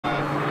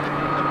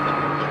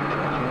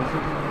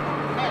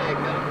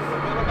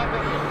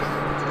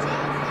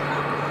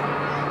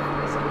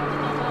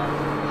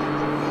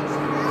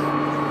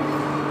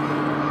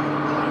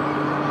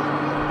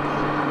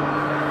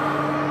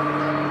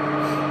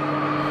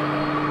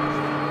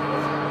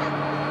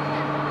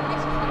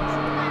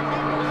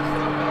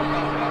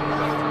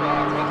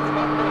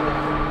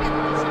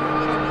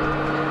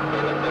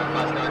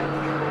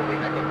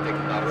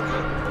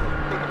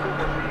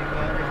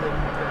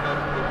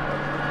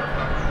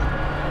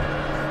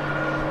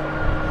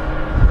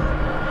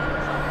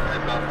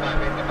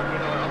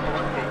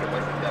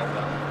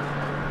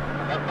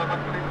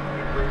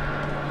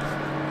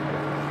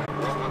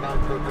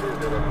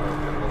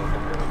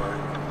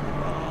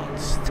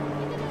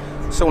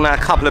Sorting out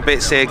a couple of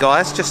bits here,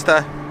 guys. Just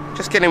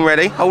getting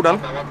ready. Hold on.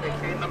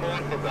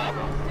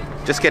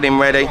 Just getting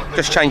ready.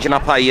 Just changing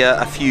up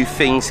a few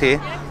things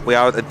here. We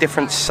are at a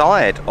different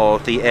side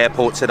of the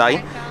airport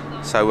today.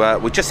 So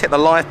we just hit the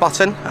live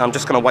button. I'm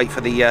just going to wait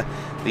for the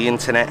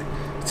internet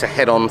to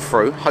head on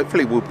through.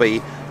 Hopefully we'll be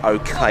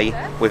okay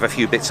with a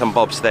few bits and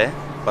bobs there.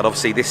 But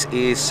obviously this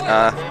is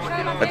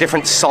a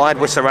different side.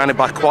 We're surrounded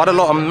by quite a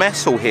lot of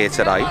metal here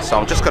today. So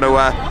I'm just going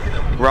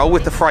to roll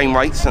with the frame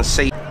rates and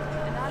see.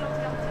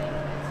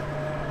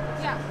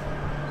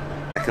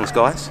 Seconds,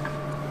 guys.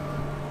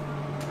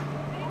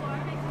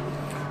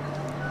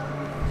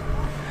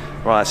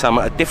 Right, so I'm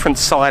at a different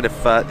side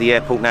of the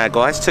airport now,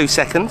 guys. 2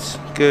 seconds.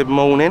 Good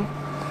morning.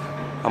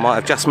 I might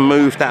have just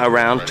moved that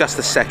around just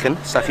a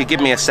second. So if you give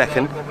me a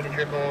second,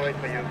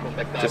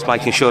 just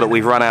making sure that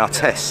we've run our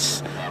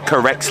tests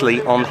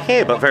correctly on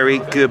here. But very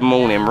good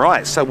morning.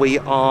 Right, so we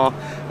are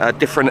a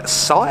different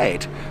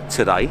side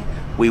today.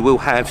 We will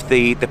have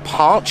the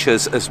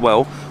departures as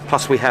well.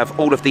 Plus we have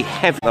all of the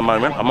heavy at the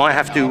moment. I might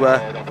have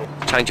to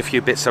change a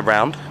few bits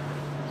around,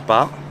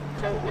 but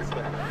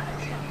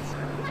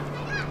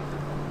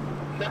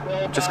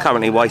I'm just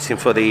currently waiting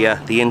for the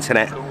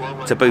internet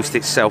to boost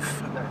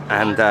itself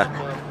and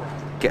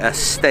get a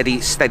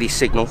steady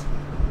signal.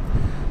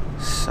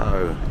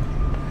 So,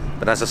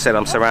 but as I said,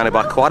 I'm surrounded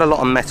by quite a lot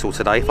of metal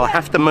today. If I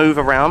have to move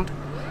around,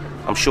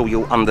 I'm sure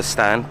you'll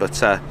understand, but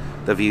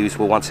the views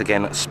will once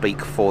again speak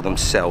for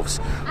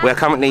themselves. We're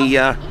currently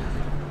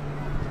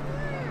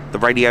the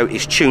radio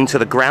is tuned to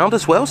the ground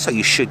as well, so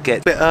you should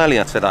get a bit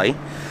earlier today.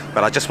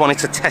 But I just wanted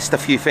to test a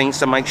few things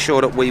to make sure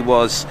that we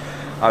was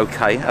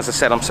okay. As I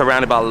said, I'm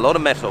surrounded by a lot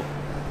of metal.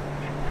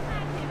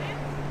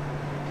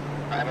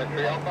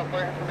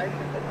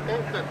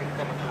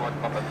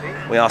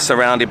 We are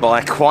surrounded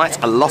by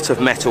quite a lot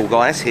of metal,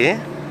 guys, here.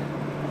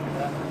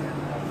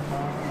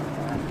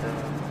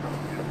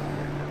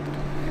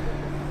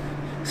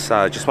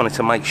 So just wanted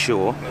to make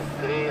sure.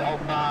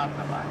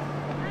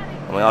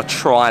 We are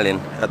trialing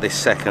at this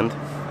second.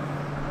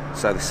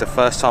 So this is the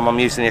first time I'm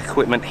using the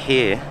equipment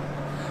here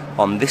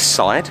on this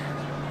side.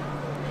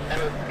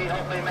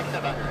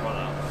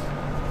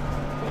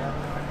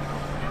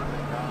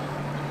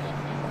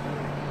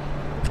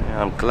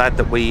 I'm glad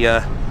that we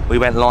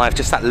went live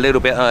just that little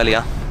bit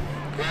earlier.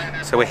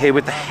 So we're here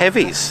with the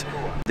heavies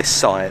this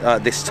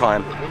side this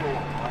time.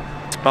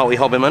 Marty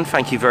Hobbyman,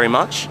 thank you very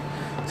much.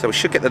 So we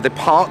should get the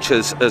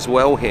departures as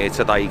well here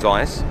today,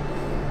 guys.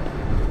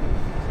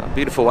 So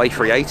beautiful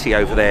A380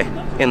 over there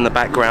in the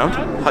background.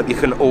 Hope you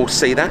can all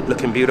see that,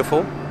 looking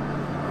beautiful.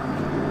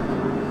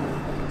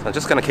 So I'm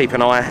just going to keep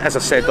an eye, as I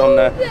said,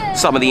 on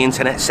some of the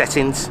internet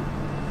settings.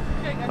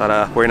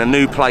 But we're in a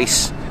new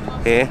place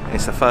here.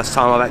 It's the first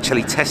time I've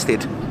actually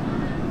tested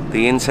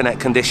the internet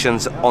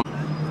conditions on.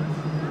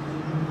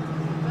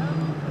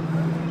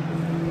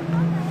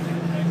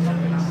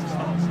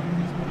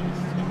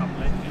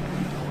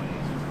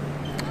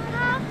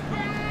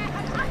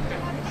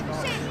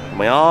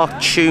 We are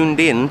tuned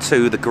in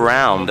to the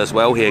ground as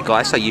well here,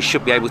 guys, so you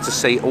should be able to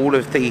see all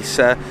of these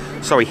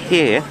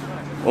here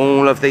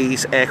all of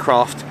these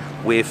aircraft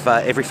with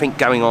everything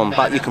going on.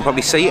 But you can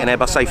probably see an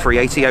Airbus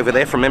A380 over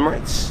there from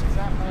Emirates.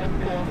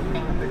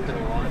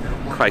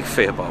 Craig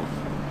Fearbold.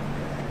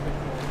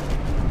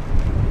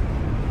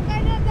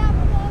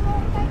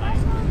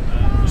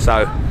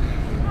 So,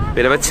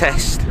 bit of a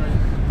test,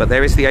 but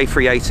there is the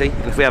A380.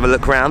 And if we have a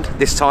look round,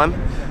 this time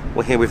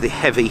we're here with the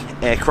heavy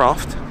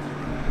aircraft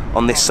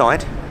on this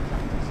side.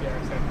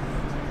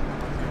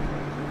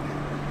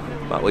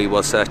 But we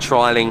was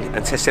trialling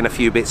and testing a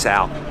few bits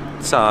out.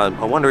 So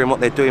I'm wondering what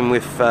they're doing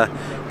with the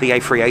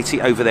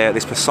A380 over there at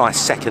this precise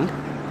second.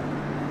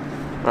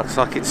 Looks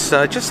like it's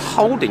just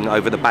holding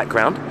over the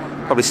background.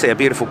 Probably see a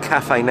beautiful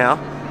cafe now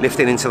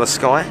lifting into the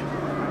sky.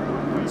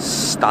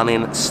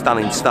 Stunning,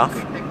 stunning stuff.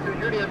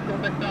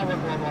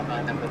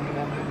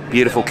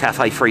 Beautiful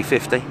cafe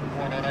 350.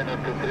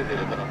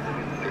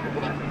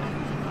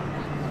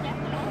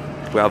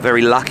 We are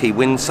very lucky.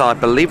 Winds, I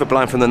believe, are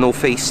blowing from the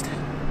northeast.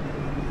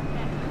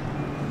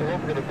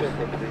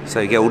 So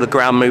you get all the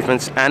ground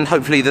movements and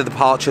hopefully the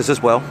departures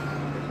as well.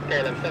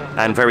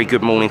 And very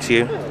good morning to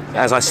you.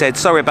 As I said,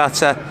 sorry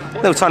about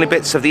little tiny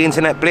bits of the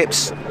internet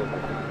blips.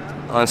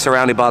 I'm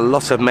surrounded by a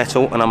lot of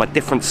metal and I'm a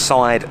different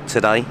side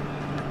today.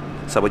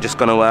 So we're just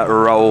going to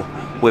roll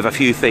with a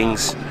few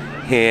things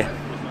here.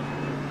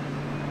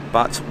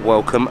 But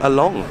welcome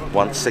along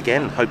once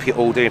again. Hope you're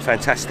all doing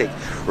fantastic.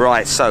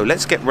 Right, so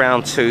let's get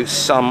round to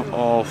some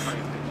of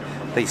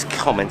these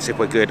comments if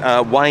we're good.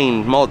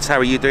 Wayne, Mods, how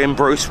are you doing?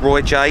 Bruce,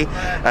 Roy J,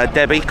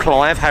 Debbie,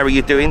 Clive, how are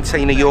you doing?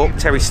 Tina York,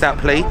 Terry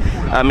Stapley,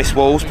 Miss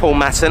Walls, Paul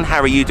Matton, how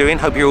are you doing?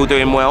 Hope you're all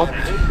doing well.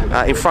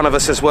 In front of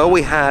us as well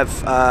we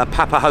have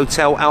Papa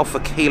Hotel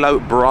Alpha Kilo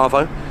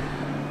Bravo,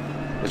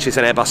 which is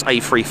an Airbus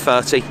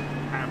A330.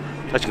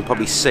 As you can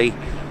probably see,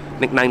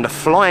 nicknamed the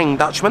Flying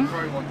Dutchman.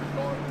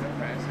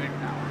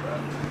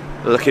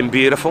 Looking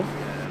beautiful.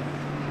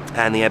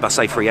 And the Airbus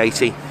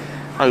A380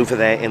 over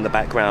there in the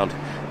background.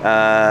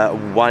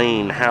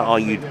 Wayne, how are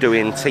you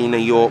doing? Tina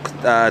York,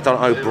 Don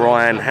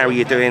O'Brien, how are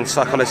you doing?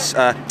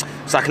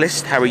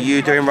 Cyclist, how are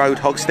you doing?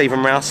 Roadhog,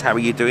 Stephen Rouse, how are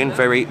you doing?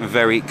 Very,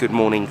 very good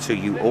morning to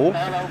you all.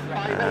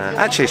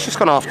 Actually, it's just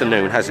gone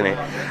afternoon, hasn't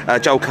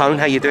it? Joel Cohn,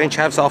 how you doing?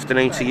 Chavs,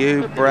 afternoon to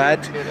you.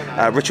 Brad,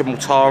 Richard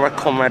Multara,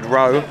 Conrad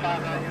Rowe.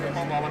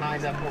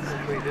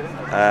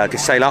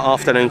 Gisela,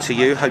 afternoon to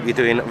you. Hope you're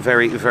doing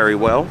very, very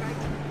well.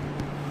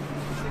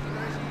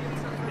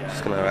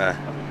 Just going to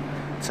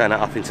turn that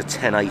up into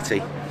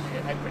 1080.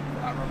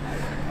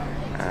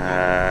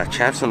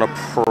 Chavs, not a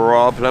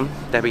problem.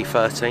 Debbie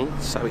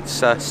 13. So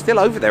it's still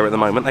over there at the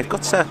moment. They've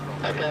got I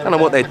don't know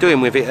what they're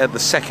doing with it at the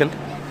second.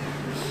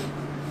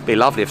 Be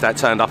lovely if that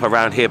turned up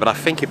around here, but I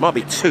think it might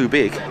be too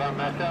big.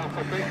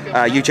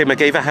 Eugene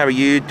McGeever, how are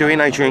you doing?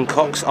 Adrian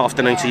Cox,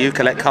 afternoon to you.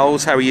 Colette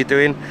Coles, how are you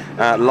doing?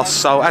 Lost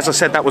Soul, as I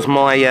said, that was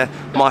my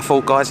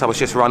fault, guys. I was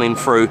just running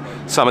through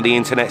some of the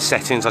internet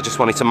settings. I just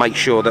wanted to make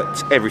sure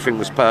that everything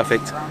was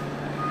perfect.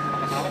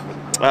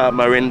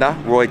 Marinda,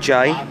 Roy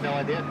J,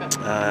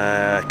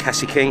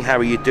 Cassie King, how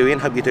are you doing?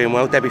 Hope you're doing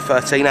well. Debbie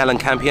 13, Alan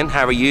Campion,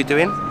 how are you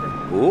doing?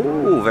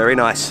 Ooh, very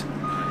nice.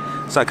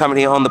 So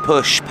currently on the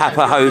push,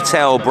 Papa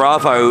Hotel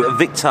Bravo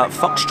Victor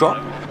Foxtrot,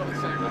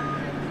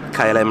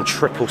 KLM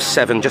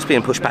 777 just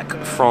being pushed back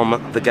from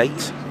the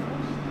gate.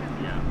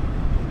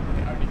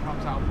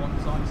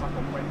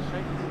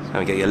 Let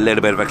me get you a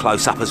little bit of a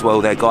close-up as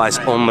well there, guys,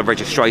 on the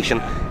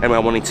registration.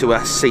 Anyone wanting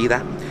to see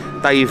that?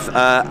 Dave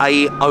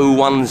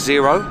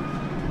A010,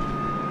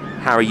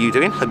 how are you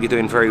doing? Hope you're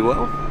doing very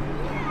well.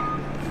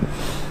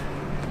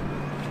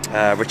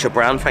 Richard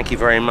Brown, thank you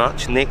very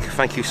much. Nick,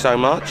 thank you so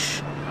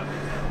much.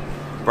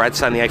 Brad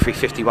saying the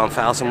A350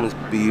 1000 was a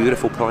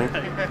beautiful plane.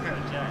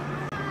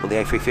 Well, the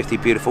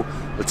A350, beautiful.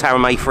 The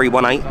Taram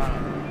A318,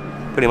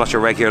 pretty much a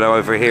regular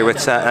over here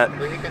at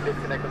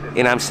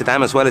in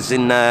Amsterdam as well as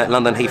in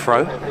London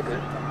Heathrow.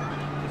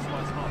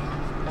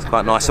 It's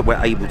quite nice that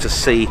we're able to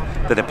see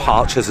the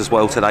departures as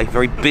well today.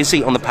 Very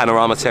busy on the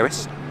Panorama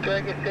Terrace.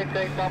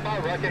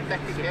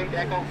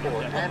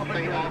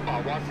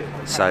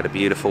 So the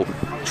beautiful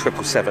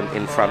 777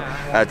 in front.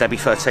 Debbie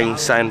 13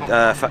 saying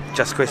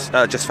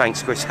just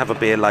thanks Chris, have a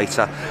beer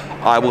later.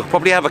 I will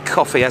probably have a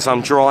coffee as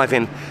I'm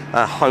driving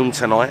home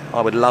tonight.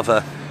 I would love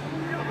a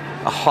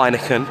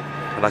Heineken,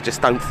 but I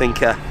just don't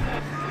think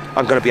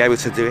I'm going to be able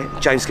to do it.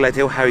 James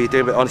Gledhill, how are you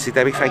doing? But honestly,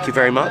 Debbie, thank you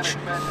very much.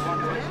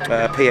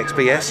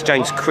 PXBS,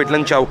 James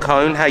Cridland, Joel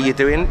Cohn, how you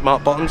doing?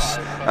 Mark Bottoms,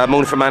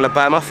 morning from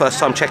Alabama, first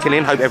time checking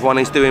in, hope everyone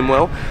is doing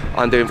well.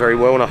 I'm doing very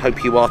well and I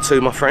hope you are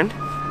too, my friend.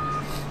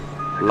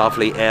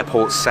 Lovely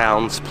airport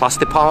sounds plus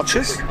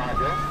departures.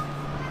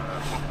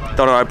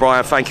 Donna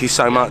O'Brien, thank you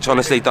so much.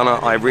 Honestly, Donna,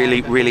 I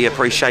really, really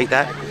appreciate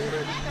that.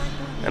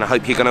 And I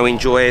hope you're going to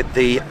enjoy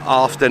the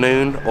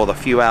afternoon or the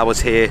few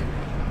hours here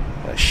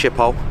at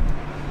Schipol,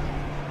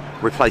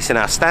 replacing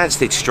our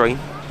Stansted stream,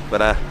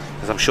 but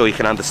as I'm sure you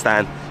can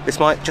understand, this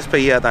might just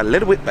be that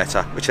little bit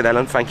better. Richard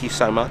Ellen, thank you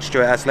so much.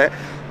 Stuart Aslett,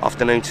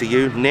 afternoon to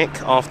you.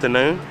 Nick,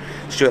 afternoon.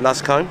 Stuart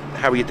Luscombe,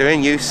 how are you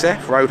doing? You,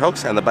 Seth,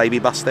 Roadhogs, and the baby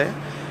bus there.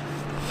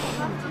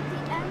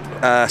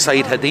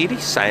 Saeed Hadidi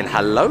saying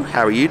hello,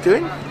 how are you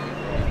doing?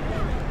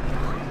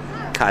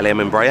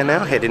 KLM and Brea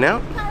now, heading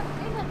out.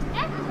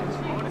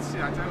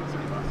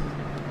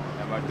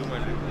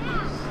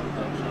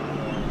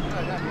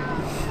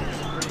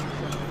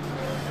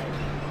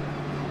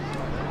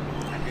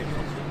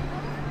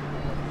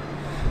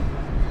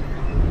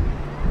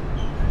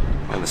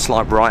 And a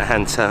slight right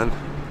hand turn.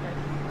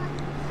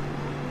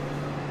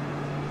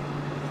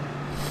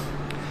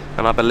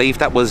 And I believe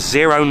that was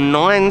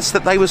 09s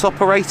that they was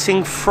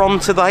operating from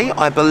today,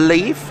 I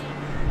believe.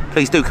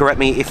 Please do correct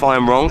me if I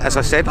am wrong. As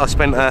I said, I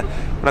spent,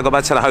 when I got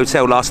back to the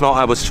hotel last night,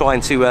 I was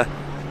trying to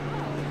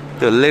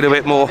do a little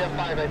bit more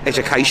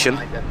education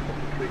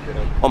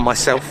on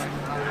myself.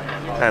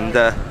 And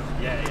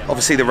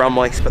obviously the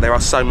runways, but there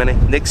are so many.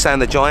 Nick saying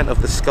the giant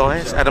of the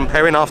skies. Adam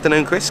Perrin,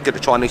 afternoon Chris. Good to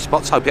try new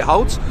spots, hope it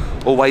holds.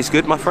 Always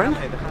good, my friend.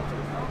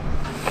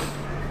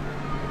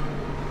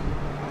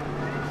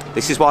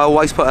 This is why I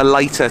always put a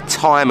later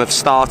time of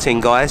starting,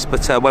 guys,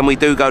 but when we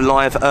do go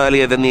live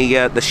earlier than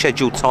the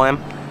scheduled time,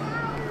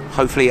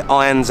 hopefully it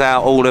irons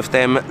out all of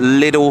them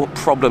little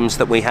problems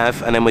that we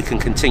have, and then we can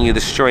continue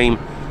the stream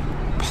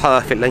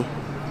perfectly.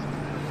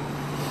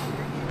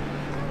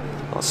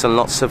 Lots and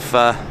lots of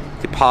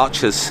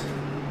departures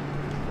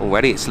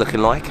already, it's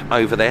looking like,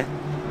 over there.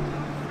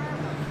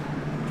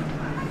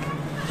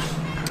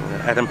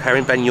 Adam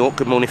Perrin, Ben York,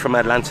 good morning from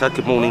Atlanta.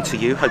 Good morning to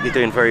you. Hope you're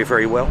doing very,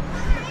 very well.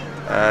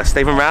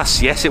 Stephen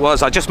Rouse, yes it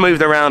was. I just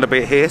moved around a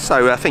bit here,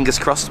 so fingers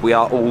crossed we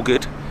are all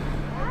good.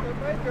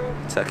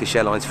 Turkish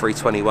Airlines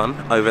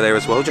 321 over there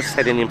as well, just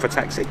heading in for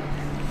taxi.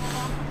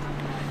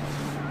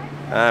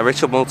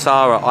 Richard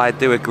Multara, I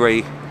do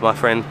agree, my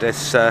friend.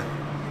 There's a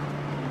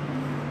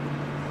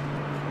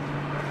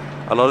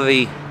lot of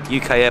the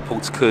UK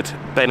airports could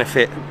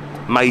benefit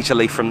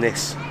majorly from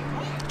this.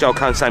 Joel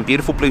Cohn saying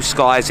beautiful blue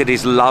skies, it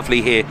is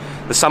lovely here.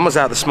 The sun was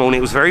out this morning,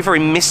 it was very, very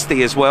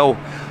misty as well.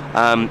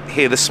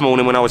 Here this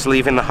morning when I was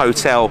leaving the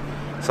hotel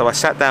So I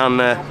sat down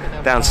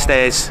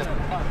downstairs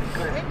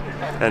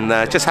and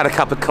just had a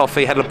cup of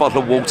coffee, had a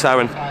bottle of water,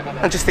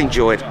 and just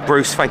enjoyed.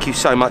 Bruce, thank you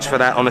so much for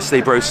that.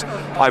 Honestly, Bruce,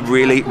 I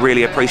really,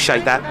 really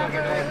appreciate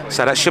that.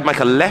 So that should make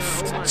a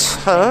left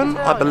turn,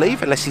 I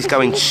believe, unless he's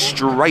going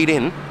straight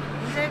in.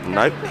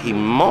 Nope, he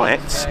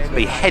might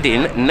be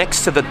heading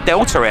next to the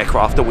Delta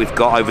aircraft that we've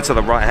got over to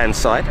the right-hand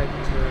side.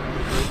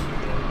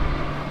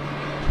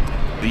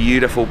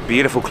 Beautiful,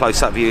 beautiful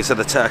close-up views of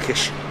the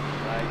Turkish.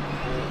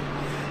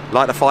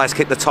 Light the fires,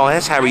 kick the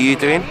tyres. How are you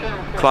doing?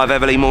 Clive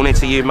Everly, morning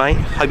to you, mate.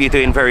 Hope you're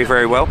doing very,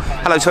 very well.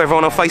 Hello to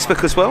everyone on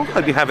Facebook as well.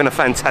 Hope you're having a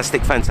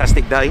fantastic,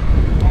 fantastic day.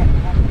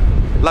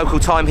 Local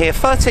time here,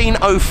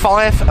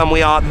 13:05, and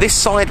we are this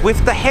side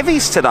with the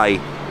heavies today.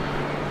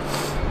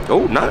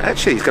 Oh, no,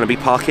 actually, he's going to be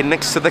parking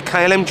next to the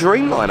KLM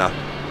Dreamliner.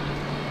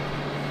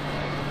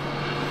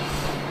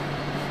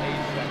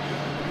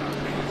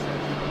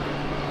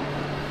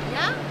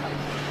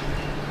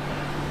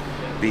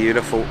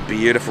 Beautiful,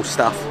 beautiful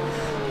stuff.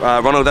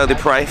 Ronald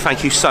Dupre,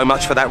 thank you so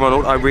much for that,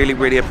 Ronald. I really,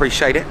 really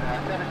appreciate it.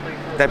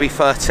 Debbie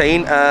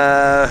 13,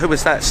 who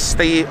was that?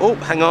 Steve, oh,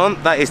 hang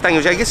on, that is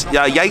Daniel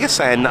Jaegers,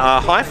 and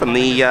hi from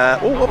the,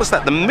 oh, what was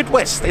that? The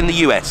Midwest in the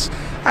US.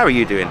 How are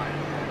you doing?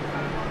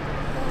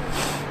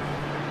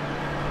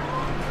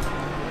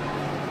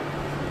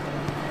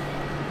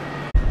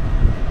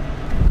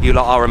 You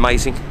lot are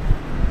amazing.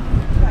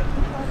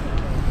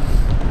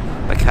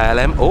 The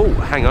KLM, oh,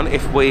 hang on,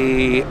 if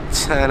we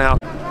turn out.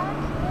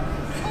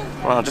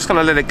 Well, I'm just going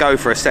to let it go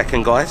for a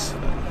second, guys.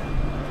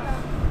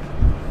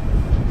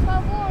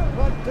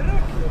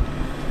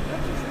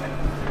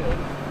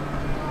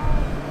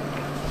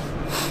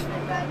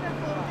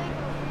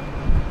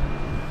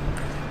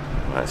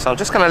 Right, so I'm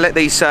just going to let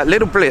these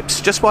little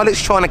blips, just while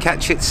it's trying to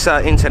catch its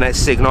internet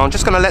signal, I'm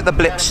just going to let the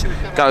blips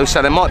go.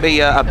 So there might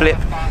be a blip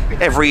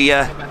every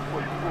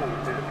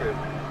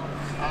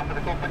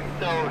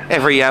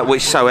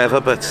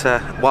whichsoever, but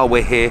while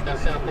we're here,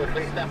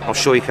 I'm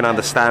sure you can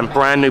understand.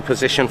 Brand new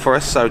position for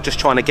us, so just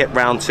trying to get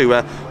round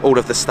to all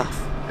of the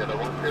stuff,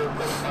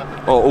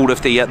 or all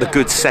of the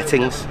good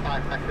settings.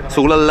 It's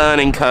all a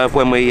learning curve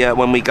when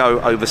we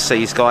go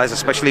overseas, guys,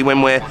 especially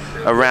when we're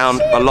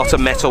around a lot of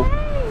metal,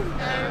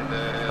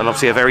 and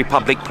obviously a very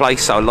public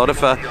place, so a lot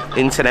of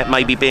internet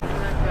may be being.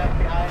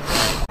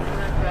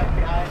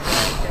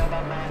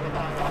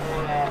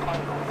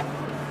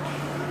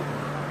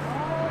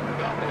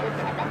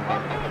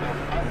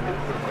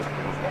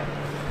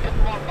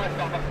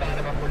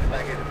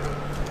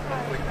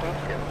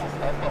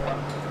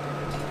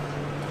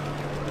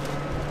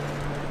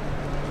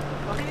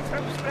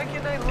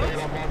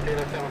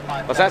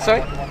 What's that,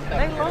 sorry?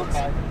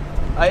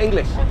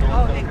 English.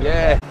 Oh, English.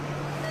 Yeah.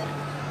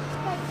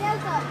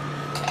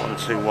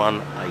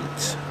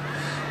 1218.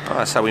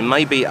 Alright, so we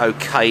may be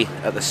okay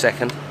at the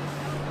second.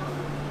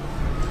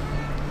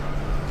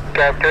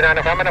 Drive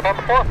 295 and above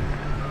before?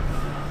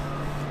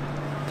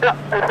 Yeah,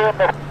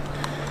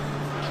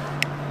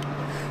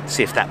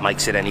 See if that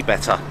makes it any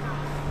better.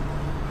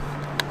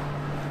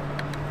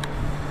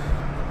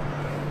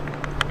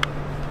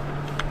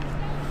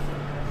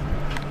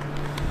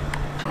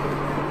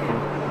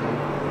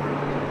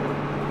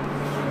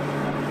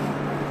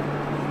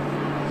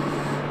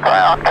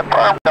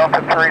 Confirm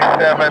Delta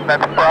 37,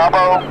 that's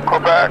Bravo,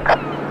 Quebec,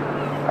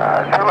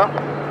 Zulu.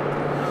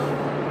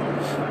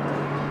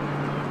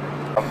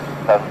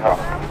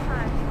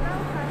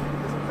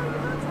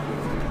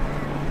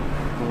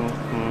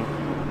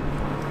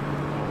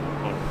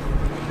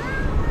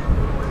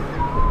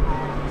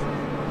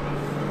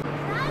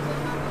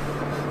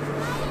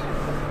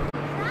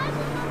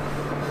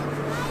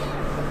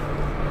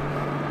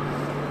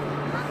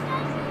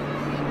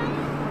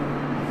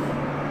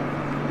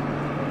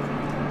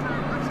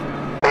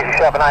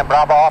 Nine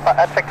Bravo Alpha,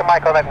 I'd take the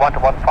micro at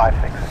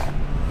 12156.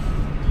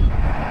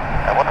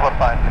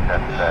 12156,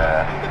 that's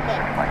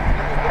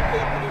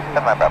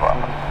 79 Bravo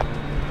Alpha.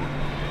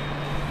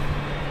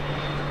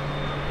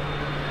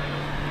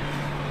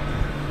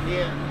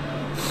 Yeah.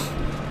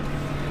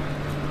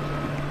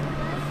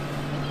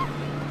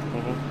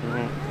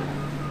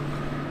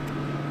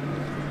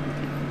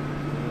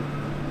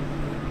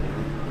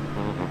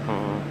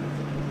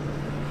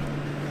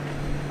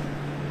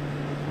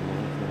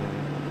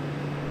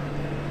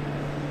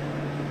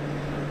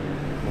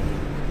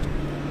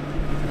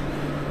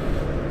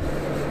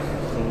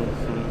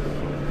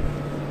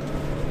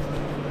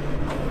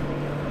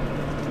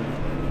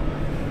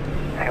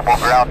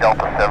 Ground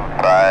Delta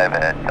 75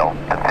 and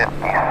Delta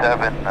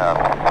 57,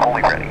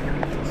 fully ready.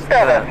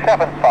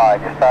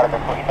 775, just out of the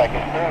push back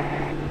in through.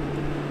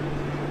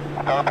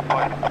 Start the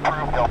push,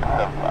 approved Delta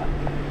 75.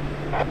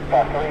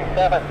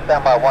 37,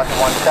 stand by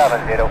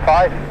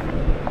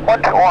 121705.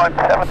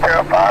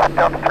 121705,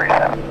 Delta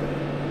 37.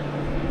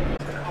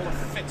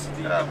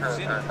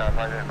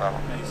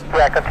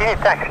 Yeah, continue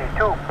taxi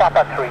to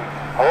Papa 3.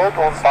 Hold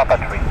on Papa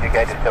 3, the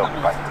gate is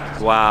open.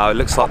 Wow, it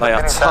looks like they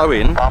are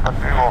towing. Papa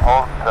 3 will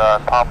hold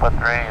Papa 3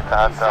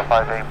 at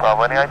 58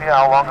 Bravo. Any idea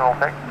how long it will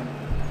take?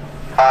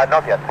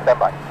 Not yet, stand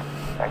by.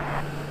 Thanks.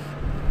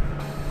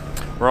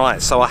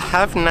 Right, so I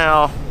have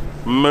now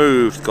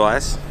moved,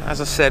 guys. As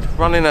I said,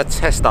 running a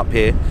test up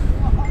here.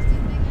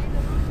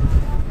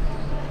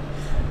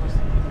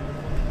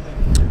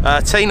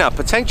 Tina,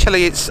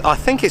 potentially I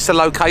think it's the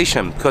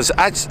location, because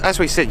as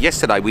we said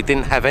yesterday, we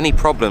didn't have any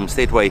problems,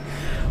 did we?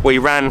 We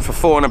ran for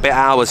 4 and a bit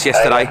hours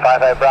yesterday.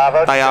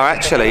 They are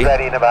actually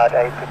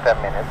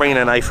bringing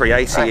an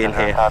A380 in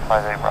here.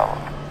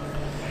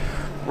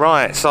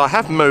 Right, so I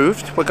have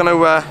moved. We're going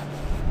to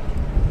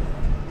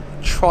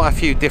try a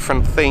few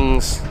different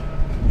things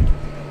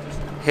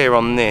here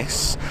on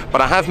this, but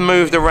I have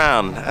moved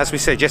around. As we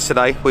said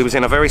yesterday, we was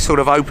in a very sort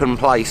of open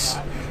place.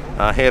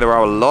 Here there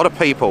are a lot of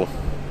people.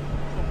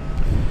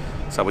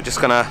 So we're just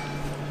gonna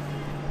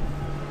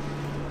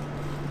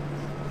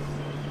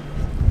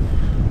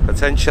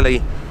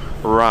potentially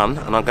run,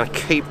 and I'm gonna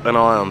keep an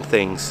eye on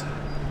things.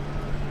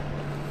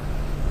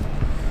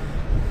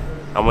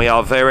 And we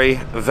are very,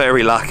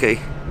 very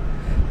lucky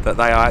that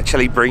they are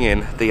actually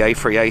bringing the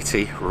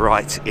A380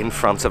 right in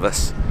front of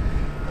us.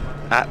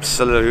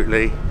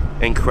 Absolutely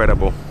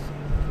incredible.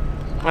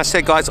 Like I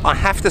said, guys, I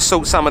have to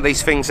sort some of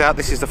these things out.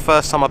 This is the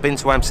first time I've been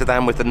to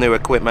Amsterdam with the new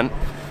equipment.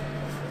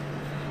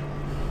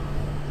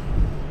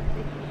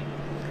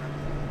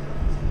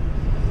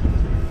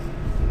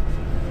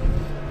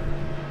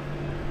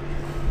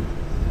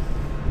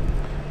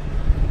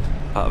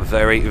 But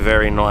very,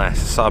 very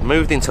nice. So I've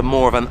moved into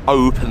more of an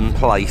open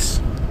place.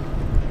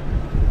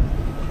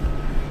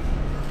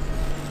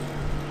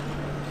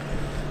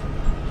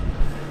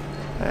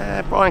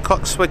 Brian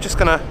Cox, we're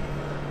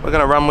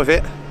gonna run with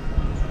it.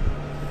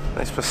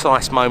 This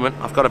precise moment.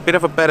 I've got a bit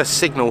of a better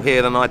signal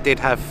here than I did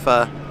have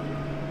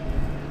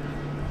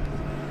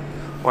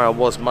where I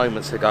was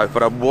moments ago,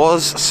 but I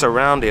was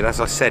surrounded, as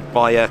I said,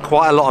 by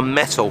quite a lot of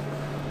metal,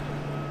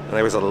 and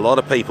there is a lot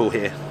of people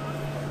here.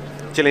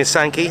 Gillian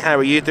Sankey, how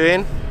are you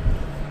doing?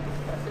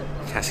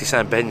 Cassie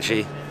San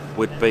Benji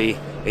would be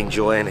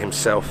enjoying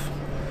himself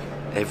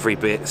every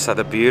bit. So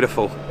the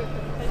beautiful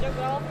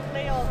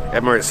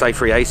Emirates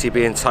A380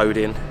 being towed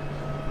in.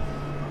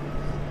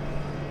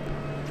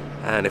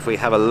 And if we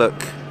have a look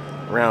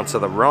round to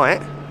the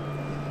right,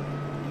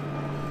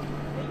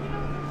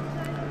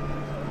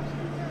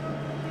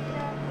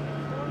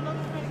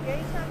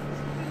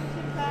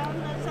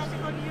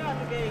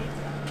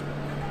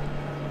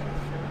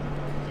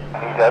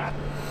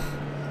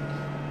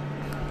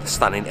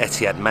 stunning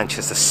Etihad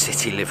Manchester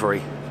City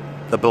livery,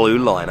 the blue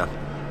liner.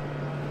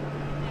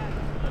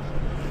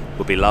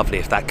 Would be lovely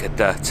if that could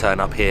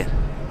turn up here.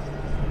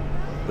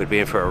 We'd be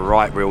in for a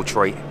right real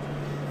treat,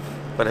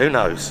 but who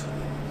knows.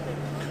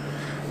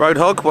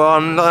 Roadhog,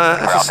 well,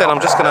 as I said,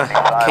 I'm just going to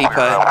keep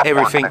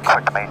everything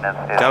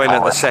going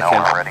at the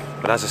second,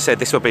 but as I said,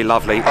 this would be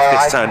lovely if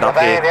this turned up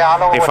here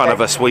in front of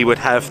us. We would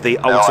have the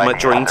ultimate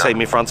dream team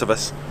in front of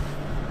us.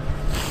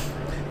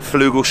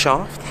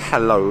 Flugelschaft,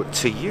 hello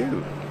to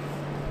you.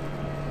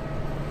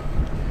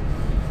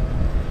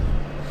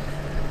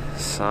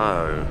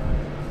 So,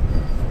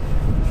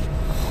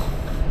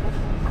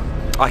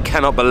 I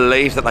cannot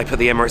believe that they put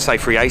the Emirates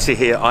A380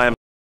 here.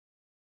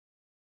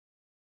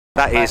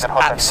 That is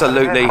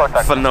absolutely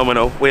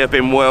phenomenal. We have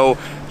been well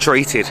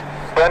treated.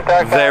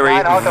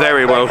 Very,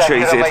 very well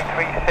treated.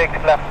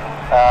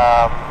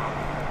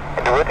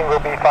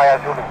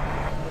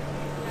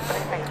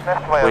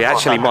 We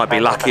actually might be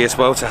lucky as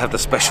well to have the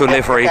special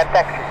livery,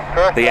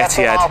 the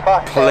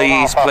Etihad.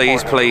 Please,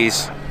 please,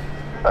 please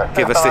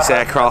give us this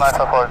aircraft.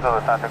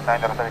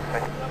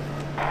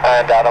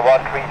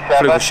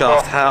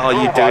 Flugelschaft, how are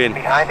you doing?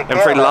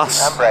 Emfrey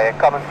Luss,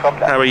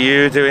 how are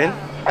you doing?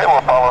 They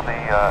will follow the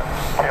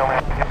tail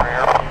end here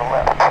from the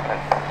left.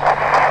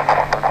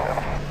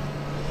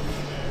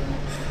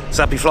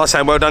 Zappy Fly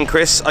saying, well done,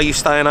 Chris. Are you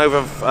staying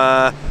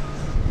over?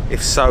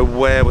 If so,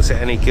 where? Was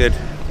it any good?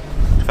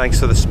 Thanks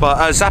for the spot.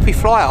 Zappy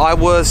Fly,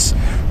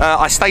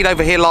 I stayed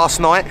over here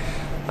last night.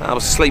 I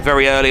was asleep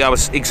very early. I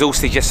was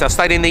exhausted yesterday. I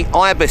stayed in the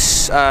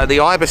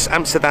Ibis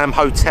Amsterdam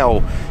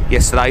hotel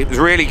yesterday. It was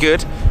really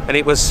good, and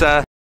it was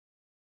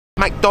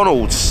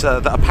McDonald's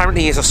that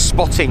apparently is a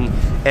spotting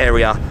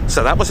area,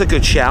 so that was a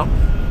good shout.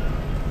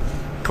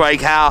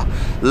 Craig Howe,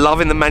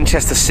 loving the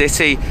Manchester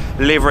City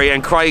livery,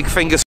 and Craig,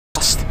 fingers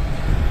crossed,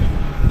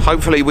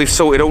 hopefully we've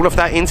sorted all of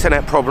that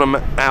internet problem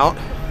out.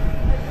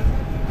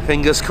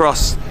 Fingers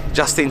crossed,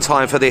 just in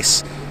time for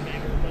this.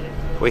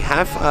 We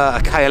have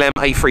a KLM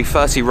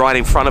A330 right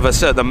in front of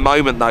us at the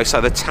moment though, so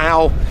the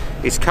TAL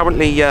is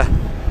currently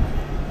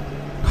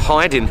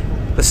hiding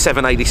the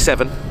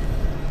 787.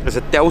 There's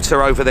a Delta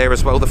over there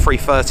as well, the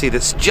 330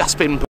 that's just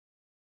been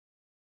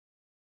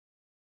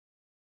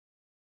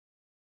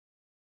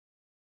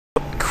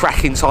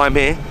cracking time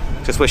here.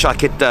 Just wish I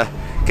could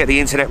get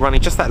the internet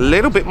running just that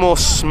little bit more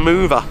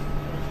smoother.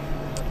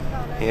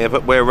 Yeah,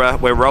 but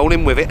we're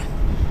rolling with it.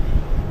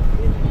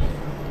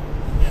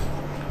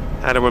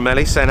 Adam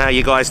Romelli saying, how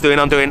you guys doing?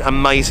 I'm doing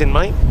amazing,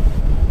 mate.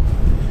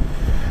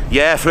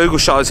 Yeah,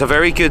 Flugelschaft is a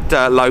very good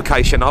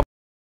location.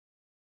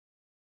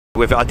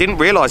 With it, I didn't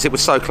realise it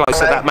was so close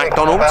to that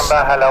McDonald's.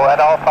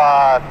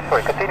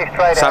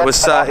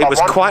 So it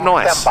was quite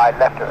nice.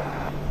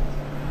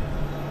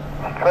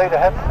 straight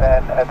ahead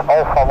and at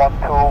Alpha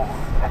 12,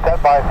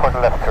 stand by for the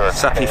left turn.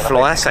 Sappy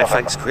flyer, say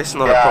thanks Chris,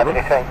 not a problem.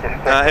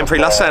 Emprey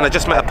Luss saying, I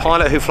just met a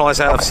pilot who flies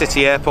out of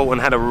City Airport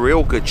and had a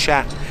real good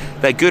chat.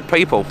 They're good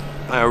people.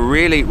 They are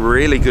really,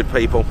 really good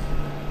people.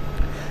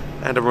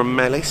 And a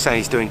Romelli saying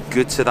he's doing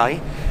good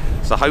today.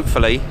 So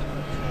hopefully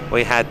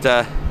we had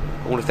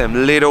all of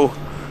them little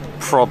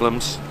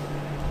problems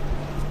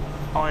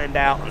ironed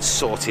out and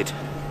sorted.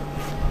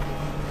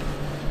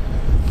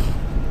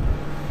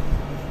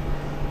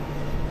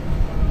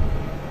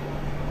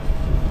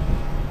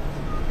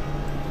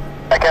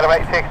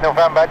 Academy 6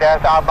 November,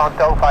 there's outbound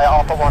tow via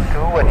Alpha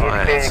 12 and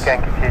right. here you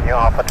can continue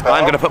Alpha 12.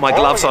 I'm going to put my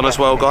gloves on as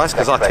well guys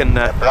because I can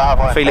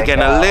feel it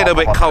getting a little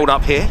bit cold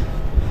up here.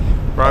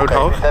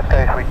 Roadhog. In that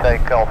case we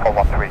take Alpha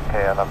 13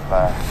 KLM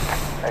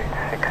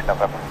 6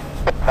 November.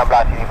 Dan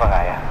blijft hij niet van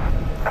rijden.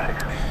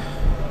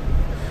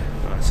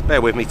 Right, so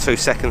bear with me 2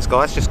 seconds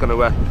guys, just going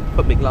to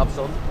put my gloves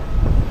on.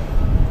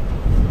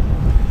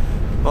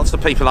 Lots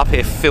of people up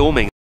here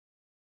filming.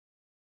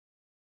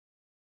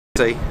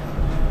 See.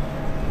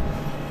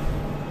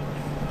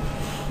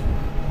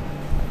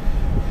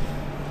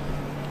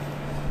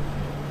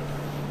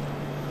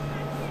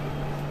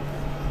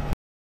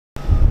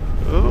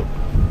 Oh.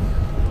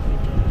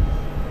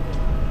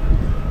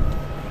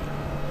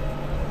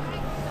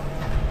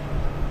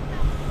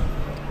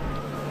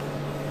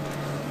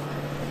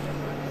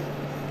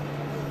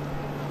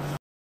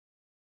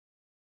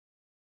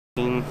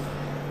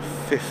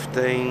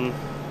 15.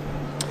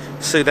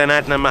 Sudan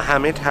Adnan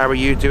Mohammed, how are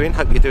you doing?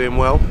 Hope you're doing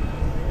well.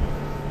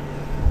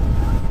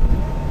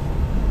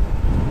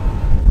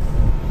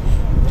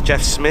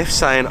 Jeff Smith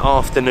saying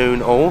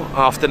afternoon all.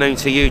 Afternoon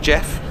to you,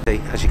 Jeff.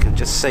 As you can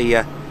just see,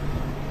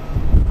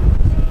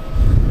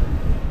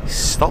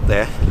 stop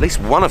there. At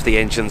least one of the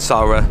engines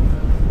are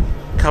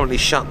currently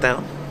shut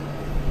down.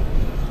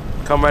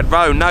 Conrad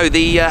Rowe, no,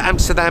 the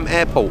Amsterdam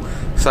airport.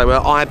 So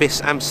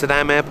Ibis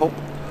Amsterdam airport.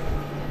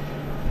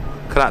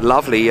 Look at that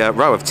lovely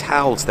row of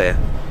towels there.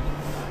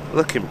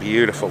 Looking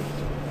beautiful.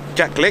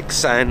 Jack Glick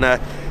saying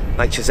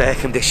nature's air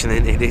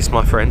conditioning. It is,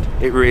 my friend.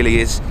 It really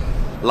is.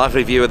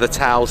 Lovely view of the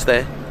towels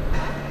there.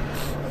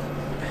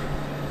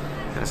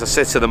 As I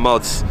said to the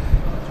mods,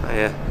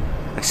 I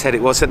said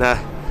it wasn't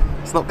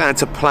it's not going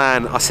to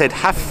plan. I said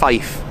have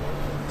faith,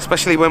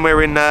 especially when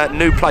we're in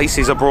new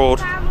places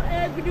abroad.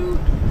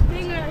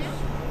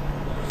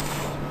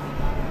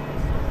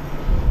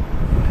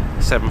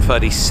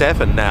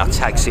 737 now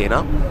taxiing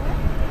up.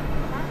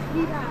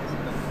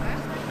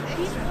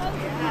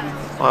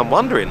 I'm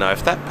wondering though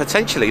if that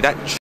potentially that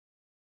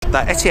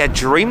Etihad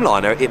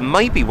Dreamliner, it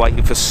may be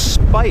waiting for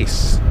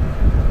space.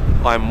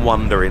 I'm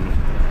wondering.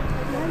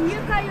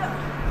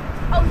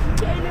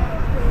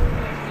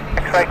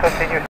 X-ray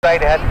continue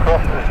straight ahead,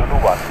 cross the Zulu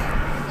 1.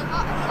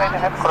 Straight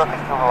ahead,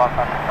 crossing Zulu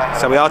 1.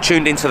 So we are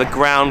tuned into the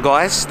ground,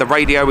 guys. The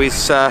radio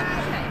is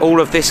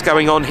all of this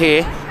going on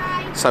here.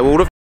 So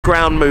all of the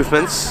ground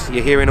movements,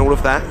 you're hearing all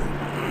of that.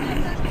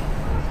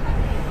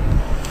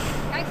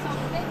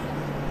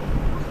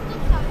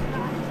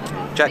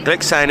 Jack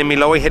Glick saying in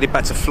Milwaukee, headed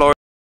back to Florida,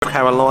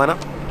 Carolina.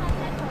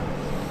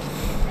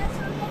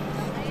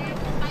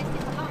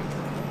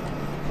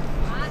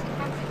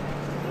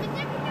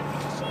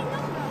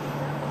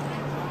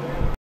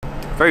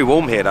 Very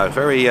warm here though,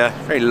 very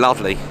very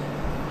lovely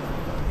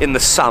in the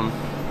sun.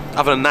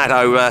 Other than that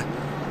though,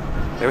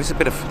 there is a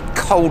bit of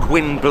cold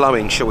wind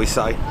blowing, shall we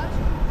say.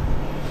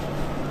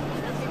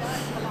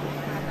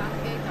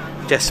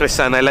 Jess Smith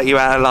saying they let you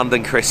out of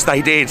London, Chris.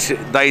 They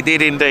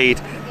did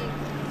indeed.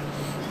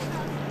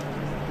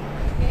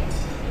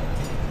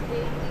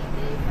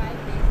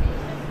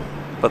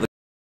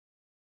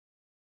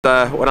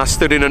 When I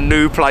stood in a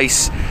new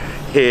place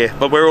here,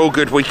 but we're all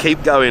good, we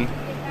keep going.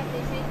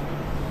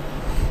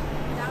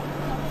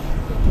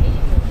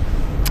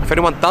 If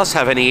anyone does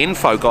have any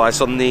info, guys,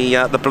 on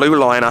the blue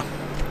liner,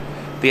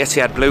 the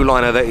Etihad blue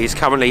liner that is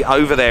currently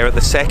over there at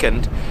the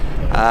second,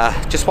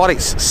 just while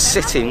it's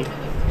sitting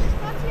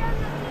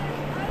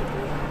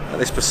at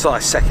this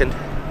precise second,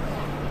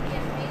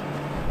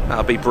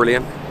 that'll be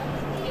brilliant.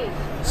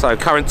 So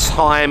current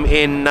time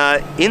in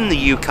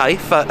the UK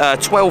for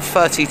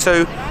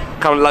 12:32.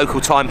 Current local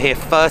time here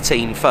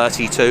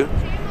 13:32.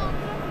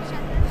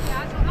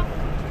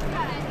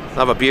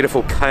 Another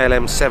beautiful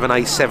KLM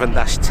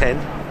 787-10.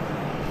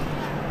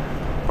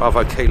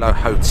 Bravo Kilo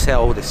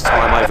Hotel this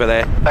time over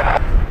there.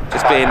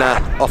 Just being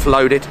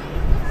offloaded.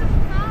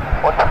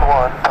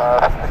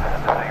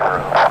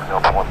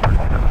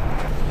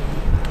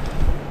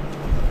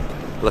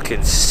 111,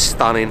 looking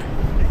stunning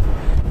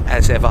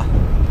as ever.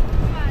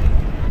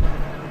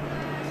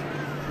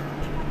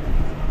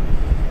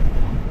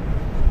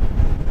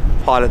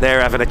 Pilot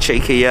there having a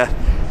cheeky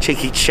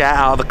chat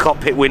out of the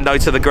cockpit window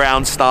to the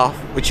ground staff,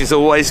 which is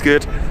always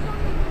good.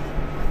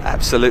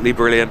 Absolutely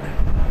brilliant.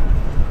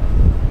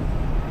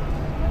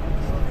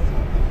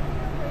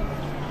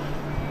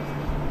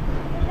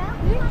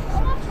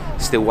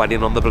 Still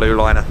waiting on the blue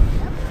liner.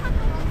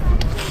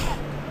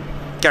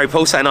 Gary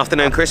Paul saying,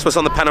 afternoon Chris, was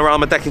on the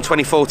panorama deck in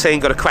 2014,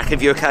 got a cracking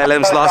view of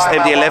KLM's last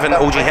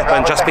MD-11, Audrey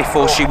Hepburn, just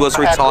before she was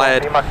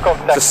retired.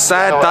 It's a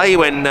sad day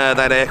when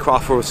that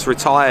aircraft was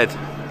retired.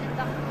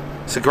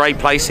 It's a great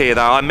place here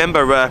though. I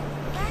remember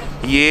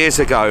years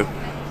ago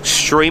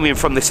streaming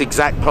from this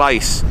exact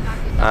place,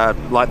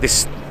 like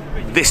this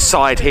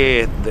side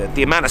here.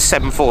 The amount of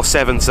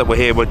 747s that were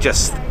here were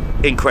just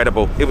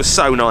incredible. It was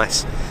so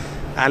nice.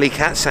 Alley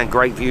Cat saying,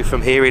 great view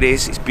from here. It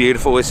is, it's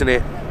beautiful, isn't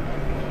it?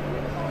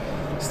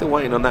 Still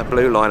waiting on that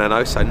blue line, I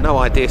know, so no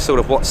idea sort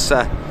of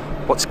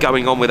what's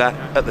going on with that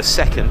at the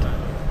second.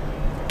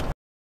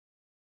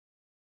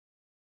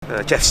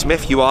 Jeff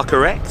Smith, you are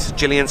correct.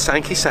 Gillian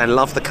Sankey saying,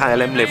 love the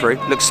KLM livery.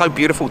 Looks so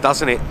beautiful,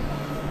 doesn't it?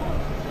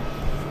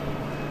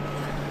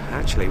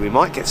 Actually, we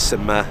might get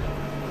some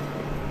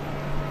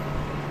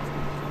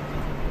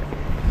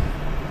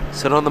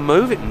so on the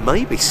move. It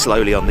may be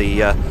slowly on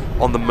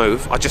the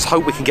move. I just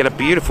hope we can get a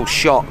beautiful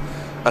shot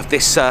of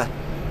this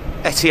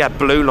Etihad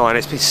blue line.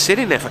 It's been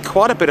sitting there for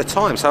quite a bit of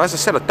time, so as I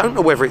said, I don't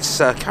know whether it's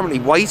currently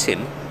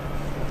waiting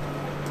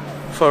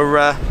for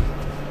a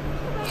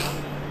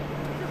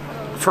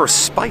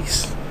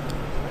space.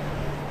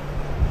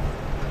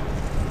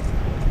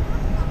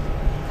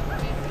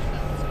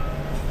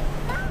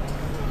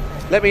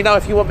 Let me know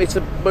if you want me to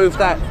move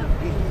that.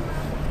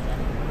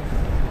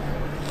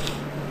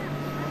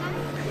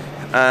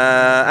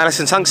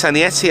 Alison Tunk saying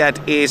the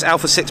Etihad is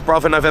Alpha 6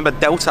 Bravo November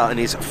Delta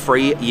and is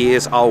 3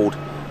 years old.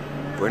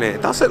 Brilliant.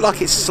 It does look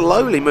like it's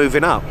slowly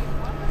moving up.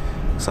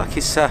 Looks like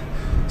it's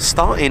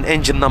starting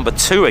engine number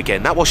 2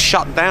 again. That was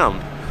shut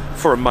down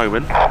for a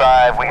moment.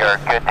 5, we are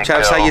good to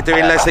Chaps, go. how you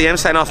doing? Leslie M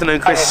saying, afternoon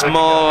Chris,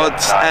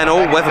 mods and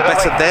all. Weather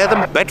better there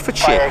than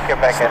Bedfordshire.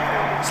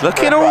 It's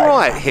looking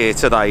alright here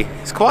today.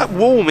 It's quite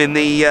warm in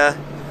the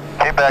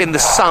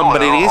sun,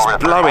 but it is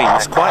blowing.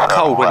 It's quite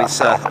cold when it's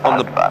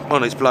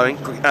when it's blowing.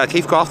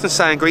 Keith Grafton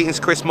saying, greetings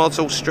Chris, mods,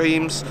 all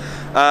streams.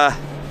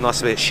 Nice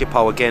to be at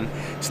Schipol again.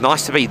 It's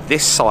nice to be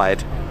this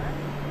side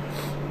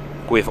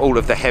with all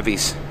of the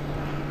heavies.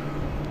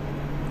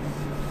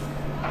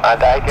 And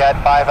Etihad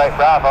 58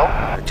 Bravo.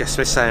 Just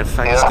was saying,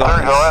 thanks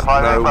guys.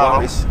 No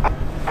worries.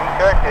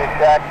 Kurt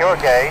is at your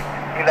gate.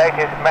 He laid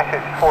his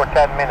message for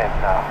 10 minutes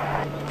now.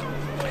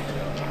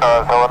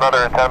 So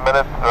another 10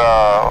 minutes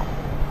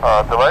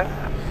delay?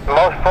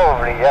 Most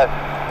probably, yes.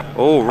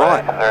 All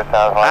right.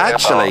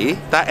 Actually,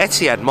 that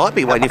Etihad might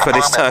be waiting for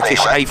this Turkish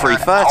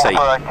A330.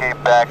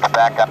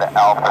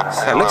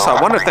 So it looks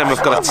like one of them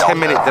have got a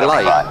 10-minute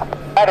delay.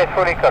 That is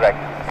fully correct.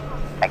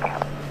 Thank you.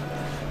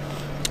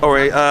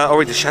 Ori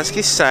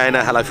Deshansky saying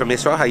hello from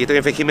Israel. How you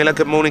doing, Vicky Miller?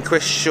 Good morning,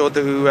 Chris. Sure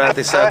do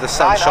deserve the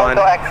sunshine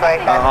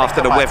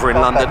after the weather in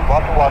London.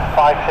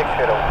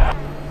 11560.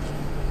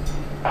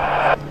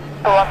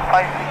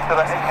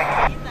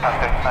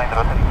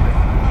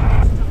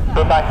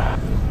 Goodbye.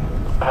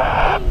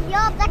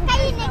 Ja, daar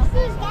kan je niks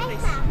doen,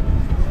 kijk maar.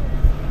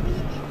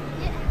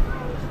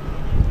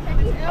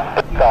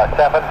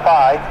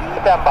 75,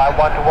 stand by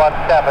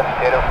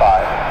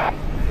 121-705.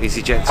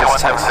 EasyJet just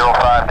takes.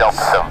 2105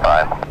 Delta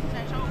 75.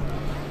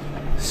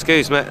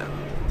 Excuse me.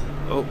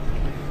 Oh.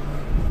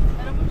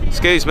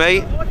 Excuse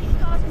me.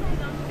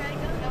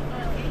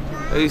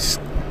 Who's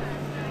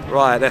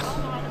right there? Kan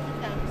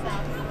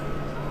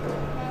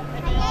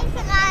jij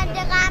even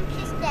de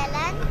raampjes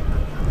stellen?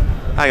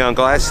 Hang on,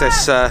 guys.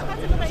 There's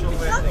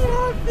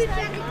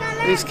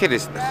these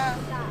kiddies.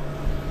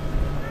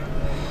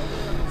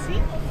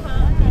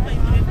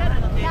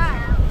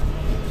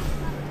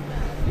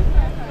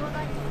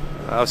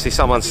 Obviously,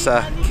 someone's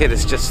kid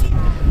has just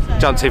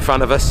jumped in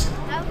front of us.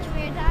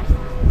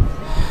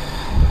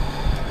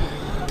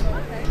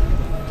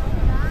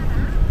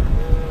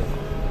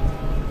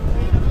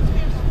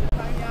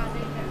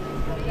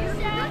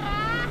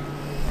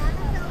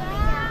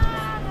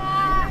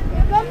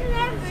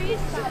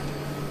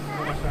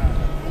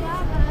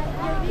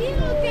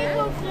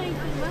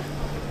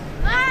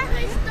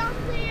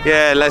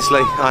 Yeah,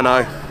 Leslie, I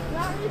know.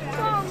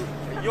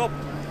 Job,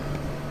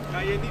 ga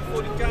je niet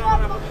voor die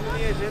camera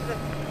neerzetten?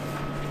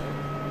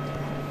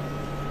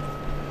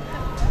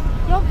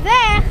 Job,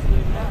 weg!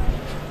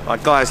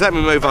 Right, guys, let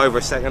me move over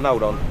a second.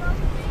 Hold on.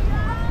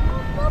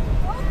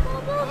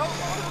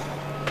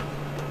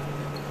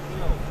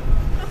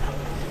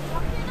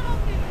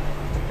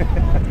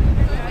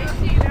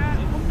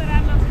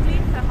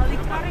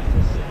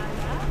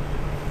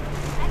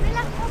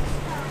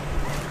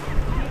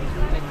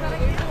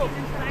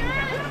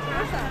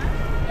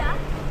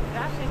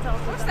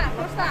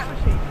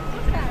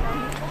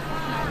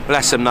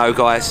 Bless them, no,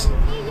 guys.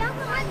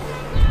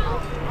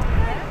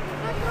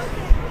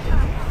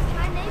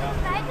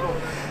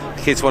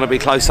 Kids want to be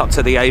close up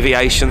to the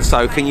aviation,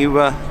 so can you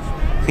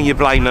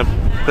blame them?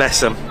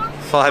 Bless them.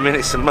 5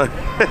 minutes and more.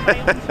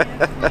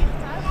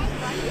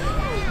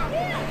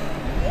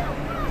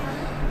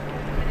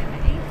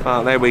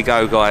 Oh, there we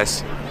go,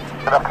 guys.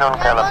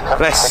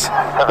 Bless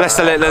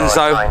the little ones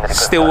though.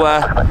 Still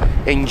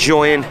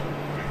enjoying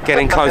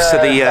getting close to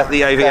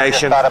the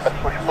aviation.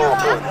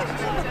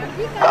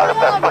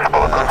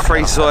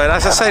 Freezoid.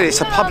 As I said,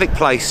 it's a public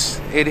place.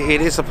 It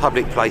is a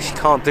public place. You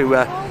can't do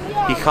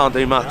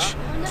much.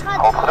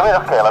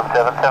 Goedemiddag, KLM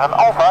 77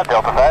 Alpha,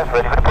 Delta 5,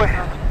 ready for the push.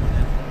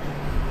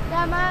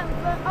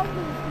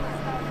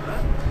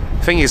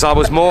 Thing is, I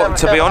was more,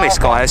 to be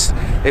honest, guys,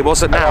 it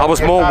wasn't that. I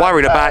was more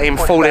worried about him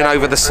falling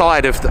over the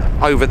side of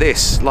over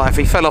this. Like if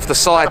he fell off the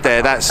side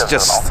there, that's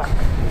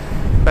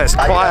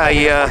quite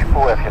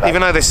a.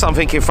 Even though there's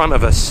something in front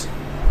of us,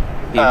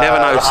 you never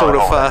know sort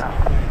of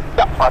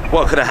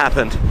what could have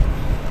happened.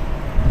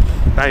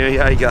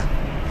 There you go.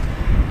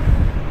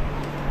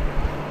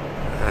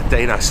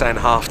 Dino saying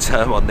half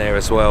term on there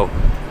as well.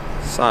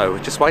 So we're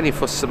just waiting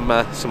for some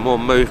more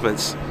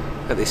movements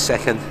at this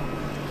second.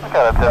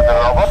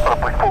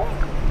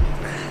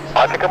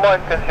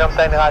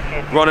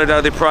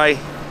 Ronaldo Dupre.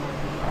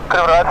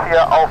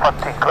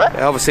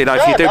 Obviously, though,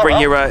 if you do bring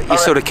your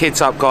sort of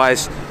kids up,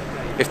 guys,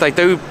 if they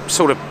do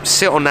sort of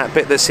sit on that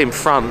bit that's in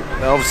front,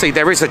 obviously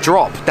there is a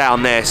drop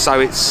down there, so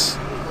it's.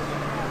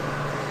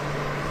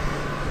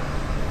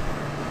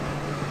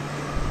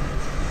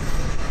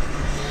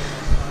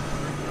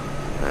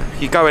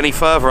 You go any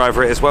further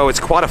over it as well,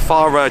 it's quite a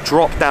far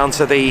drop down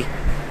to the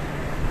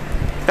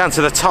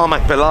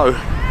tarmac below.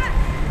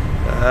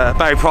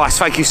 Barry Price,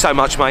 thank you so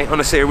much, mate.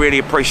 Honestly, I really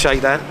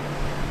appreciate that.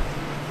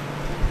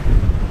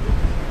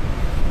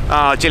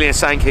 Gillian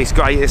Sankey's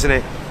great, isn't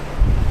it?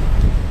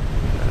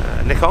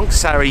 Nick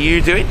Onks, how are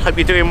you doing? Hope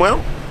you're doing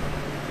well.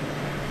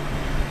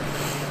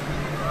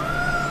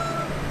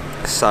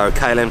 So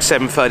KLM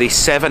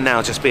 737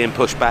 now just being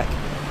pushed back.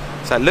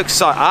 So it looks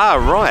like,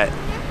 right.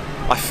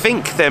 I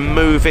think they're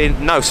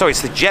moving, no, sorry,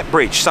 it's the jet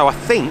bridge. So I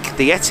think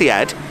the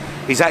Etihad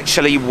is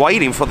actually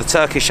waiting for the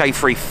Turkish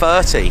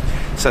A330.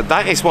 So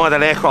that is why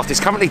that aircraft is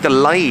currently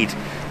delayed,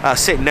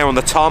 sitting there on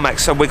the tarmac.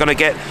 So we're going to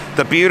get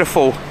the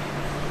beautiful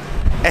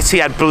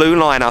Etihad Blue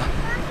Liner,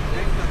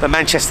 the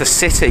Manchester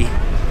City,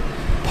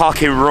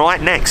 parking right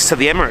next to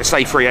the Emirates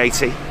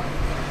A380.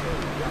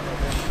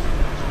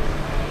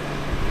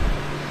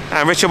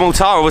 And Richard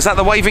Multara, was that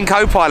the waving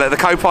co-pilot? The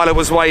co-pilot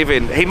was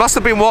waving. He must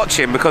have been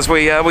watching because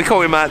we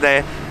caught him out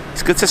there.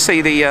 It's good to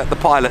see the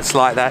pilots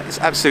like that. It's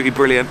absolutely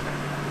brilliant.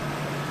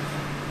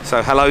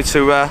 So hello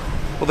to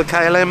all the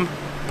KLM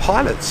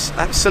pilots.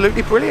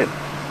 Absolutely brilliant.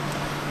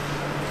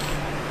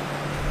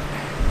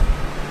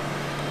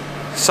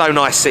 So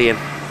nice seeing.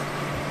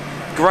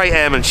 Great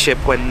airmanship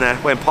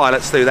when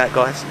pilots do that,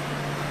 guys.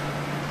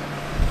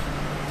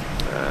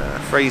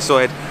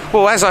 Freezoid.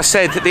 Well, as I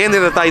said, at the end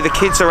of the day, the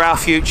kids are our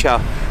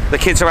future. The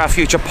kids are our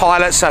future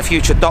pilots, our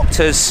future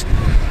doctors.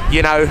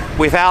 You know,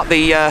 without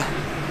the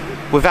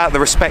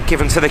respect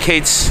given to the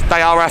kids,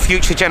 they are our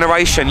future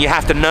generation. You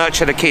have to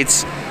nurture the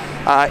kids'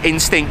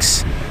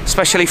 instincts,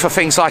 especially for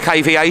things like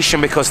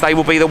aviation, because they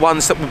will be the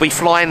ones that will be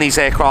flying these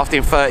aircraft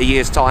in 30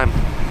 years' time.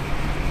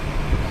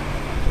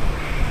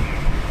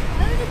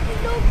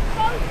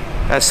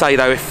 As I say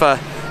though,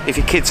 if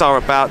your kids are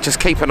about, just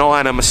keep an eye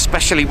on them,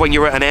 especially when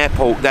you're at an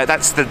airport.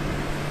 That's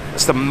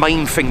the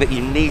main thing that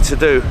you need to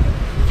do.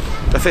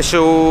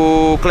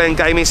 Official Glenn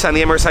Gaming saying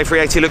the Emirates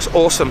A380 looks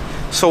awesome.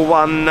 Saw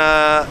one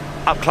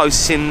up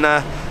close in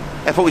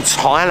airport in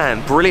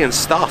Thailand. Brilliant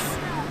stuff.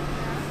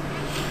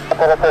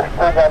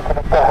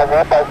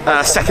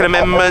 Second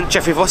Amendment,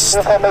 Jeffrey Voss.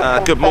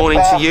 Good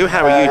morning to you.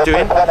 How are you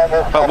doing?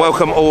 But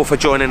welcome all for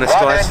joining us,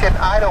 guys.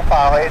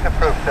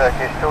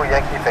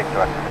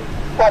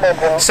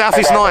 South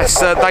is nice,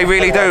 they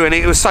really do, and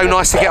it was so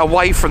nice to get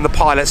away from the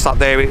pilots up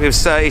there.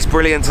 It's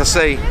brilliant to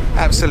see,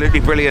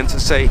 absolutely brilliant to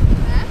see.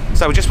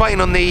 So we're just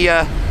waiting on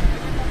the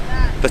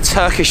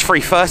Turkish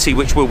 330,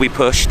 which will be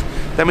pushed.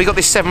 Then we got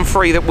this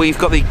 73 that we've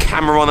got the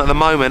camera on at the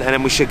moment, and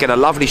then we should get a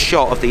lovely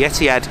shot of the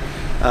Etihad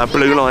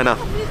Blue Liner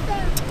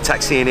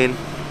taxiing in.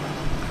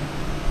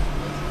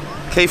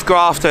 Keith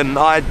Grafton,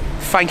 I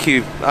thank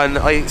you, and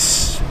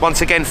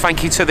once again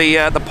thank you to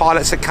the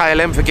pilots at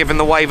KLM for giving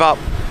the wave up.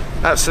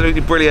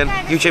 Absolutely brilliant.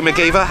 Eugene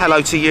McGeever,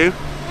 hello to you.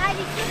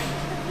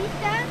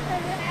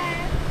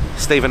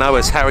 Stephen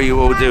Owers, how are you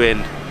all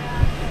doing?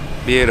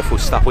 Beautiful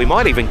stuff. We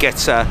might even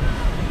get,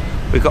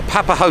 we've got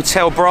Papa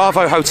Hotel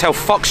Bravo Hotel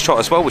Foxtrot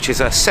as well, which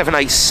is a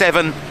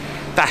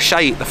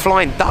 787-8, the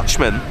Flying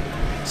Dutchman.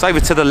 It's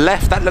over to the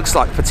left. That looks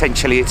like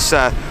potentially it's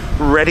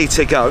ready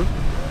to go.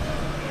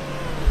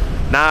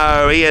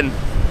 No, Ian.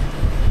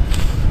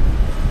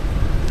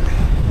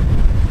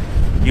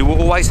 You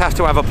will always have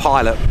to have a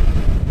pilot,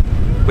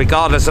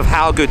 regardless of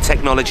how good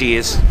technology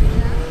is.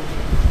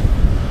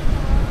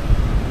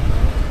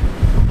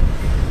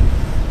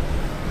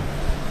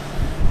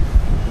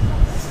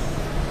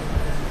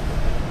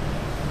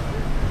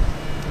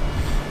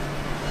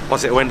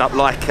 Was it end up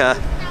like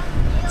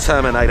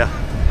Terminator?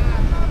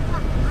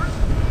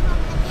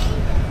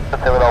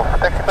 And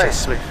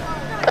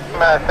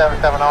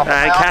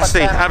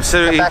Cassidy,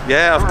 absolutely,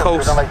 yeah, of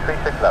course.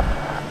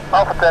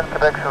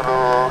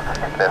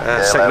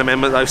 Second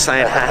Amendment though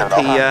saying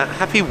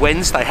happy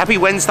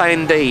Wednesday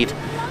indeed.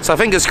 So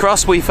fingers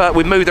crossed, we've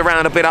moved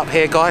around a bit up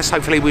here, guys.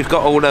 Hopefully we've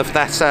got all of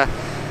that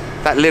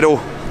that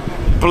little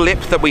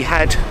blip that we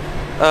had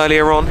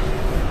earlier on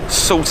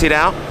sorted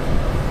out.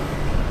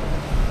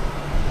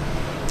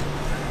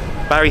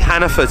 Barry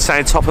Hannaford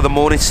saying top of the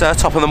morning, sir.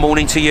 Top of the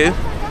morning to you.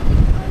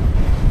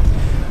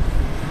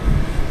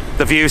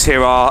 The views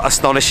here are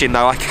astonishing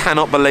though. I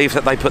cannot believe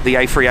that they put the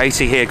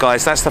A380 here,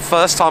 guys. That's the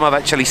first time I've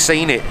actually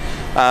seen it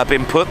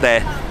been put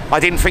there. I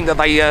didn't think that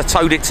they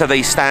towed it to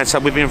these stands, so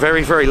we've been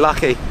very, very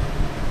lucky.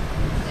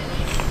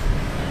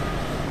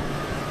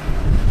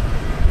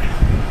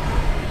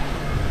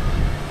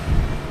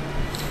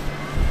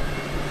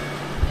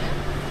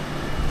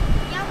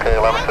 Okay,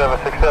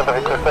 11767,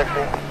 request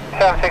taxi.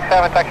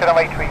 767, taxi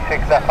runway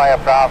 36, left via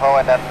Bravo,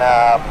 and then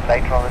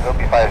later on it will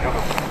be via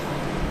Zulu.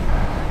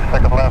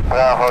 Second left,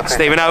 Bravo.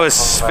 Stephen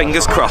Owers,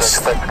 fingers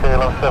crossed.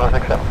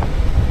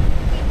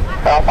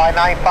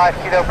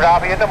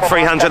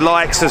 300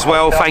 likes as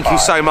well, thank you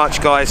so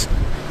much, guys.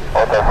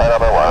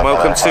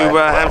 Welcome to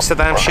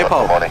Amsterdam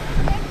Schipol.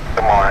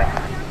 Good morning.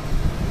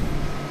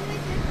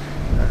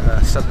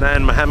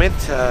 Sadnan Mohammed,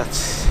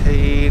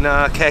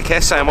 Tina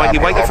Kerkes saying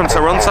waiting from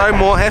Toronto.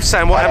 Morhef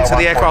saying what happened to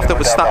the aircraft that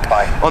was stuck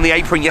on the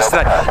apron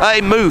yesterday.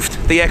 It moved.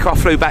 The aircraft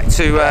flew back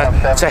to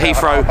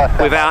Heathrow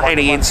without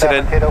any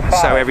incident,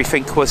 so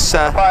everything was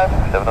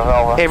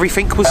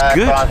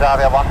good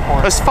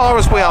as far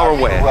as we are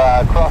aware.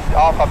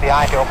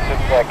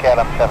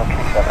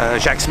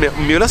 Jacques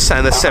Muller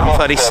saying the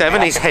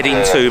 737 is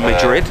heading to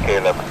Madrid.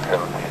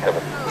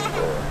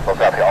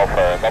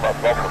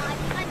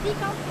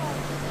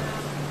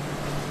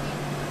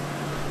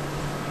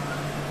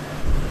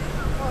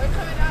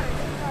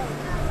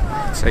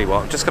 Tell you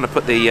what, I'm just going to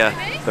put the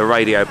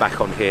radio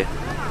back on here,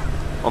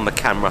 on the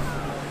camera.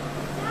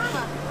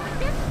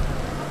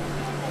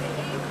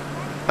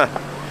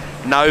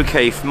 No,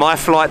 Keith, my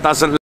flight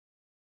doesn't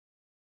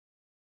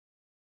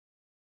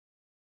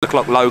look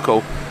like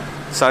local,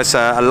 so it's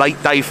a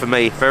late day for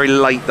me, very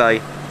late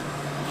day.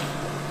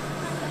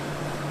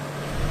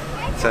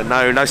 So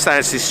no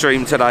Stansted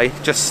stream today,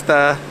 just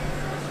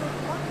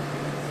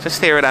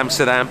here at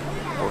Amsterdam,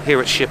 or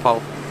here at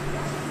Schipol.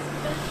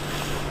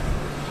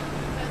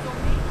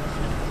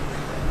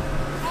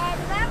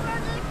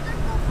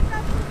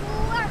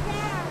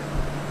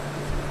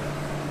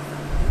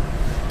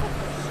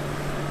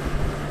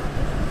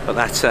 But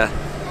that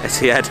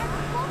Etihad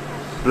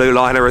blue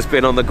liner has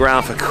been on the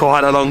ground for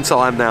quite a long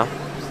time now.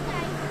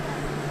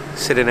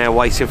 Sitting there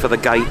waiting for the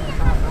gate.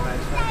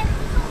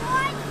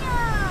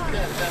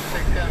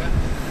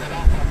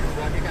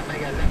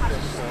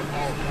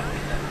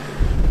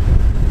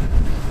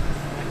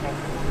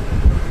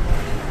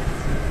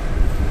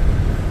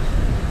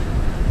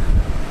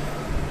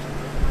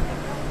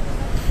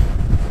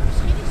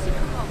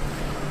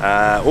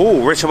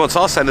 Oh, Richard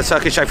Montas saying the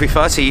Turkish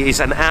A330 is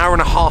an hour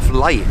and a half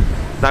late.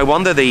 No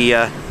wonder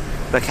the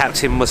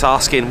captain was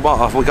asking, what,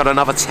 have we got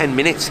another 10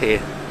 minutes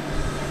here?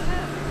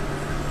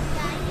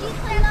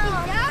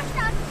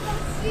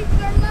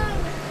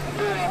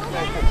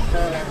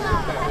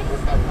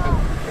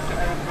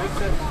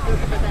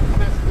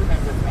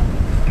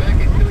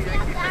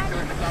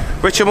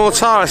 Richard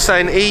Mortara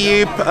saying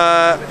EU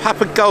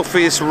Papa Golf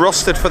is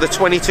rostered for the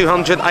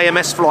 2200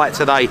 AMS flight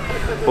today.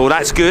 Well,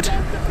 that's good.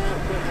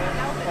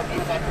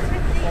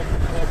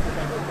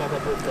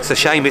 It's a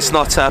shame it's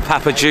not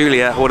Papa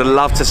Julia. I would have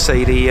loved to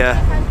see the.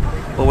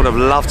 I would have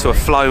loved to have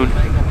flown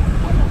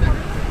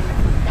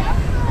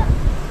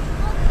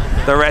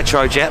the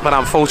Retrojet, but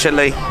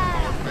unfortunately,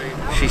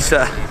 she's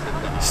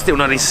still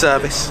not in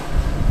service.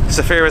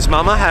 Safira's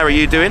mama, how are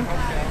you doing?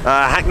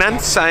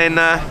 Hakan saying,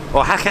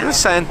 or Hakan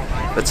saying,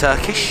 the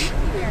Turkish.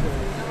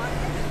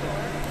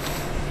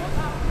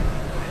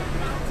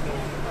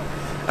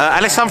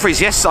 Alice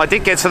Humphreys, yes, I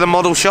did get to the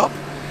model shop.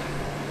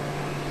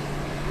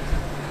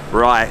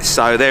 Right,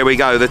 so there we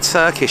go. The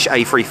Turkish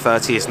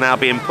A330 is now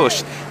being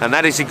pushed, and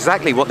that is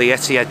exactly what the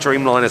Etihad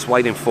Dreamliner is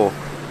waiting for.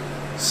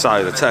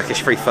 So, the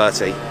Turkish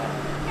 330.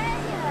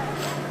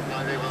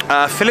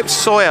 Philip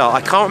Sawyer, I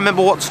can't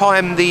remember what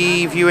time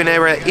the viewing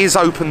area is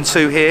open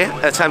to here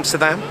at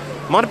Amsterdam.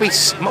 Might be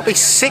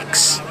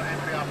 6.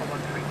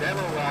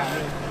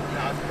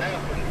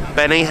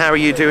 Benny, how are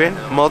you doing?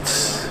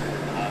 Mods,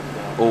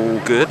 all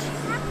good.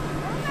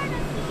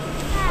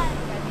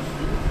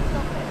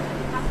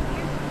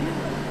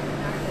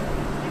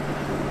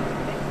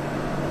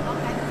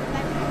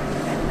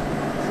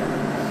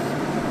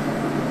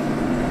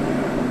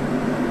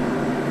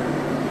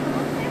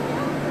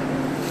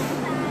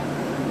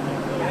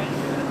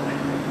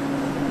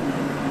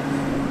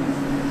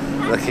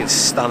 Looking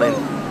stunning.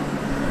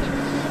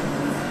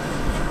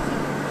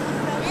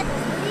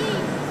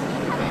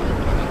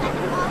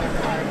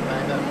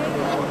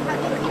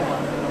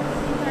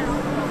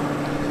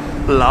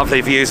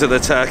 Lovely views of the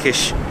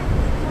Turkish.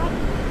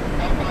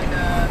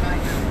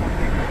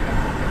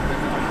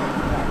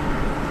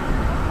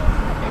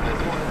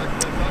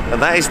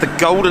 And that is the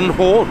Golden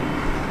Horn.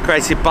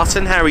 Creative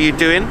Button, how are you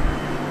doing?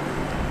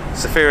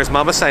 Safira's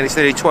mother saying it's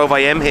nearly 12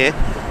 AM here,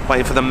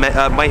 waiting for the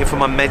waiting for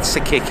my meds to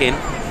kick in.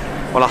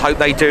 Well, I hope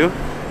they do,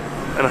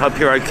 and I hope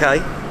you're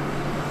okay.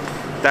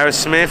 Darren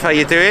Smith, how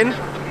you doing?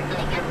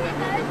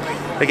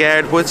 Big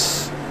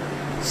Edwards.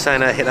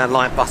 Santa, hit that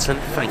like button.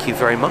 Thank you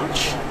very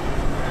much.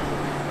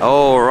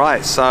 All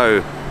right,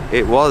 so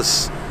it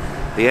was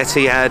the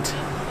Etihad.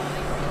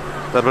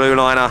 The blue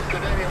liner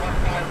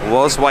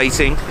was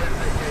waiting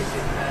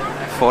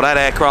for that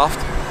aircraft.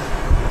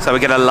 So we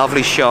get a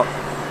lovely shot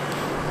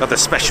of the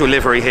special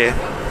livery here.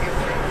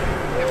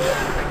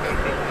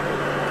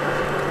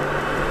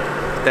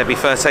 Debbie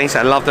 13, so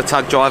I love the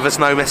tug drivers,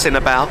 no messing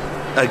about.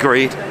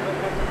 Agreed.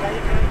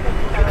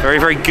 Very,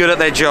 very good at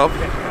their job.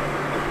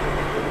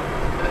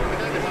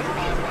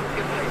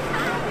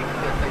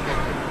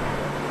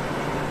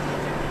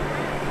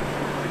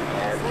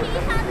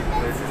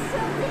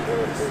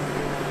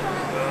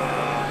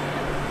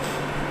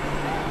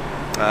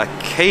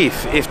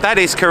 Keith, if that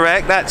is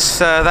correct,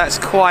 that's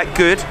quite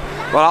good.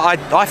 Well,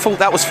 I thought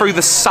that was through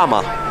the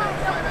summer.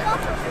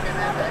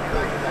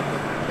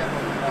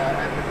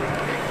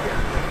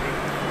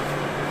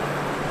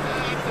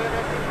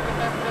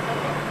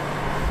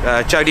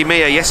 Jodie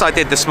Mia, yes, I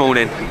did this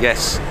morning.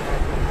 Yes.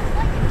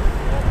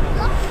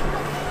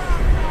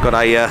 Got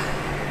a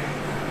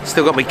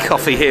still got me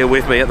coffee here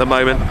with me at the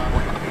moment.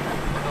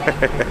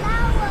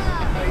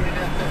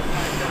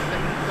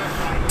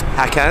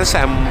 Hackers,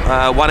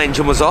 and one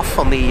engine was off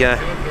on the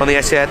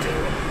Etihad.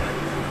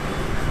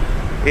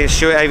 Here's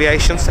Stewart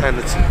Aviation, and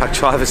the truck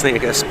drivers need to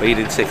get a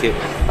speeding ticket.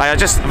 They are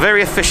just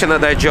very efficient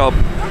at their job.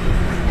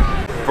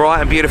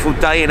 Bright and beautiful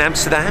day in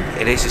Amsterdam.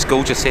 It is, it's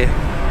gorgeous here.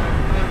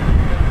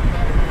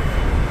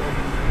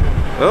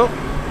 Oh.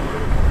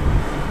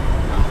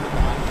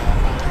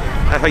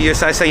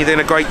 USA saying you're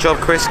doing a great job,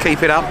 Chris.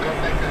 Keep it up.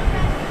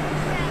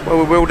 Well,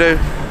 we will do.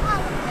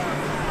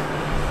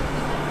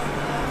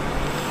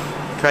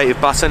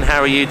 Creative Button, how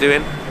are you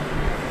doing?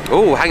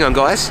 Oh, hang on,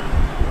 guys.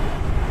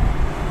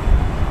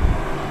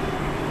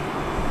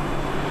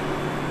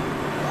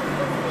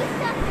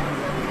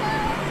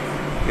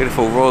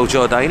 Beautiful Royal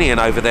Jordanian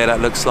over there,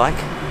 that looks like.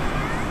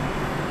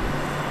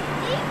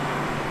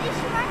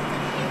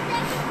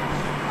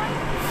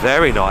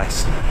 Very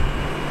nice.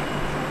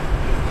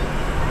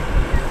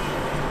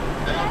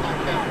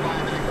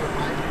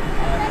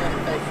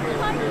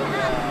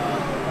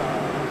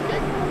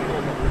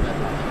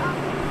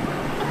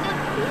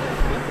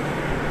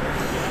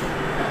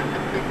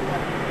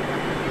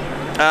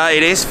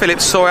 It is Philip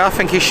Sawyer. I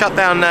think he shut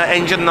down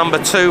engine number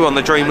 2 on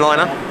the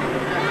Dreamliner.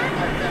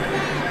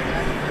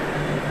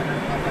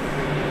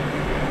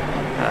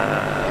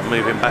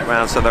 Moving back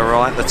round to the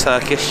right, the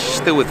Turkish,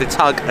 still with the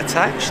tug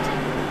attached.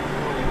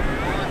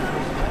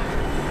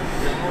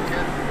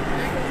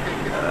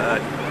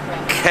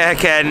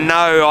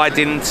 No, I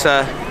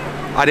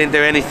didn't do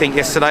anything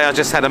yesterday. I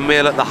just had a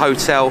meal at the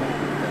hotel,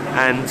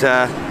 and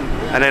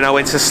then I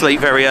went to sleep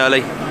very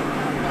early.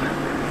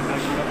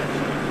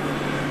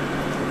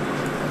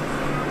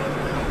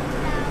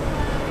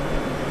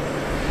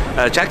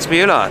 Jax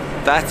Mueller,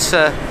 that's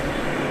the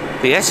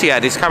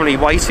Etihad is currently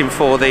waiting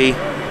for the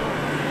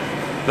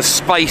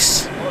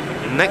space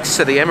next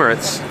to the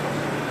Emirates.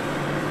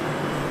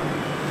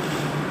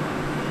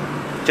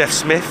 Jeff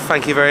Smith,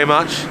 thank you very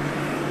much.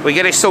 We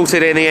get it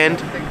sorted in the end.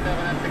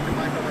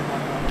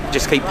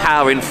 Just keep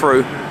powering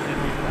through.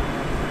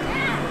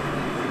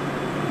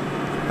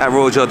 That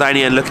Royal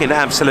Jordanian looking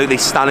absolutely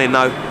stunning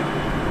though.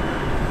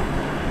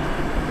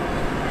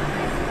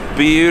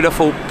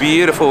 Beautiful,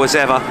 beautiful as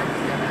ever.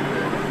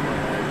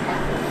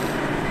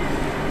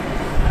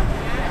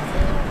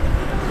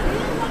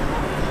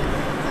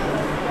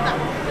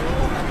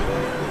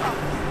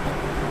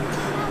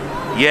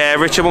 Yeah,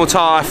 Richard Mortar,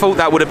 I thought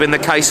that would have been the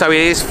case. So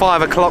it is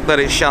 5 o'clock that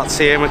it shuts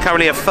here, and we're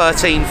currently at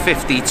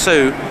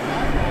 13:52.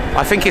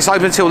 I think it's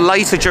open till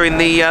later during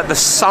the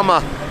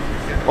summer,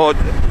 or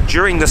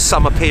during the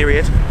summer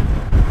period.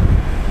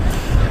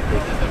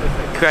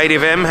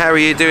 Creative M, how are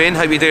you doing?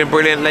 Hope you're doing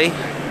brilliantly.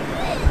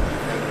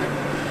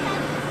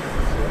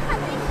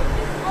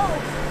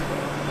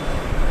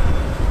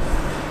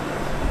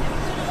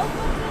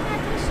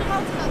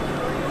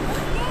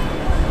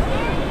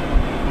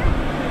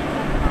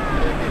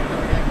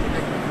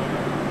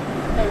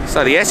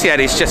 So the Etihad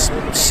is just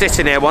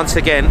sitting there once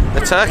again.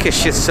 The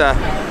Turkish is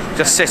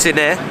just sitting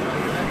there.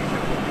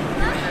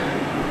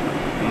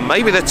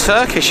 Maybe the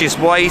Turkish is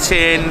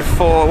waiting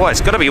for, well, it's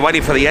got to be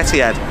waiting for the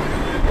Etihad.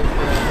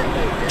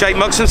 Jake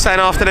Muxon saying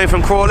afternoon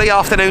from Crawley.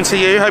 Afternoon to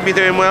you, hope you're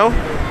doing well.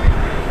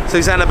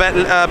 Susanna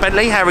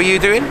Bentley, how are you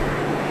doing?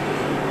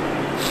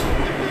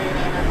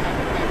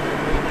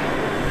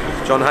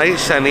 John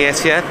Hayes saying the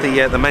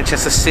Etihad, the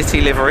Manchester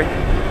City livery.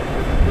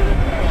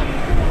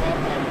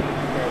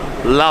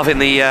 Loving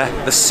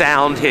the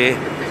sound here,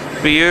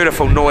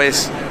 beautiful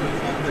noise. So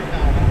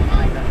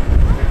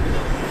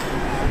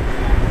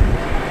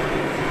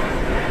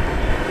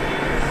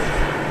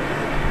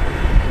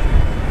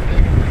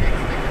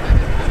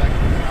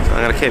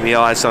I'm going to keep my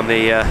eyes on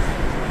the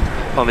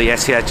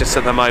Etihad just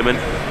at the moment.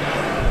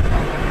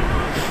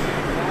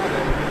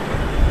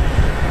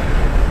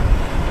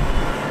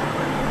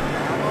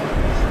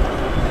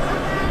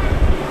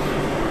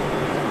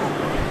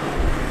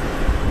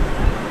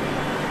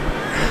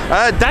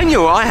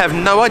 Daniel, I have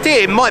no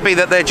idea. It might be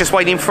that they're just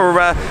waiting for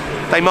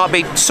They might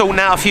be sorting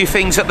out a few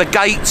things at the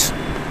gate.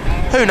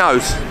 Who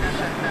knows?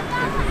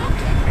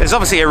 There's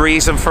obviously a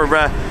reason for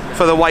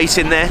the wait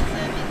in there.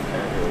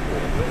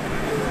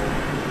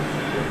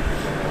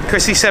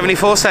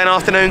 Chrissy74 saying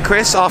afternoon,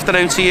 Chris.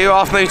 Afternoon to you.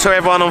 Afternoon to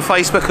everyone on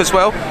Facebook as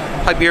well.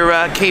 Hope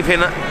you're keeping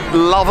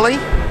lovely.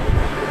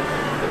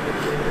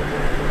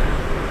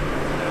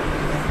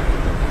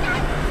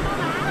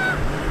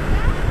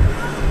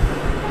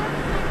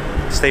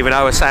 Stephen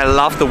O was saying, I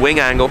love the wing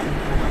angle.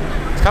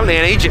 There's currently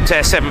an Egypt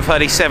Air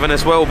 737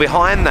 as well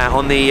behind that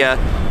on the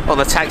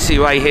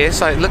taxiway here.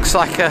 So it looks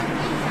like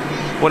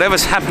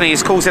whatever's happening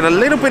is causing a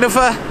little bit of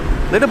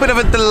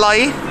a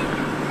delay.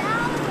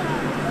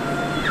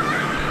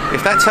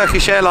 If that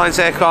Turkish Airlines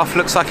aircraft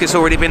looks like it's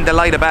already been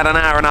delayed about an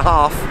hour and a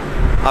half,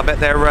 I bet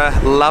they're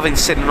loving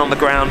sitting on the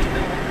ground.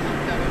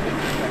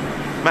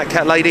 Matt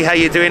Cat Lady, how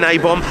you doing?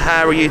 A-Bomb,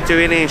 how are you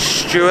doing? Ian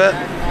Stewart.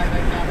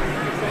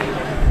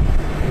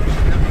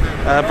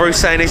 Bruce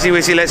saying, Izzy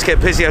Wizzy, let's get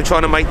busy. I'm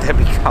trying to make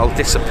Debbie Cole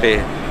disappear.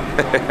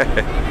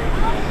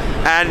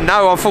 And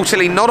no,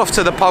 unfortunately not off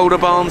to the Polder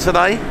Barn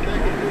today.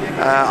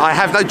 I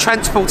have no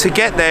transport to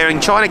get there,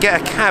 and trying to get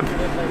a cab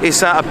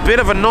is a bit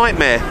of a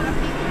nightmare.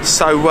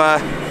 So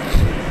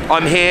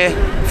I'm here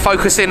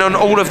focusing on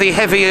all of the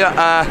heavier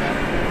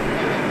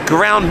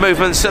ground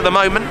movements at the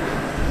moment.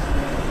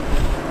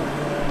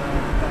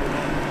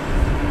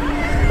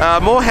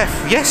 More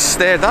yes,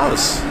 there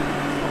does.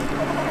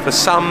 For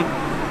some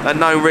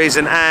unknown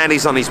reason, and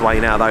he's on his way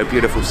now though.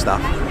 Beautiful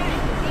stuff.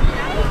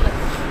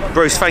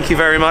 Bruce, thank you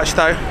very much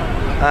though.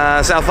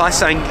 South Ice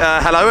saying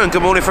hello and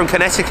good morning from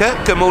Connecticut.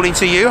 Good morning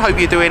to you. Hope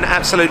you're doing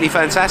absolutely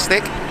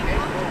fantastic.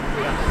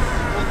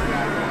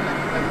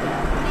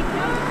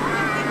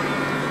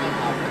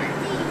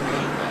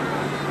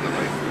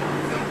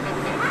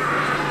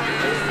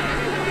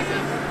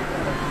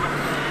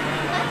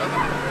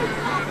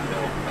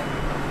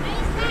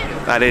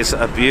 That is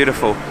a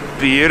beautiful,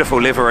 beautiful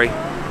livery.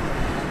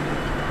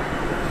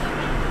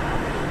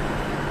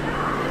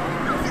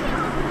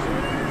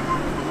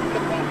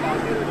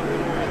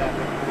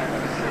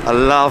 A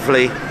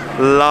lovely,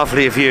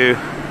 lovely view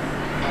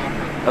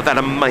of that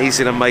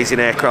amazing, amazing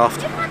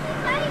aircraft.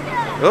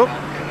 Oh.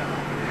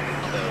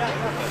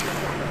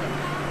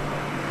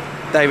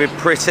 David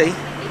Pretty,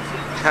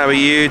 how are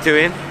you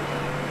doing?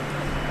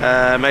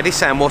 Mehdi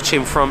saying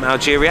watching from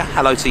Algeria.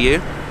 Hello to you.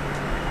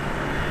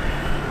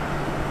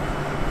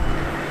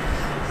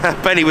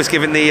 Benny was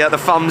giving the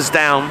thumbs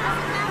down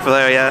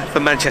for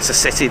Manchester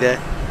City there.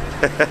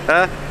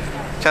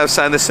 Charles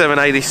saying the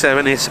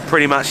 787 is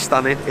pretty much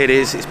stunning. It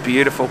is. It's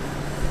beautiful.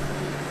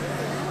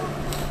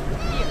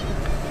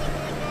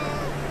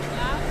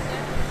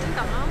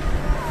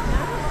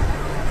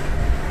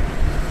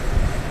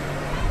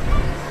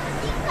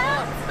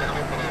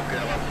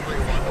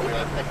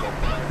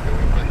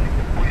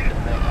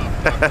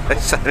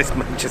 So it's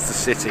Manchester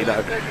City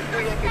though.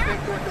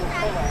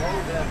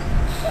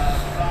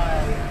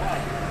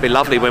 It'd be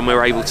lovely when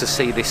we're able to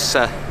see this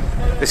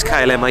this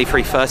KLM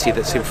A330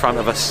 that's in front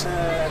of us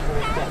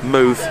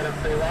move.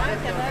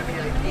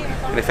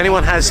 And if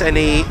anyone has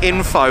any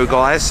info,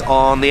 guys,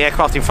 on the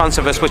aircraft in front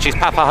of us, which is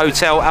Papa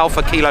Hotel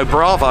Alpha Kilo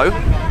Bravo,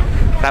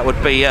 that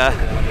would be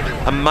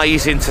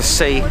amazing to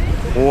see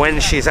when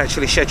she's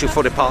actually scheduled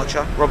for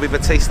departure. Robbie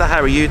Batista,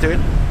 how are you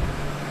doing?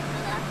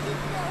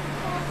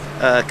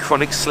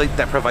 Chronic sleep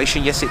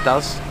deprivation, yes it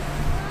does.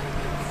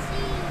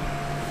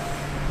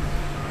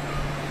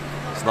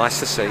 It's nice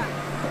to see.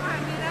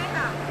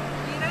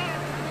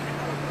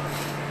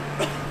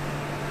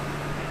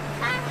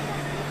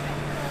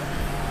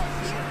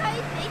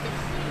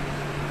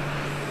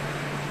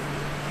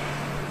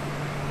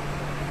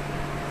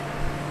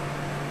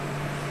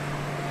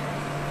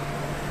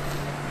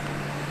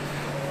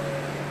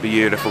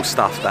 Beautiful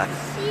stuff, that.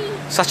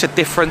 Such a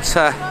different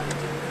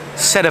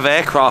set of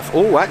aircraft.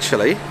 Oh,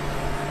 actually,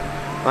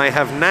 I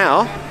have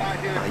now,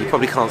 you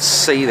probably can't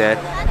see there,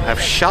 I've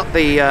shut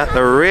the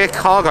rear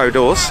cargo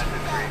doors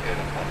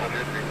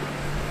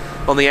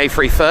on the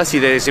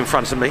A330 that is in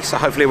front of me, so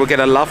hopefully we'll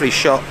get a lovely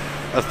shot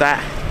of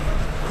that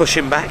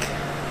pushing back.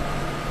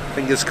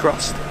 Fingers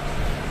crossed.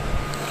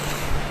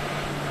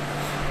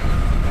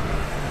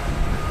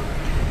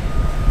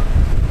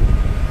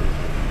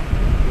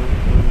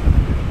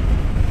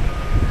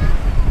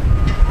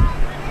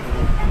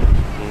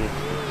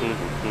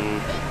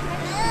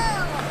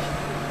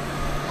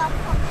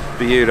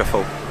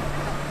 Beautiful.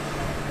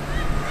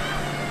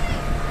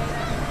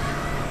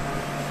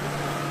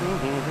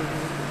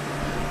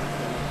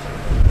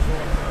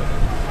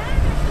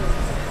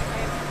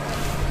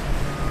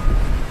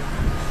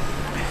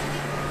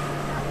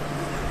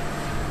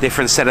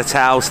 Different set of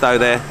towels though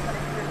there.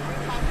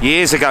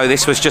 Years ago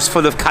this was just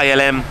full of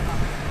KLM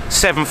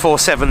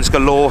 747s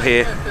galore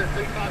here.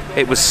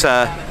 It was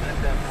a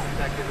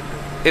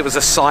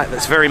sight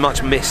that's very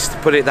much missed,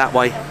 put it that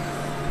way.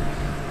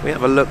 We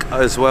have a look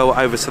as well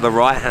over to the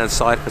right hand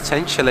side.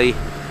 Potentially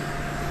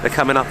they're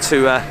coming up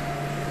to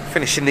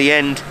finishing the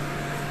end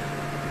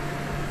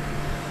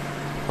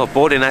of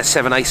boarding that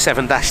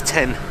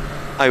 787-10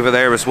 over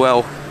there as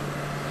well.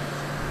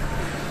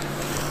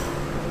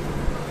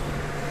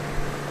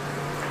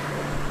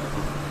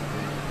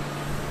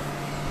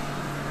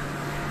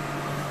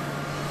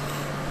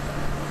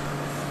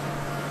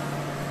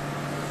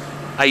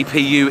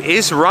 APU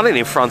is running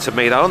in front of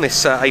me though on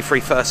this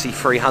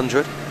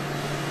A330-300.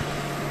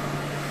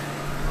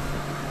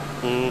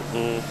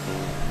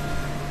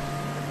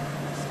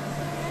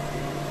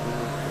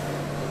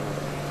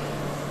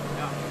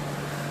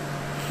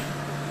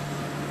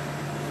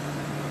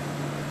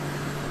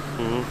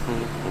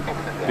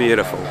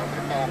 Beautiful.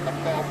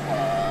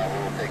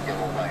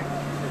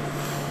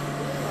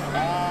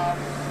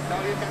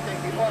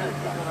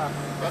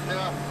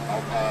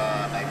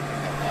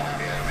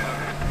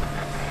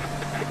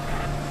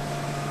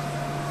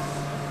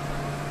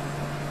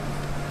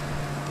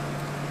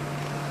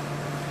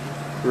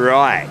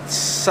 Right,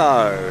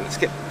 so let's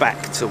get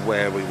back to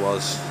where we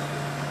was.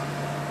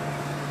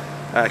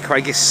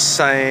 Craig is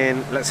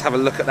saying, let's have a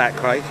look at that,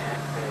 Craig.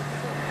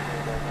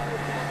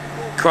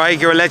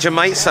 Craig, you're a legend,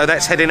 mate, so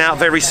that's heading out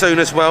very soon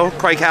as well.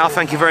 Craig Howe,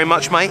 thank you very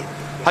much, mate.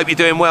 Hope you're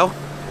doing well.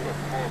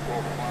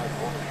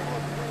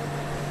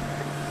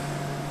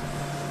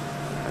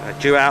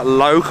 Due out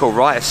local,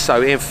 right,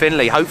 so in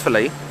Finley,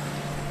 hopefully.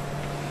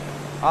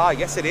 Ah,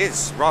 yes it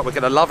is. Right, we've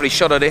got a lovely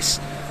shot of this.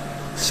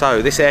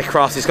 So this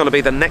aircraft is going to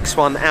be the next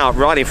one out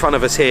right in front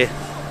of us here.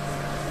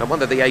 No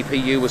wonder the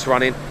APU was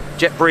running.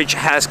 Jet bridge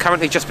has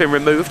currently just been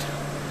removed.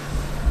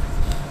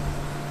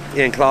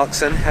 Ian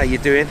Clarkson, how you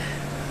doing?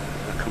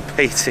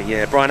 Competing,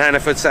 yeah. Brian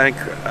Hannaford saying,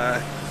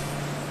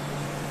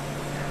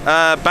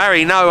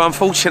 Barry, no,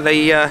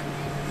 unfortunately I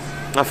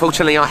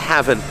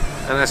haven't.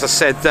 And as I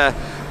said,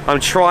 I'm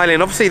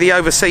trialling, obviously the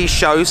overseas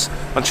shows,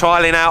 I'm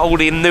trialling out all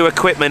the new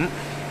equipment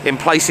in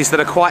places that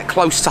are quite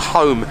close to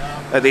home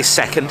at this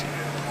second.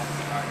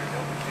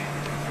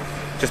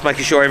 Just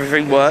making sure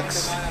everything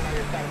works.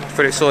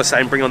 Philip Sawyer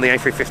saying bring on the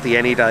A350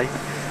 any day.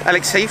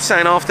 Alex Heath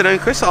saying afternoon,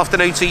 Chris.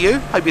 Afternoon to you.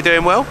 Hope you're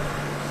doing well.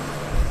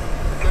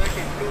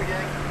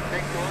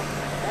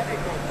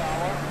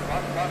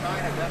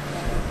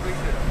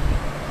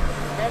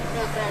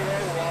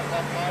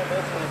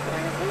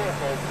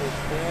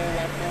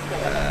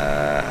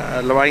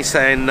 Lorraine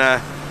saying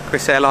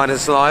Chris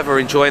Airliners Live are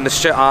enjoying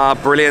the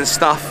brilliant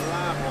stuff.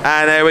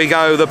 And there we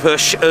go, the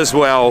push as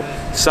well.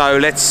 So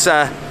let's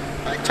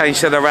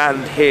change it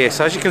around here.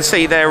 So as you can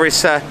see, there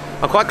is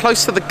I'm quite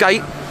close to the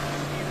gate,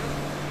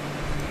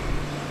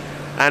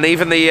 and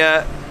even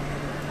the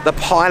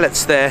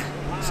pilot's there.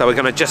 So we're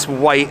going to just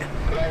wait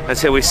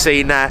until we've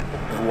seen that.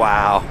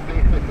 Wow.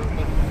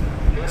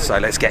 So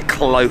let's get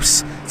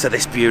close to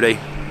this beauty.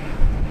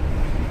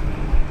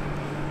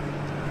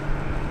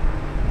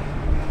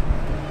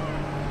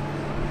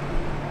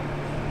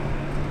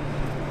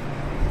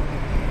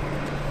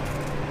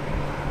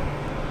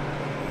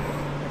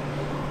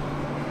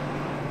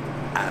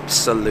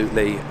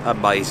 Absolutely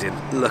amazing.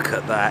 Look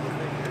at that.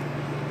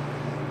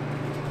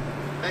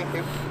 Thank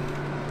you.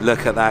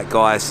 Look at that,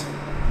 guys.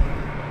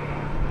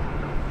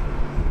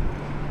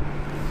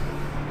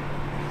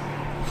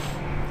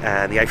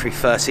 And the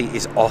A330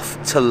 is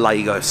off to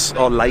Lagos,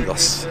 or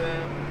Lagos.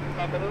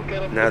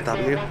 Now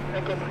W.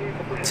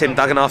 Tim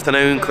Duggan,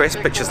 afternoon, Chris.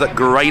 Pictures look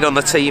great on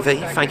the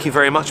TV. Thank you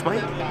very much, mate.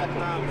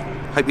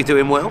 Hope you're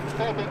doing well.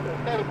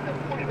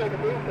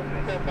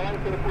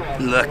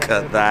 Look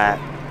at that.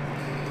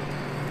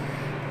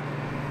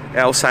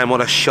 El saying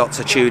what a shot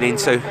to tune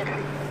into.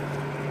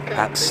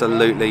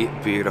 Absolutely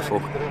beautiful.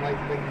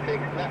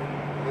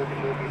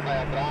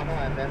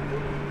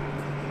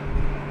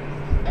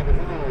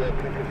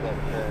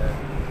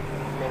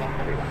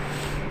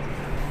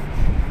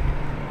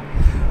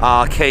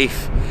 Ah,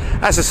 Keith.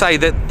 As I say,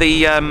 that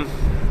the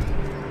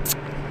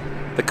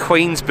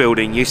Queen's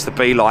building used to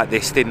be like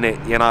this, didn't it?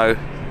 You know,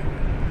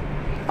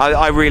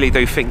 I really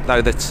do think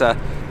though that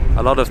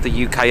a lot of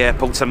the UK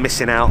airports are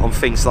missing out on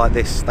things like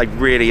this. They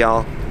really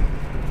are.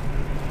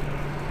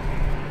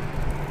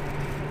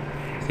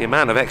 The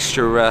amount of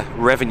extra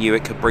revenue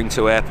it could bring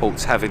to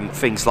airports having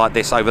things like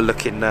this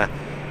overlooking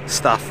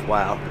stuff,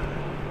 wow.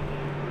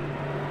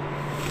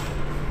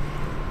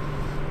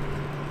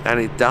 And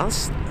it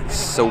does.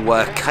 So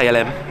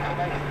KLM.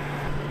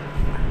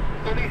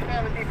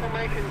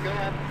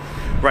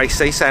 Ray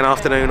C saying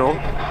afternoon all.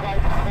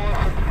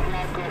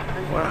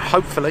 Well,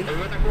 hopefully.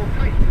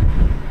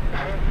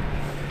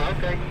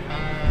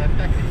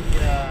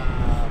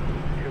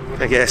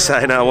 Yeah,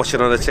 saying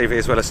watching on the TV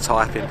as well as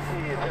typing.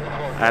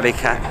 Ali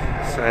Cat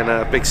saying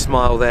a big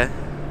smile there.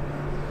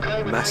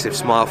 Massive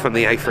smile from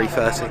the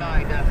A330.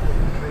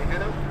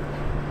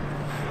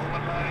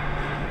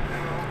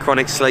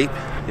 Chronic sleep,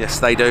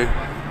 yes they do.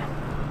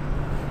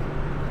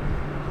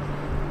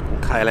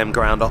 KLM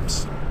ground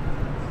ops.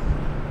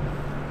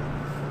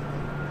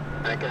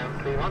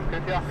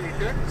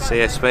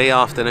 CSB,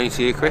 afternoon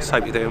to you, Chris.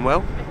 Hope you're doing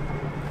well.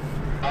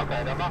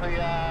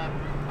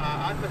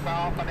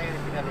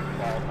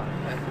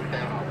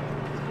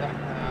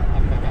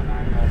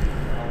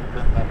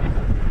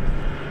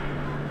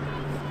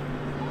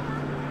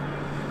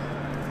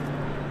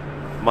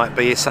 Might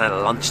be saying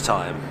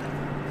lunchtime.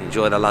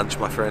 Enjoy the lunch,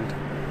 my friend.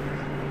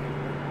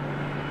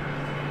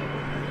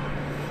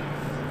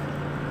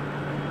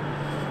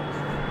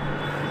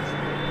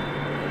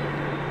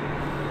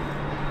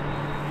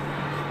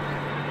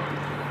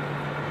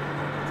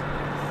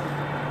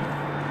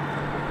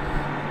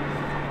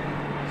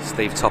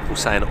 Steve Topple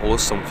saying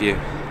awesome view.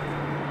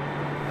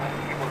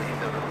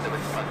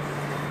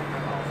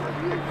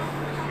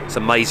 It's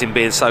amazing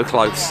being so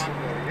close.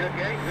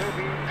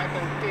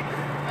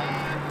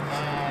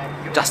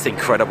 Just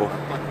incredible.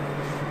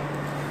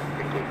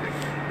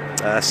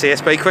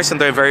 CSB, Chris, I'm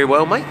doing very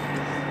well, mate.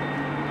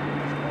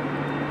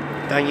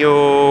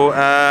 Daniel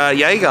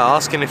Jaeger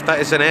asking if that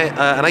is an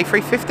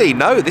A350.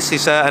 No, this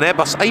is an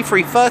Airbus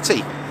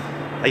A330.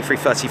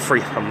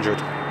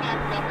 A330-300.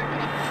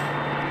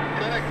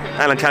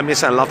 Alan Campion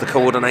saying, love the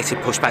coordinated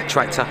pushback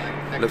tractor.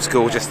 Looks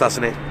gorgeous,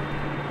 doesn't it?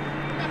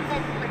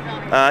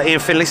 Ian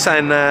Finley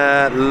saying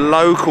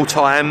local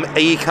time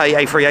EK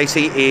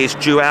A380 is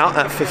due out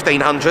at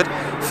 1500,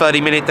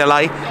 30-minute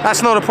delay.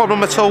 That's not a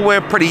problem at all.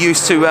 We're pretty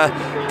used to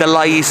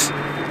delays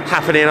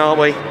happening, aren't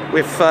we,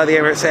 with the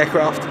Emirates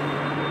aircraft.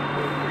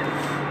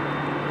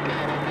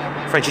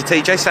 Frenchy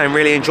TJ saying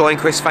really enjoying,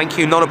 Chris, thank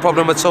you. Not a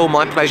problem at all,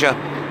 my pleasure.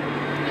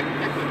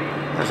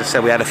 As I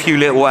said, we had a few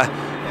little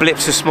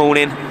blips this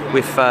morning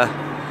with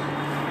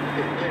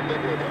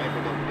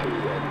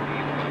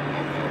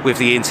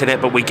the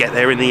internet, but we get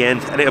there in the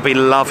end, and it'll be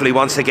lovely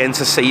once again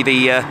to see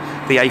the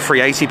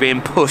A380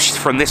 being pushed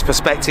from this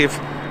perspective.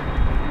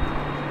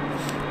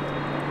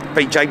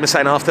 Pete Jakeman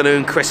saying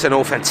afternoon, Chris and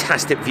all,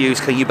 fantastic views.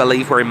 Can you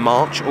believe we're in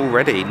March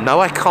already? No,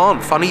 I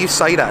can't. Funny you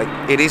say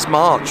that. It is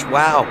March.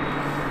 Wow.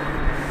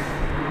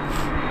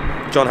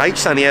 John H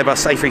saying the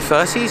Airbus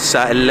A330 is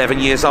 11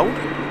 years old.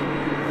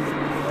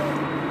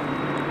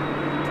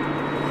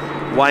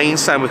 Wayne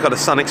saying we've got a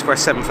Sun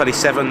Express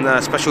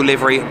 737 special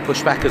livery and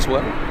pushback as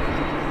well.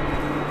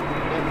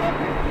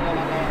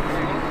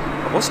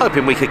 I was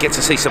hoping we could get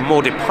to see some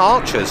more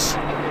departures.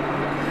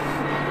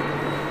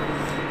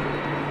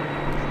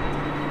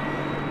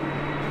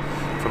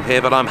 From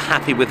here, but I'm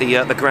happy with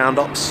the ground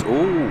ops.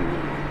 Ooh.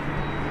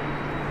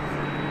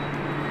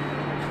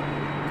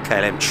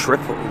 KLM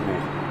triple.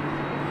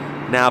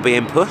 Now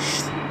being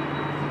pushed.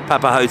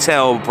 Papa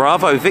Hotel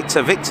Bravo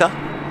Victor Victor.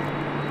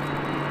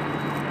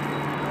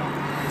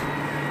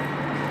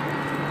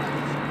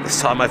 This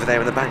time over there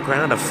in the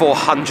background, and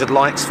 400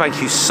 likes. Thank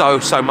you so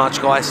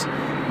much, guys.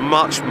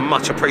 Much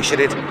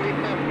appreciated.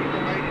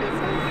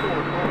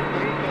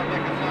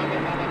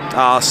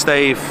 Ah,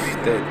 Steve,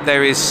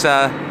 there is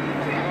a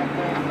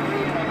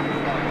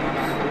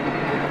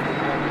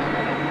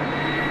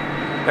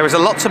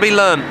lot to be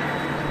learned.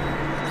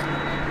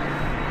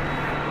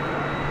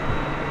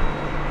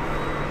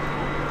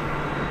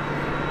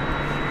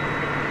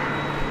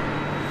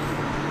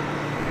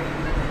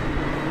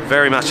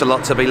 Very much a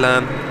lot to be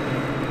learned.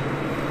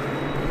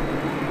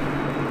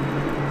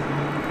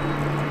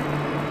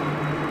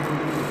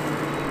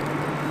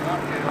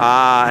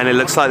 And it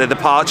looks like the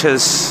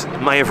departures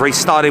may have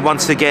restarted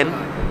once again.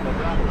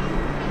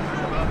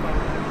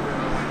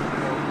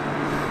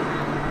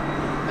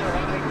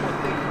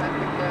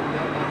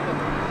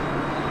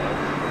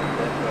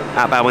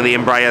 Outbound with the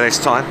Embraer this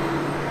time.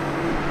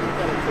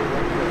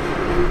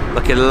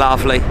 Looking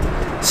lovely.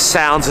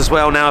 Sounds as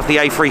well now of the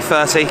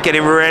A330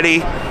 getting ready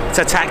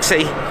to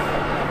taxi.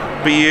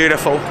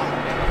 Beautiful.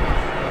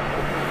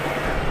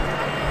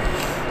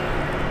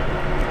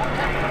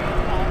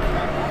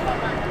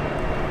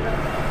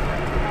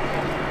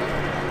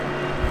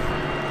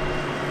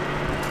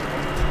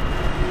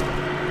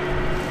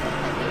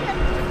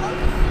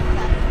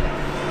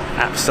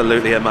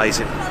 Absolutely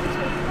amazing.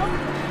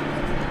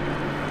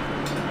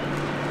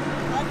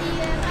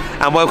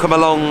 And welcome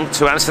along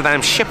to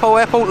Amsterdam Schiphol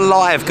Airport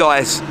live,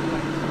 guys.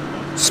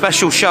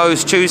 Special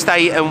shows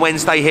Tuesday and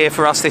Wednesday here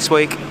for us this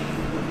week,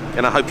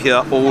 and I hope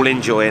you're all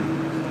enjoying.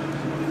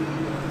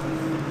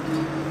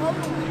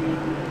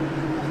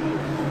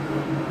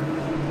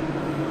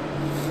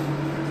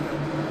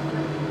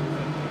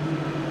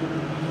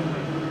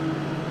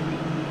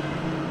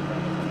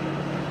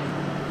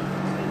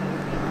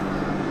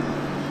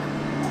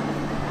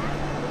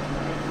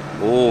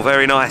 Oh,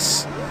 very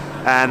nice.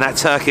 And that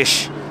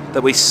Turkish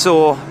that we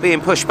saw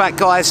being pushed back,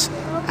 guys,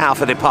 out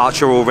for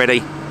departure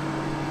already.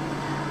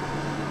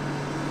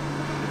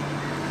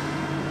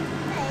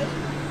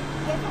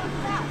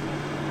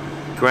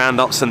 Ground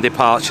ops and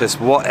departures.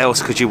 What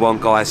else could you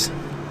want, guys?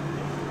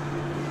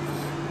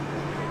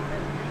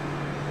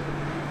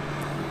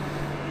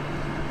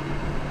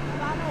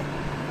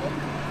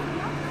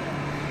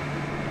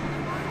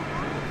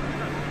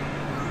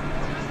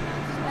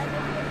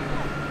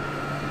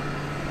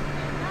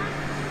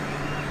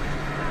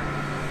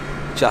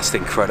 Just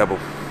incredible.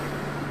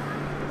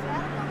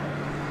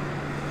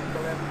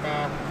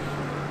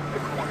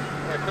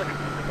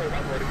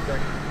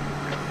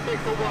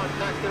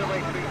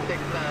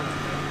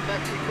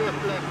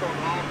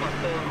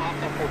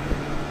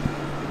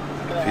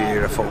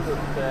 Beautiful.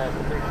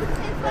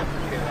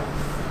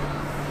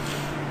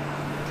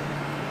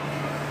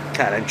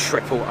 KLM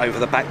triple over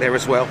the back there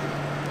as well.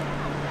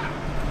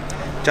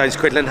 James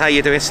Quidlin, how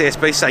you doing,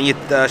 CSB? Saying you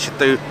should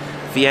do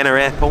Vienna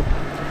Airport.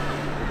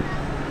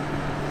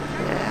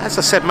 As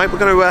I said, mate, we're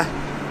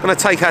going to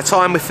take our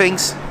time with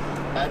things.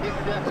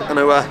 Not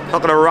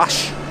going to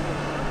rush.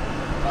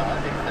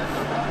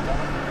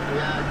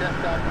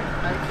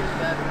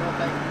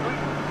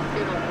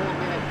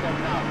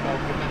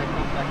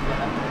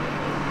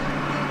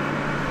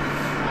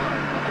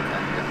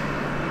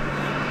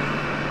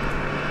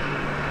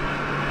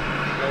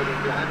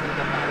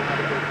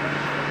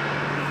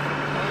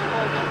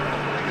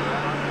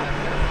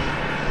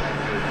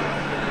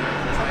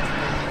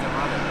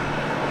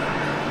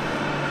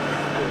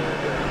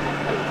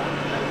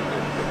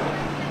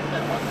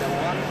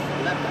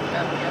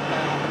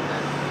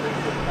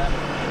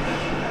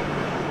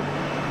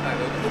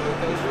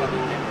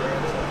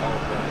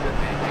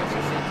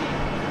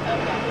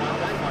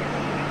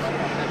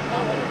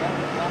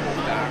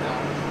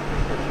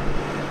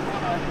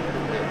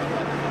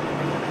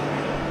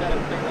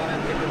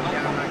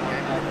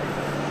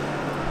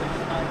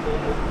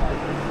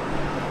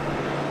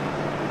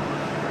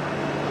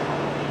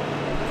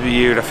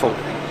 Beautiful.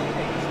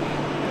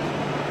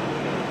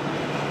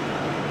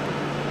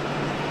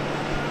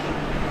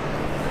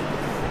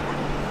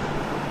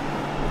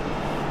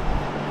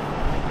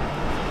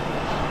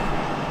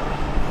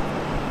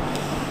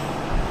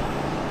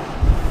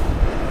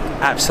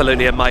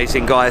 Absolutely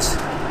amazing, guys.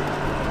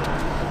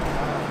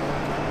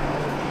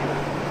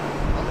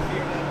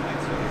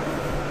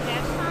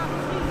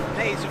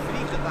 Nee, ze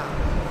vliegen daar.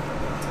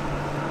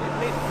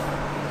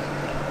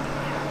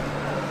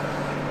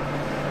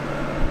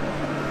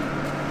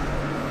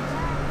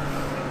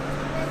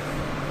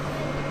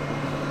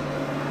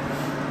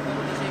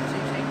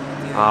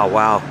 Oh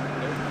wow.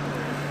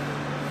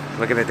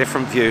 Look at a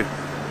different view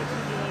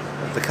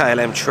of the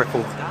KLM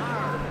triple.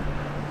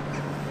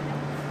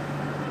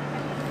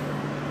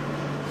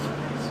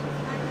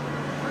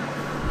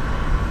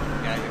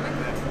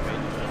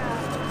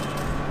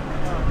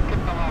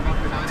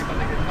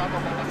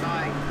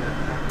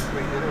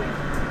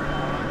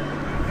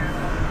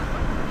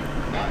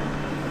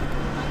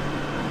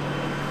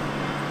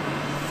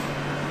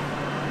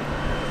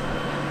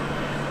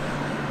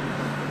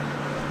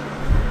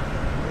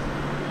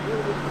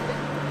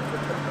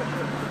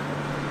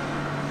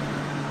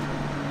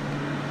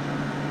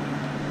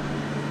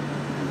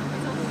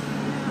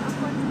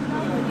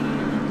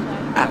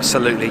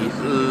 Absolutely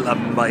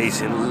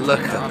amazing. Look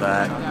at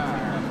that.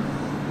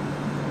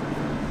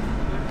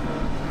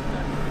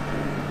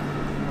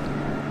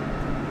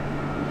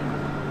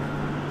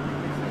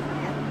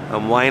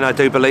 And Wayne, I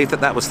do believe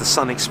that that was the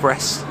Sun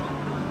Express.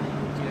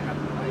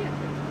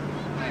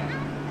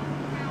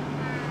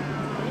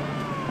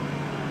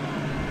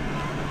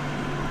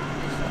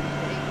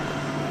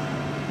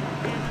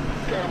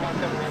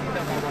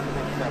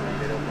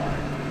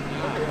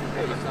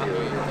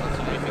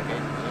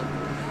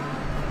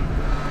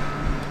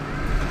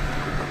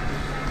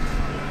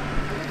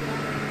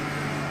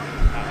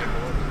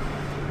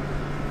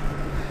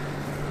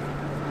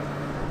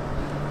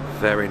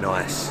 Very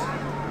nice.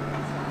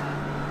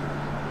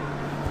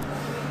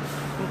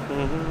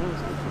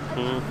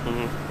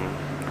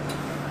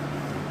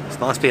 It's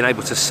nice being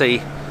able to see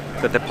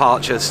the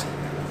departures.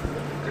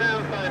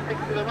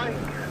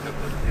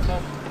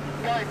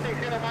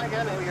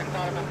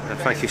 And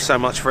thank you so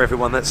much for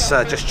everyone that's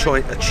just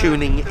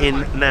tuning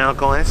in now,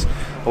 guys.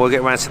 I will get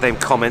around to them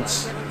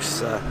comments.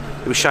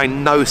 It was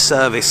showing no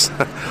service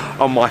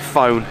on my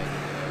phone.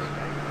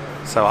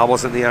 So I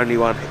wasn't the only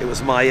one. It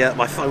was my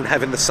my phone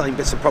having the same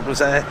bits of problems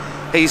there.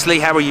 Heasley,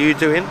 how are you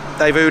doing?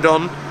 Dave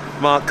Udon,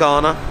 Mark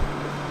Garner,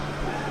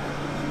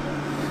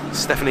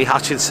 Stephanie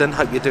Hutchinson,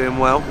 hope you're doing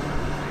well.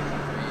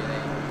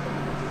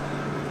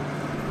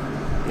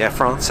 Yeah,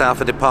 France out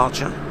for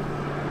departure.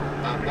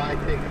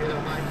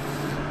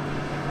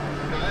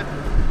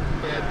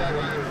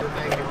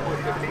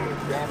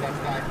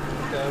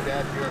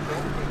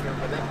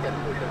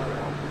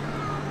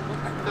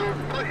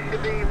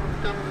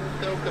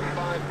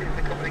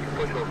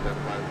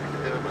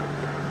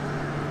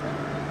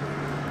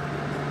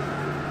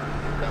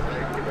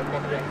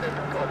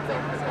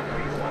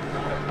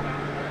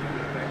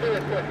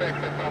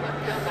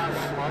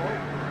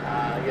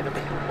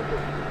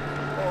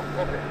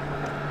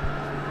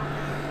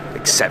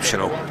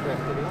 Exceptional.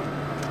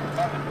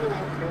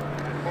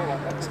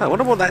 So I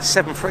wonder what that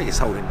 7.3 is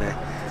holding there.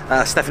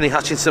 Stephanie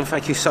Hutchinson,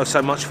 thank you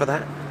so much for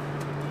that.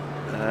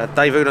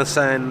 Dave Udon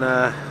saying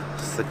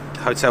is the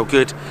hotel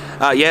good?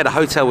 Yeah, the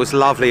hotel was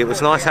lovely. It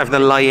was nice having a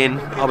lay-in.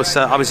 I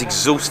was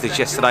exhausted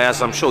yesterday,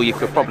 as I'm sure you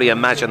could probably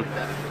imagine.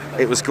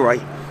 It was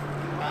great,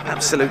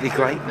 absolutely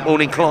great.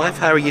 Morning, Clive.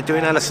 How are you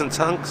doing, Alison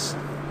Tunks?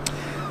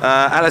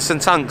 Alison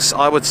Tunks,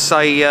 I would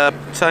say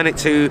turn it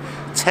to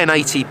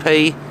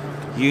 1080p.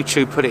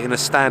 YouTube put it in a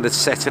standard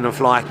setting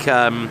of like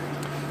I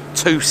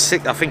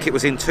think it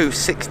was in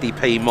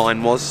 260p.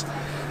 Mine was.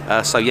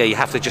 So yeah, you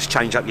have to just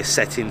change up your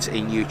settings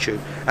in YouTube.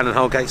 Alan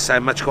Holgate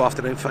saying magical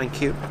afternoon, thank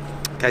you.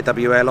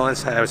 KW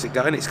Airlines, how is it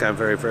going? It's going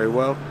very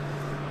well.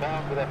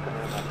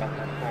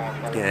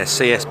 Yeah,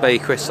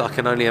 CSB, Chris, I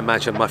can only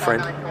imagine, my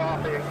friend.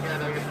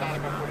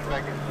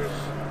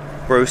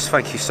 Bruce,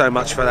 thank you so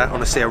much for that.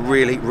 Honestly, I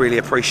really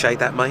appreciate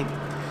that, mate.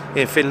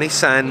 Ian Finley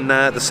saying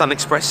the Sun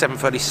Express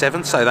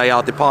 737, so they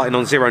are departing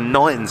on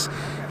 09s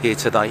here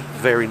today.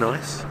 Very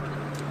nice.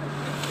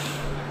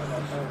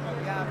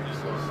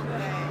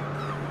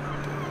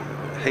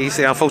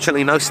 Easy,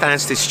 unfortunately no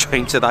Stansted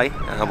stream today.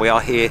 We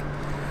are here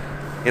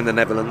in the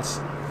Netherlands.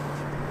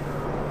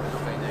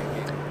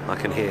 I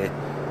can hear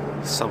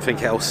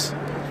something else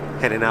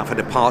heading out for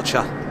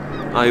departure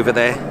over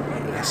there.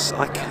 Yes,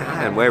 I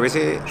can. Where is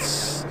it?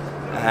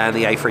 And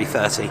the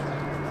A330.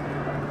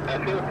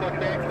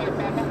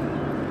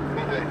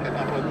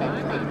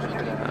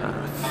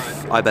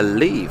 I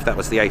believe that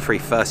was the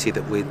A330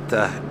 that we'd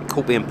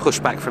caught being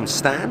pushed back from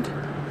stand.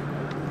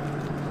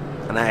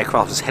 And that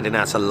aircraft was heading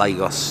out to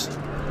Lagos.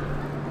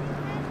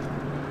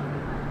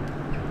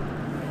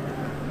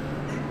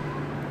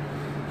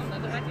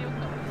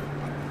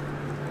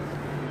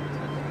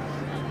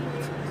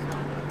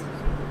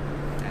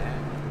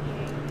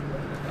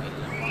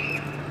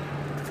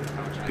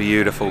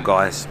 Beautiful,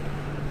 guys.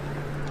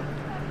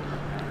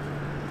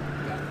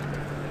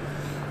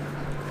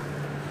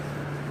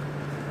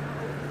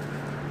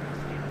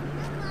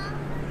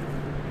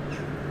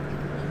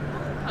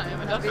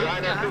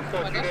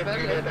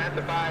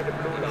 Identify the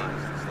blue line.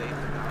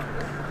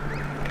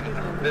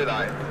 Blue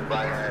line,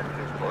 by hand,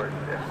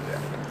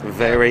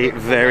 Very,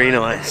 very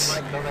nice.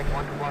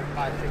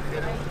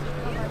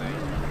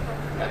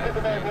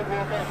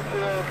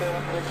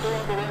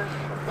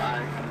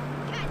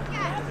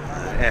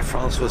 Air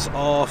France was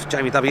off.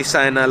 Jamie W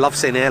saying love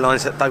seeing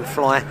airlines that don't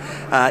fly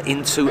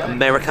into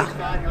America.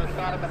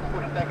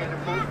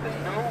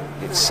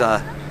 It's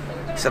a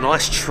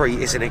nice treat,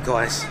 isn't it,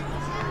 guys?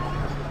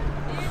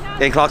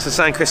 Ian Clarkson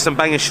saying, Chris, some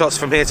banging shots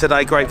from here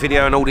today. Great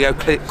video and audio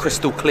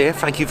crystal clear.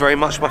 Thank you very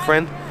much, my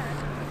friend.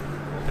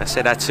 I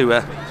said I had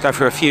to go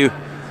through a few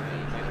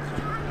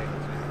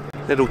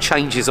little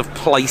changes of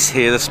place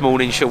here this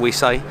morning, shall we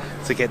say,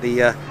 to get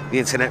the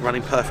internet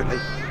running perfectly.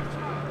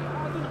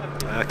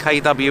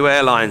 KW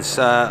Airlines,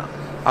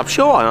 I'm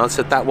sure I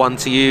answered that one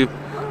to you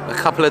a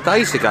couple of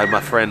days ago,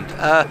 my friend.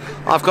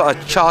 I've got a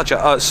charger,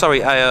 an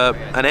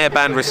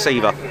airband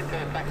receiver.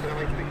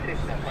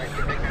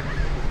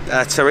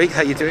 Tariq,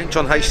 how you doing?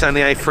 John H saying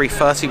the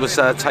A330 was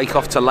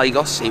takeoff to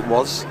Lagos. It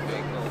was.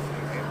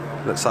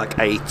 Looks like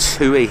a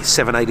TUI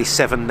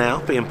 787 now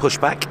being pushed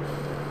back.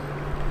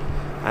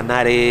 And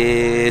that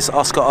is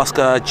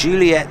Oscar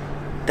Juliet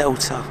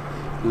Delta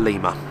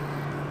Lima.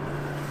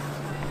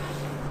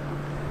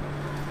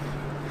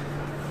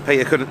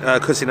 Peter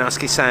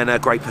Kuzinowski saying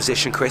great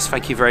position, Chris.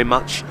 Thank you very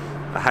much.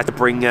 I had to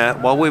bring,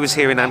 while we was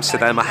here in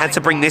Amsterdam, I had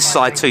to bring this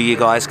side to you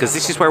guys because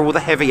this is where all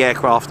the heavy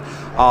aircraft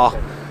are.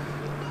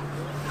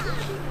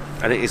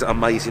 And it is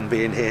amazing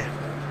being here.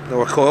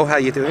 Laura Coyle, how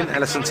you doing?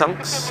 Alison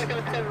Tunks.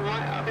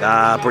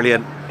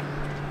 Brilliant.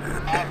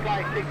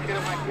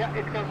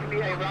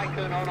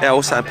 Yeah,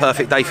 also a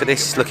perfect day for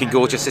this. It's looking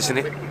gorgeous, isn't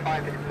it?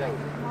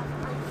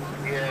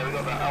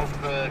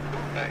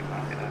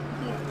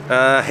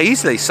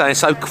 Heasley saying,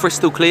 so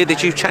crystal clear,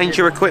 did you change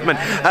your equipment?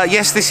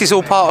 Yes, this is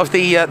all part of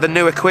the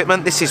new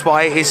equipment. This is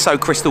why it is so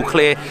crystal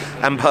clear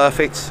and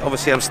perfect.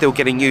 Obviously I'm still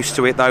getting used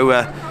to it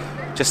though,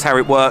 just how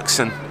it works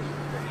and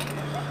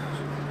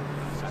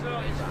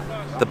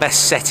the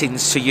best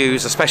settings to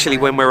use, especially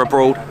when we're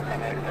abroad.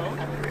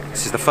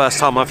 This is the first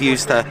time I've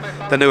used the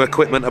new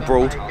equipment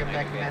abroad.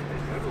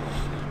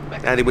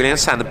 Andy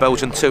Williams and the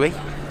Belgian TUI.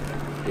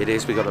 It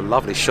is. We got a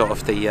lovely shot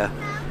of the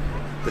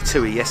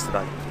TUI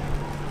yesterday.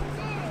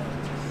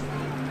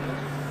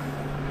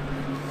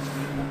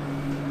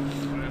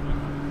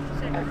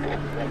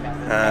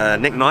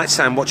 Nick Knight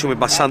saying, watching with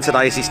my son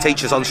today as his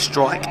teacher's on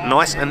strike.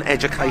 Nice and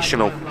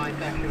educational.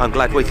 I'm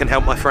glad we can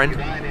help, my friend.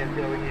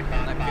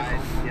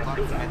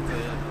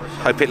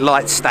 Hope it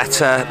lights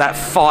that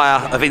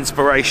fire of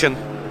inspiration.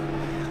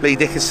 Lee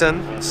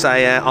Dickinson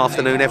say,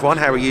 afternoon everyone,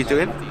 how are you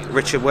doing?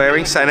 Richard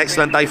Waring saying,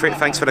 excellent day for it,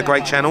 thanks for the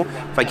great channel.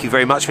 Thank you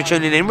very much for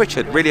tuning in,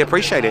 Richard, really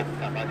appreciate it.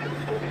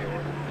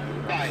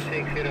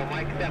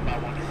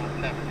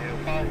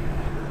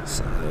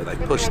 So they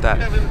pushed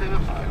that.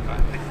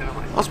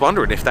 I was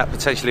wondering if that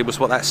potentially was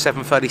what that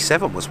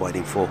 737 was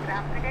waiting for.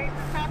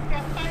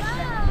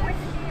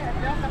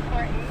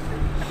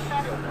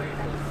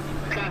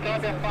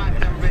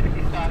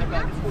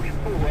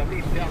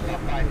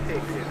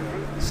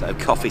 So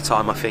coffee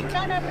time, I think.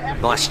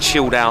 Nice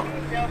chilled out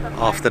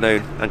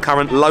afternoon. And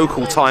current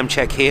local time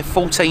check here,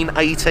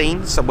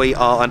 14:18, so we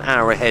are an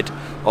hour ahead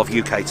of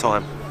UK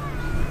time.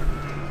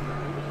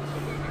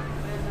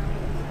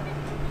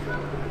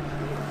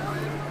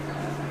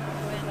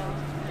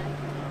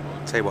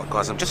 Tell you what,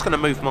 guys, I'm just going to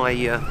move my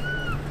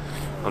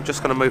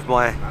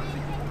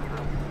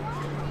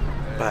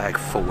bag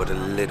forward a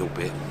little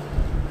bit.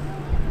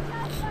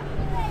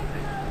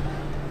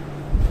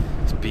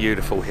 It's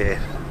beautiful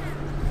here.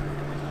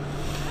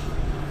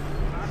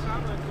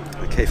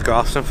 Keith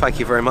Grafton, thank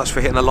you very much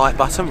for hitting the like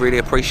button, really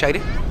appreciate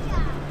it.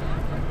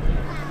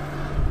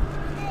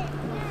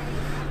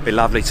 Be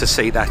lovely to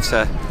see that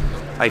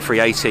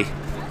A380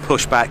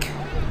 push back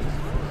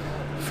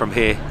from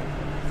here.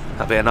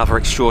 That'll be another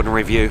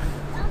extraordinary view.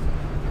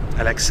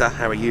 Alexa,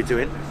 how are you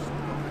doing?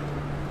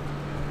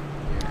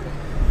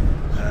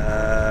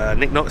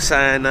 Nick Knox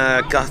saying,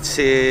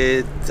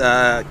 gutted,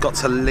 got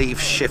to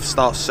leave, shift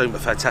starts soon, but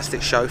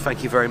fantastic show,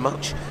 thank you very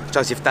much.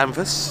 Joseph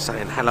Danvers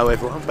saying hello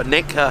everyone, but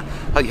Nick,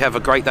 hope you have a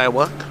great day at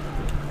work.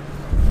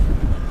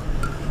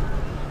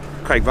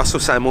 Craig Russell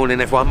saying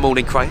morning everyone,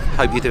 morning Craig,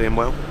 hope you're doing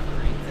well.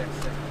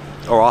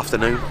 or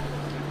afternoon.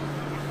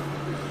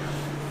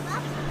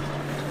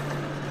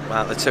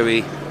 Well, the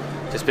TUI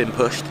just been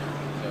pushed.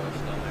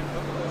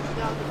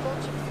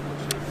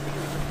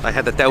 They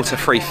had the Delta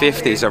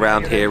 350s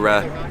around here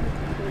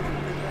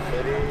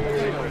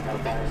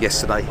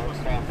yesterday.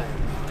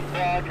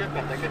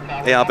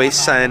 ERB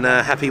saying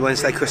happy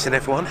Wednesday, Chris and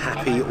everyone.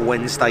 Happy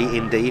Wednesday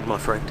indeed, my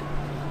friend.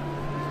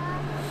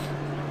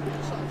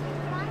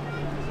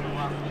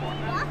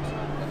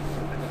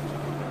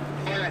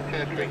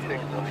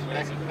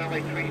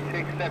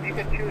 You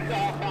can choose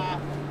Alpha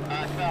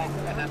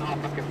 12 and then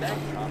Alpha Quebec,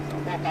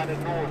 or by the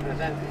north and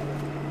then.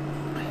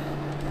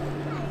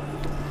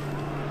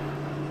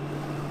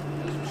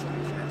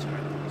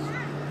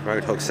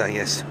 Roadhog saying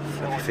yes,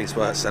 everything's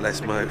worked, so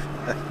let's move.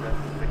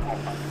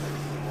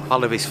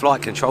 All of his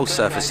flight control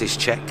surfaces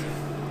check.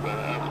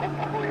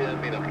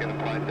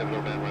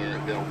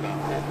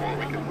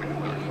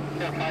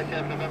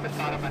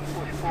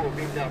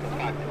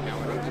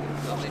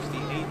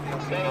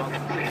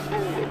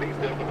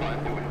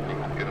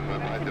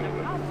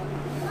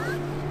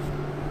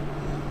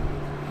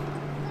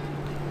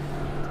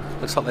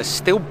 Looks like they're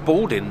still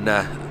boarding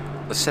the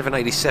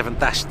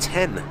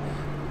 787-10.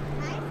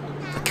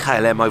 The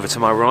KLM over to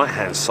my right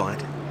hand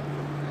side.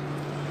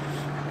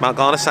 Mark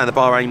Garner saying the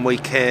Bahrain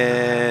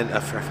weekend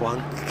for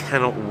F1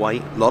 cannot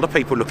wait. A lot of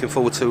people looking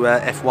forward to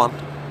F1.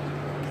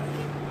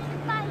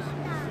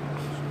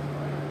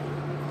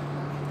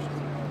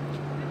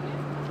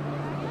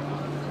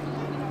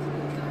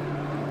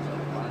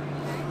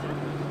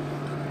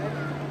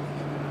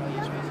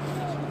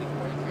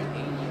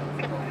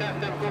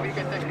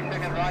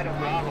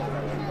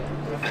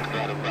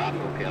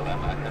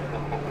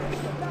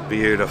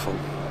 Beautiful.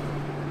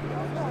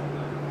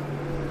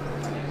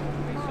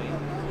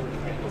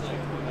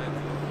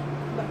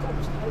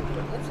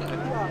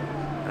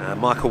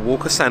 Michael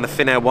Walker saying the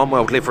Finnair One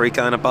World livery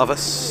going above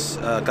us,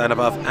 going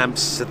above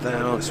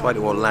Amsterdam on its way to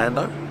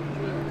Orlando.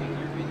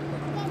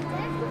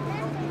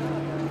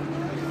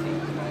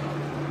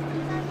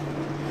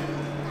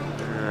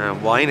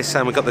 Wayne is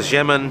saying we've got the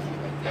German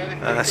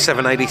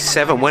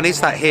 787. When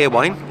is that here,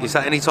 Wayne? Is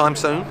that anytime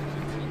soon?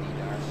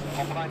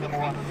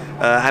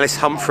 Alice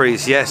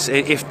Humphreys, yes.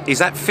 Is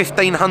that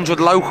 1500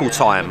 local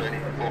time?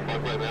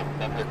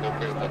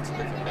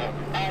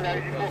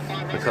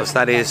 Because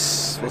that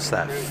is, what's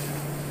that,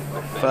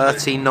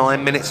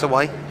 39 minutes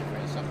away?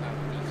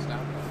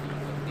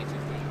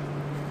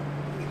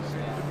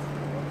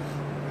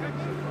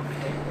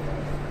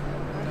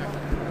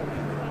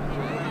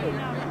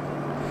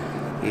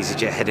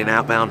 EasyJet heading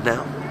outbound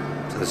now.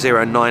 So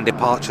the 09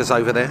 departures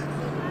over there.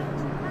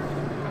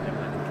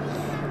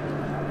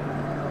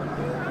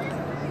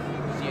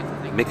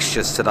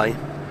 Mixtures today.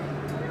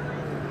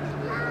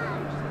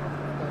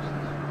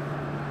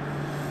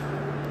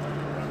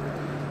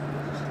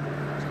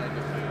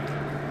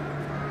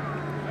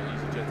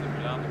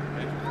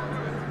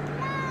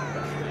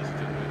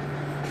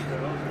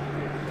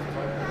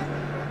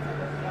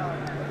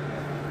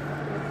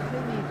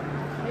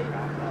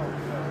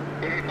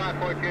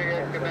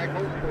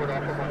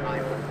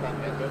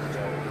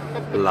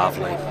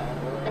 Lovely.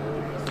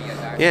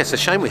 Yeah, it's a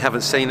shame we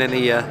haven't seen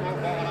any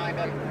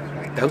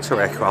Delta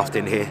aircraft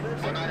in here.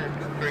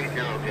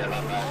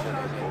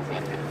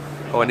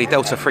 Or any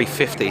Delta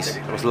 350s.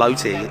 There was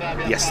loads here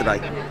yesterday.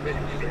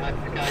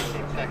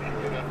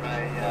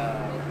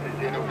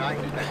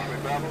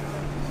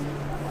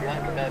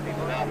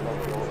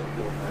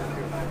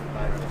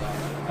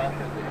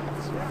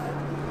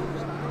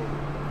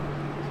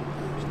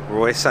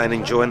 Roy saying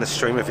enjoying the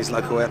stream of his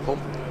local airport.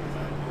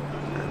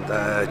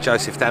 And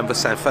Joseph Danvers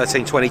saying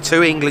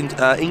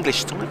 13:22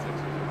 English time.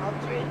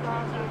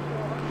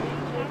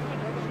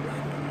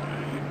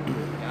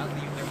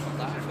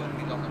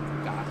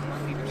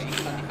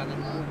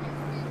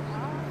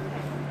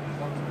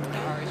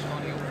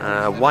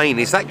 Wayne,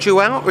 is that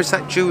due out or is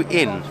that due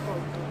in?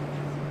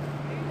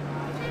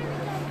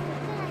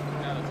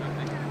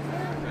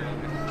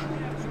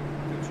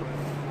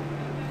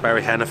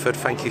 Barry Hannaford,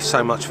 thank you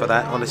so much for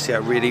that. Honestly, I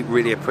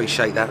really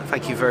appreciate that.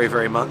 Thank you very,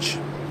 very much.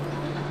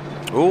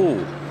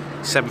 Ooh,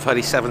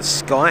 737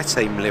 Sky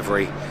Team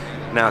livery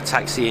now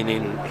taxiing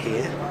in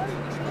here.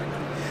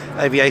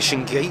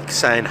 Aviation Geek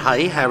saying,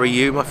 hey, how are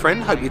you, my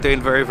friend? Hope you're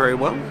doing very, very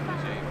well.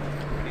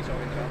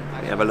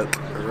 Let me have a look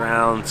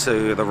around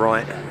to the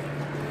right.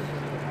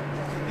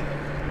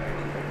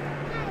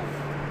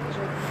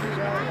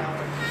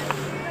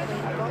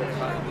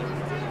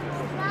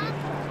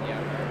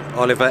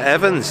 Oliver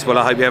Evans, well,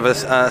 I hope you have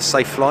a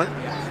safe flight.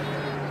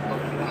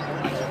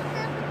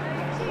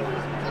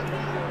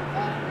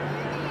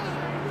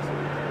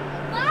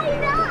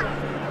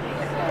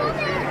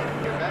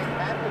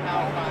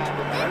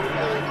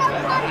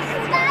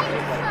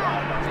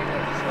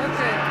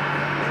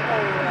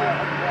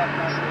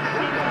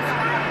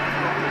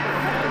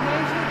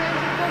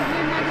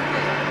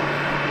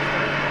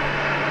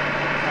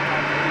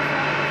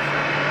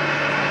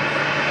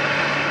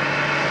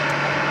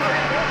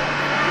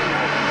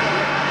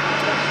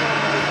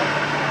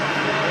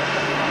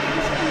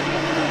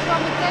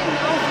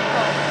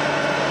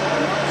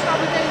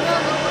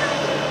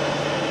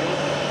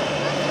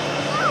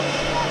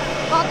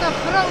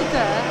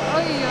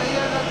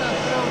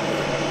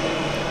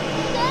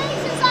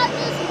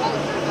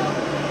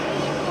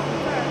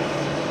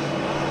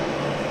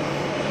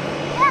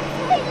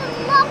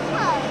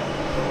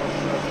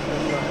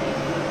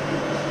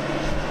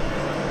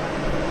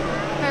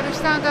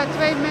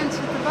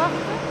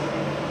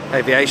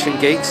 Aviation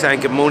Geek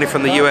saying good morning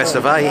from the US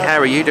of A. How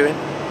are you doing?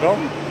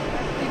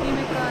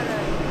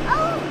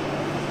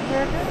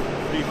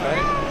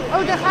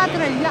 Oh, daar gaat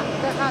er een. Ja,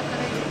 daar gaat er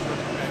een.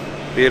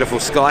 Beautiful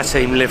Sky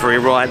Team livery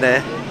right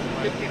there.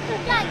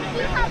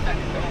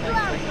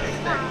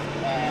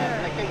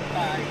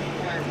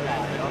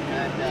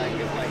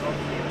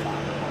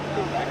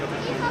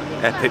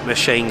 Epic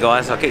machine,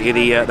 guys. I'll get you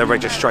the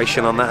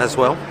registration on that as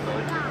well.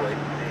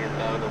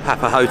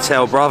 Papa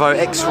Hotel Bravo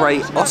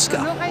X-Ray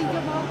Oscar.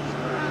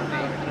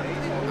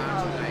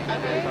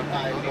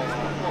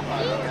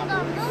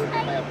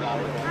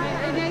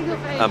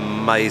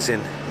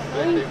 Amazing.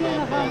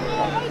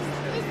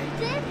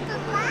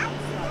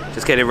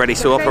 Just getting ready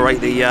to operate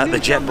the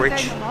jet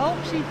bridge.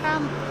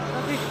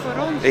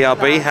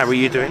 ERB, how are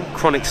you doing?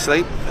 Chronic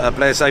Sleep,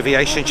 Blair's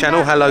Aviation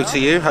channel, hello to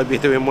you, hope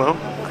you're doing well.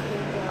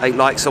 8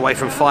 likes away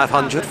from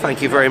 500,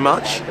 thank you very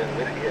much.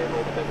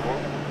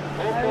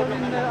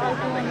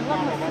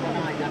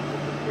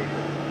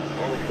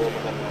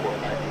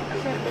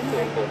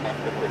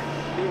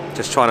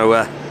 Just trying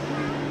to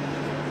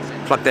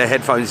plug their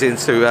headphones in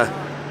to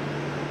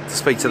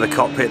speak to the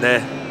cockpit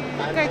there.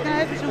 Kijk, nou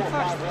hebben ze hem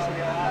vast.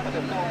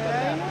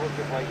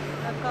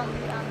 Dan kan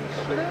hij aan die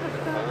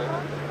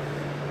slurftafel.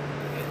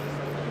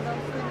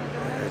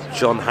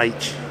 John H,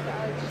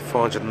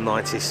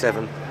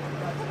 497.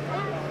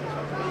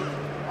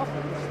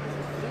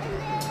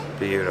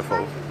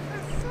 Beautiful.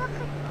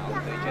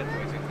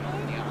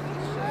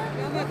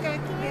 Ja, maar kijk,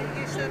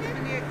 is dat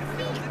meneer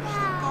gefilmd is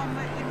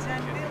gekomen in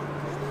zijn beeld.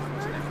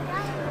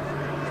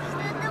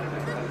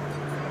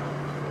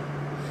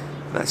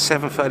 That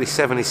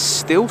 737 is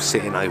still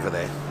sitting over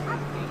there.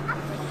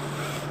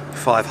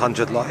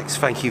 500 likes,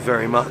 thank you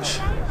very much.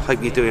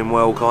 Hope you're doing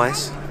well,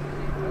 guys.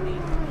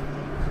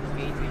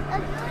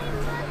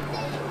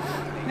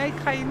 Nee, ik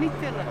ga je niet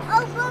tillen.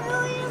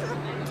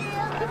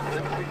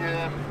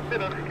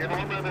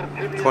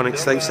 Chronic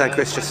Sleep, saying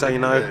Chris, just so you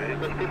know.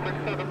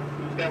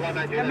 Ja,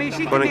 maar je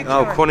ziet Chronic, niks oh,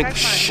 hoor. Chronic Kijk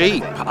maar.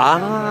 Sheep.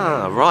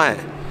 Ah, right.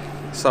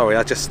 Sorry,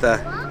 I just... Je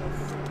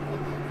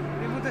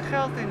moet er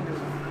geld in doen.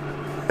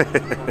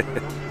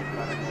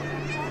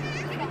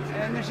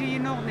 En dan zie je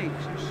nog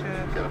niks. Dus,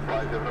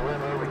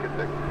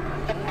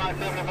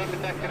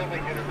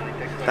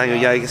 Daniel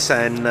Yeager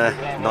saying,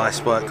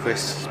 nice work,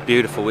 Chris. It's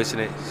beautiful, isn't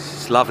it?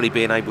 It's lovely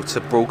being able to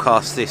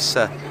broadcast this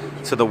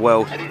to the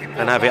world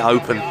and have it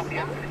open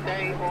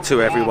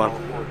to everyone.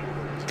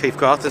 Keith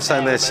Grafton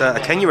saying there's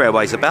Kenya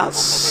Airways about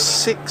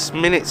 6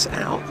 minutes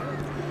out.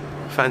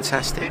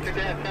 Fantastic.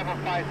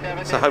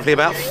 So hopefully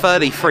about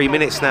 33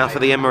 minutes now for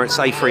the Emirates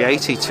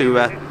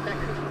A380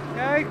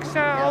 ja, ik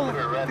sta al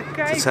te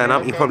kijken. to turn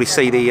up. You can probably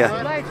see the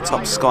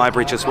top sky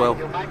bridge as well.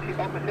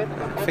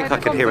 I think I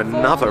can hear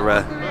another...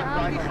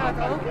 Die gaat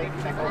ook.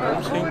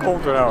 Misschien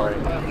komt er nou een.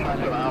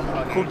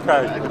 Goed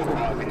kijken.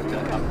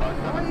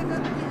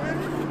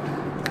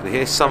 Can you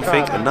hear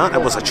something? No,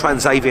 that was a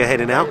Transavia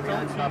heading out.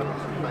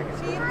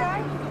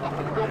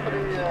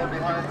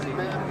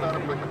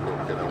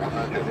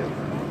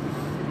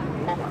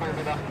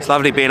 It's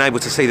lovely being able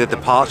to see the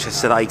departures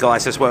today,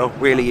 guys, as well.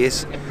 Really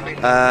is.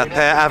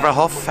 Per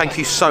Avrahoff, thank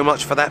you so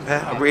much for that, Per.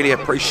 I really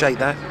appreciate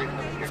that.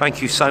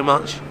 Thank you so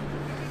much.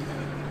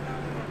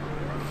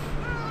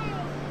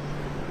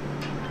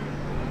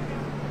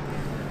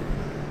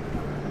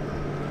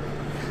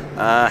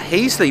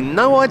 Heasley,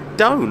 no, I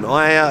don't. Do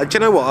you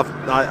know what?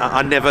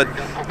 I never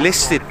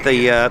listed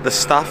the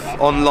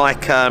stuff on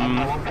like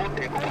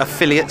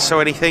affiliates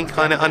or anything.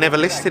 I never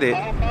listed it.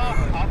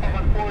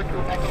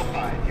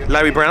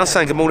 Larry Brown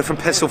saying good morning from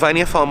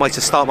Pennsylvania. Fine way to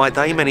start my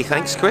day. Many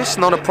thanks, Chris.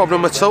 Not a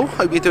problem at all.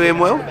 Hope you're doing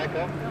well.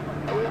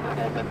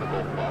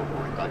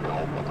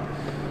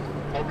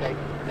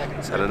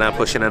 So they're now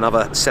pushing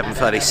another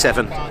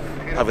 737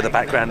 over the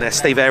background there.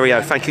 Steve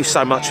Aereo, thank you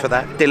so much for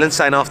that. Dylan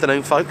saying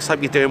afternoon, folks.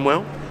 Hope you're doing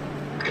well.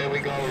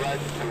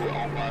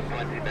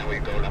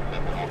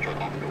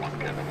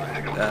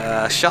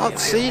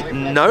 Sharksea,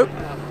 no.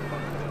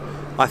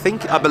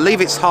 I believe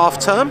it's half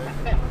term.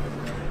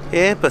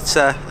 Yeah, but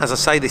as I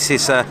say, this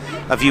is a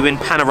view in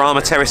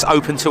Panorama Terrace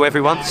open to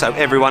everyone, so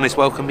everyone is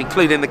welcome,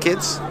 including the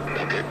kids.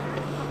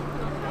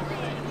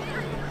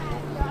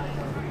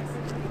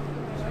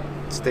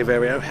 Steve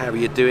Aereo, how are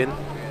you doing?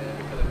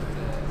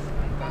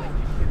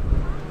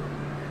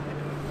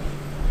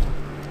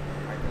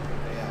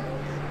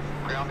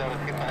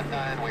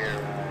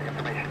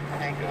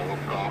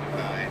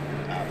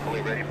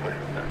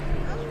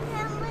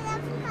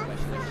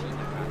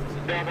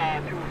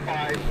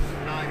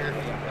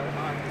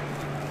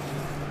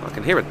 I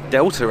can hear a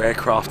Delta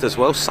aircraft as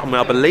well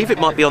somewhere. I believe it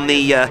might be on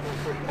the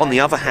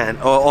other hand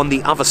or on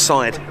the other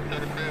side.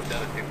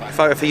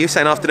 Photo for you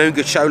saying afternoon,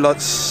 good show.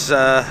 Lots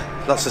of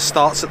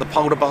starts at the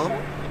Polar Bar.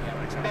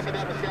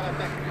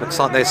 Looks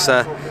like there's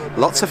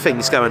lots of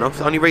things going on.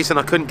 The only reason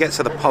I couldn't get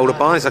to the Polar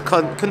Bar is I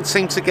couldn't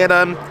seem to get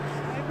a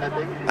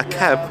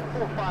cab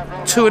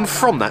to and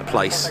from that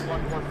place.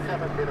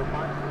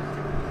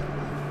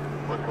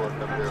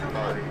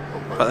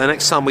 But the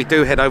next time we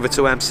do head over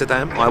to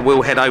Amsterdam, I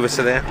will head over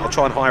to there. I'll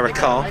try and hire a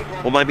car,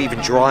 or maybe even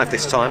drive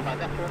this time.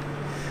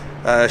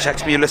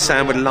 Jacques Muller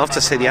saying would love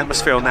to see the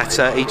atmosphere on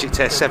that Egypt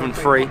Air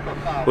 73.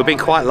 We've been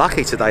quite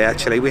lucky today,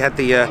 actually. We had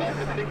the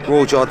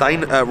Royal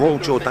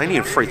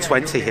Jordanian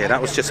 320 here.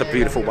 That was just a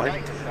beautiful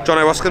way. John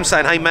O'Roscombe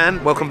saying, hey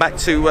man, welcome back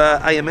to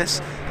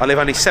AMS. I live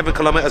only 7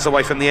 kilometres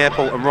away from the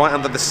airport and right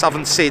under the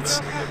southern SIDS.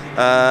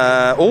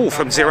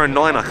 From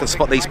 09 I can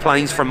spot these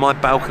planes from my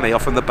balcony, or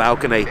from the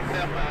balcony. Do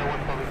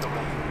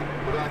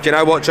you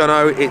know what,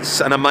 Jono? It's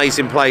an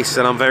amazing place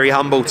and I'm very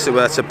humbled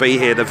to be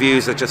here. The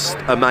views are just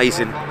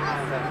amazing.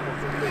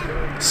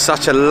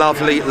 Such a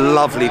lovely,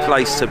 lovely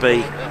place to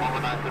be.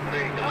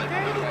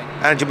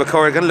 Andrew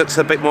McCorrigan looks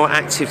a bit more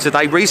active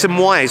today. Reason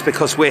why is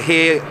because we're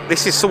here.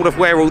 This is sort of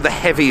where all the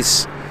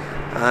heavies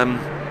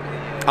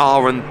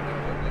are and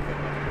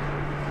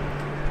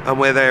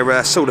where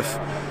they're sort of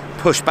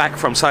pushed back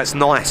from. So it's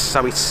nice.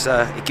 So it's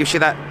it gives you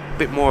that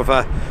bit more of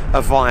a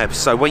vibe.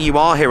 So when you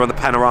are here on the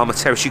panorama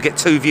terrace, you get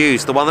 2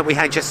 views. The one that we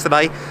had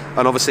yesterday,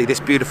 and obviously this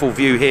beautiful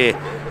view here.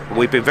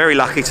 We've been very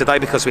lucky today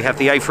because we have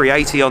the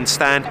A380 on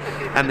stand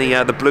and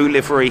the blue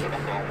livery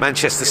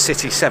Manchester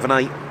City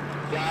 78.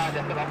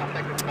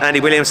 Andy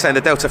Williams saying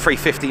the Delta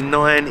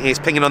 359 is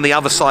pinging on the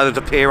other side of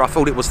the pier. I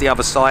thought it was the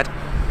other side.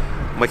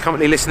 We're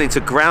currently listening to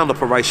ground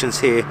operations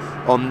here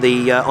on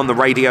the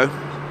radio.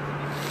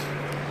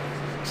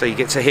 So you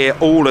get to hear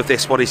all of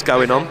this, what is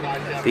going on.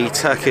 The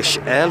Turkish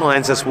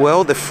Airlines as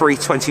well. The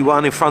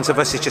 321 in front of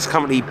us is just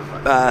currently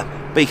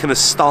beacon has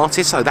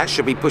started, so that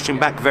should be pushing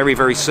back very,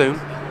 very soon.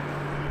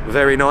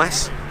 Very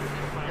nice.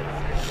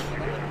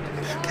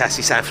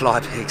 Cassie saying fly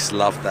pigs,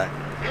 love that.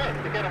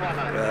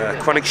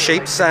 Chronic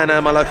Sheep saying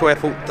my local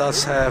airport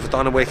does have a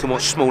diner where you can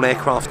watch small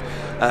aircraft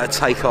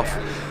take off.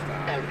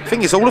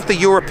 Thing is, all of the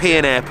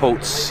European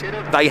airports,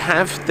 they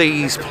have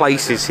these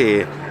places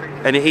here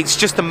and it's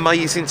just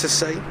amazing to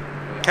see.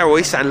 Carol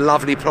East saying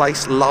lovely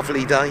place,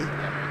 lovely day.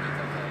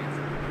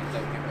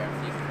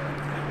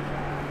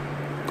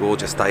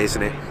 Gorgeous day,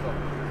 isn't it?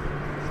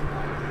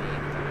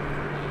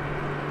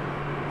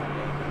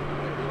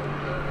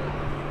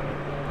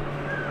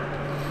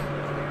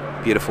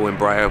 Beautiful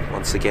Embraer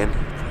once again.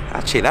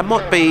 Actually, that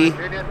might be...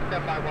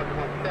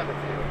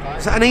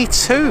 Is that an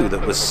E2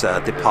 that was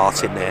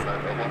departing there?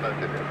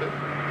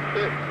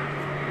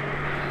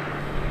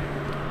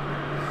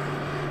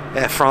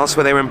 Air France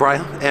with their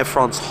Embraer. Air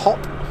France Hop.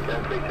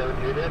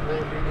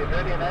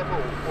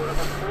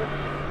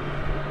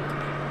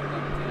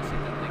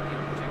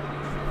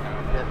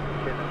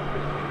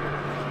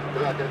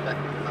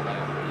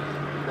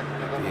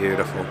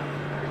 Beautiful.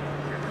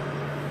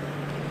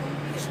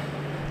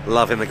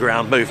 Loving the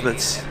ground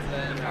movements.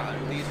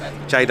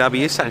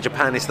 JW saying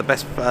Japan is the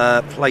best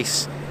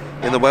place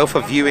in the world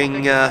for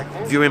viewing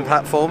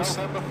platforms.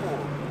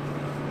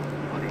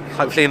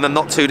 Hopefully in the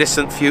not too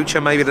distant future,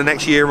 maybe the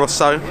next year or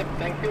so,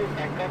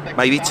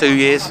 maybe 2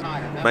 years,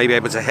 maybe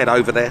able to head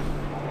over there.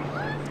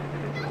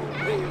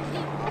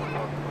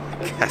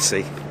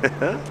 Cassie.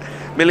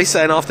 Millie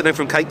saying afternoon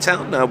from Cape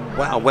Town.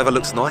 Wow, weather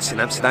looks nice in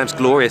Amsterdam. It's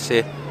glorious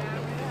here.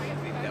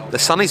 The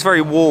sun is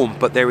very warm,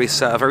 but there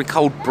is a very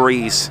cold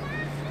breeze.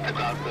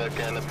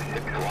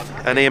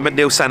 And Ian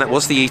McNeil saying that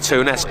was the E2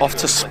 and that's off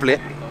to Split.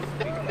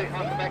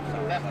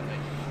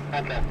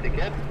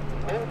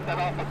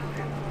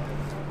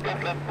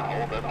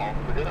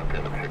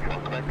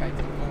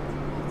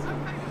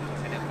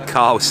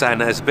 Carl saying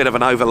there's a bit of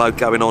an overload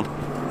going on.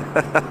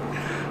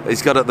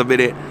 He's got at the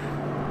minute.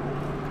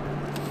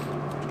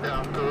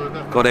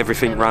 Got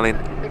everything running.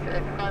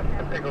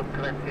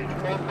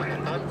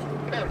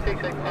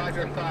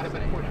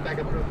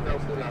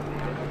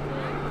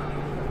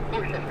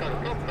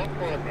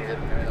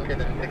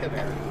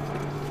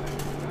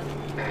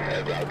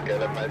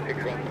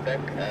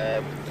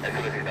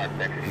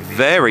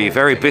 Very,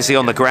 very busy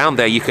on the ground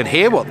there. You can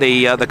hear what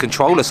the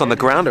controllers on the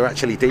ground are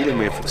actually dealing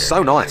with.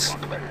 So nice.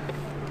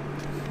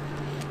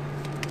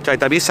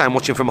 JW Sam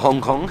watching from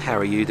Hong Kong. How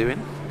are you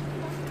doing?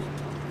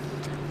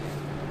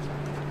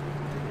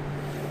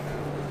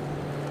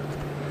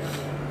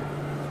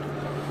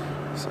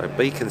 So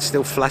beacon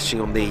still flashing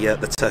on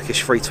the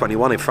Turkish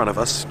 321 in front of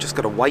us. Just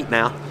got to wait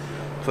now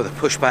for the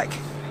pushback.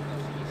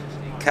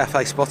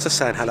 Cafe Spotter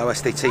saying hello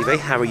SDTV.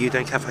 How are you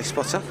doing, Cafe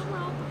Spotter?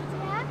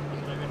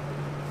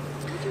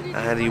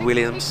 Andy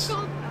Williams.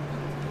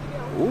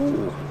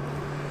 Ooh.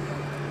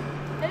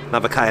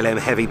 Another KLM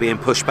heavy being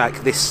pushed back.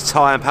 This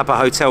time Papa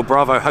Hotel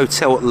Bravo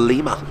Hotel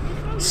Lima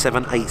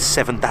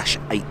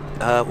 787-8.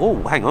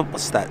 Oh, hang on,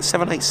 what's that?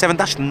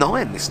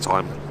 787-9 this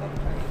time.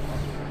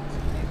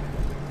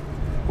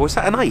 Or is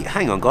that an 8?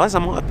 Hang on, guys, I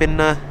might have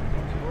been.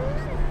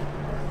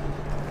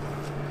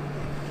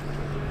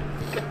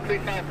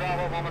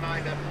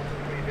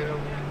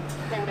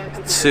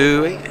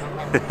 2.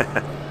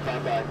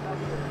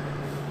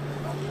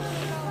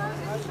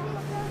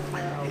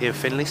 Ian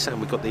Finley saying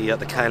we've got the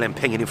KLM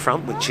pinging in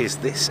front, which is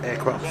this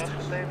aircraft.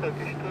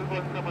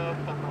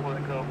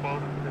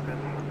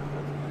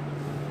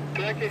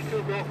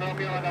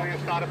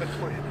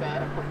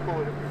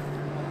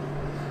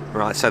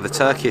 Right, so the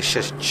Turkish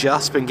has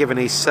just been given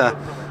his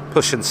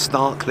push and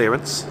start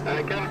clearance.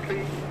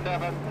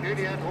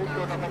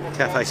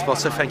 Cafe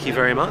Spotter, thank you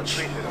very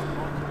much.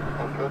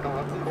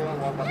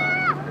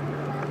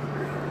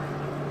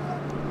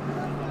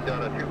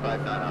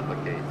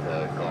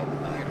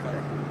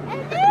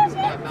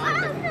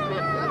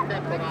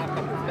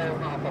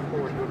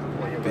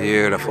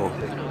 Beautiful.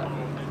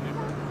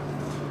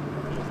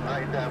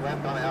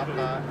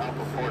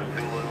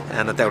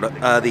 And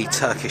the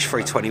Turkish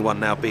 321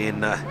 now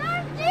being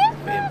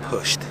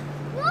pushed.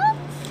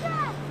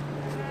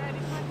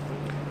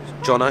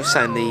 Jono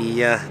saying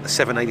the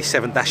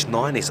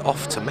 787-9 is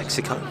off to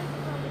Mexico.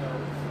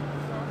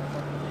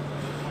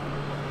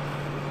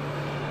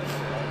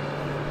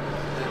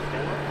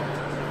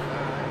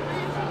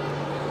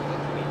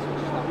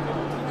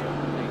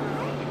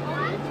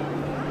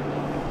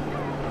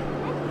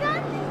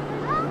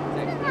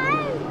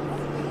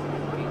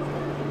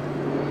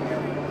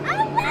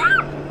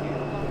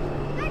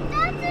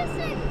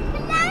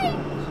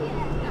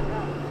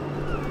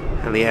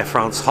 And the Air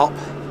France hop.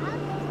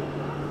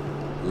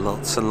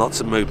 Lots and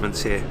lots of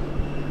movements here.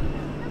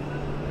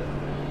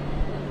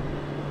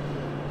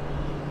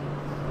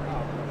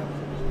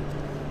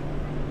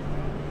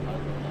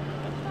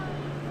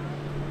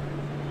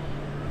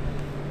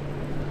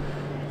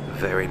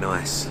 Very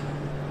nice.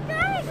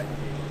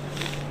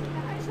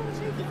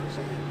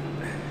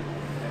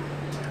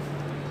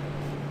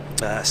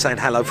 Saying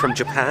hello from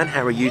Japan.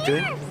 How are you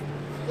doing?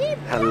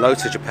 Hello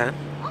to Japan.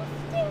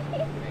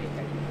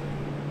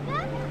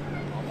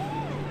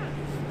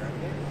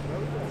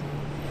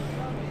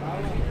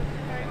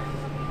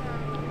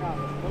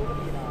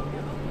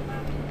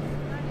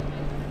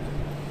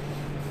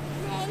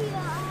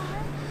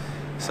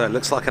 So it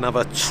looks like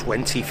another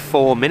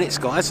 24 minutes,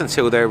 guys,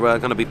 until they're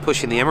going to be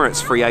pushing the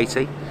Emirates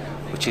 380,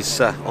 which is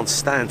on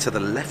stand to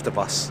the left of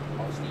us.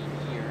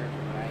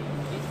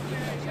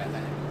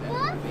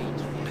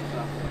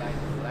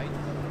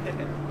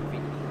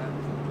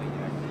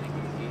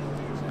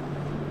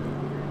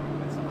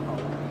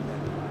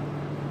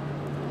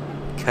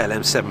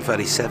 KLM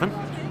 737.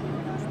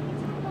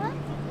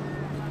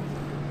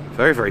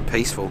 Very, very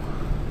peaceful.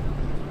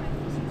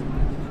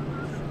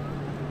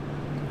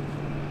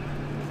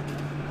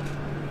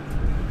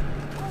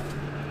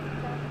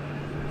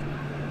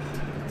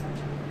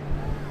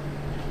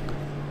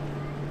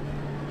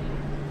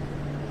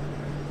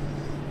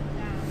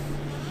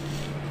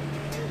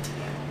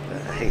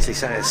 Heasley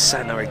says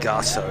San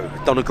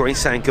Arigato. Donna Green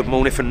saying good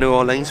morning from New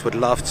Orleans. Would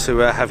love to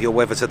have your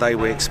weather today.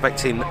 We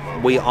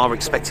are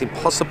expecting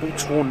possible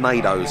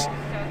tornadoes.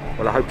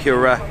 Well, I hope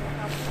you're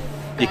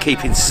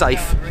keeping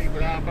safe.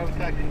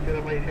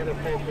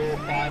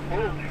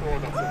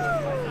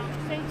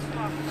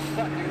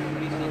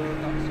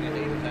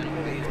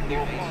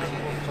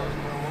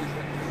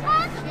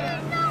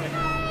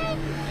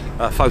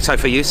 Photo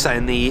for you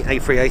saying the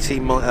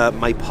A380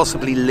 may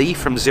possibly leave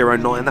from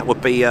 09. That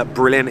would be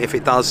brilliant if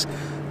it does.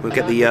 We'll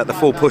get the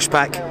full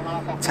pushback,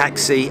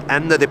 taxi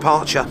and the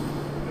departure.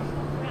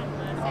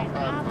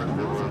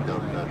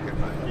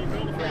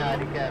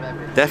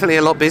 Definitely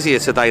a lot busier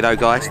today though,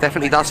 guys.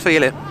 Definitely does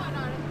feel it.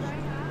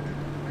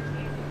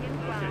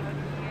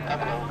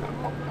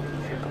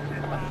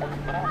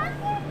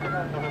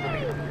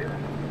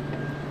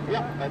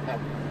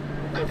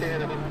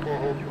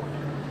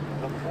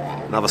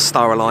 Another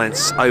Star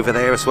Alliance over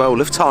there as well.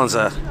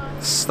 Lufthansa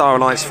Star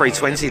Alliance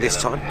 320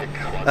 this time.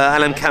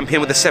 Alan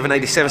Campion with the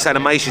 787 saying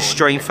amazing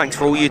stream. Thanks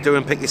for all you do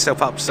and pick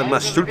yourself up some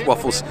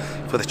waffles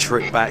for the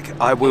trip back.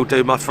 I will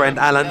do, my friend.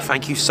 Alan,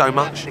 thank you so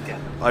much.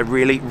 I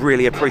really,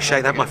 really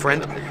appreciate that, my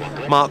friend.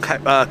 Mark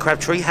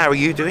Crabtree, how are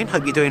you doing?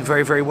 Hope you're doing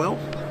very, very well.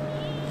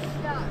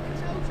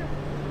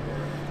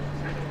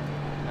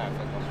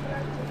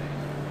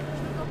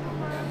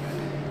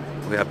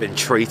 We have been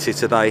treated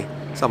today.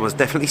 Someone's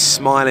definitely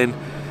smiling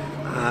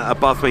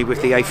above me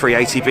with the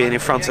A380 being in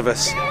front of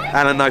us.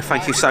 Alan, no,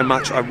 thank you so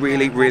much. I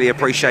really, really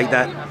appreciate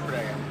that.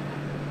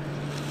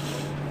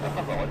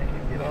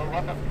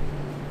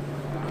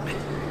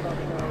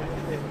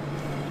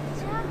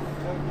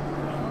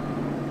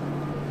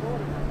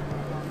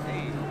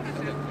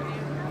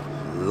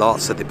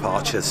 Lots of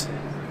departures.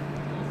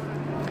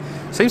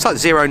 Seems like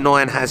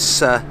 09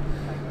 has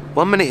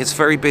 1 minute it's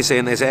very busy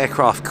and there's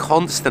aircraft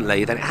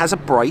constantly, then it has a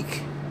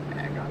break,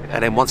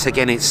 and then once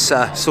again it's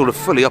sort of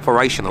fully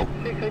operational.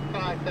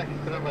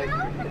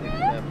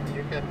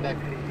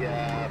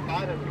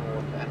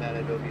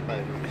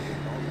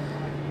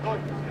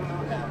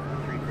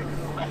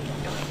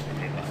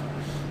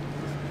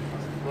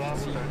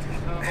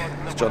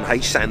 John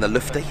H saying the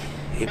Lufty.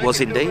 It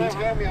was indeed.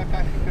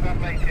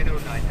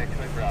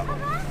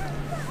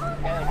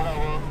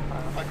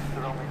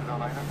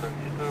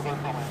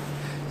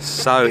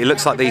 So it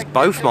looks like these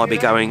both might be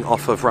going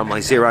off of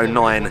runway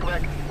 09.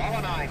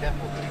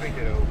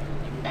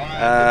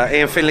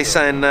 Ian Finley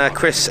saying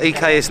Chris,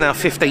 EK is now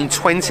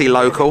 15:20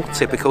 local,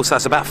 typical, so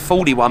that's about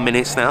 41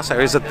 minutes now, so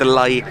there is a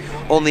delay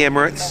on the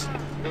Emirates.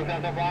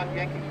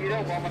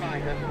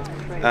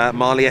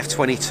 Marley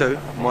F22,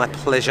 my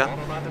pleasure.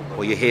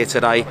 Well, you're here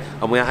today,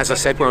 and as I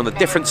said, we're on the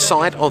different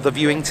side of the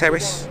viewing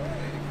terrace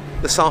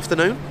this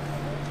afternoon.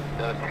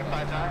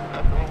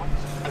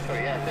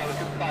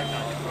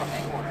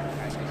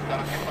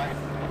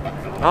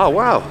 Oh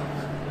wow.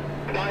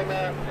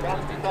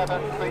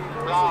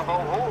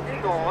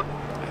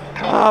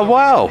 Oh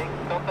wow.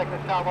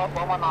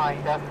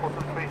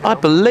 I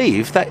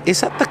believe that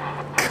is that the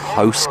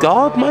Coast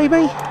Guard,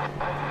 maybe?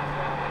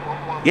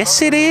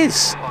 Yes, it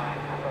is.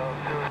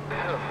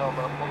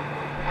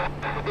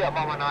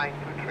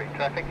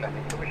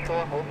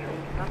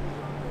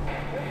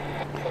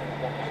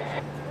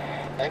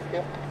 Thank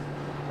you.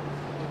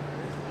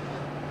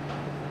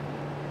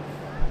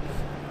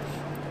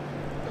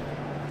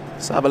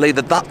 So I believe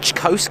the Dutch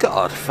Coast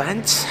Guard.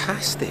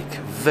 Fantastic.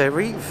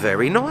 Very,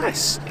 very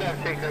nice.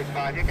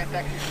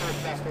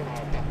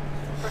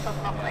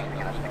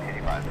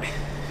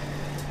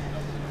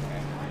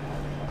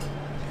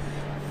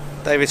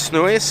 David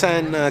Snurius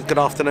saying good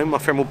afternoon. My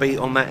friend will be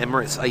on that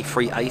Emirates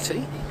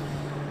A380.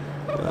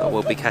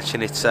 We'll be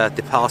catching it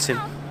departing.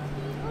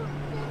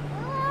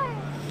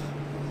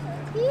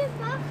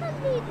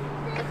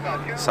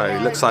 So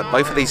it looks like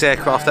both of these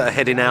aircraft that are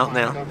heading out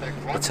now,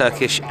 the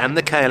Turkish and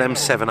the KLM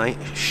 78,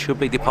 should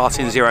be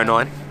departing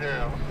 09.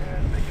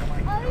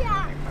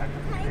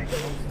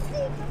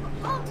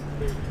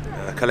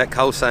 Colette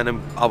Cole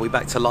saying, are we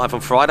back to live on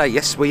Friday?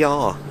 Yes, we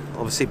are.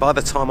 Obviously, by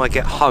the time I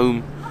get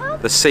home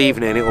this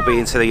evening, it will be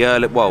into the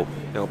early, well,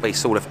 it'll be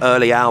sort of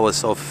early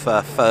hours of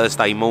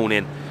Thursday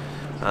morning.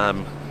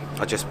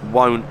 I just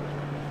won't,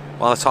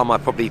 by the time I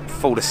probably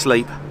fall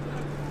asleep,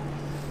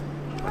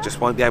 I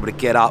just won't be able to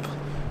get up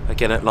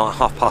again at like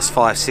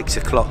 5:30, 6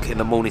 o'clock in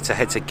the morning to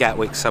head to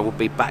Gatwick. So we'll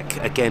be back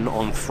again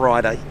on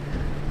Friday,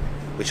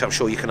 which I'm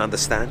sure you can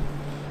understand.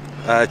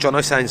 John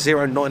O saying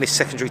 09 is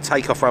secondary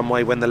takeoff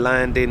runway when the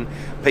landing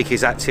peak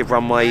is active.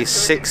 Runway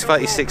 6,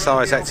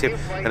 36R is active,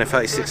 and then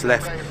 36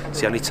 left. It's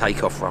the only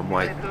takeoff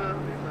runway.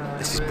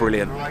 This is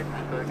brilliant. I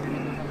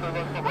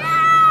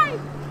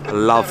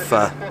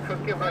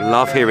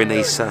love hearing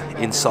these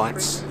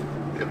insights.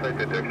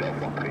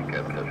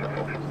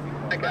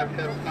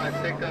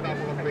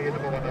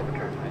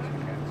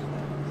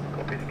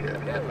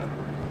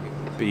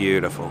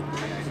 Beautiful.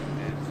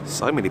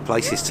 So many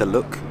places to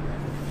look.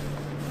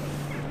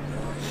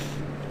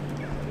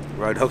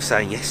 Roadhog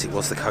saying yes, it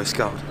was the Coast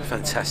Guard.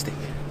 Fantastic.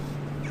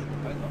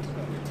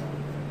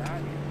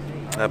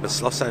 But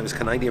Sloth saying it was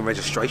Canadian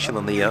registration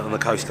on the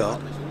Coast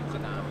Guard.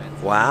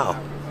 Wow.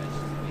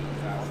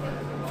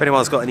 If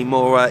anyone's got any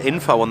more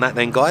info on that,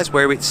 then guys,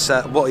 where it's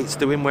what it's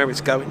doing, where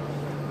it's going.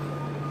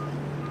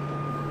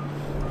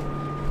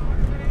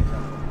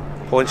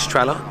 Points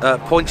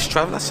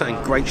Traveller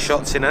saying great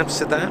shots in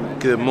Amsterdam.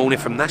 Good morning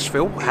from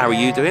Nashville. How are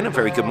you doing? A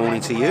very good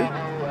morning to you.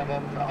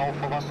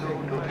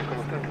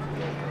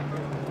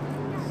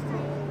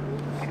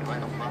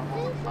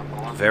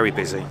 Very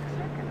busy.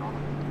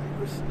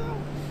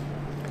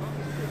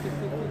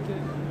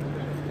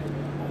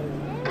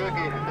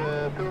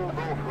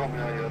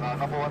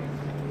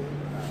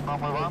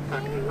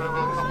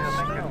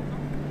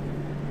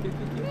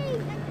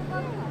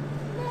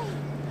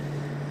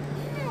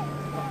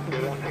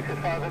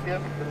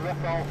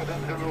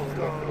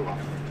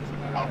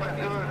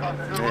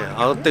 Yeah,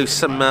 I'll do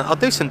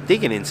some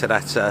digging into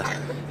that.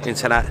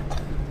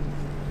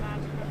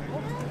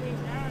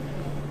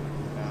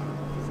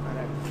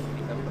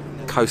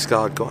 Coast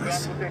Guard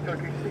guys.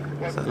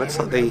 So it looks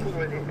like the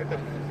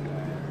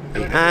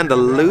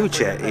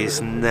Andalusia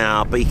is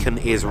now, beacon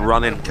is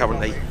running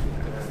currently.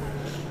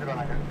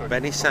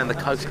 Benny saying the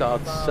Coast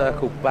Guard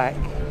circled back.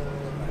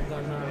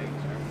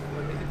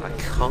 I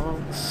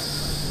can't.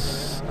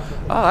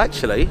 Oh,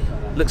 actually,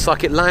 looks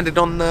like it landed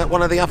on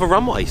one of the other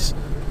runways.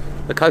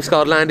 The Coast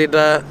Guard landed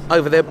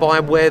over there by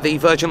where the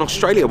Virgin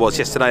Australia was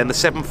yesterday in the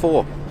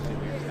 7-4.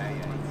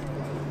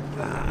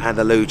 And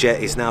the Andalusia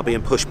is now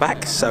being pushed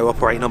back, so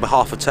operating on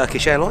behalf of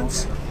Turkish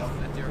Airlines.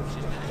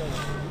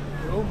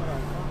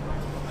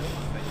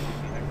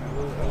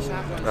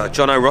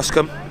 John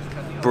O'Roscombe,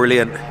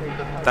 brilliant.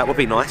 That would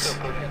be nice.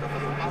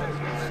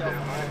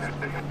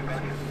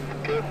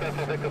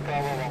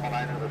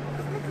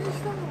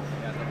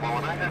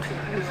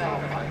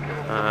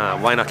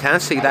 Wayne, I can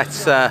see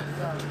that's the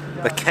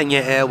Kenya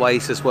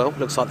Airways as well.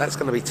 Looks like that's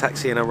going to be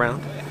taxiing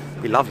around.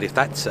 It'd be lovely if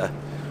that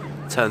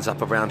turns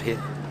up around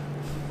here.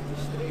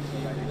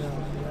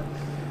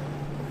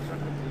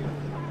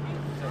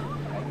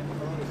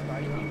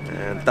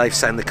 And Dave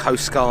saying the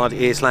Coast Guard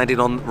is landing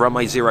on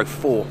runway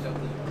 04.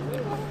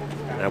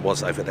 That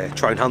was over there.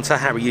 Drone Hunter,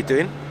 how are you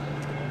doing?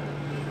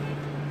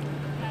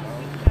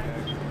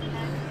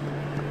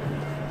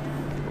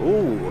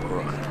 Ooh.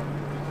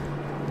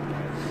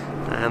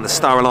 And the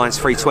Star Alliance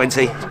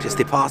 320 just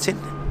departing.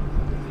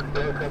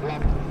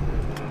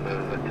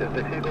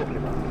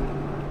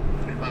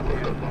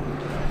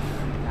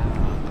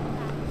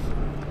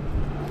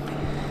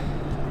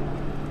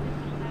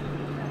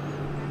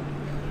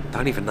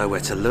 Don't even know where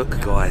to look,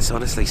 guys.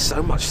 Honestly,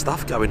 so much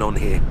stuff going on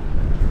here.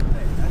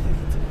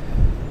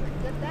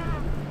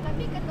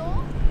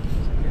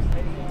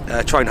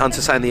 Drone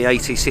Hunter saying the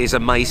ATC is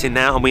amazing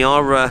now, and we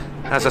are,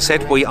 as I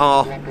said, we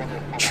are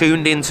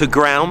tuned into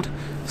ground.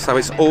 So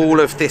it's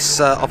all of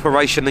this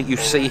operation that you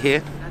see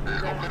here.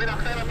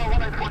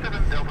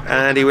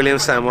 Andy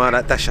Williams saying, well,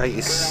 that Dash 8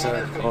 is,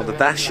 or the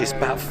Dash is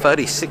about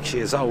 36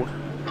 years old.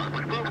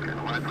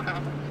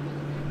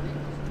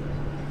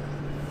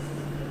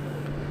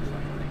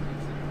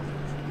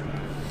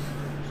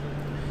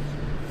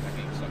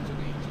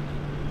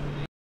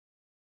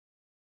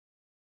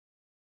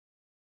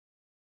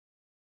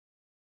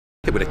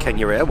 With the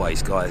Kenya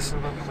Airways guys.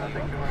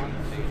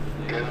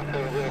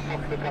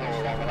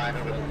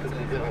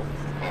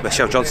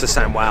 Michelle Johnson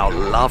saying, wow,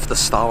 love the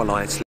Star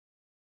Alliance.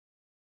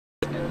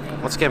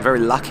 Once again, very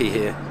lucky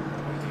here.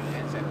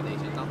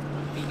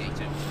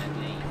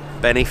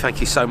 Benny, thank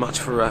you so much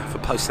for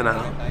posting that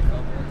up.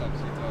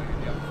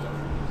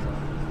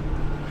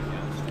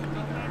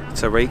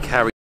 Tariq,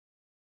 Harry,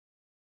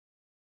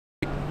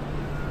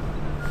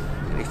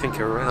 anything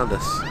around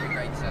us?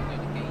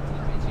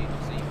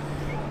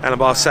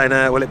 Anabar saying,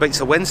 well, it beats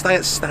a Wednesday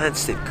at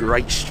Stansted.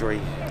 Great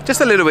stream.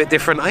 Just a little bit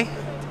different, eh?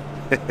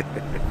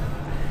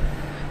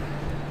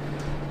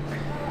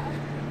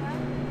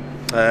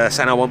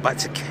 Saying I want back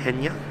to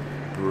Kenya.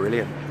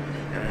 Brilliant.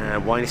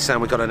 Wayne is saying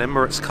we've got an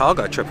Emirates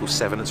Cargo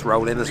 777 that's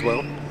rolling as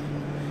well.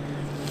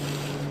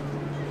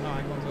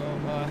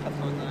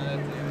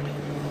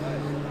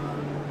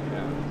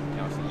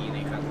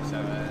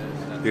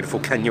 Beautiful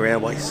Kenya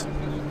Airways.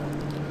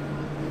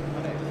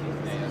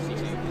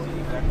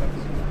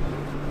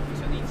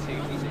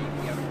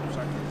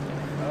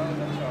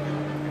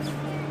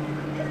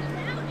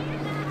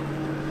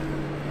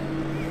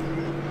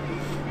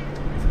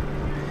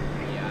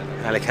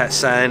 Alicat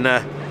saying,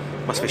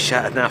 must be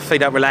shattered now.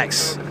 Feet up,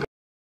 relax.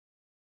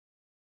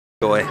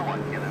 Enjoy.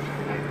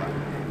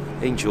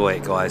 Enjoy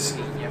it, guys.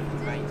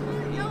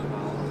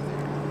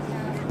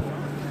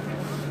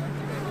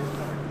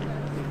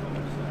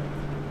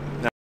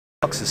 Now,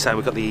 Fox is saying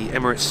we've got the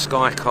Emirates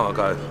Sky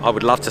Cargo. I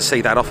would love to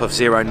see that off of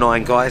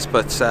 09, guys,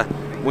 but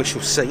we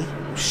shall see.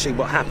 We'll see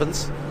what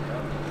happens.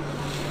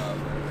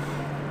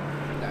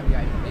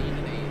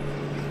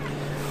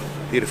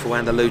 Beautiful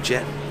Andalou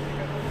jet.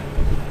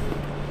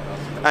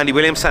 Andy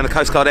Williams saying the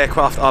Coast Guard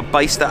aircraft are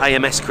based at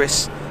AMS,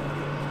 Chris.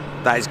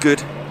 That is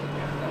good.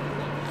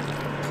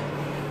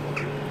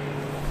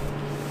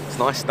 It's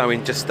nice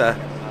knowing just,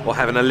 or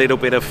having a little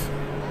bit of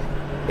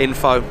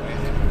info.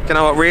 You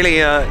know what, really,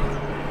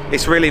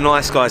 it's really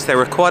nice, guys. There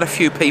are quite a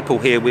few people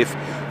here with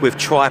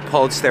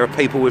tripods. There are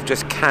people with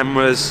just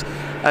cameras.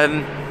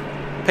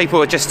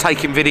 People are just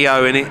taking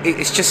video, and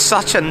it's just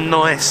such a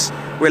nice,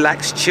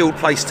 relaxed, chilled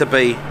place to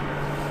be.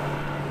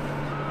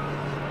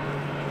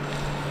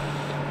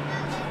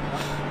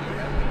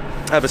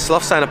 But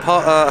Sloth saying,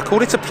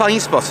 according to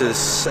plane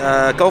spotters,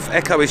 Golf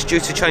Echo is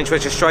due to change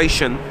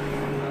registration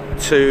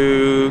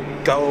to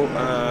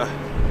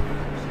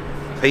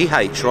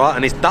PH, right?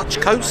 And it's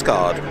Dutch Coast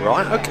Guard,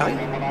 right? Okay.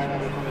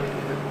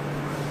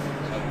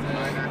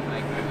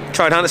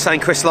 Trade Hunter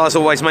saying, Chris Lars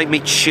always make me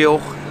chill.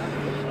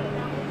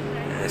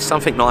 There's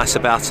something nice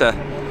about a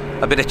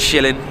bit of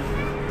chilling.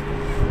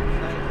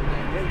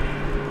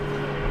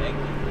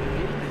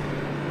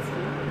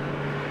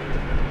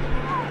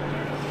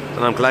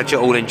 And I'm glad you're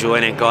all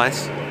enjoying it,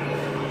 guys.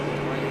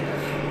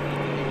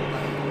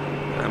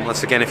 And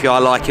once again, if you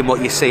are liking what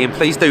you're seeing,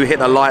 please do hit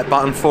the like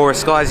button for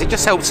us, guys. It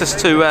just helps us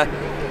to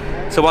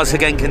once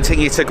again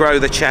continue to grow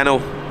the channel.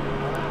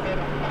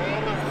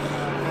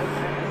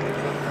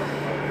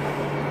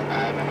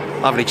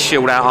 Lovely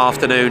chilled out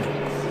afternoon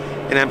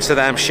in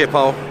Amsterdam,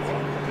 Schipol.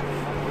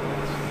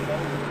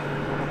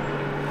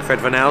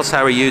 Fred Van Els,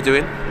 how are you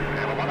doing?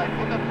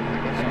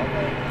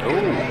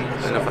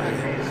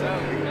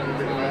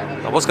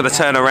 I was going to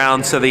turn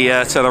around to the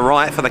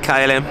right for the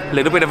KLM. A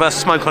little bit of a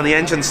smoke on the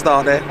engine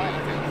start there.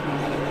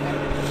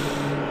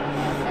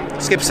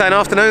 Skipper saying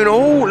afternoon.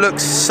 Oh,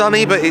 looks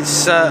sunny, but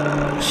it's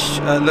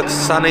looks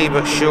sunny,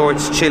 but sure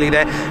it's chilly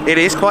there. It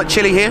is quite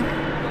chilly here.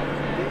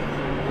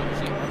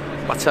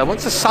 But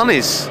once the sun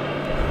is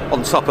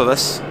on top of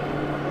us,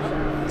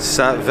 it's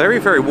very,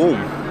 very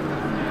warm.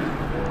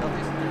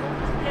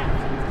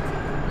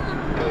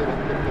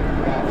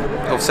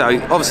 So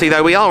obviously,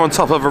 though, we are on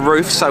top of a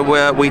roof,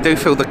 so we do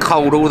feel the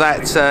cold all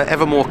that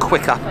ever more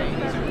quicker.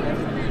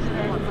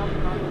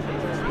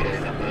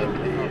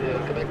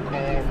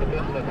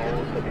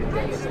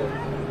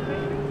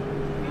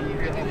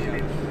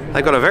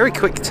 They've got a very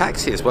quick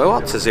taxi as well,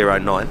 up to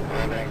 09.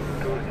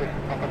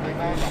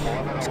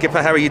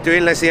 Skipper, how are you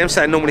doing? Leslie M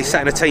saying normally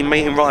sat in a team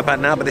meeting right about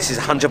now, but this is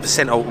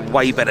 100% a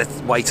way better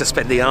way to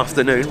spend the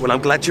afternoon. Well,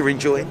 I'm glad you're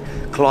enjoying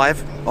it.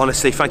 Clive,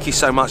 honestly, thank you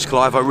so much,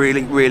 Clive. I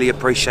really, really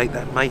appreciate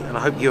that, mate. And I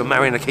hope you and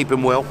Marion are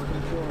keeping well.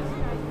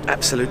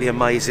 Absolutely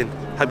amazing.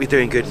 Hope you're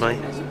doing good, mate.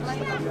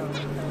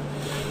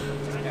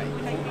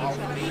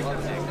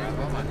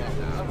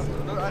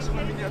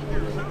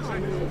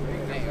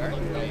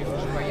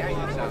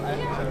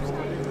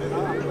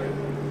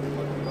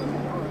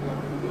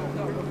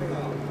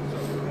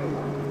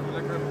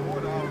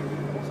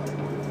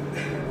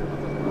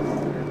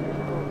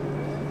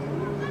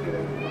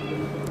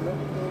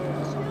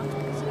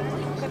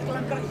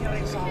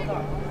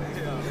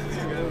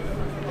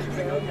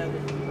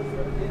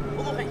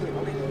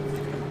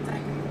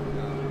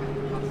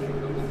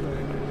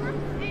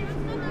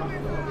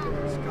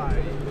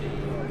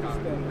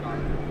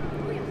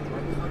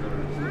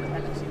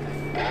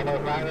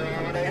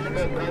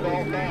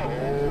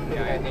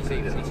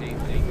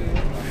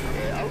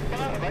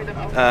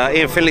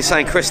 Ian Finley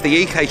saying, Chris, the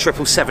EK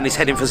 777 is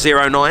heading for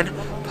 09.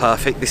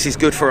 Perfect, this is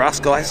good for us,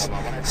 guys.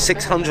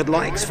 600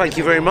 likes, thank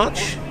you very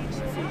much.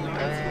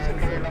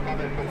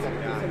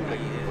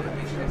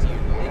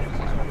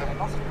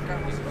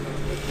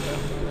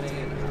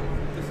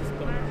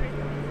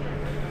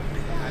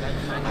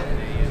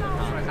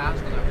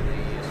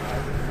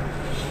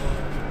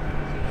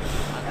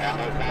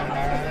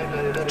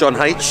 John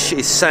H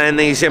is saying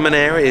the German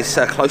Air is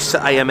close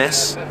to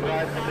AMS.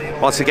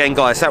 Once again,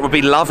 guys, that would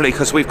be lovely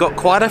because we've got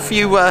quite a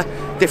few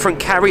different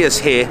carriers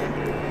here.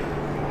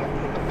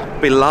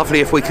 It'd be lovely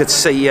if we could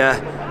see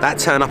that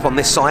turn up on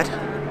this side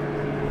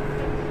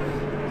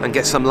and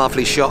get some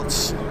lovely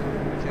shots.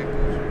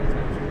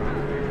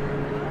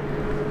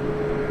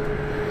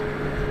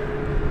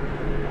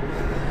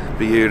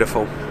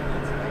 Beautiful.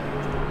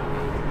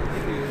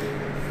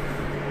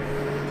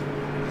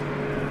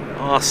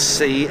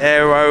 RC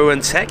Aero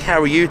and Tech,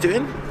 how are you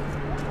doing?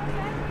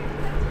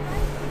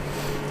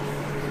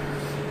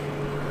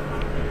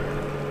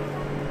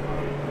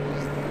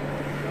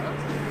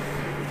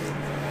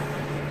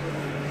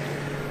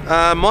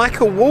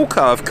 Michael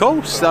Walker, of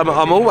course.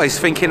 I'm always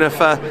thinking of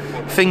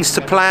things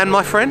to plan,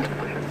 my friend.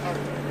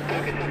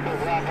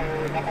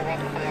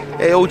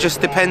 It all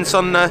just depends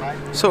on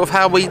sort of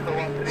how we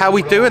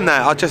doing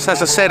that. As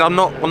I said, I'm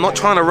not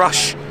trying to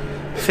rush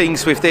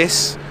things with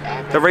this.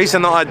 The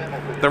reason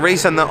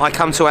that I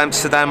come to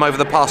Amsterdam over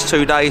the past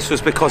 2 days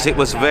was because it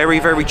was very,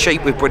 very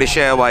cheap with British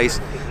Airways,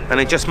 and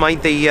it just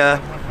made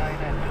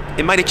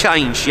it made a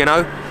change, you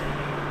know.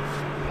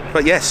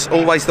 But yes,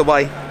 always the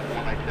way.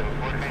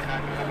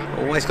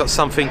 Always got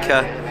something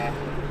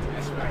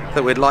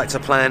that we'd like to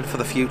plan for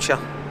the future.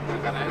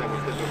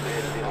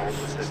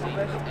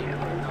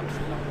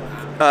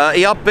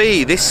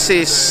 ERB, this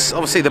is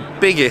obviously the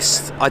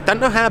biggest. I don't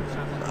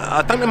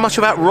know much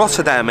about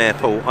Rotterdam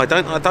Airport. I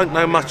don't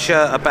know much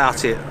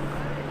about it,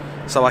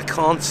 so I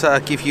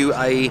can't give you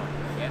a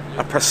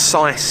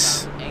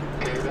precise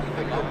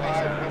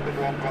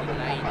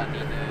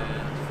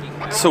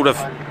sort of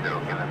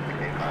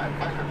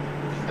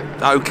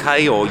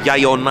okay or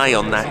yay or nay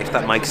on that, if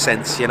that makes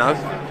sense, you know.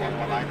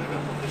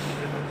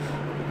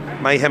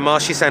 Mayhem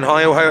Marshy saying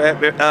hi,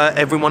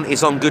 everyone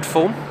is on good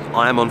form.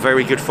 I am on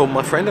very good form,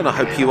 my friend, and I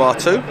hope you are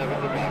too.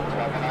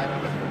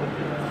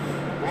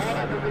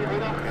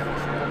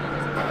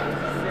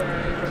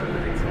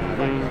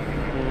 Mm-hmm.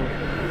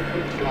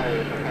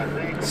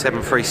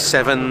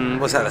 737,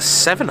 was that a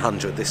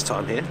 700 this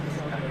time here?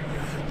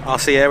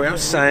 RC Aerial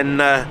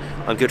saying,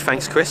 I'm good,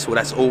 thanks, Chris. Well,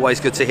 that's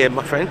always good to hear,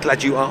 my friend.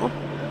 Glad you are.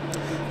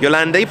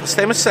 Yolandi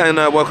Postemus saying,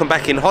 welcome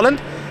back in Holland.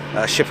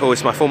 Schipol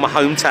is my former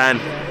hometown.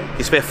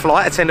 Used to be a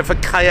flight attendant for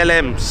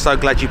KLM. So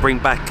glad you bring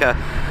back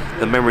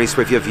the memories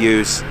with your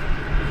views.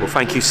 Well,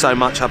 thank you so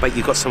much. I bet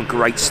you got some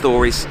great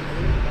stories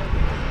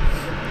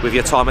with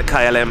your time at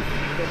KLM.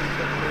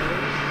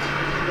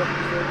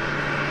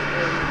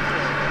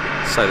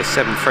 So the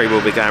 7-3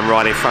 will be going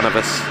right in front of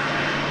us.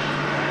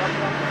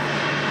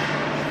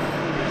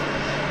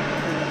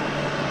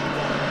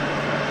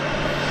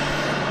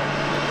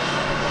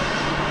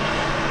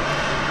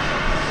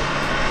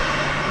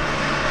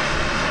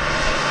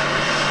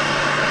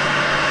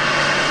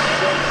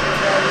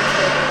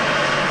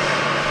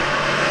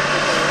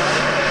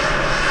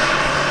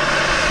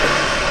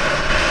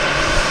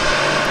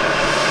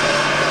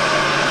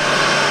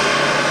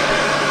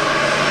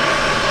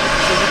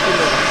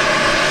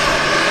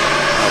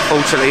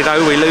 Unfortunately,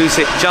 though, we lose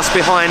it just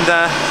behind.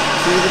 De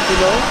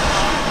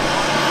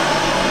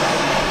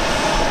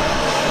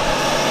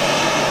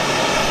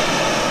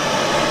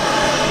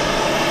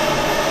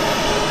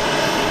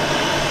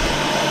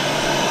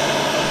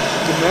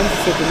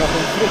mensen zitten nog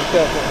een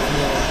vliegtuig op.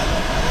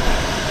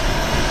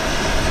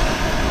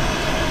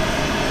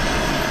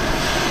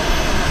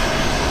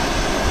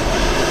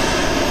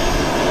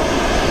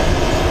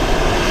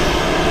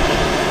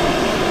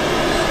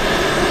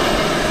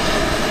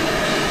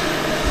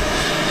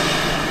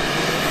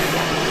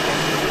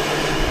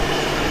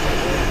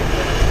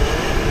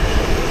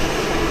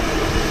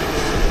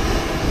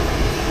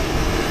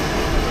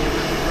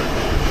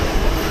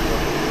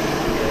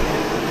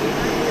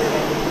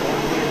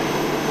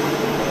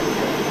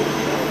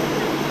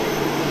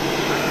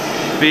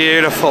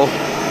 Beautiful.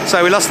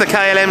 So we lost the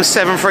KLM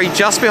 7-3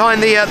 just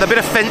behind the bit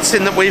of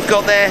fencing that we've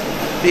got there.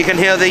 You can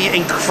hear the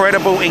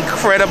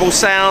incredible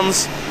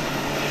sounds.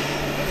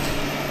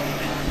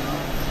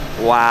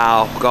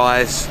 Wow,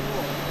 guys.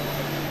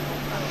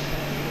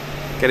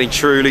 Getting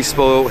truly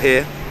spoiled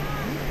here.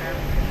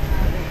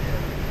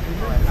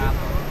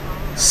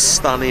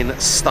 Stunning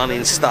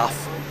stuff.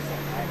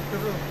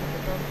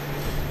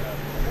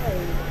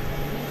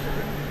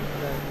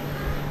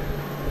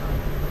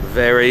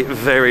 Very,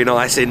 very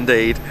nice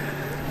indeed.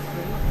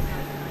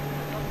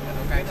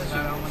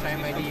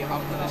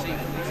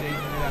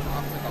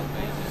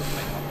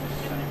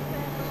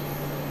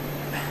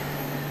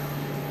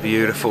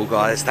 Beautiful,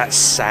 guys. That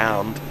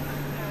sound.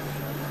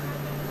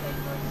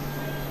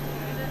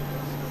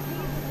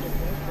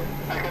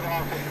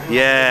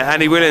 Yeah,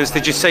 Andy Williams,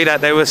 did you see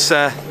that? There was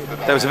a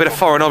bit of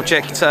foreign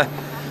object, a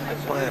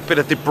bit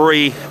of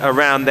debris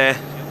around there.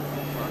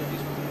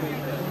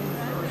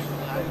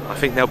 I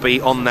think they'll be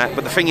on that,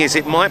 but the thing is,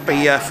 it might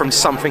be from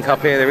something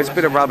up here. There is a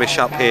bit of rubbish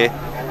up here,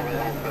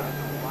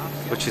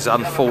 which is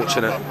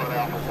unfortunate.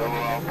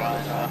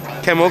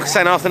 Ken Walker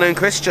saying, afternoon,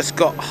 Chris. Just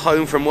got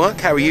home from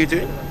work. How are you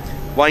doing?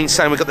 Wayne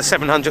saying we've got the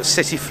 700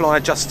 City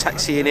Flyer just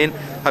taxiing in.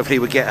 Hopefully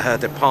we get her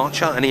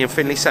departure. And Ian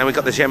Finley saying we've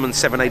got the German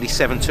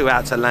 787 2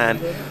 out to land.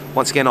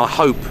 Once again, I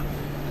hope,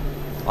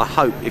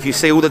 if you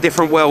see all the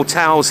different world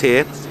towers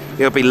here,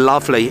 it would be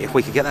lovely if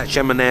we could get that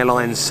German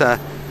Airlines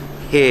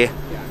here,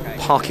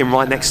 parking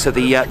right next to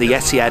the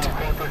Etihad.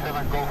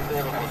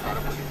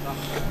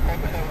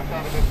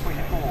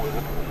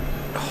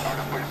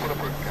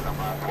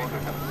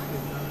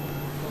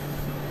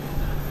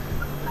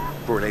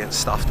 Brilliant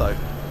stuff though.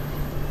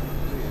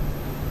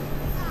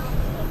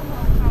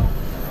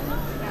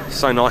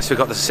 So nice, we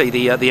got to see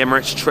the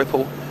Emirates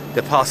triple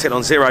departing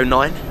on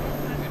 09.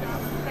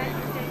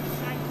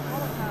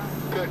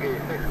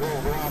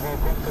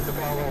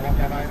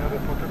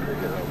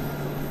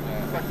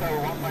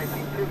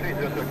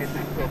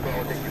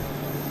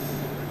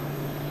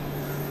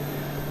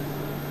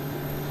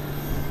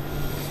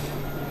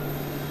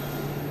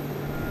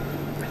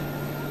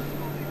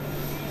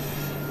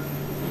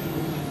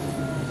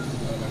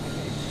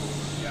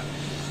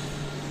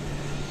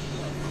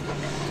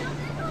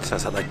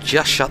 Sounds like they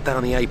just shut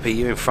down the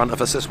APU in front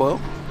of us as well.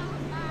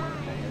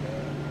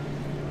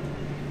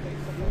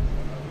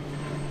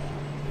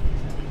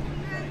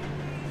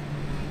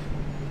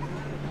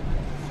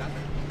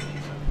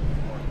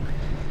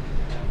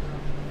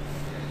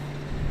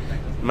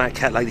 Matt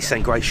Cat Lady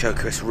saying great show,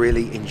 Chris.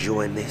 Really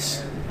enjoying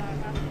this.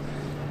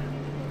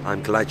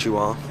 I'm glad you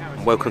are.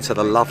 Welcome to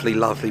the lovely,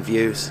 lovely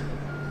views.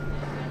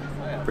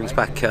 Brings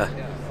back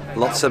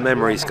lots of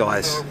memories,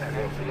 guys.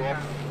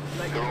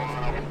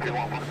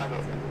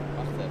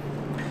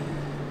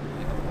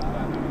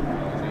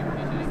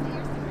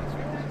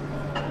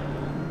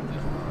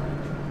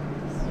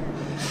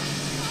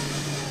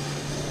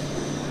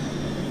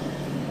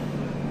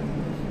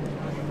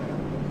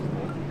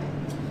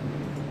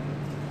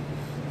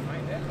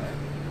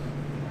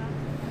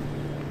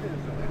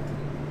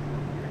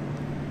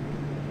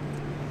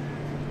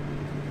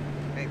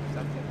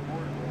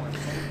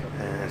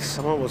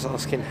 Someone was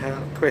asking,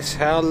 Chris,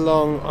 how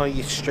long are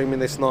you streaming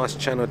this nice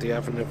channel? Do you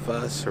have an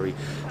anniversary?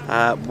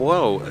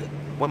 Well,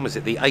 when was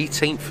it? The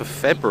 18th of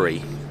February,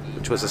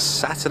 which was a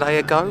Saturday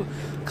ago.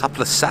 A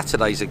couple of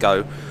Saturdays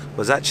ago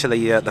was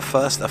actually the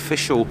first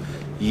official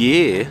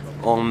year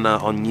on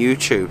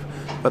YouTube.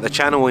 But the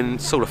channel in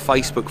sort of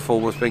Facebook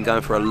form has been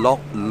going for a lot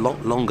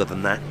longer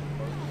than that.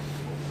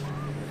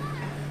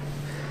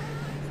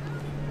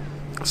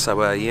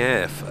 So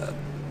yeah,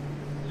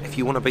 if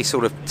you want to be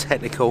sort of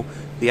technical,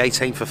 the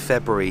 18th of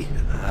February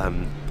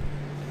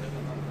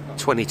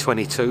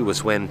 2022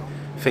 was when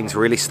things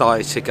really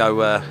started to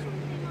go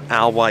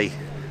our way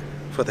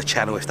for the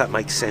channel, if that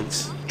makes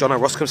sense. John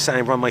O'Roscombe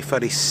saying runway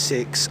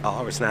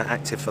 36R is now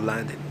active for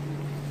landing.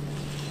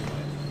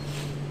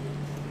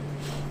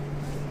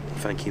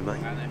 Thank you,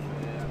 mate.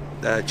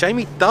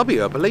 Jamie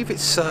W, I believe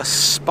it's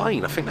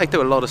Spain. I think they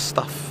do a lot of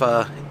stuff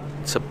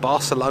to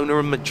Barcelona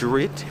and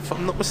Madrid, if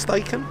I'm not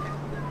mistaken.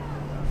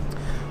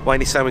 Wayne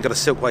is saying we've got a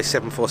Silkway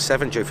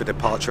 747 due for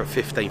departure at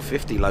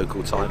 15:50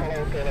 local time.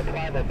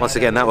 Once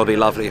again, that would be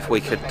lovely if we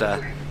could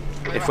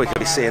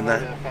be seeing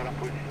that.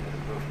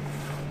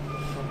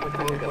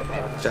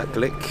 Jack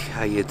Glick,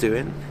 how you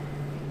doing?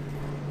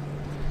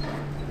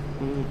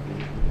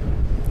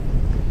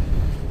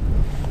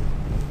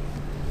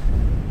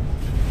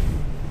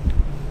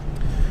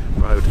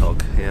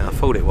 Roadhog, yeah, I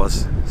thought it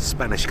was.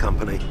 Spanish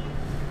company.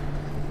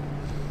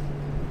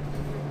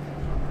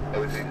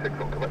 OZ 6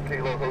 on Quebec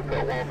Kilo,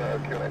 Hotel 1,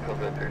 QNX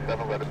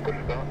 27, let us push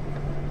start.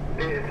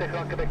 6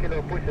 on Quebec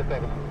Kilo, push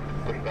start,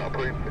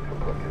 approved, 6 on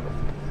Quebec Kilo.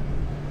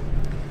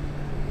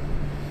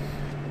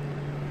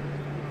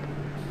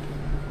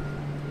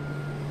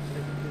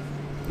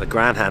 The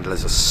ground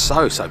handlers are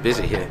so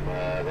busy here.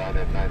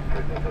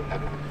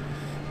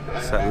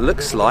 So it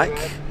looks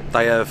like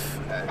they have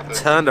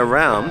turned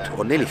around,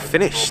 or nearly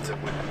finished,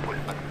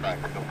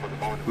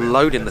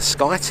 loading the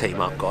Sky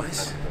team up,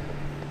 guys.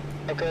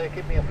 Okay,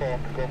 keep me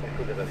informed.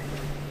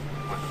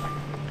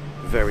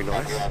 Very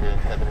nice.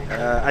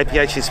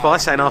 Aviation Spy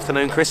saying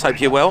afternoon, Chris. Hope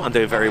you're well. I'm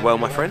doing very well,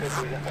 my friend.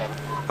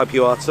 Hope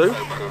you are too.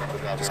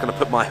 Just going to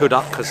put my hood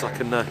up because I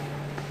can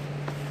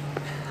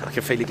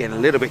feel it getting a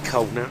little bit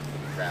cold now.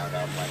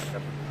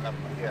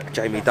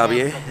 Jamie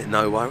W,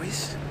 no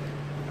worries.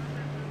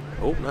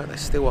 Oh no, they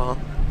still are.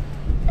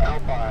 Well,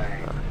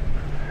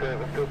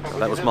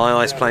 that was my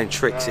eyes playing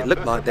tricks. It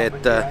looked like they'd.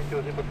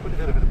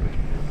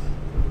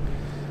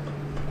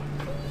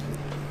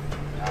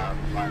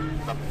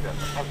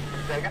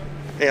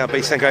 Yeah, I've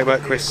been saying great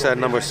work, Chris.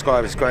 Number of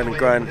subscribers growing and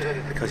growing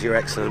because of your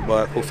excellent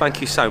work. Well,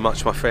 thank you so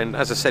much, my friend.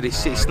 As I said,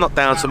 it's not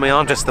down to me.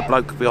 I'm just the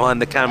bloke behind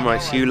the camera.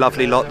 It's you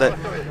lovely lot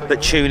that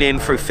tune in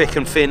through thick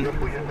and thin,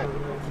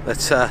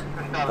 that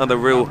are the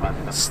real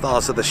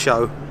stars of the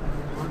show.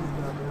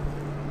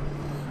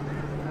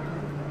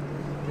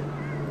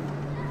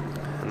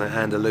 And the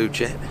Andalou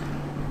jet.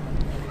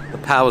 The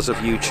powers of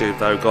YouTube,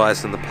 though,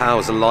 guys, and the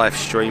powers of live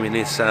streaming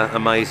is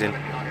amazing.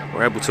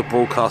 We're able to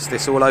broadcast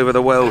this all over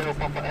the world.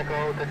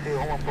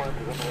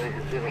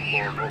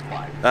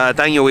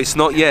 Daniel, it's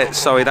not yet.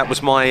 Sorry, that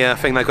was my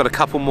thing. They've got a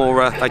couple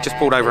more. They just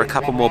pulled over a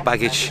couple more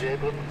baggage. A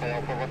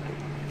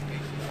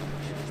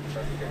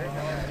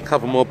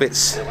couple more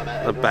bits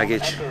of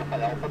baggage.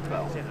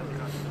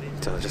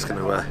 So I'm just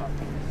going to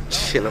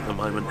chill at the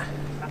moment.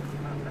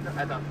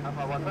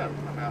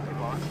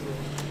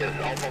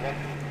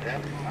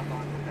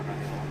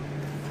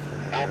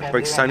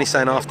 Briggs Tony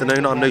saying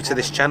afternoon, I'm new to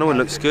this channel and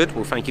looks good.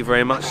 Well, thank you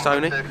very much,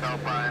 Tony.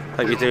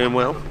 Hope you're doing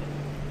well.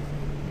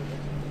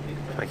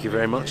 Thank you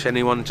very much.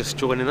 Anyone just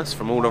joining us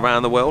from all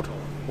around the world,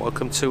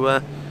 welcome to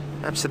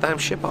Amsterdam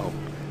Schipol.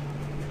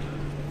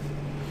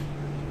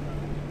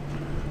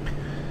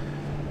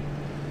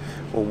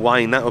 Well,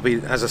 Wayne, that would be,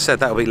 as I said,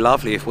 that would be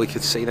lovely if we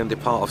could see them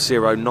depart off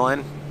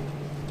 09.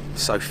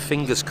 So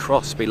fingers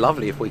crossed, be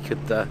lovely if we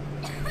could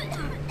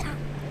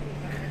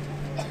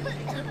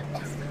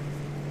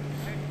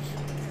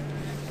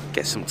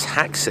get some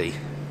taxi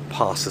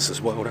past us as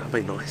well. That'd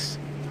be nice.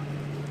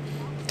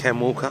 Ken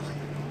Walker,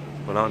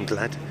 well, I'm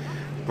glad.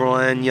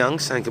 Brian Young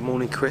saying good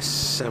morning, Chris.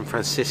 San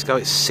Francisco,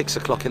 it's 6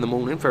 o'clock in the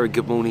morning. Very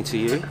good morning to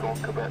you.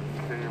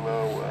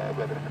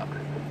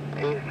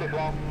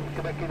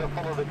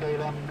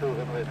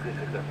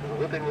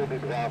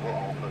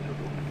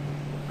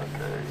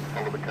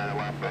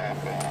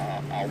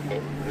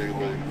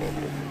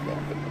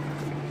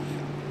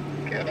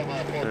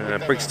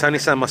 Briggs Tony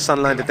saying my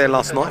son landed there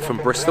last night from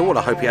Bristol. Well,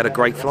 I hope he had a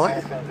great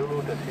flight.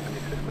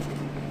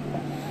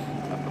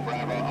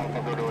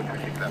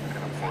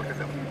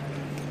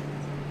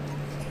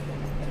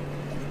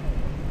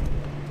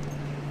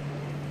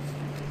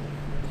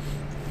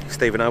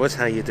 Stephen Owens,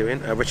 how you doing?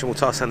 Richard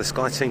Mortar and the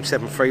Sky Team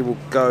 73 will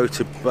go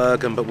to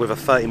Bergen, but with a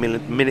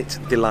 30-minute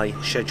delay,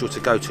 scheduled to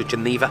go to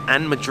Geneva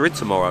and Madrid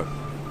tomorrow.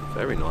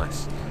 Very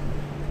nice.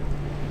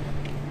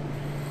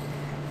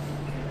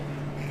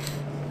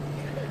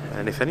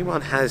 And if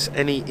anyone has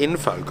any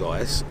info,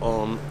 guys,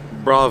 on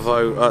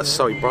Bravo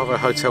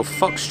Hotel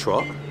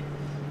Foxtrot,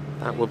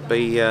 that would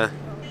be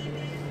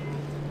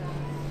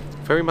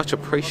very much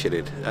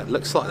appreciated. It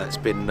looks like that's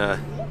been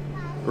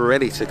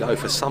ready to go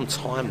for some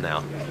time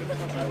now.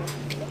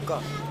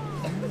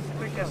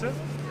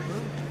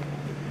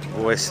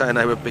 Always saying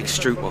they were big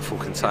Stroopwafel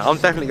container. I'm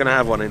definitely going to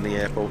have one in the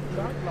airport.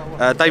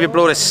 David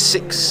Bloor, there's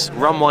 6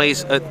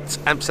 runways at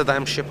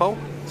Amsterdam Schipol.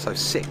 So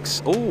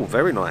 6. Oh,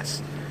 very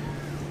nice.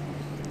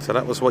 So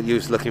that was what you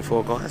was looking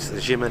for, guys, the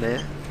Schipol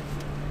Air.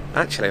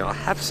 Actually, I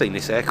have seen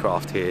this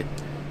aircraft here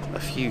a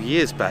few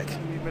years back,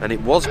 and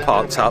it was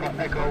parked up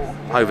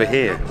over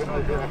here.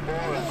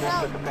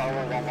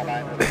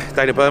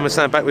 Dana Berman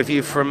saying back with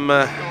you from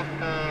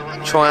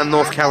Tryon,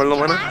 North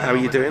Carolina. How are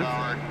you doing?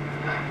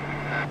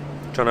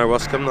 John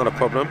O'Roscombe, not a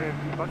problem.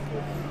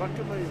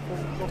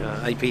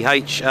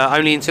 APH,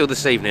 only until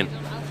this evening.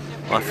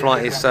 My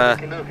flight is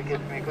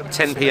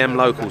 10 PM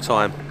local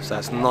time, so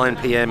that's 9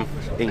 PM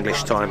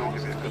English time.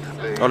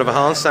 Oliver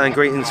Hahn saying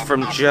greetings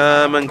from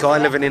German guy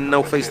living in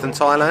northeastern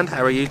Thailand.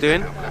 How are you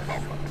doing?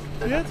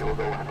 Yes.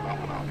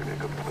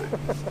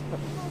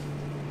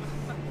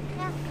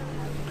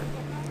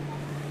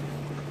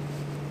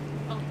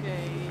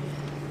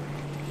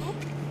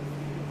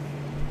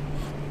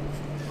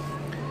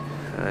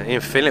 In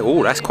Finland,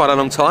 oh, that's quite a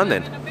long time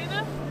then.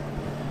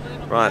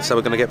 Right, so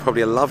we're going to get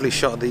probably a lovely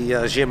shot of the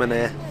Schipol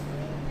Air,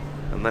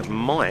 and that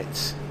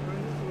might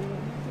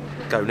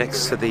go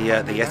next to the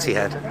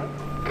Etihad.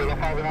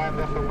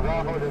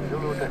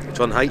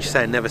 John H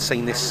saying never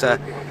seen this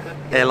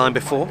airline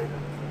before.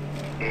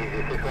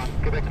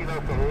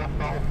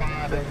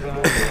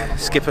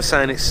 Skipper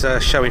saying it's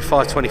showing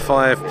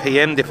 5:25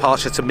 PM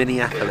departure to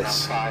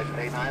Minneapolis.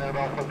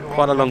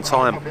 Quite a long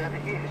time.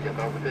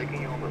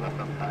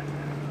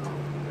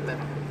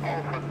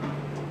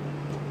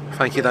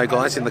 Thank you though,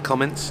 guys, in the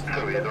comments.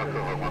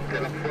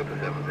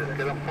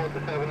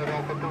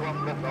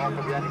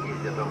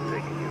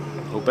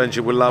 Well,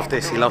 Benji will love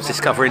this. He loves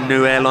discovering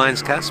new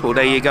airlines, Cass. Well,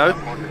 there you go.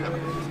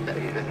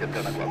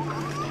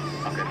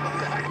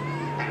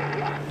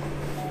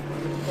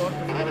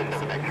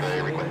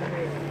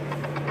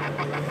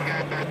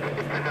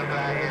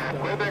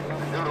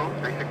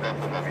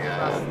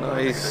 No,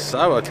 he's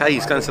okay.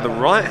 He's going to the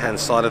right-hand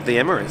side of the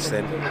Emirates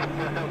then.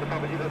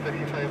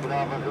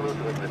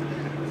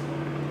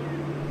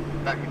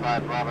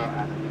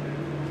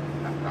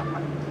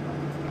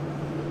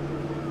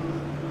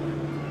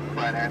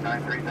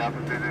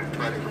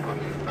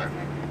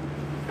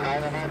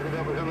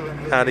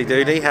 Howdy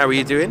doody, how are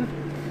you doing?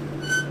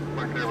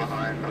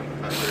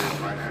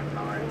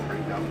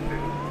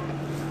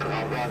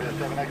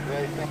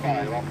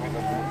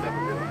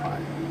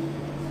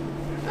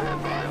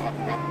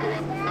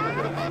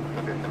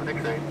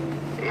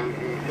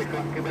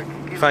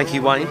 Thank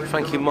you, Wayne.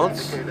 Thank you,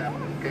 Mods.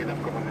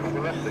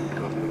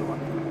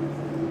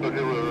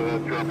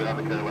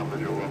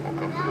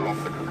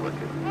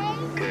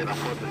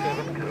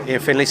 Ian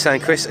Finley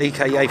saying, Chris,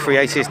 EKA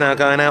 380 is now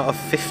going out of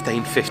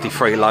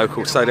 1553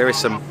 local, so there is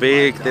some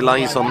big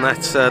delays on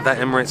that that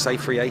Emirates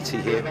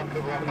A380 here.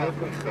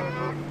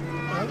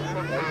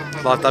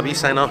 Live W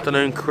saying,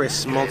 afternoon,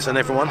 Chris, Mods and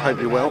everyone, hope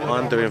you're well.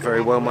 I'm doing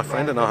very well, my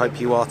friend, and I hope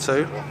you are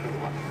too.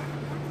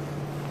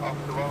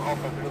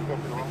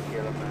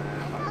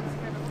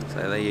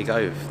 So there you go,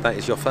 if that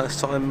is your first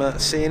time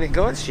seeing it,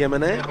 guys,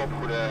 Yemen Air,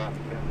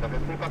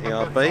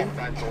 ERB.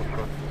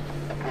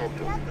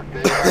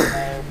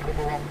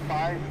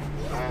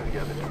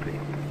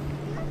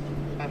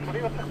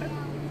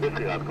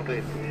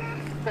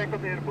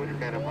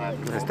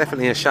 It's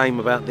definitely a shame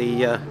about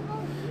the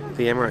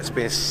Emirates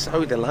being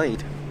so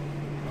delayed.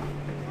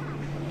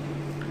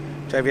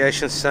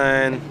 Aviation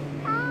saying,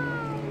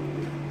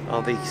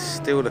 are these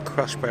still the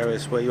crush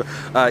barriers where you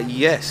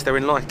yes, they're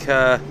in like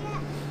yeah,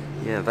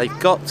 they've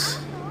got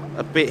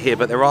a bit here,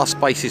 but there are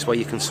spaces where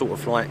you can sort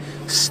of like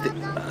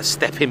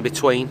step in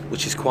between,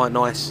 which is quite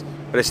nice.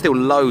 But there's still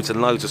loads and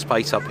loads of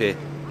space up here,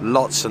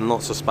 lots and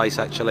lots of space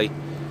actually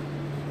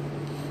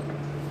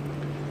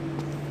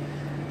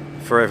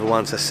for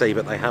everyone to see.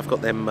 But they have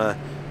got them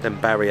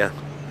barrier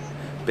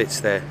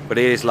bits there. But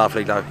it is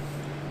lovely though.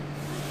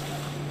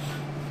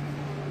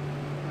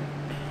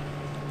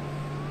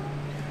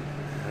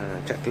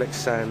 Jack Lex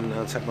saying,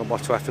 I'll take my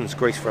wife to Athens,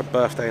 Greece for a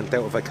birthday and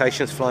Delta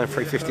Vacations, flying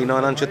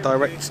 350-900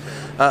 direct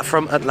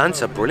from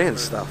Atlanta. Brilliant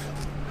stuff.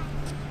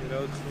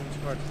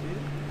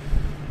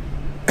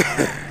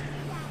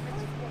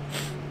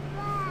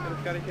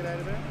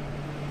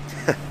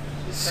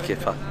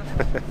 Skipper.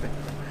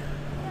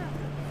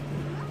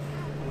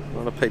 A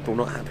lot of people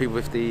not happy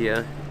with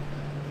the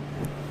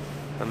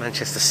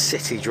Manchester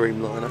City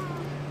Dreamliner.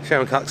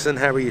 Sharon Cuxton,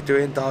 how are you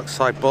doing? Dark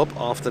Side Bob,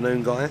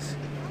 afternoon guys.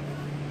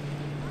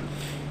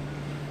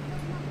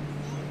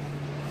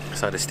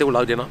 So they're still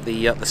loading up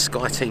the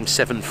SkyTeam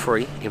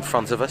 7.3 in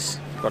front of us.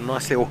 Got a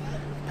nice little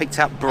peaked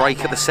out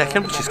break at the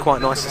second, which is quite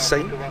nice to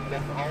see.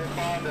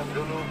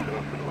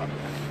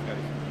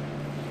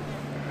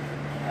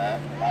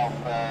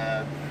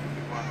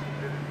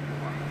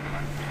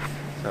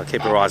 So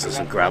keep your eyes on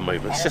some ground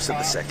movements just at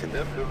the second.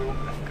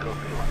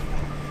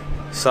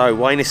 So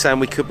Wayne is saying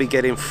we could be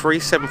getting 3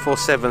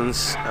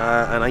 747s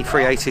and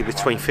A380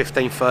 between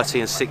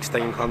 1530 and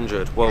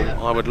 1600.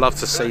 Well, I would love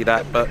to see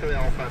that, but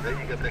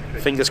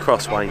fingers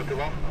crossed, Wayne.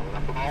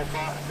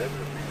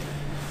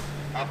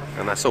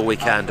 And that's all we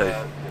can do.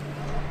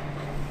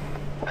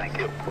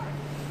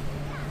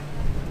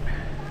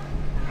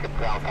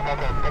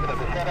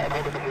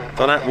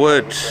 Donat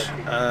Wood,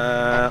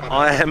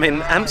 I am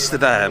in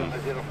Amsterdam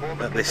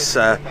at this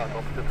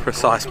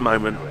precise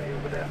moment.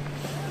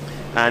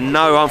 And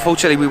no,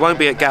 unfortunately we won't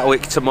be at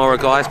Gatwick tomorrow,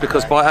 guys,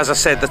 because as I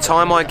said, the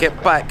time I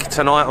get back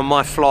tonight on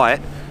my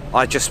flight,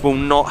 I just will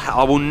not,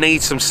 I will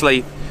need some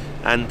sleep,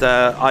 and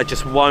I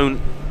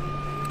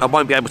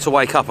won't be able to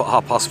wake up at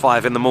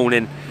 5:30 in the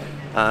morning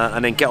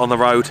and then get on the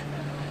road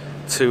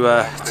to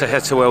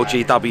head to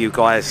LGW,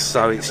 guys.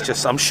 So it's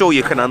just, I'm sure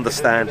you can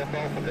understand.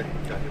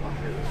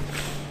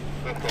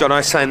 John I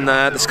saying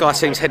the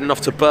SkyTeam's heading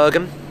off to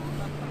Bergen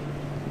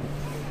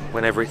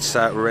whenever it's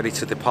ready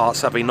to depart,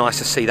 so it'd be nice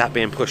to see that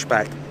being pushed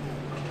back.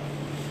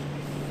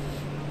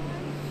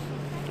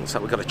 Looks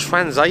like we've got a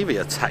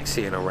Transavia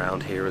taxiing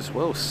around here as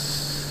well,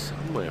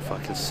 somewhere, if I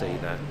can see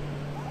that.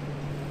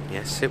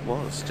 Yes, it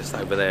was, just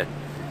over there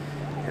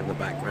in the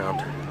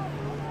background.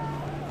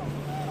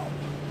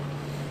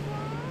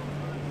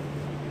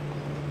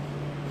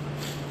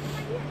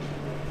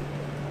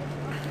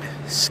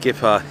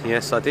 Skipper,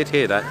 yes, I did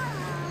hear that.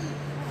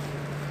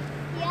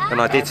 And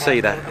I did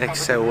see that.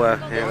 Excel,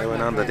 yeah, they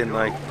went under, didn't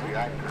they?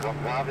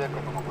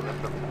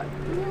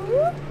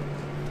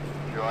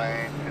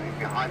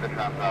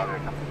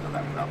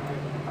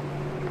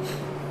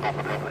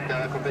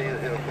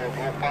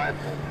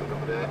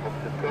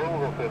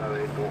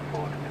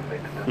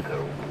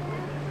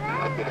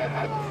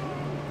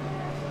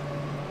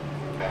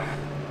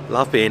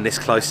 Love being this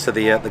close to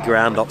the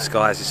ground ops,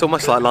 guys. It's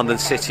almost like London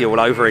City all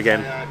over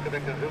again.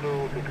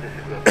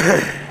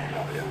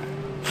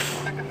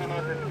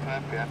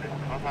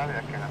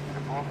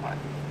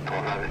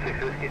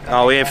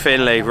 Oh, Ian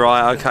Finley,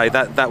 right? Okay,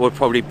 that would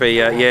probably be.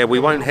 Yeah, we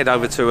won't head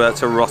over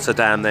to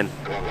Rotterdam then.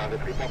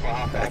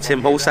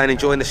 Tim Hall saying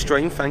enjoying the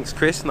stream. Thanks,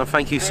 Chris, and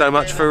thank you so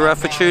much for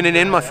tuning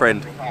in, my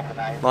friend.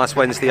 Nice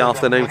Wednesday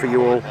afternoon for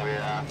you all.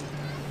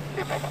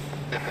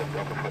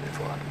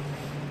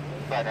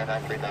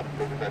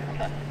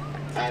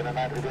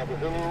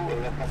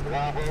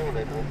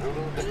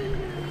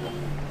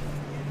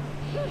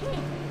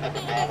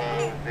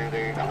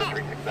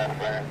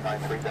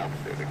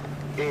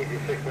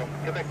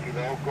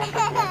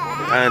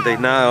 Andy,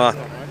 no,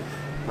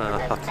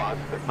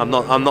 I'm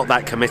not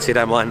that committed,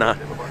 am I? No.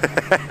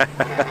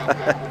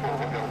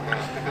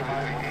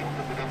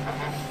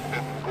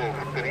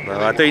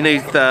 So I do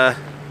need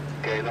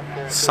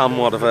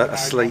somewhat of a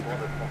sleep.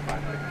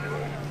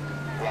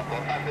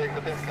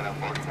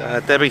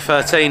 Debbie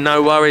 13,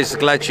 no worries,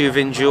 glad you've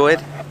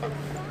enjoyed.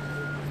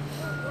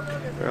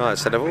 Right,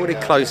 so they've already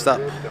closed up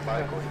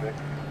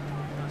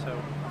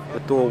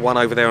the door one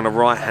over there on the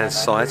right hand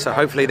side, so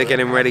hopefully they're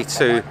getting ready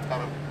to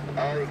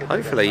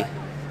hopefully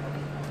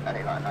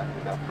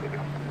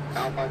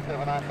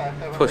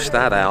push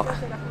that out.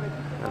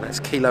 And that's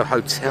Kilo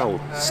Hotel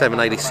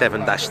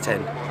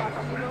 787-10.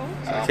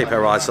 So keep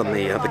our eyes on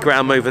the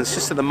ground movements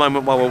just at the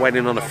moment while we're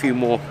waiting on a few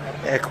more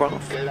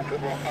aircraft.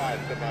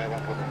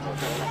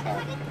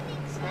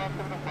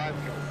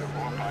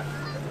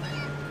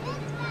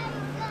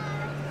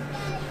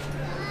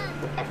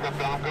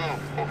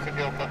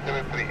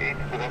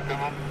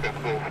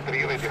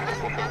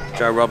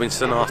 Joe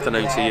Robinson,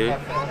 afternoon to you.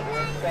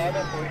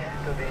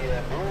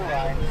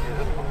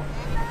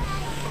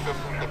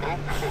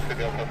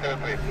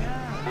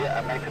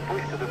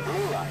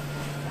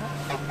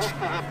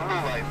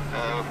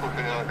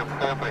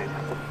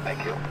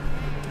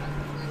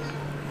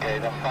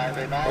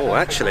 Oh,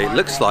 actually, it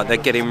looks like they're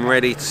getting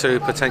ready to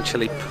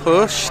potentially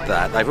push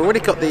that. They've already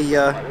got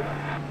the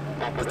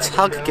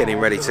tug getting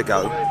ready to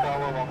go.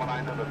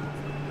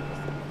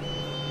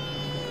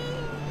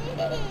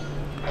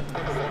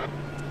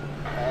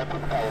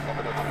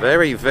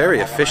 Very, very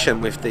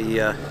efficient with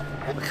the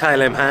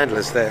KLM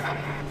handlers there.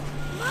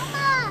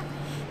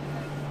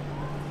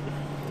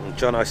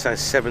 John O says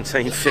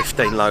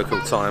 17:15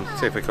 local time,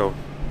 typical.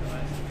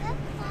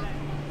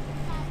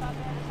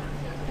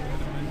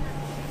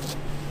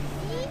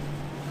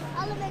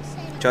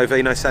 Joe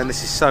Vino saying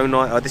this is so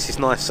nice. Oh, this is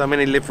nice. So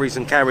many liveries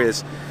and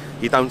carriers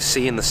you don't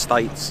see in the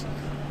States.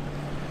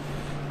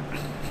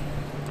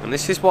 And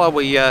this is why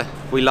we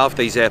love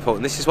these airports,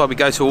 and this is why we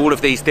go to all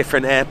of these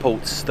different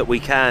airports that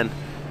we can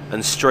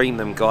and stream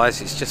them,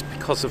 guys. It's just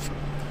because of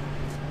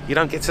you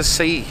don't get to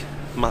see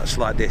much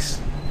like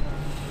this.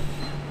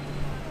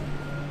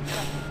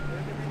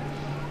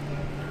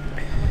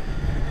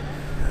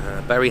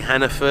 Barry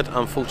Hannaford,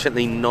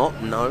 unfortunately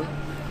not, no.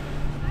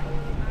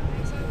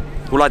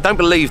 Well, I don't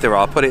believe there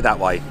are, put it that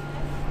way.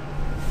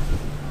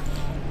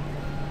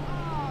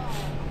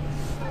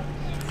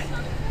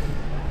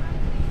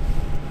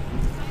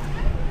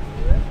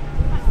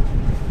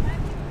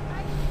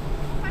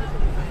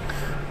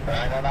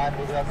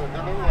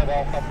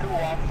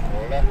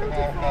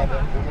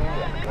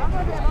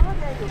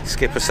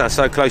 Skipper sounds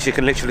so close you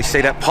can literally see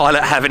that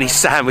pilot having his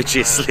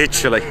sandwiches,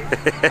 literally.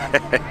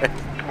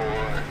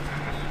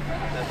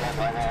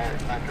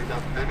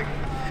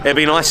 It'd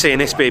be nice seeing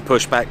this be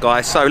pushed back,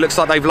 guys. So it looks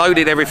like they've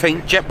loaded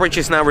everything. Jet bridge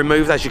is now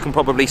removed, as you can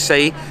probably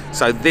see.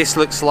 So this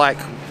looks like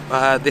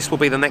this will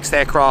be the next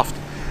aircraft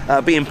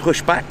being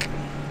pushed back.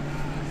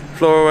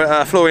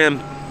 Florian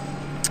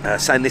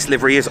saying this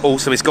livery is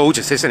awesome. It's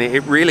gorgeous, isn't it?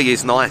 It really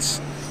is nice.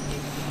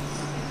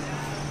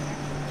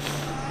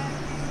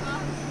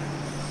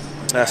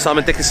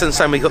 Simon Dickinson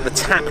saying we've got the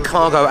TAP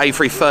Cargo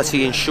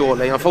A330 in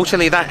shortly.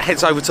 Unfortunately, that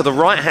heads over to the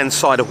right-hand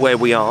side of where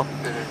we are.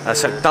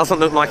 So it doesn't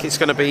look like it's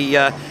going to be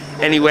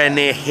anywhere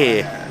near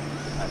here.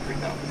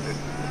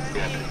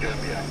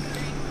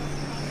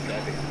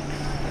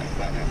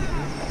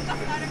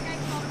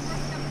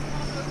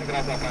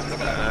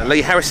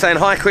 Lee Harris saying,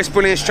 hi Chris,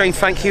 brilliant stream,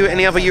 thank you.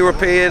 Any other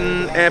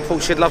European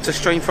airports you'd love to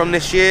stream from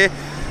this year?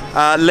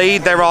 Lee,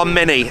 there are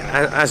many,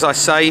 as I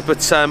say,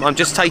 but I'm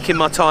just taking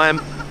my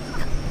time.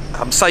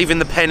 I'm saving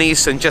the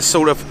pennies and just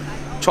sort of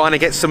trying to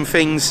get some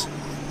things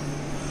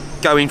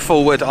going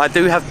forward. I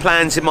do have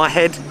plans in my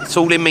head, it's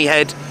all in my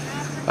head,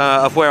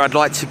 of where I'd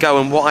like to go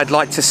and what I'd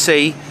like to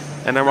see,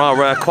 and there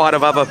are quite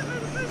a other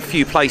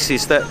few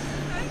places that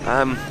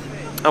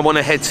I want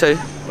to head to,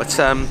 but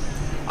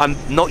I'm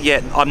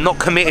not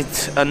committed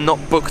and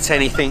not booked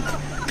anything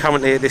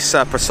currently at this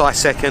precise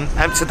second.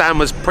 Amsterdam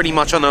was pretty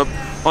much on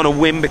a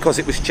whim because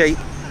it was cheap.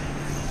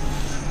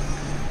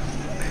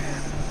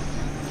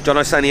 John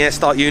O'Sani Air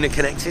Start unit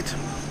connected.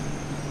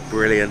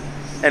 Brilliant.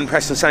 N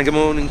Preston saying good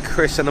morning,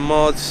 Chris and the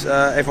mods.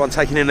 Everyone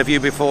taking in a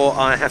view before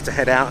I have to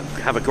head out.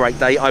 Have a great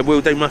day. I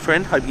will do, my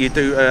friend. Hope you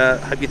do.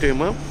 Hope you're doing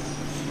well.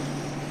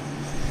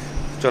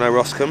 John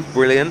O'Roscombe,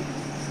 brilliant.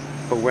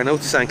 Paul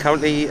Reynolds saying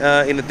currently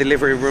in the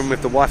delivery room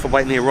with the wife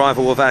awaiting the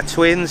arrival of our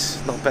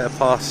twins. Not better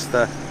past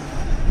the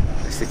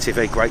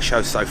SDTV. Great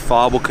show so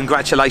far. Well,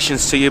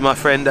 congratulations to you, my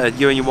friend.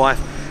 You and your wife,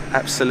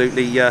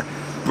 absolutely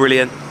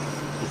brilliant.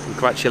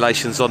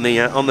 Congratulations on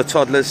the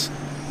toddlers.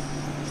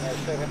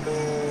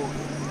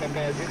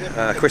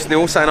 Chris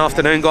Newell saying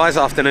afternoon, guys.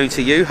 Afternoon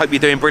to you. Hope you're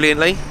doing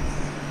brilliantly.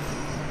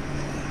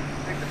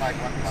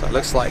 So it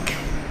looks like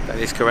that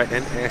is correct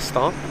then. Air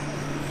start.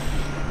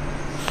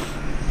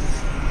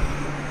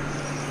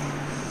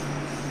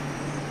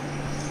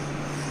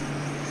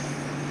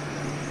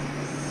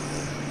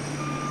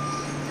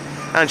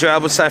 Andrew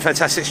Albert saying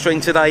fantastic stream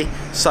today.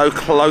 So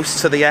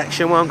close to the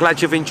action. Well, I'm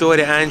glad you've enjoyed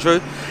it,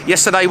 Andrew.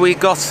 Yesterday we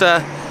got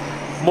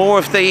more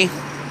of the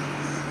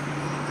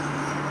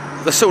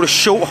sort of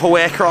short haul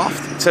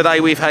aircraft. Today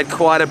we've had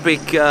quite a big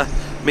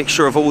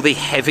mixture of all the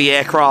heavy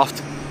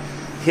aircraft.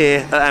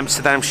 here at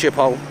Amsterdam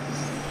Schipol.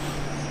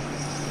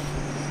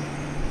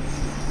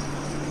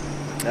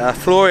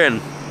 Florian,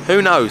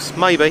 who knows?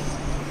 Maybe.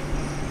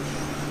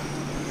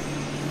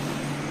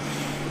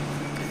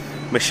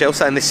 Michelle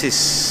saying this is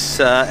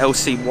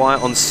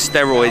LCY on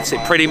steroids.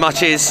 It pretty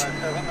much is.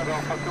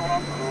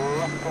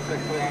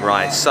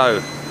 Right, so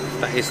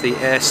that is the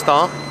air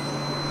start.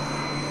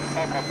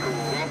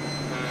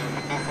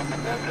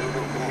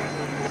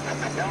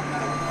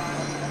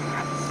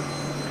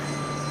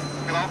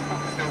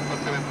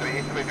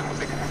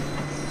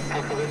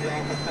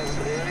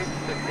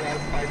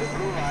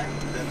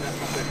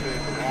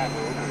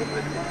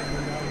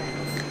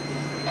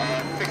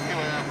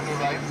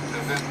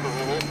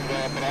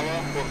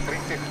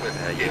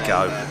 There you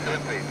go.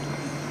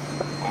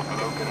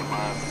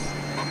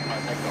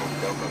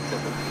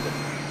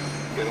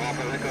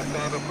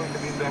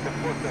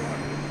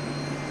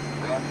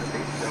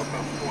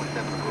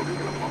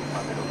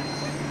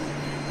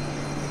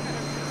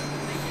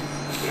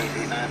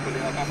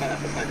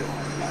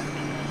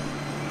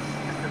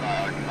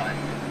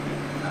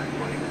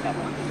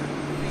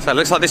 So it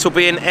looks like this will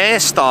be an air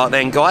start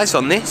then, guys,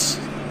 on this.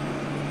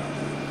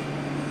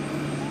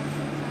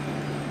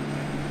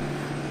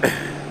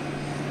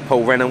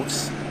 Paul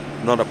Reynolds,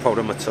 not a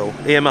problem at all.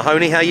 Ian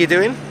Mahoney, how you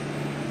doing?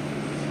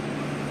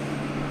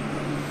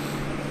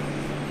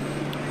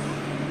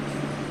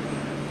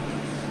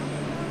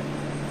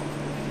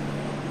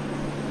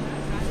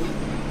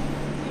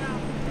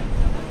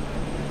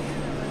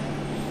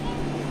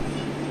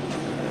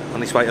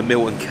 On his way to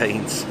Milton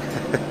Keynes.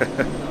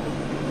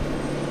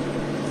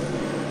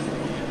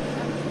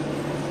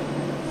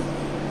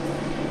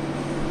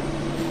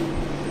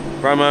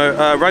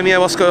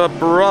 Romeo Oscar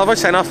Bravo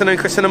saying afternoon,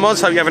 Chris and the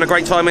mods. Hope you're having a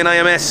great time in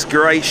AMS.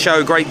 Great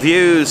show, great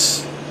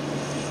views.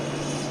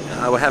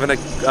 We're having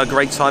a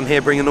great time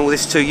here bringing all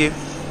this to you.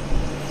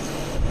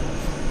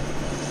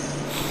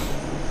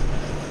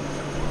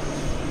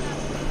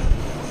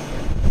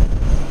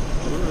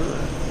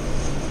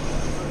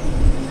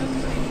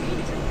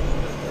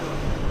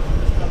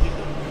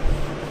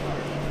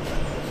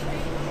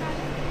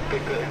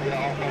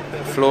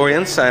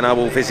 Florian saying I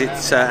will visit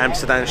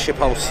Amsterdam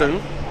Schipol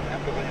soon.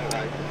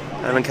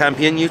 Alan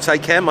Campion, you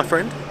take care, my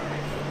friend.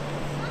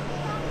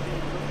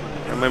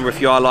 Remember, if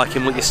you are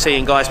liking what you're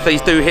seeing, guys,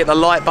 please do hit the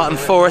like button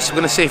for us. We're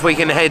going to see if we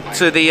can head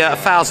to the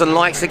 1,000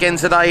 likes again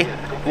today.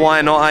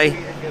 Why not, eh?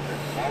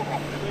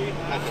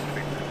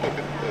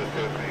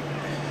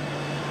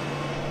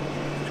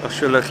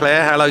 Joshua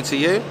Leclerc, hello to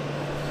you.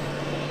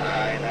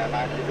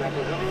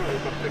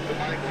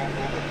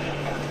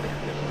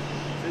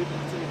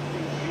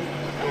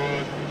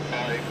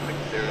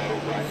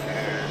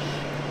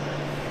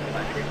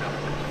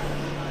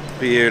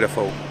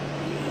 Beautiful.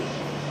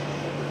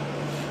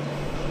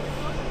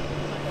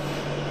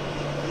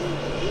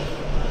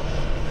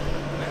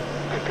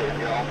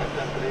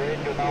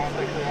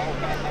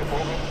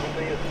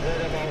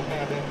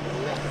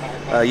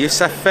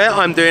 Youssef Fair,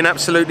 I'm doing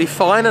absolutely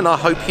fine, and I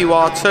hope you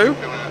are too.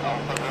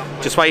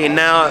 Just waiting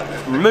now,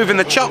 removing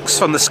the chocks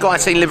from the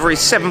SkyTeam livery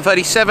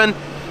 737,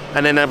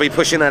 and then I'll be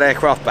pushing that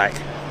aircraft back.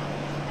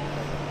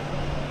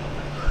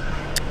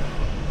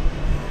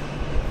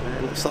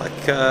 It looks like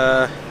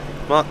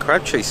Mark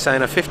Crabtree's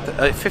saying a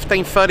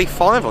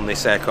 15:35 on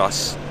this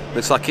aircraft.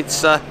 Looks like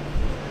it's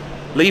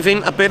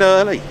leaving a bit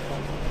early.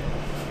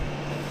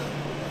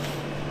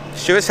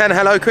 Stuart saying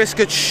hello, Chris.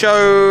 Good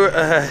show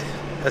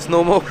as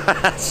normal.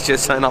 It's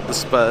just saying up the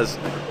Spurs.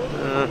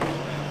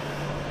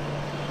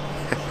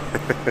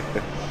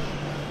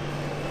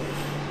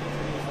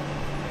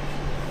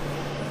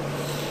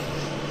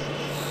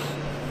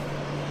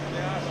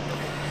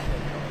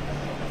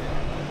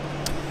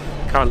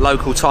 Current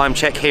local time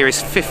check here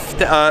is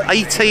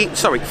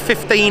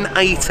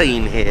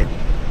 15:18 here.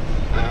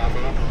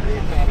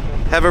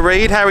 Heather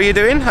Reed, how are you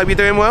doing? Hope you're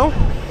doing well.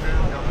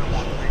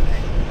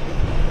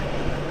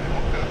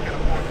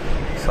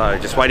 So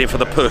just waiting for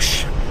the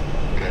push.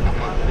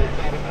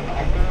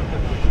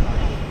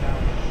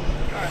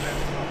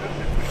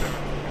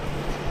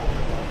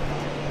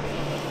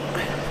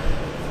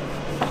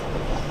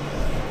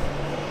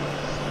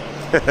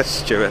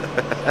 Stuart.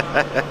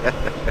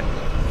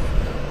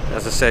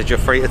 As I said, you're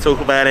free to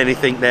talk about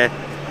anything there.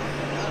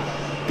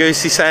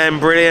 Goosey saying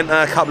brilliant,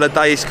 a couple of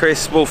days,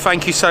 Chris. Well,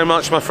 thank you so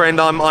much, my friend.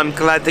 I'm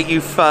glad that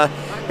you've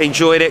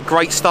enjoyed it.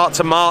 Great start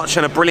to March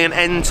and a brilliant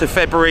end to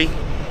February.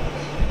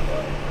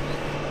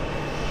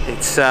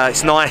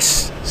 It's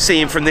nice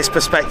seeing from this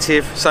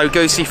perspective. So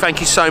Goosey, thank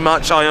you so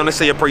much. I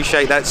honestly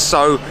appreciate that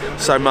so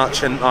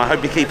much, and I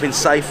hope you're keeping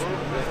safe.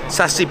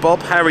 Sassy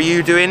Bob, how are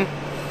you doing?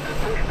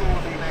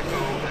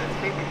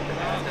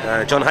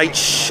 John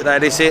H,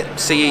 that is it.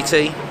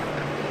 CET.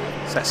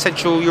 It's that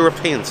Central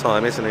European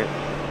time, isn't it?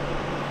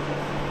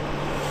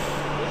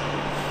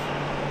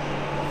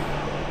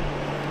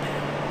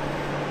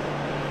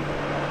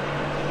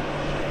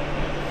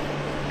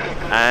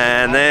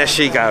 And there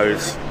she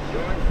goes.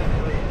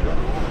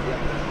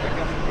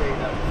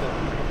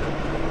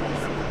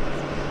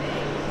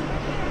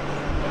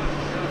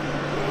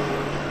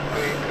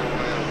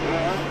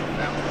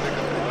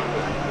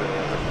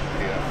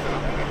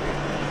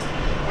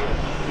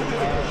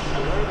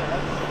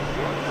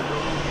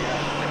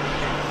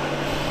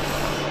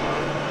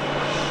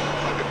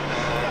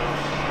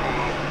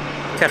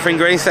 Catherine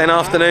Green saying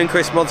afternoon,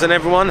 Chris Mods and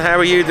everyone. How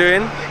are you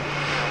doing?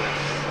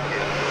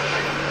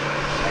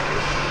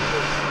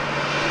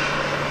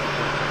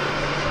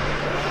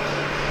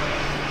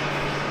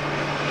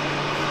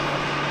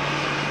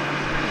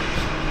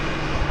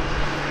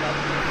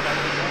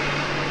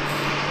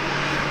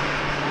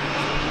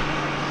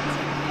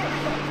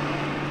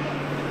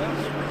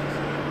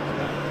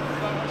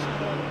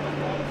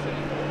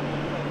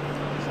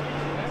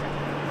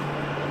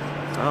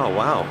 Oh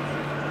wow.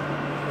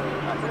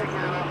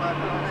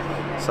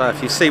 So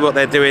if you see what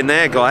they're doing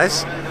there,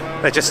 guys,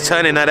 they're just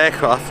turning that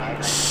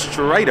aircraft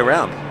straight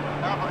around.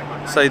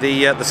 So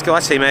the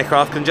SkyTeam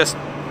aircraft can just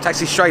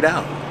taxi straight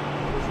out.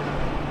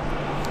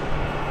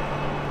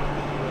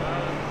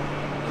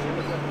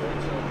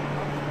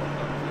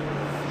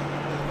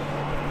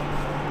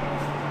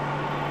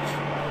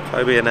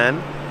 Toby and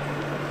Anne,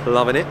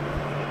 loving it.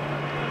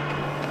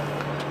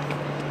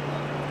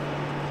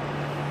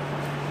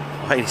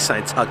 Wayne is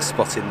saying tug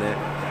spot in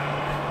there.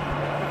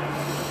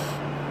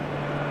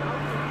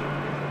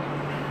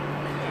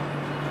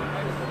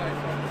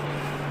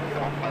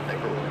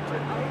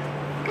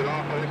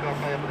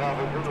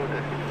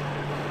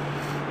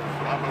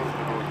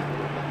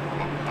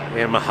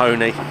 Ian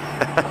Mahoney.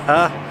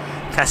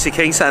 Cassie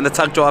King saying the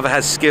tug driver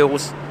has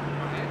skills.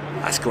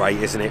 That's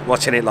great, isn't it?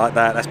 Watching it like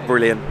that, that's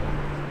brilliant.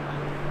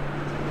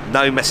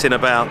 No messing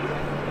about.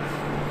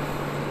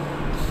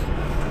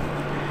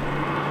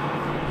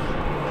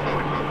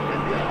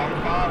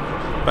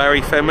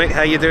 Barry Fenwick,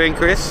 how you doing,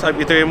 Chris? Hope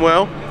you're doing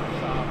well.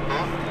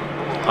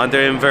 I'm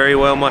doing very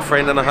well, my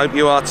friend, and I hope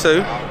you are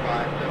too.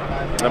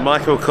 And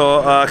Michael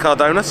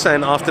Cardona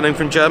saying afternoon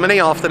from Germany.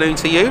 Afternoon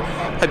to you.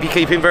 Hope you're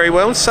keeping very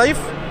well and safe.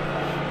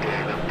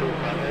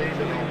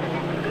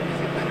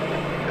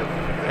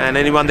 And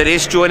anyone that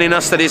is joining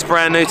us that is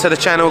brand new to the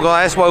channel,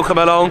 guys, welcome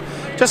along.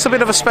 Just a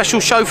bit of a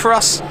special show for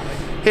us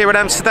here at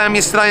Amsterdam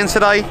yesterday and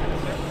today.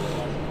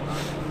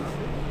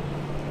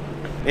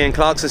 Ian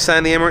Clarkson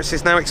saying the Emirates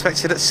is now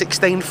expected at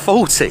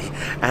 16:40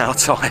 our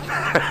time.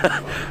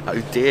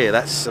 Oh dear,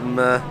 that's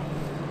a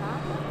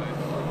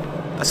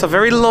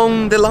very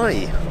long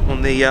delay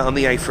on the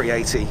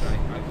A380.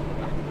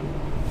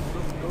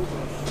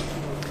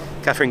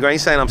 Catherine Gray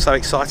saying I'm so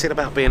excited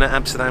about being at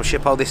Amsterdam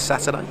Schipol this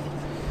Saturday.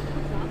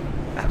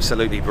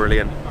 Absolutely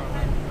brilliant.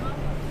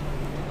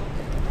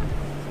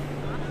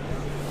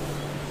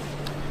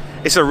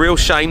 It's a real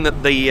shame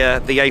that the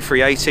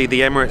A380,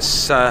 the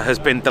Emirates, has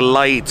been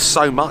delayed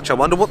so much. I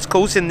wonder what's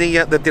causing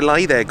the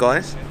delay there,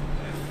 guys.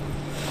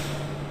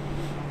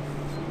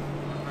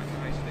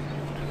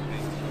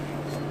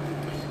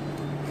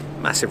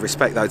 Massive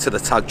respect though to the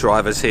tug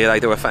drivers here. They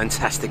do a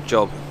fantastic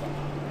job.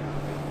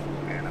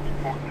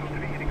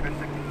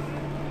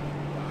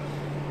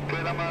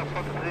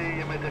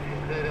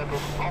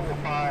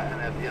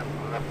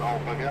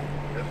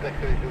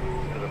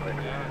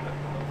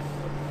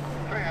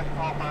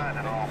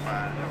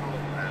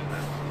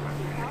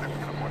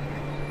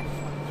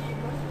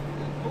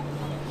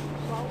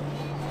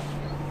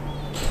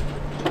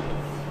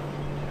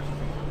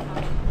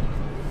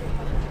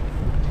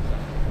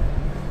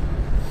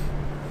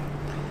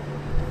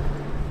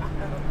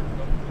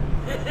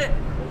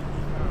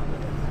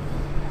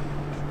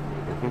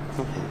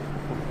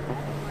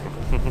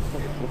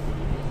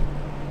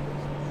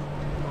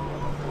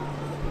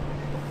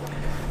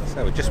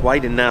 So we're just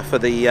waiting now for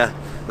the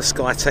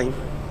Sky team.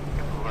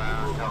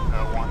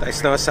 They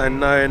start saying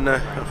no, and I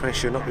think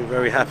she'll not be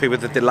very happy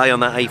with the delay on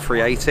that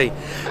A380.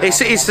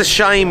 It's a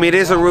shame. It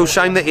is a real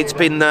shame that it's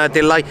been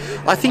delayed.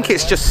 I think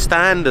it's just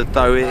standard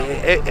though.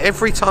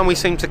 Every time we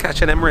seem to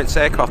catch an Emirates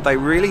aircraft, they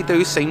really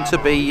do seem to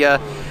be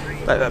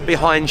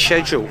behind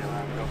schedule.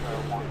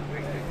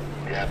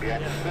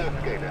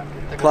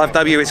 Clive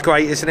W, it's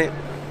great, isn't it?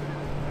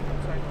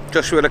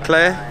 Joshua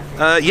Leclerc.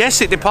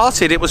 Yes, it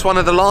departed. It was one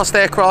of the last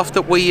aircraft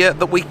that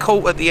we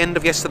caught at the end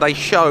of yesterday's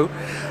show.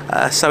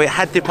 So it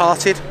had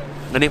departed,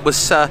 and it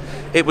was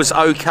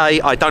okay.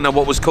 I don't know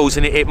what was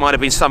causing it. It might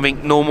have been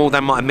something normal. They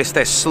might have missed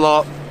their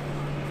slot.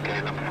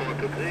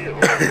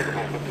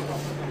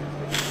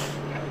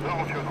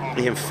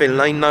 Ian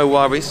Finlay, no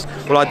worries.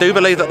 Well, I do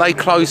believe that they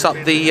close up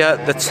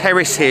the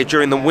terrace here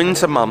during the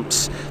winter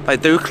months. They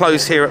do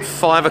close here at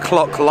 5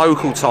 o'clock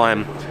local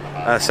time.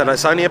 So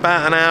that's only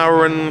about an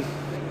hour and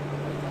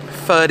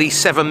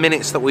 37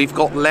 minutes that we've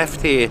got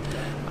left here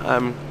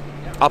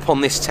up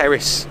on this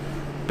terrace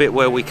bit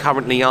where we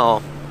currently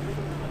are.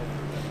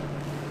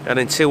 And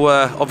until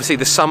obviously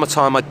the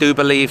summertime, I do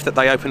believe that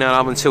they open it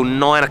up until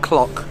 9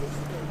 o'clock.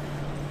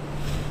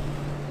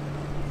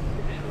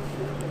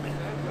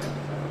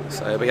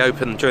 So it'll be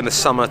open during the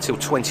summer till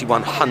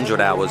 2100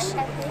 hours.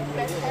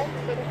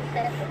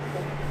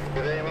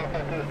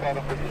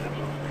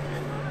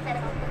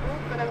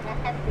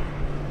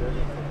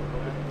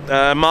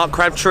 Mark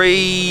Crabtree,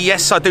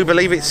 yes, I do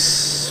believe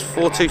it's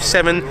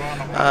 427.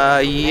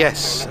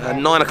 Yes,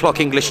 9 o'clock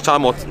English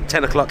time, or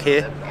 10 o'clock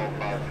here.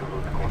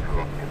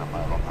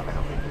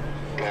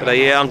 But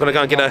yeah, I'm going to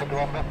go and get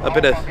a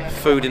bit of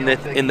food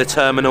in the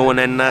terminal, and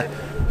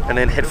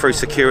then head through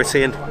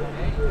security and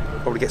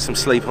probably get some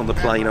sleep on the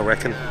plane, I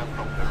reckon.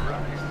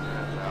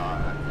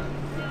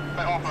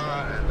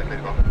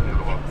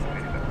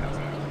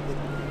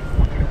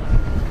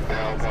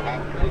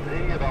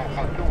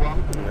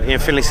 Ian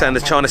Finley saying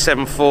the China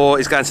 7-4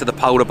 is going to the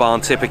polar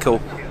barn,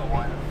 typical.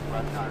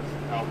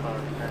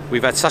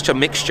 We've had such a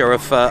mixture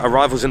of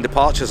arrivals and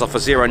departures off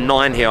a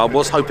 09 here. I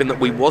was hoping that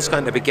we was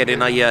going to be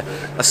getting a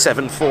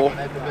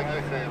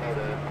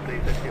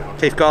 7-4.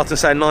 Keith Garton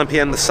saying 9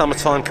 PM the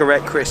summertime,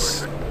 correct,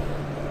 Chris?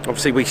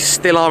 Obviously we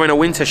still are in a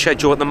winter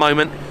schedule at the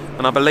moment,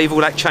 and I believe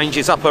all that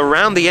changes up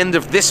around the end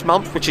of this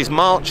month, which is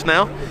March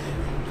now.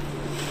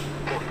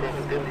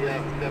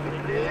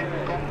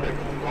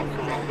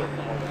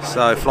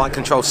 So flight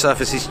control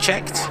surface is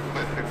checked.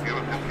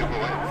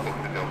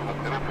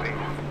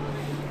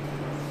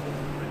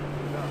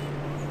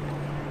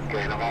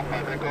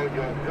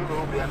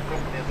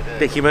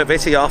 Dickie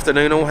McVitie,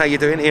 afternoon all, how you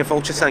doing? Ian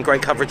Fulcher saying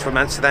great coverage from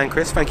Amsterdam,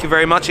 Chris. Thank you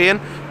very much, Ian.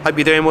 Hope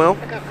you're doing well.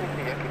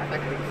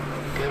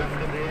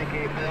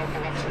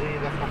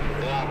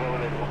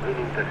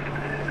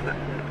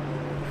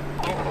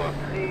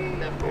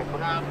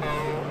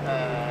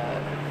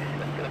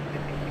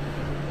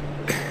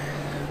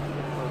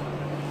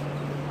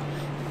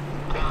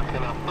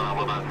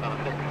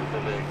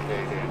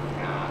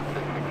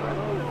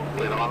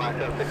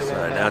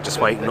 So now just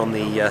waiting on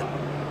the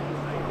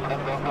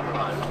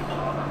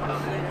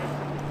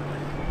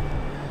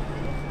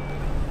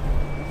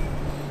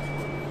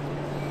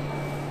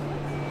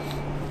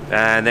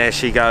and there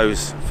she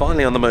goes,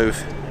 finally on the move.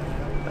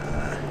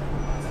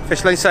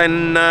 Fishlane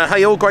saying,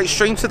 hey all, great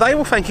stream today.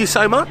 Well, thank you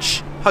so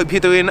much. Hope you're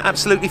doing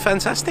absolutely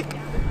fantastic.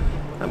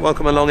 And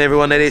welcome along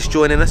everyone that is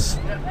joining us.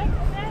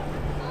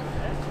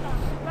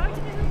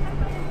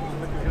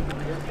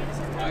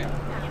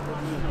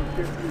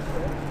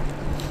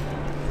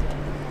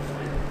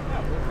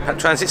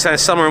 Transit saying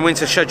summer and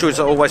winter schedules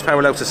are always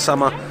parallel to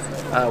summer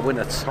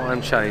winter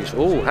time change.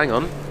 Oh, hang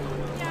on.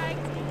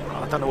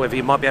 I don't know whether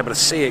you might be able to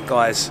see it,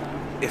 guys.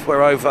 If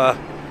we're over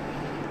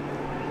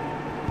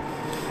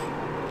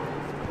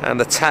and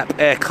the TAP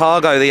Air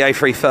Cargo, the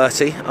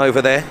A330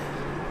 over there,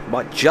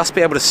 might just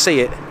be able to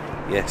see it.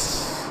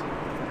 Yes.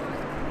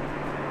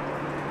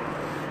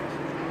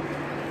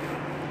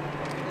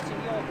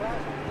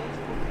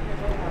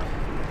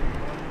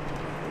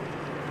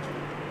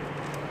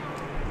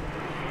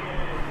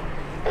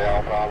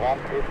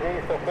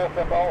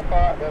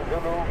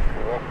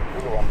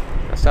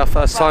 That's our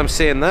first time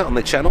seeing that on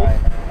the channel.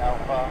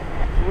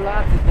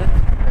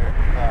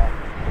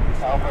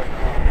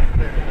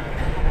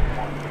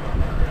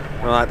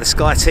 Right, the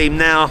Sky team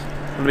now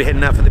going to be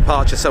heading out for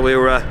departure, so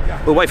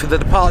we'll wait for the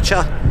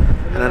departure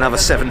and another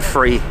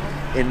 7-3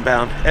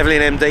 inbound.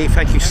 Evelyn MD,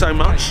 thank you so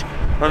much.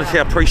 Honestly,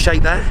 I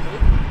appreciate that.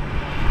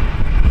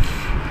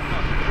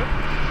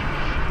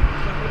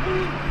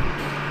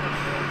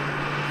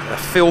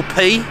 Phil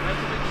P,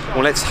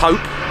 well, let's hope.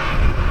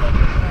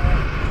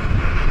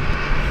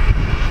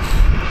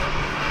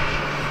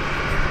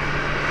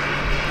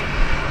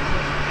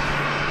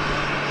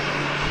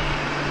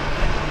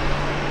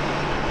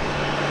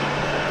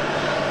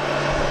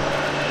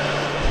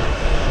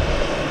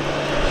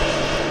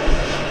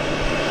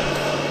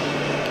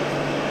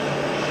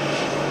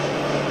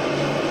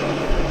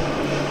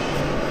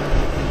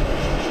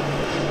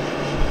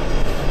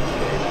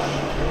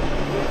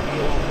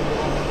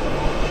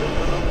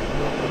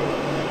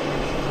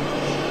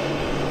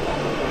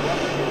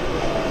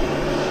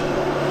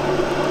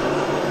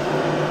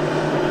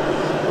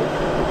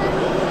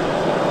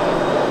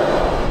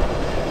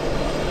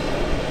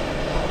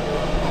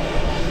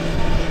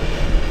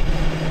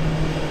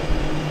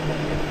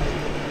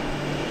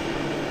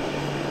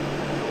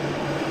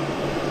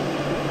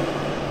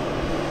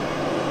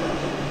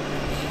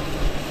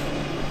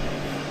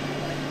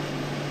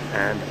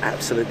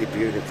 Absolutely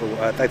beautiful.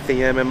 Dave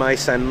the MMA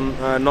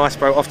saying, nice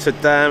bro, off to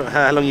Dam.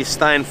 How long are you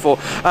staying for?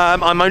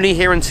 I'm only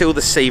here until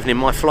this evening.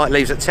 My flight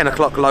leaves at 10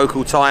 o'clock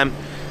local time.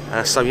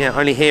 So yeah,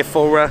 only here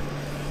for,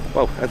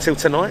 well, until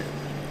tonight.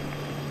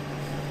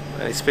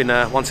 It's been,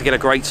 once again, a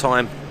great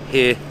time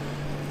here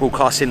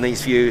broadcasting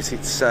these views.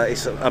 It's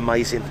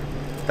amazing.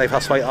 Dave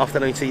Huswaite,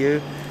 afternoon to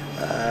you.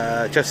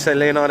 Jose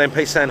Leonard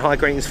MP saying, hi,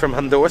 greetings from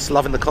Honduras.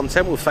 Loving the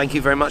content. Well, thank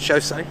you very much,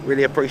 Jose.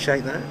 Really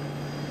appreciate that.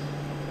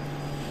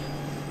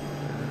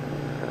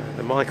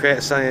 My creator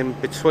saying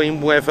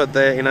between weather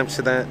there in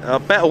Amsterdam,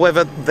 better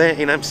weather there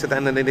in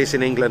Amsterdam than it is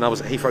in England. I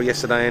was at Heathrow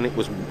yesterday and it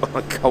was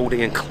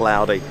coldy and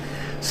cloudy.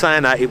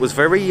 Saying that, it was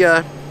very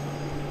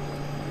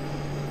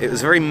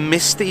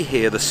misty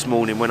here this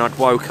morning when I'd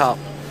woke up.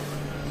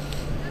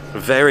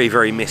 Very,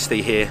 very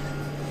misty here.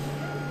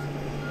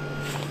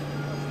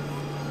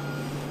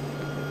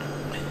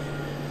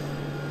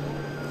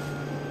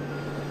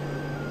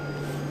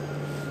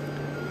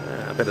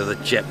 A bit of the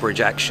jet bridge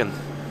action.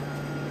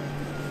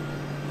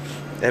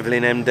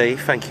 Evelyn MD,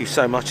 thank you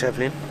so much,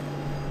 Evelyn.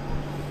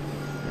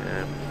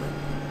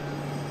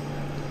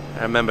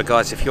 And remember,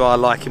 guys, if you are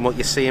liking what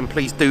you're seeing,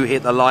 please do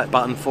hit the like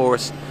button for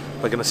us.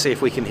 We're going to see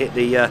if we can hit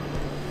the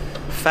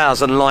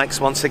 1,000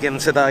 likes once again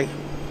today.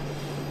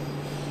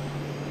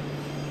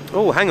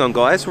 Oh, hang on,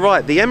 guys.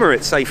 Right, the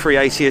Emirates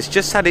A380 has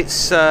just had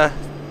its well,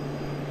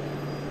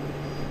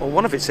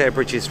 one of its air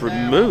bridges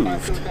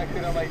removed.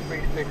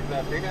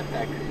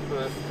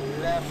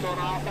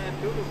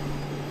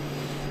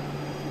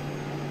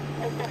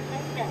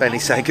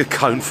 Benny's saying good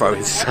cone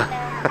throwings.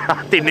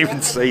 I didn't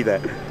even see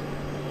that.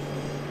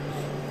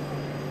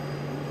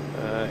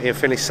 Ian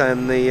Finley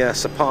saying the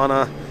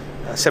Sapana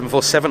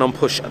 747 on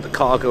push at the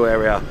cargo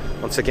area.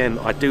 Once again,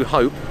 I do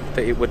hope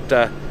that it would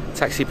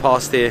taxi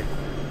past here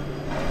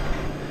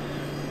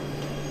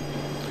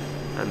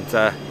and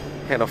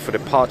head off for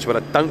departure,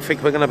 but I don't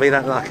think we're going to be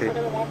that lucky.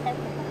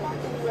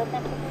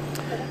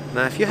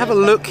 Now, if you have a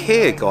look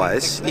here,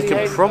 guys, you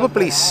can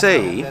probably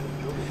see,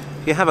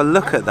 if you have a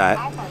look at that,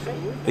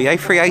 the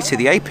A380,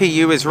 the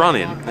APU is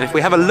running, and if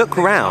we have a look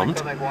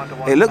round,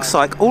 it looks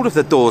like all of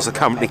the doors are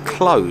currently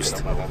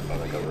closed.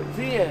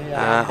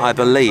 I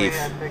believe.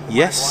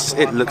 Yes,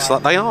 it looks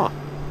like they are.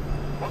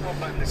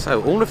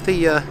 So all of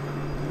the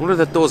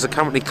doors are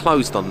currently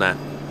closed on that.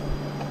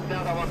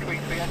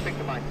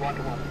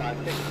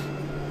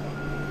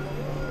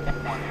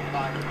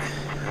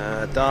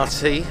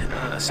 Darty,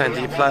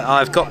 Sandy,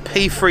 I've got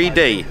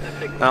P3D.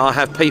 I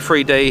have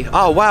P3D.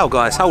 Oh wow,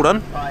 guys, hold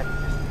on.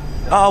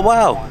 Oh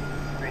wow.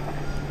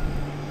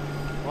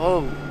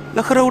 Oh,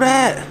 look at all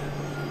that.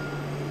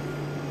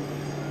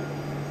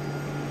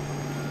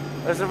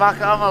 Ze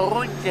maken allemaal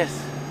rondjes.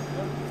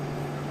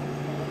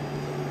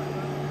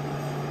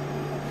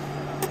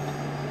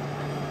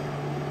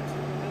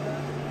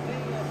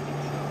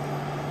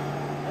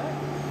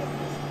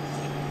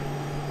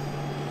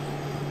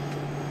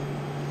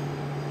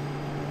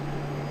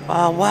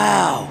 Oh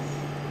wow.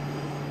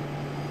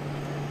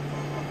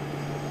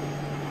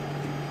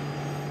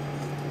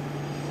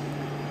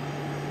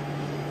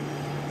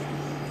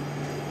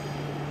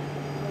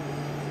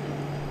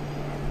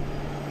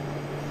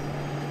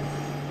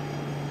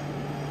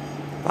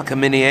 Like a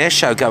mini air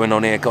show going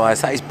on here,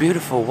 guys. That is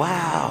beautiful.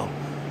 Wow.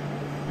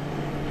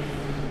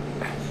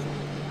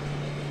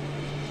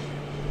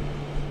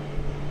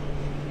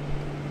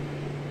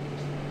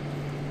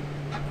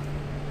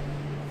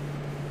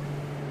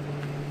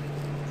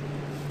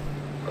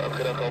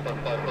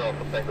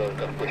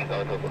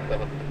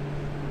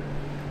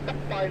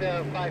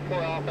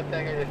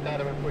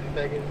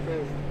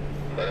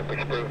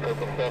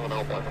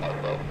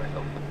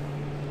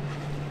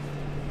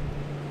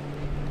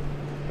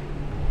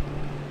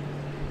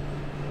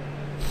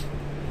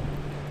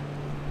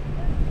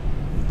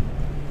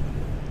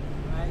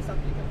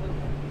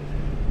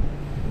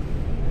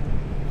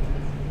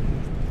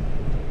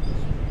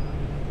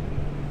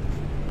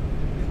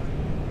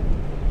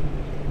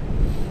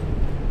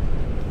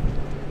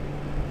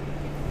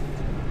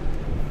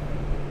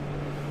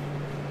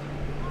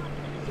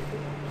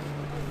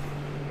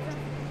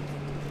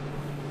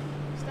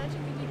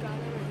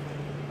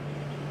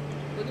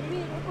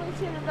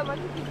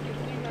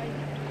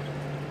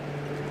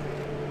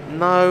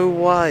 No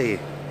way.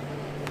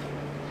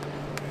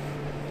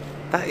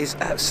 That is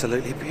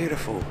absolutely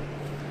beautiful.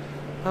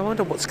 I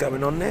wonder what's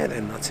going on there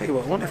then. I'll tell you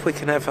what, I wonder if we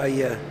can have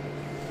a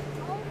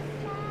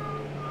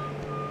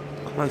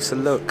closer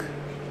look.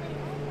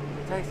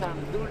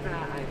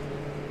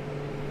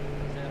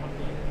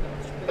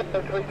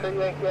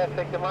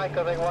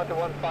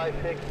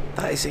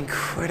 That is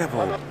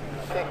incredible.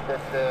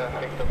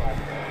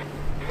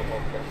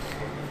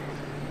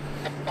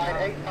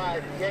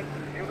 585,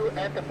 Zulu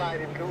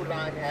identified in blue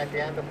line at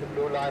the end of the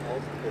blue line,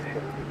 hold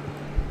position.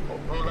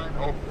 Blue line,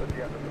 hold at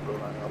the end of the blue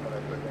line.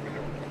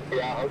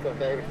 Ja, auto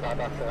 7 staat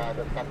achteruit,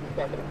 dat gaat niet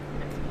starten.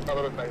 Dan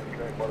wordt het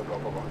meegekregen, wordt het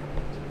ook al.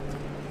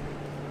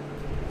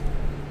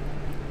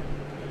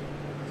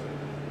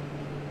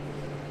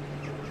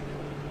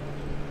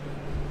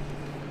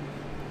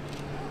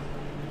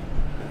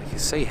 You can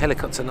see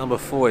helicopter number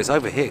 4 is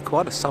over here,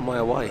 quite a some way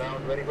away.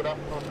 Very good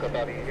afternoon,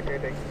 Qatari.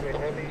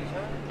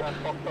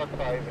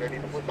 Ready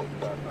to push it.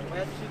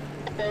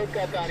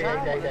 Qatari,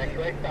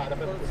 actually, start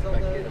up and push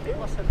back here.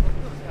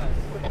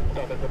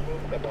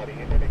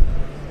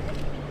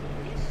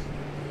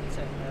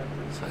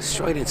 So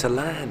straight into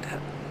land.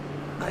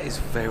 That is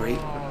very...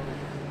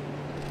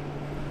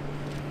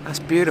 That's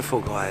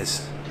beautiful,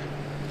 guys.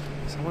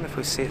 So I wonder if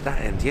we see at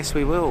that end. Yes,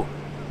 we will.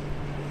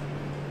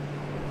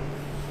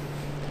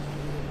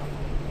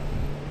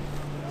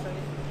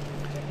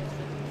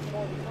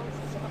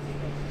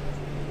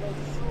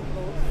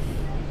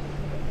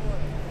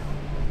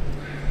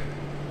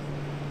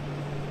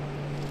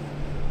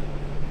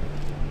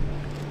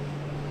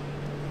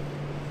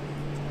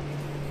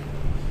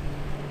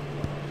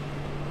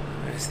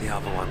 Where's the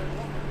other one?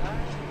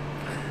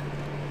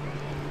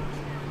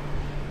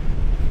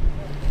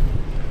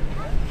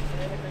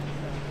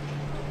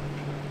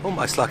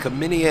 Almost like a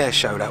mini air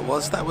show that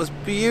was. That was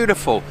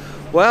beautiful.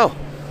 Well,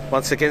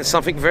 once again,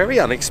 something very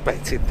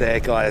unexpected there,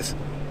 guys.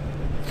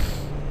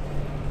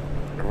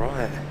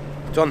 Right.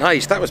 John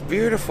Hayes, that was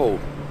beautiful.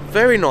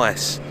 Very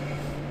nice.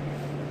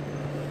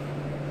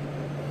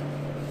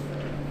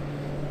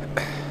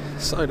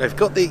 So they've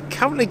got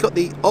currently got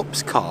the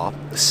ops car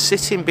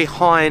sitting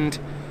behind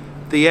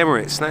the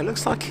Emirates. Now it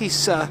looks like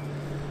he's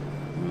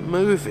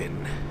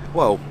moving.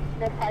 Well,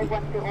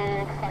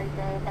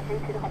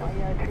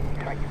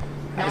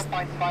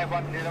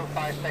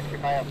 5105 taxi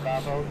via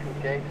Bravo to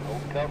Gate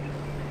Hotel.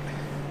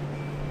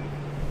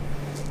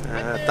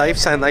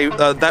 Dave's saying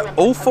they're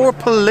all for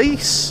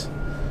police.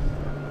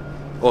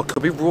 Or it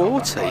could be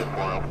royalty.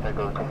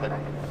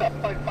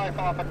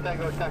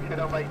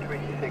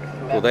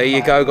 Well, there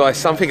you go, guys.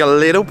 Something a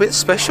little bit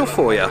special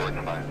for you.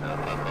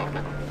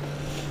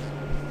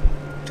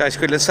 James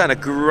Quidlan saying a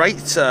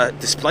great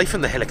display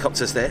from the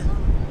helicopters there.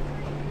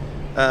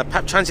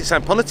 Pap Transit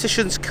saying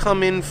politicians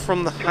come in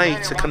from The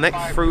Hague to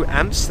connect through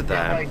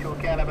Amsterdam.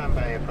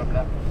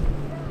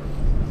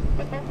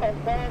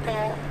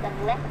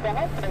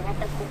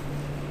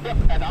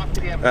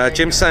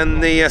 Jim saying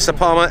the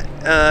Sapama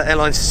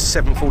Airlines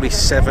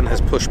 747 has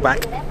pushed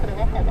back.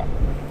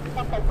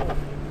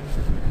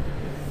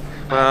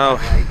 Well,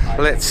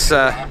 let's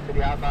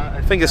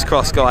fingers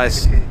crossed,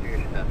 guys.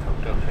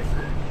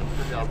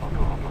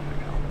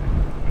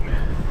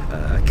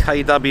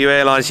 KW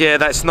Airlines, yeah,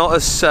 that's not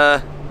as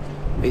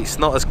it's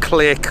not as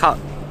clear cut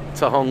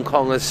to Hong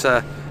Kong as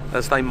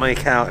they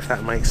make out, if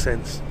that makes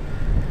sense.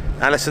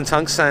 Alison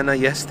Tunk saying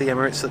yes, the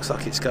Emirates looks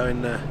like it's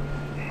going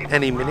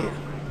any minute.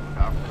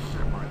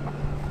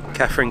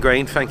 Catherine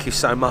Green, thank you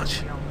so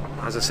much.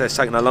 As I said, it's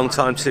taken a long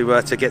time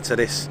to get to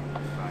this.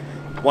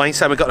 Wayne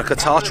saying we've got a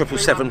Qatar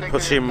 777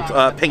 pushing,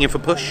 pinging for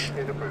push.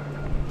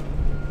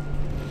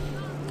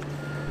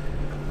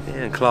 Yeah,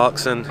 and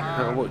Clarkson,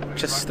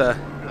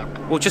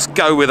 we'll just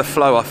go with the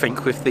flow, I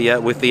think, with the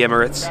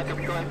Emirates.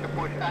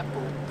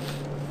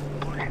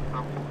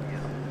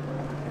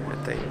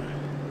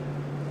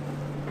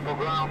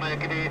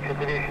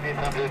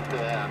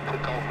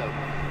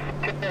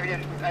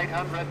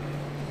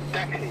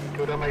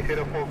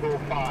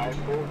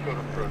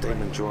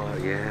 Demon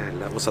Drive, yeah,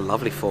 that was a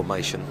lovely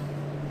formation.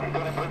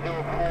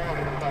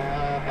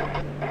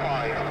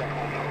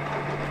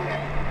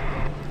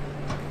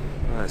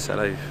 Nice,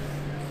 hello.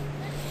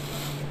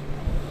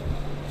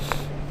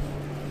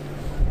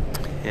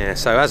 Yeah,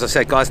 so as I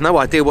said, guys, no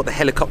idea what the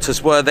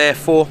helicopters were there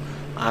for,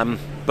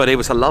 but it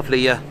was a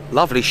lovely,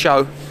 lovely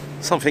show.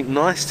 Something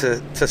nice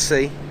to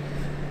see.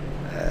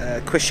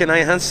 Christian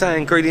Ahan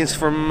saying greetings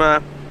from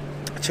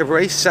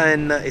Chivray,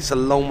 saying it's a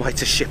long way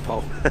to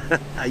Schipol.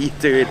 How you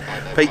doing?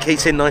 Pete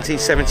Keating,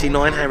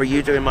 1979. How are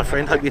you doing, my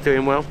friend? Hope you're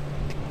doing well.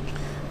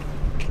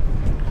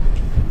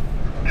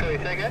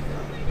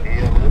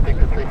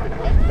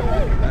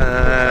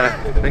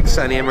 Next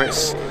saying the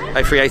Emirates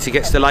A380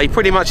 gets delayed,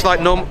 pretty much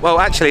like normal. Well,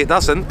 actually it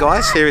doesn't,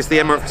 guys. Here is the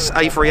Emirates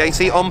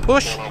A380 on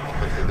push.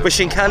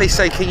 Wishing Callie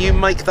say, can you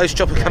make those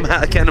chopper come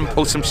out again and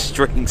pull some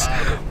strings?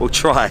 We'll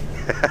try.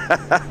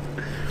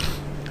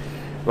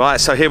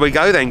 Right, so here we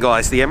go then,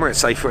 guys. The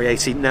Emirates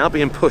A380 now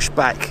being pushed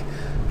back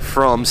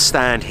from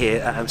stand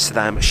here at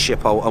Amsterdam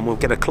Schiphol, and we'll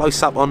get a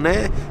close-up on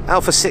there.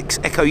 Alpha 6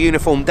 Echo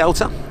Uniform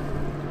Delta.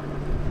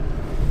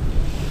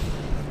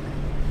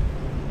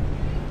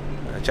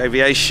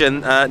 Aviation,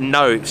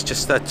 no, it's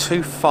just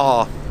too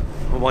far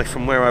away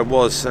from where I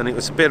was, and it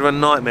was a bit of a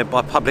nightmare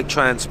by public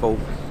transport.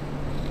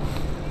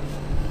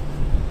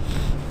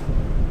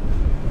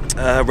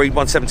 Reed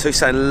 172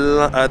 saying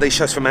these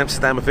shows from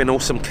Amsterdam have been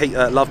awesome.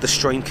 Love the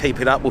stream, keep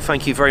it up. Well,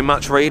 thank you very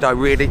much, Reed. I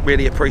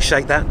really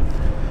appreciate that.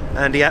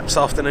 Andy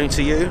Apps, afternoon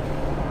to you.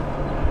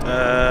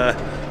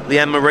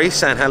 Leanne Marie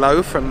saying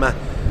hello from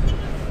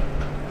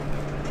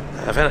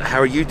how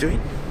are you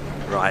doing?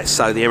 Right,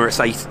 so the Emirates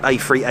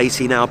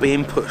A380 now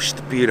being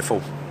pushed. Beautiful.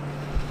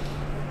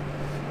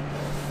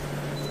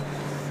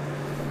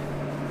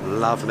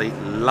 Lovely,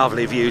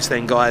 lovely views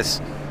then,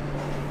 guys.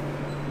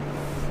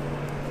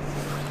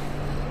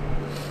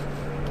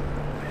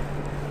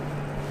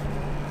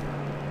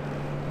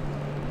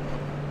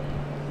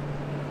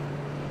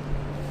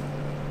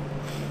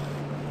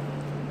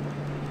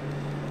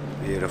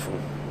 Beautiful.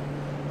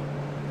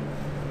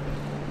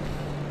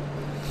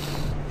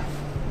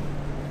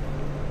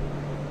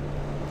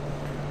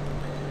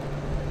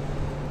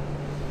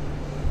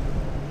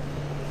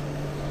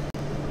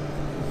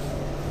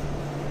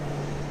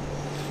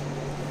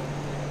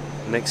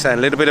 Nick saying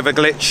a little bit of a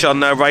glitch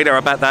on radar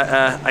about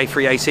that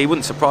A380.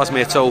 Wouldn't surprise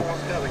me at all.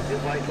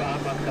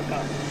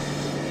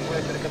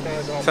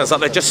 Sounds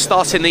like they're just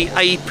starting the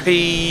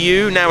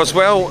APU now as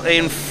well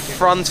in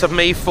front of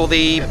me for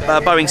the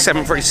Boeing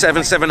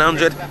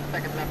 737-700.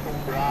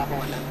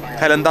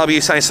 Helen W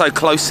saying so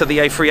close to the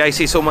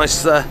A380. It's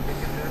almost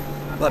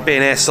like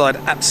being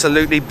airside.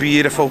 Absolutely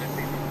beautiful.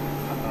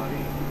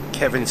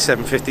 Kevin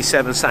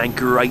 757 saying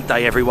great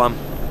day, everyone.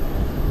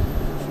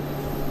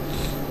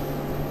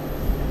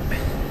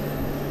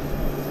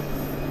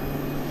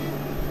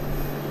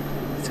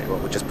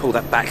 We'll just pull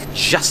that back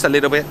just a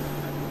little bit.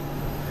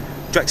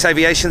 Drex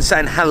Aviation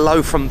saying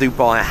hello from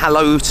Dubai.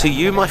 Hello to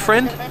you, my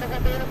friend.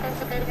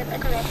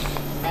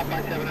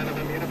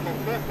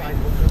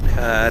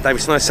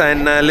 David Snow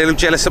saying a little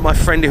jealous of my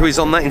friend who is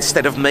on that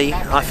instead of me.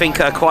 I think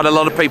quite a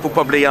lot of people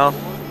probably are.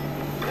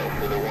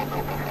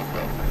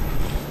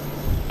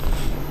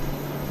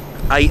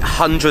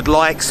 800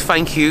 likes.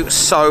 Thank you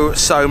so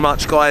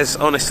much, guys.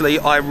 Honestly,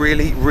 I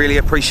really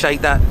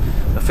appreciate that.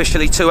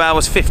 Officially 2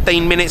 hours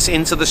 15 minutes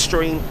into the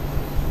stream.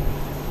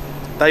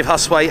 Dave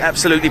Husway,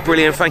 absolutely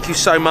brilliant. Thank you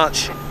so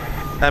much.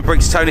 And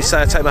Briggs Tony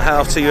say I take my hat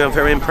off to you. I'm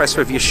very impressed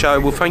with your show.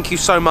 Well, thank you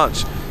so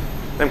much.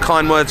 Them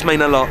kind words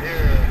mean a lot.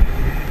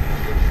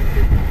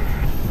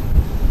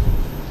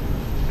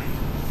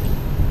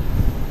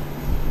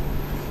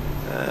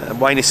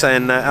 Wayne is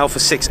saying Alpha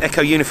 6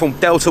 Echo Uniform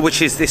Delta,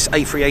 which is this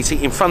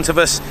A380 in front of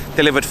us,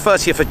 delivered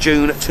 30th of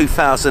June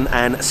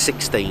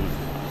 2016.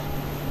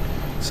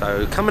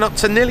 So coming up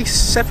to nearly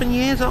 7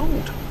 years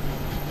old.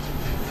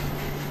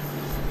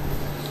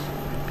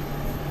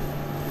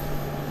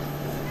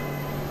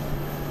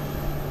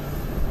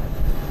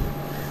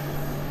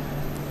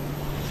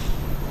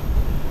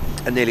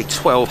 And nearly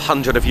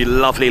 1,200 of you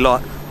lovely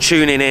lot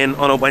tuning in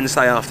on a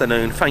Wednesday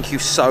afternoon. Thank you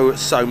so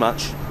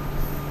much.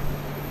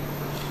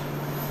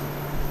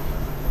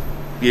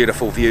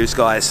 Beautiful views,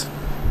 guys.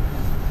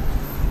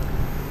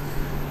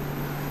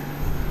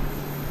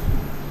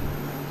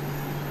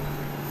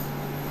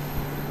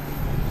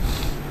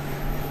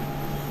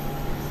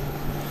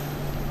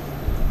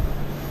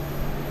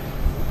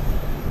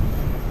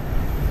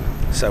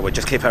 So we'll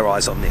just keep our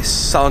eyes on this.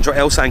 Sandra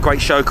L saying great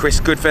show,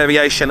 Chris. Good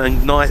variation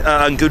and nice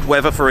and good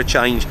weather for a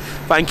change.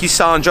 Thank you,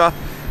 Sandra.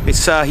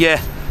 It's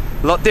yeah,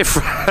 a lot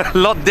different, a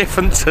lot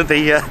different to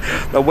the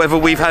weather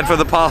we've had for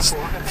the past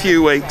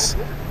few weeks.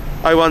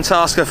 01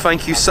 Tasker,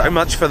 thank you so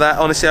much for that.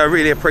 Honestly, I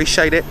really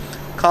appreciate it.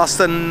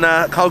 Carsten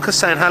Kolka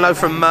saying hello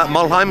from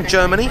Molheim,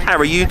 Germany. How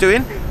are you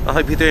doing? I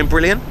hope you're doing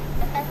brilliant.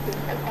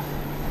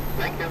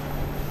 Thank you.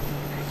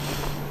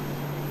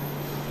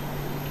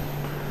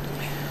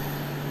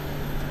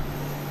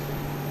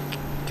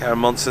 Karen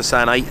Monson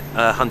saying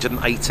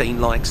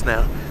 118 likes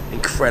now.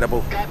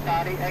 Incredible.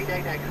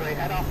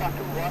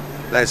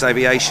 There's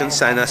Aviation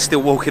saying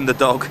still walking the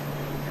dog.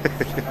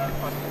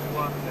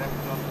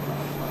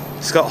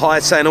 Scott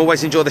Hyde saying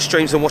always enjoy the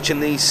streams and watching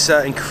these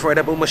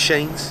incredible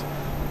machines.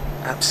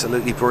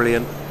 Absolutely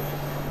brilliant.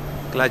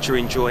 Glad you're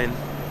enjoying.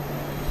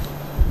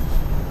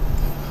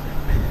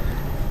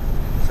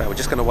 So we're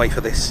just going to wait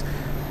for this.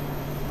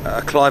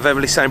 Clive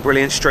Everly saying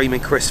brilliant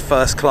streaming, Chris,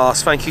 first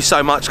class. Thank you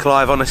so much,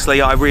 Clive.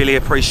 Honestly, I really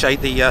appreciate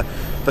the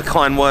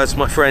kind words,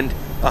 my friend.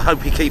 I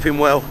hope you're keeping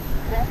well.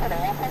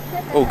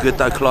 All good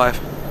though, Clive.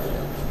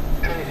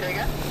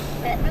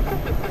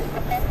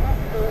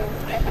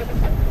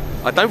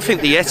 I don't think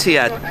the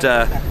Etihad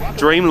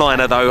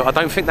Dreamliner though, I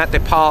don't think that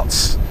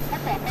departs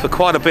for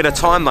quite a bit of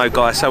time though,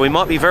 guys, so we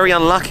might be very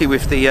unlucky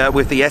with the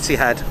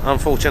Etihad,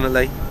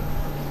 unfortunately.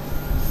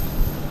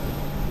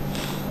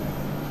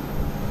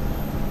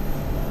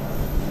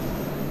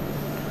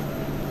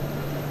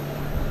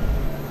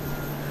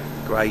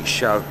 Great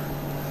show.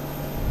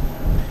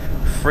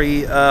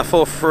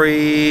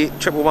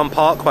 4311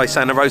 Parkway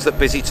saying the roads look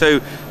busy too.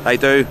 They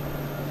do.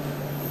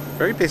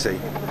 Very busy.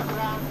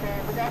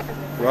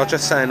 Roger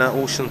saying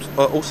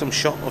awesome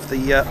shot of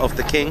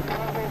the King.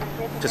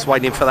 Just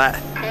waiting for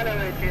that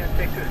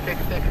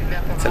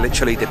to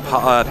literally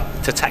depart,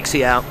 to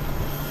taxi out.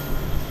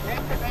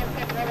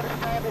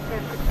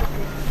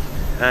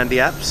 And the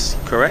apps,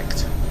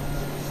 correct.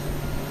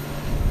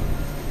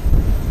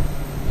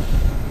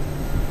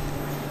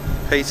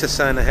 Peter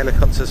saying the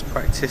helicopters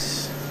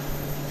practice.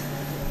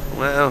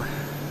 Well,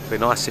 it'd be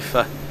nice if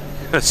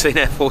I'd seen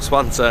Air Force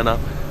One turn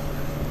up.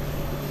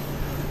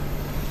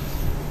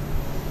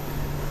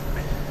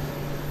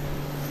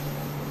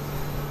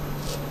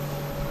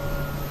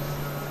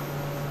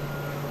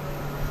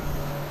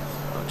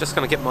 Just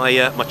going to get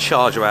my my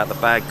charger out of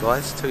the bag,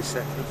 guys. 2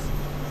 seconds.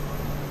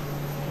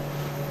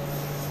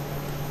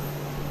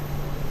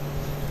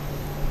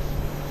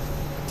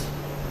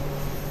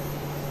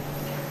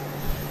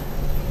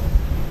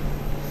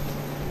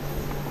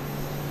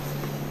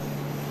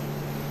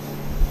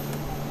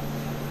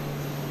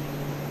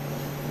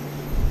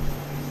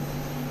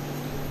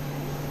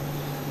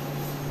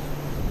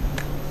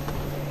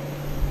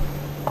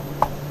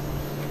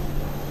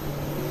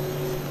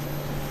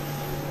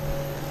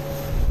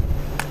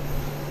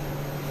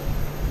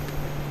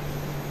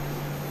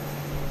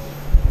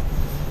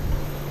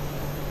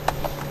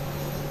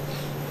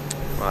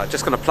 Right,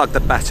 just going to plug the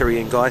battery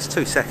in, guys.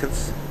 2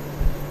 seconds.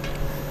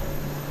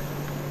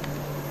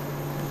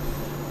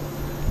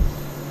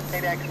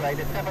 X-ray,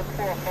 the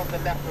 74 from the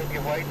left with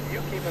your weight. You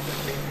keep it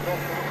between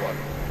close to the one.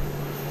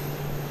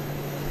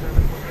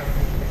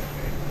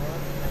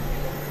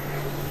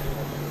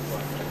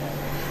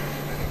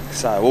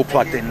 So all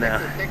plugged in now.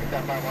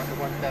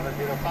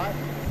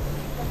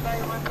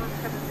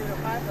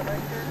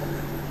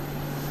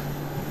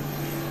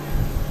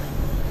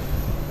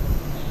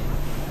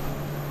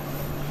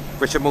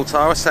 Richard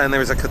Multara saying there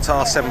is a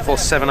Qatar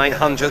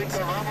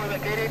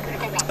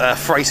 747-800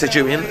 freighter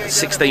due in,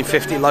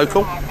 1650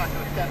 local.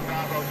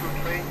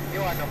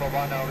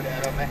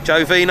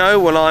 Joe Vino,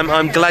 well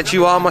I'm glad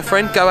you are, my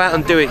friend. Go out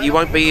and do it, you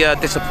won't be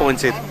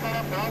disappointed.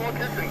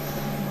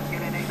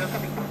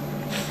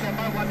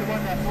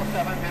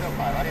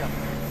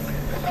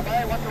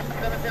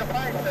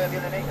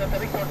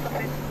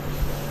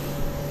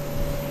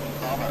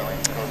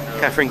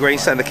 Catherine Green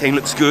saying the King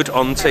looks good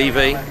on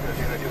TV.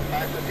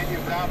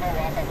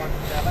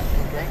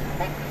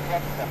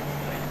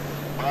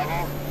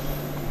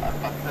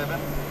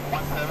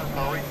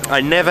 I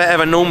never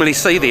ever normally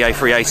see the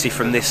A380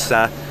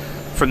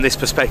 from this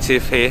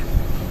perspective here.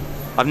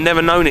 I've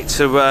never known it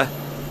to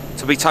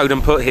be towed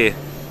and put here.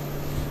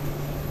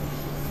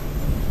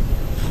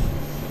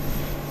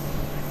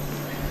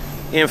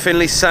 Ian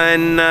Finley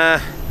saying the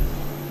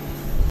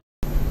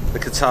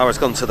Qatar has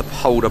gone to the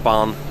Polder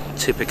barn.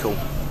 Typical.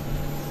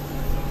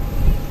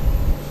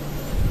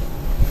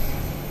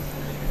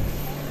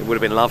 It would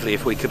have been lovely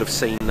if we could have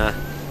seen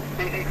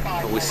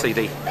we see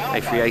the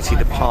A380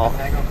 depart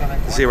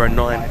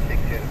 09.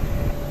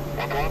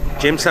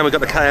 Jim saying we've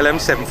got the KLM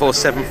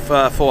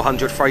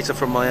 747-400 freighter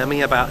from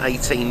Miami about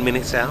 18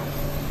 minutes out.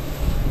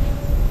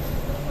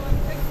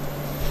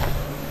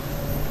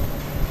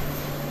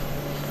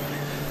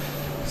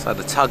 So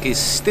the tug is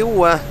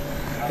still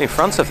in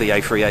front of the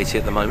A380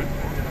 at the moment.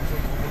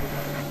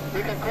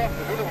 We can cross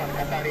the little one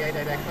at 38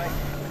 X-ray.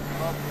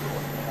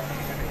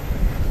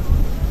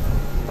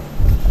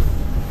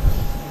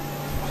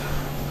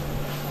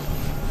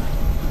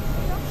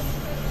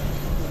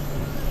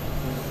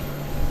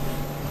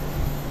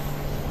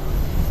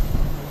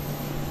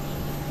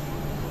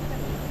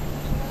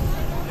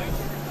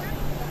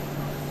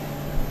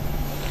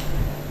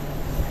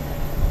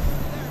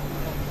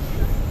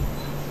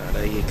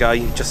 There you go,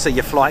 you just see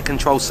your flight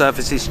control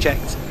surfaces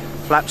checked,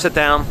 flaps are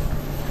down.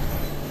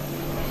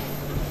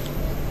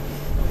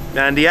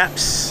 And the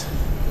apps,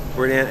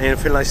 brilliant. And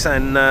Finlay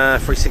saying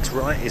 36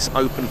 right is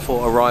open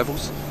for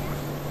arrivals.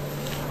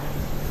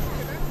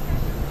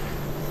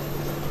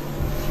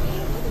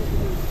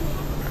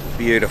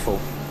 Beautiful.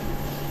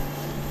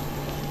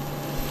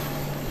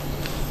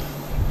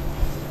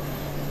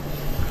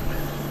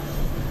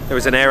 There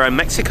was an Aero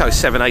Mexico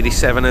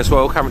 787 as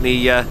well,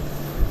 currently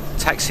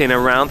taxiing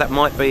around. That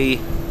might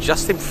be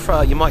just in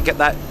front. You might get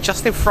that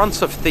just in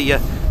front of the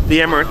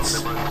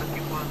Emirates.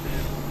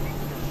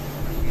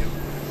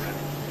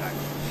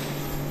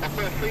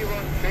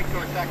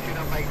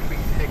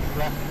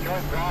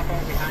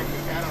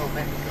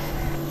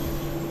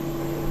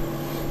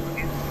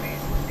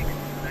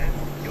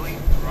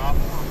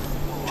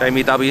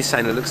 Jamie W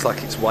saying it looks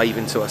like it's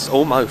waving to us,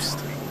 almost.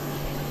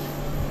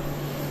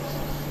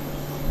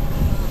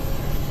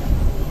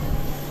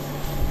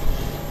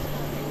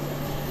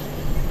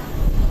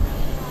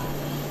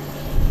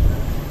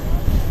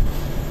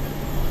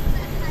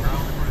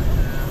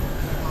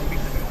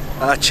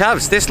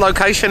 Chavs, this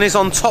location is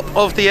on top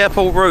of the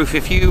airport roof.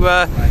 If you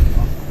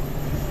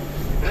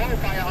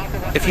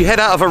head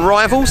out of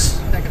arrivals,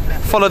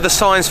 follow the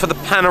signs for the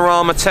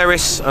panorama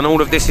terrace, and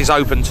all of this is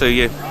open to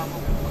you.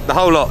 The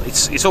whole lot.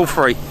 It's all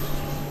free.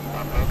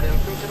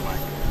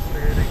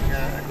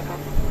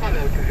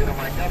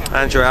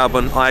 Andrew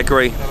Albon, I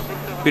agree.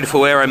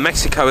 Beautiful Aero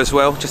Mexico as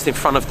well, just in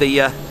front of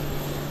the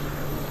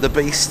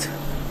beast.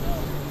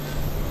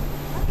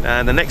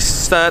 And the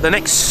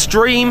next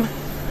stream,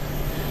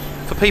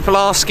 for people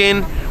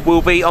asking,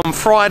 will be on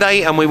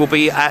Friday, and we will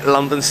be at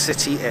London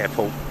City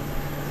Airport.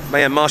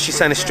 Mayor Marshy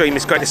saying the stream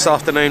is great this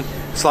afternoon.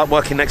 It's like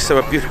working next to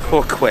a beautiful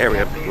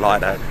aquarium,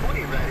 like that.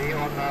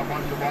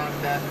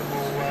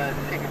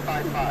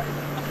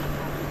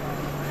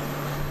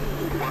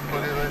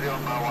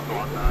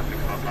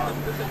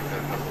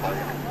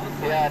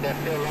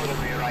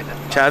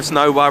 Chavs,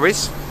 no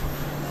worries.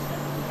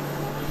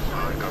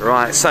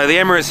 Right, so the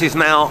Emirates is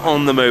now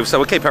on the move, so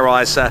we'll keep our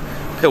eyes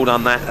peeled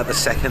on that at the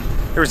second.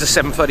 There is a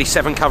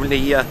 737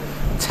 currently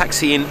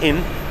taxiing in.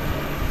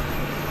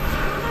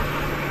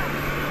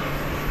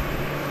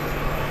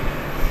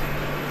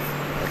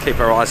 We'll keep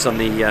our eyes on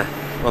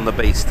the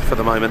beast for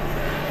the moment.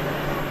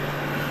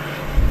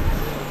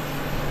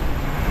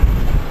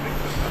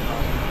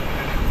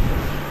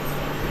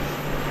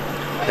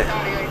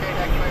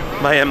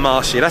 Mayor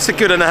Marshy, that's a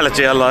good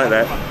analogy, I like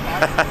that.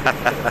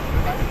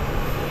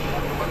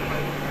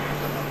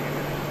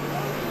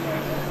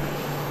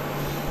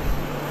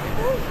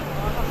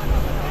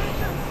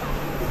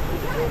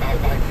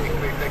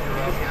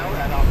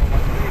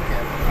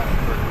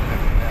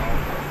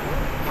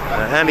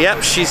 And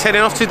yep, she's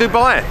heading off to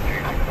Dubai.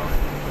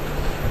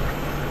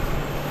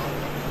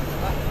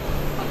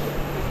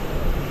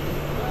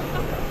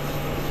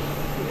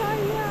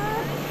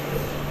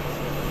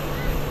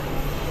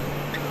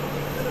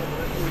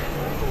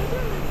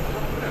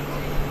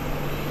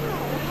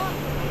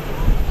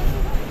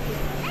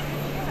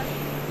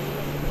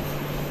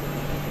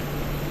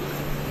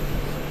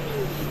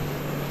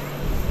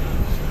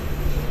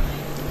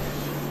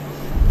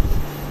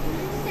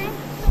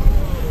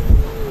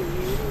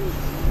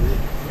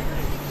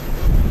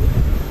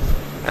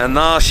 And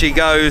there she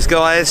goes,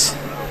 guys.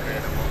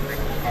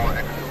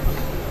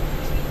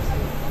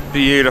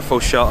 Beautiful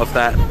shot of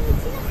that.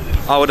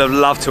 I would have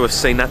loved to have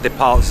seen that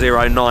depart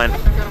 09.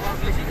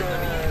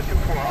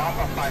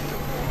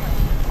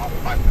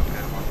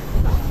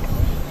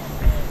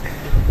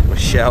 Well,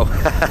 shell.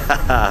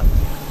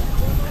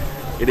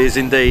 It is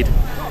indeed.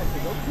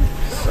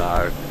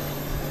 So.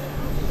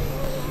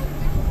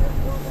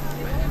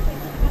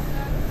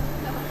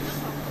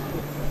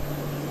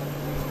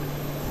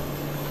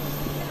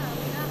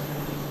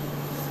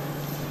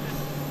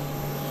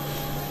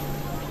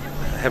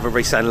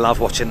 Everybody saying love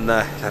watching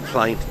that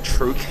plane,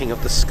 true king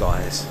of the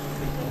skies.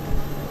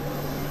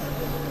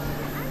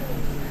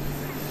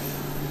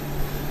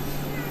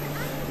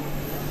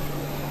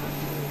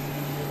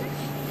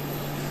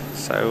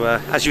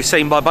 So as you've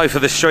seen by both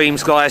of the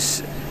streams,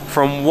 guys,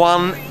 from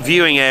one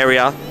viewing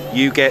area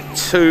you get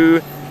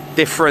two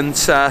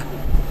different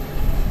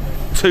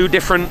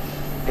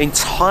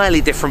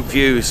entirely different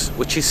views,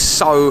 which is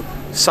so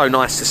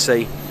nice to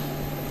see.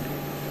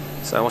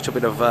 So watch a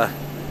bit of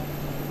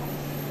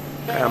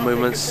ground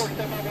movements.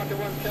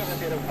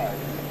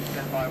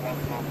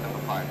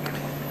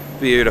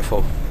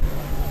 Beautiful.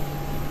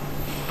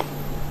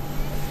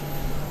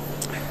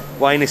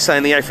 Wayne is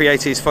saying the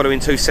A380 is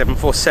following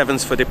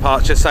 2747s for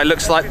departure, so it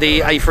looks like the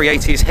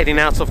A380 is heading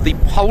out of the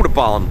Polder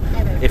Barn,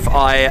 if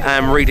I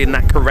am reading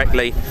that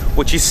correctly,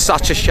 which is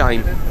such a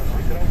shame.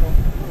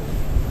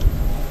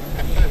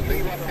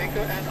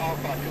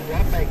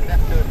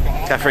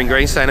 Catherine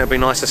Green saying it'd be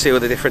nice to see all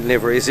the different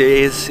liveries. It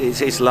is.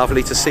 It's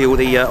lovely to see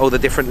all the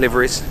different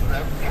liveries.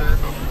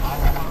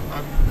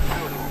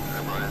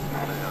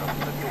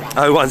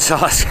 Oh, one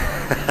size.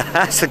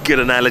 That's a good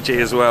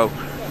analogy as well.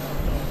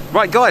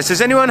 Right, guys,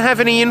 does anyone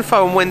have any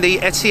info on when the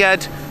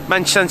Etihad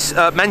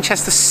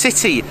Manchester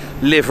City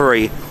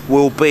livery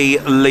will be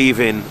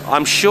leaving?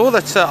 I'm sure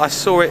that I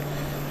saw it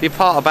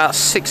depart about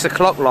 6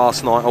 o'clock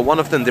last night, or one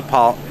of them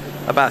depart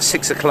about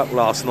 6 o'clock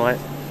last night.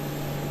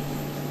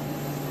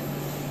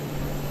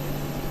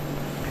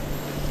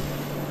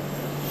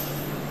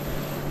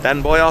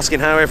 Dan Boy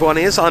asking how everyone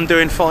is. I'm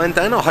doing fine,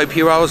 Dan. I hope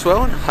you are as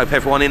well. I hope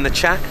everyone in the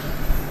chat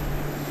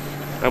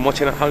and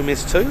watching at home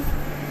is too.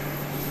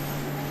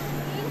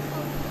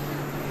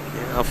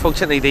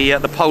 Unfortunately, the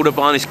Polder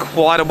Barn is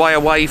quite a way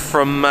away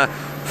from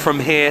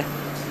here,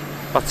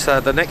 but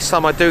the next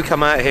time I do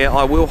come out here,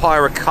 I will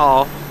hire a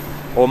car,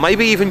 or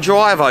maybe even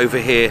drive over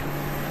here,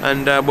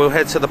 and we'll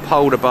head to the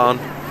Polder Barn,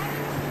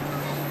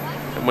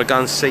 and we're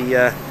going to see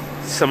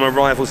some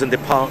arrivals and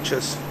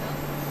departures.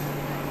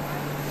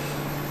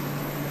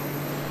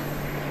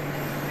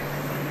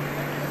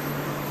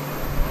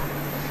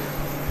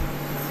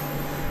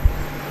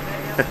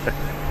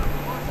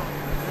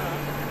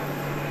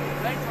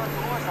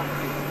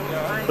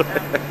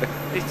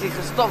 Is die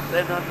gestopt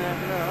en dan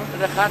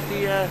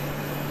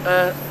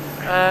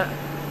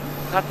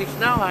gaat die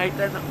snelheid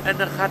en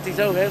dan gaat hij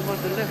zo helemaal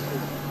de lucht in.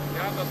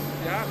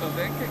 Ja, dat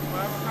denk ik,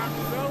 maar we gaan er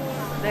zo...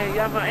 Nee,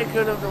 ja, maar ik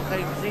wil hem nog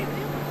even zien.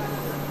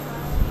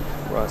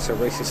 Right, so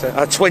Reese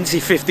said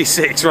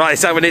 2056, right, is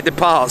that when it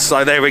departs?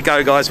 So there we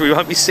go, guys, we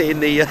won't be seeing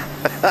the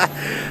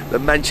the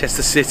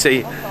Manchester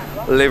City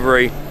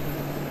livery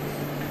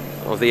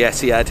of the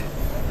Etihad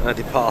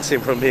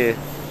departing from here.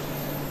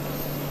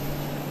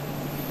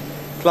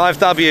 Clive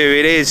W,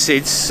 it is,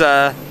 there's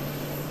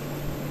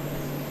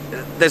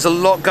a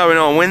lot going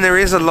on. When there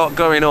is a lot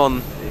going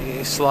on,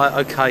 it's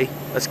like, okay,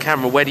 as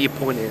camera, where do you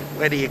point it?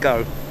 Where do you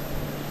go?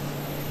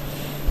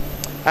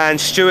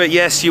 And Stuart,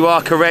 yes, you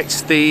are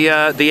correct. The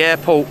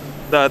airport,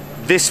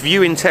 this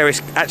viewing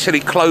terrace actually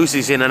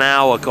closes in an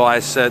hour,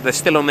 guys. They're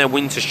still on their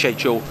winter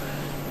schedule.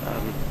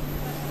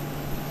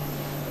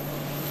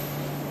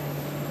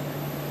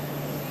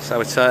 So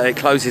it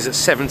closes at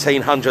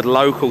 1700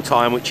 local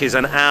time, which is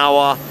an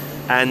hour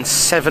and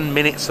 7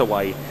 minutes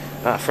away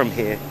from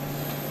here.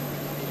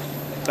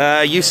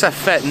 Youssef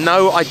Fett,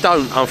 no, I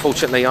don't.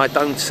 Unfortunately, I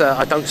don't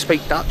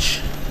speak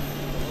Dutch.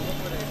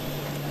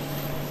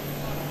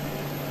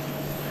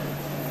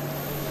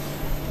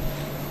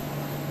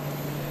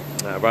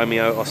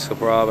 Romeo Oscar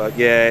Bravo.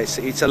 Yeah,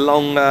 it's a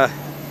long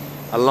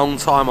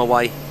time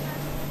away.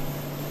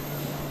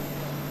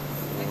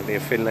 Dear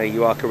Finlay,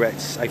 you are correct.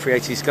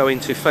 A380 is going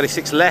to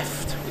 36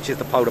 left, which is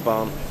the Polder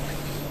Barn.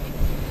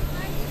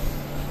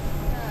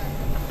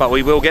 But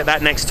we will get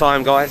that next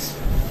time, guys.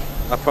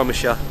 I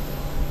promise you.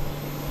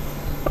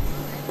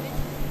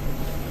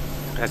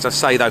 As I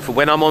say though, for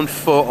when I'm on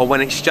foot or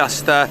when it's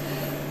just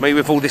me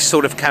with all this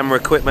sort of camera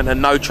equipment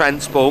and no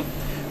transport,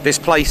 this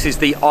place is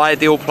the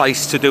ideal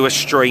place to do a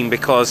stream,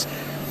 because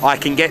I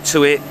can get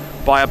to it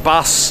by a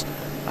bus,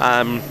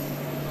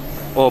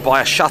 or by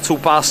a shuttle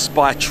bus,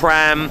 by a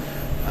tram,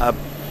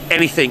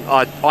 anything.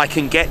 I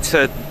can get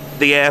to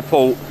the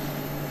airport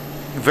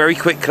very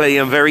quickly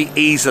and very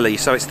easily,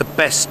 so it's the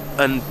best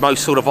and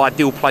most sort of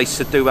ideal place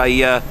to do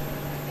a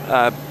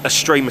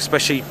stream,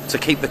 especially to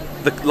keep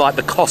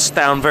the costs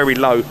down very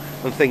low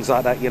and things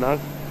like that, you know.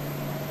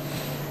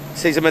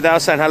 Cesar Medal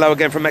saying hello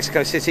again from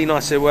Mexico City.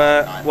 Nice to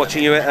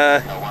watching you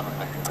at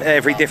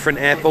every different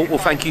airport. Well,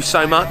 thank you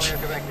so much.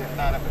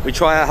 We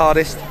try our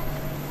hardest.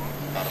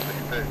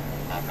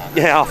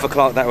 Yeah, Arthur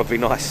Clark, that would be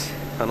nice.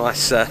 A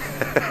nice a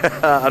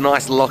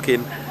nice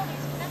lock-in.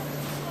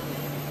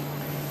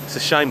 It's a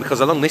shame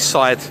because along this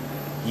side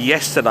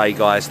yesterday,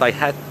 guys, they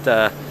had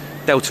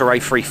Delta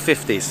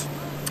A350s,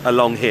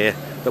 along here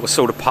that were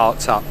sort of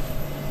parked up.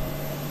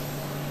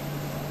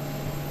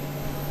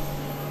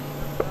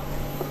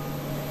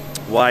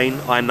 Wayne,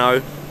 I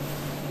know.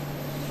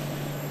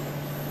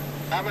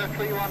 Number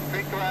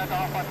 313 to add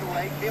Alpha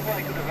 28, give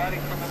way to the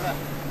verdict from the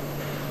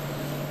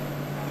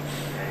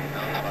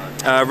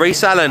left.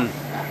 Reese Allen,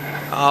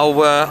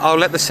 I'll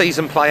let the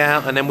season play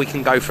out and then we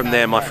can go from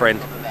there, my friend.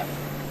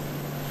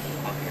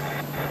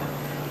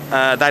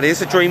 That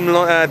is a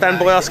Dreamliner. Dan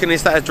Boy asking,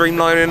 is that a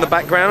Dreamliner in the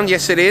background?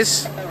 Yes, it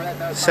is.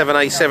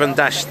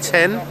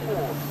 787-10.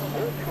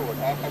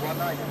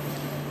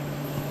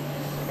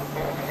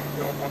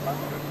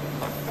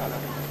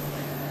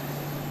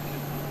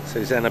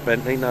 Susanna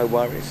Bentley, no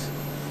worries.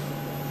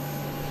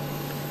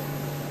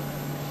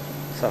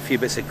 So a few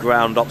bits of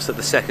ground ops at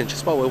the second,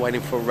 just while we're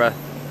waiting for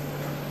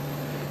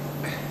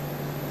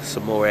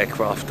some more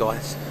aircraft,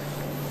 guys.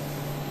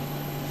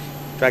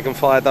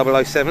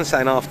 Dragonfire 007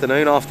 saying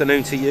afternoon.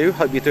 Afternoon to you,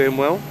 hope you're doing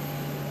well.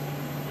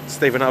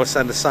 Stephen, I was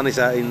saying the sun is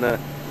out in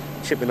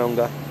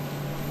Chipinonga.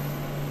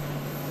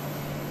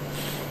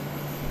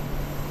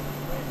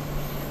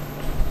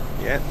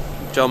 Yeah,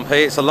 John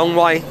P, it's a long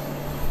way.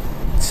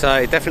 So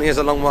it definitely is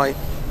a long way.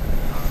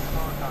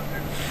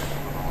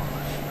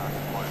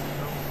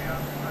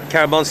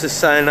 Karen Monster's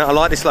saying, I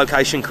like this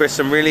location, Chris.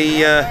 Some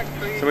really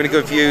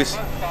good views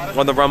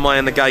on the runway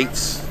and the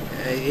gates.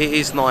 It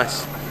is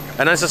nice.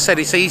 And as I said,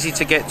 it's easy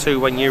to get to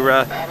when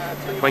your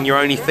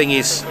only thing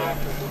is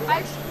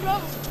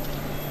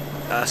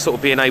sort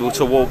of being able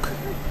to walk,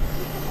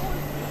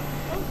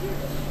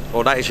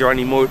 or that is your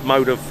only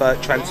mode of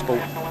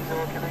transport.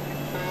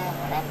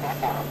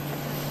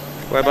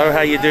 Webbo,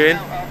 how you doing?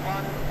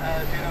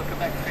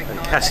 And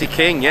Cassie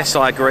King, yes,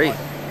 I agree.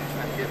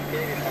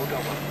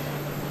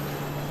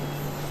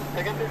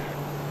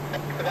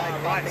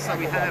 Right, so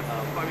we have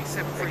Boeing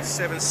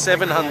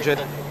 737-700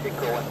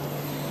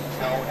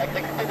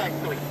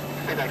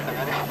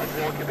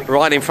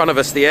 right in front of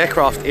us, the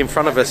aircraft in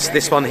front of us.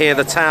 This one here,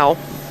 the Tau,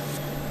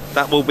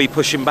 that will be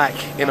pushing back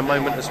in a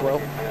moment as well.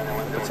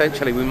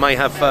 Potentially we may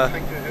have a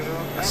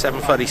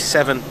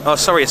 737, oh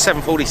sorry, a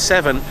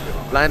 747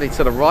 landing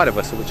to the right of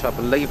us, which I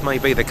believe may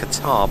be the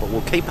Qatar, but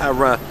we'll keep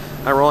our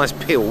eyes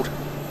peeled.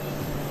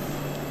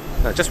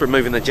 Just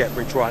removing the jet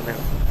bridge right now.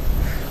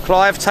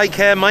 Clive, take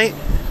care, mate.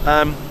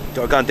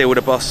 Gotta go and deal with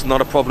the boss,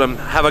 not a problem.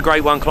 Have a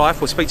great one, Clive.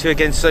 We'll speak to you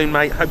again soon,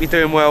 mate. Hope you're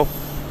doing well.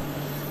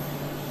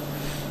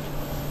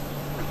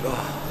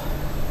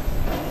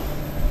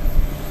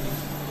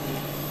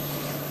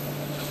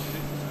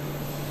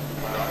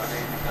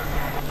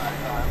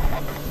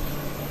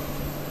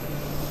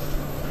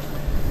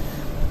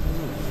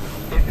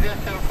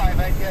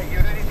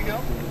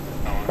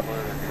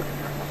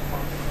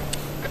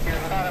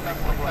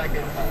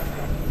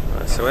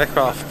 So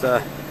aircraft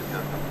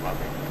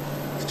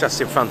is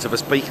just in front of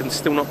us. Beacon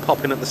still not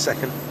popping at the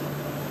second.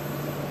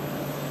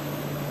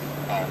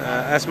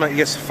 Asma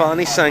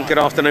Yasfani saying good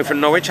afternoon from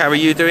Norwich. How are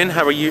you doing?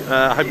 How are you?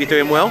 I hope you're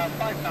doing well.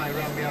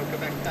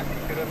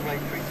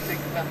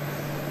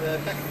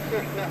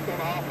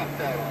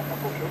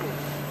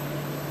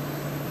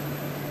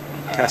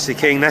 Cassie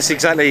King, that's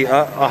exactly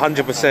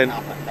 100%.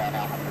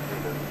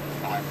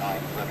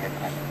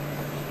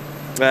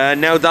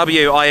 Nell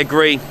W, I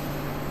agree,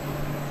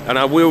 and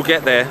I will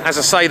get there. As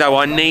I say though,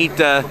 I need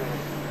a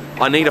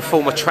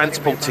form of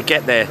transport to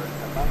get there.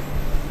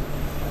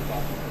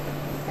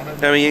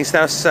 Emily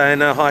Yingstow saying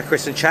hi,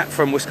 Chris and chat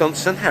from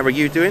Wisconsin. How are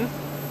you doing?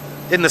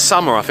 In the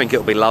summer, I think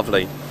it'll be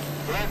lovely.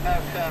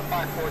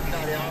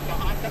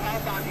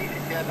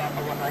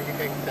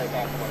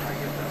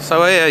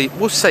 So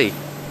we'll see.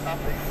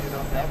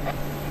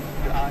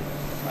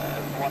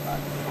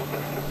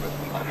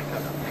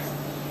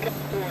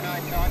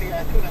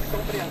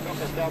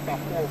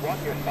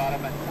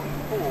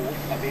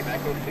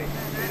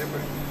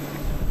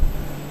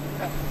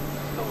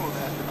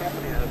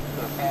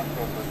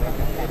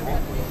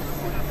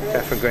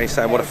 Catherine Green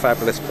saying, what a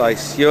fabulous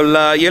place.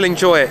 You'll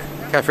enjoy it,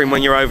 Catherine,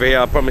 when you're over here,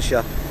 I promise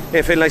you.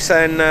 Ian Finlay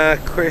saying,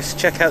 Chris,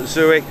 check out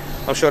Zurich.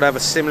 I'm sure they have a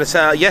similar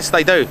setup. Yes,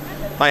 they do.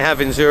 They have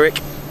in Zurich.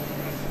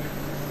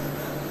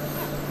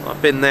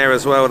 I've been there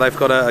as well. They've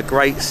got a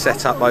great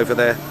setup over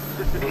there.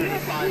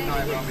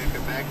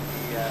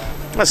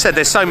 I said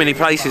there's so many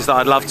places that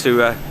I'd love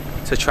to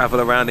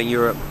travel around in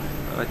Europe.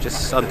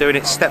 I'm doing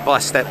it step by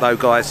step though,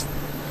 guys.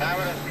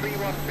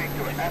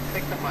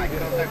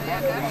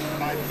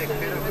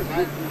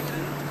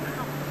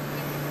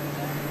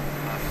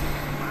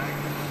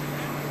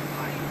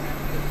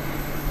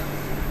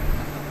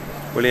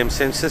 William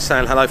Simpson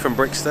saying hello from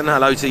Brixton.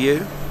 Hello to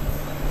you.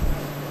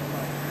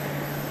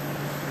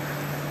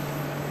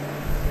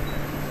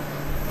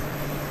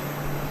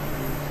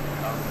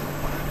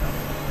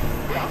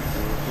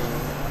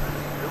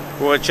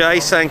 Roy J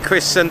saying,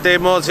 Chris and dear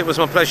mods, it was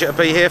my pleasure to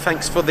be here.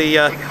 Thanks for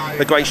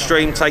the great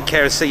stream. Take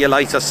care and see you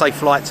later. Safe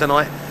flight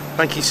tonight.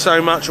 Thank you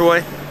so much,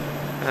 Roy.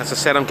 As I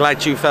said, I'm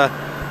glad you've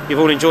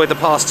all enjoyed the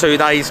past 2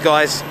 days,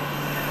 guys.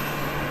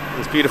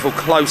 These beautiful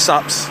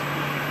close-ups.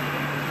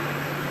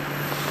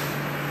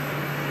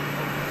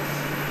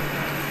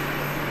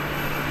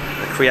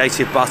 The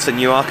creative button,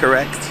 you are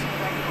correct.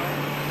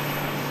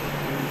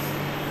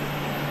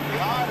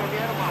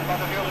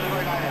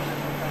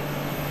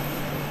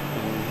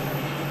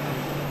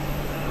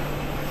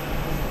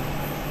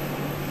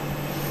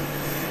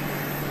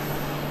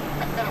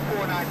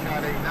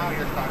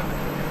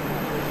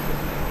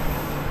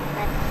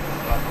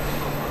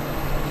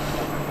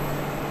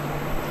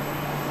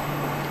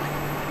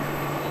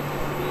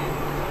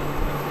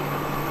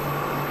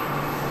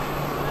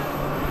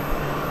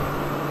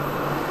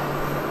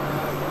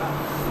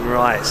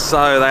 Right,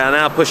 so they are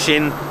now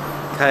pushing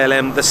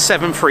KLM, the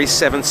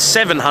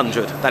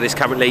 737-700 that is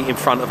currently in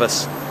front of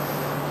us.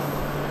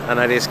 And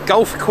that is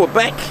Gulf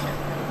Quebec.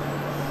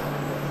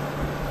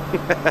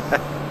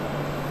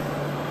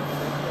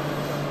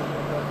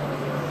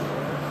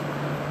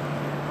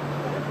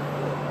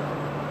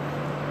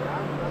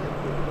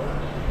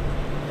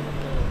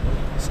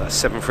 So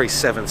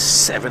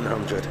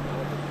 737-700.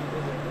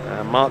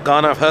 Mark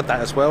Garner, I've heard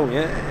that as well,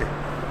 yeah.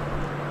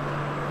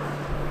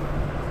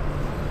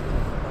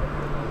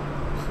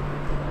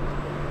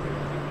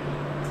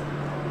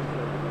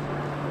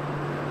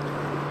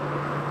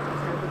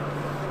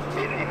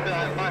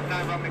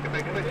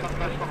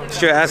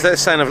 Stuart Hazlitt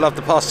saying, I've loved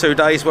the past 2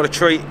 days, what a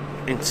treat,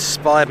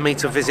 inspired me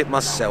to visit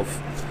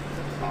myself.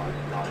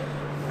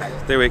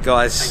 Do it,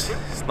 guys.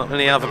 There's not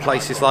many other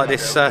places like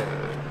this left.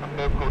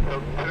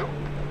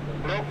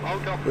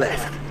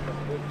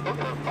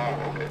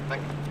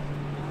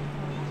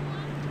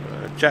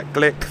 Jack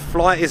Glick,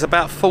 flight is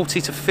about 40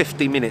 to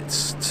 50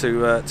 minutes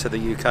to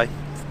the UK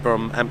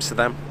from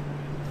Amsterdam.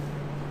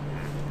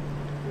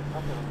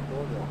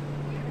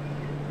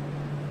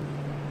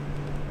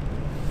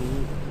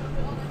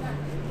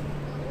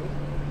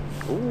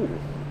 Ooh.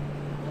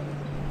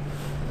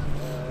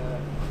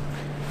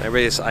 There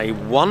is a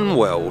One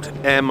World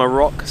Air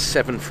Maroc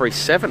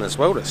 737 as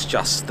well that's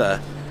just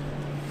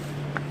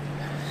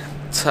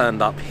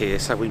turned up here,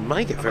 so we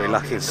may get very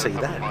lucky to see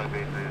that.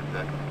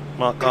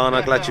 Mark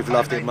Garner, glad you've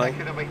loved it, mate.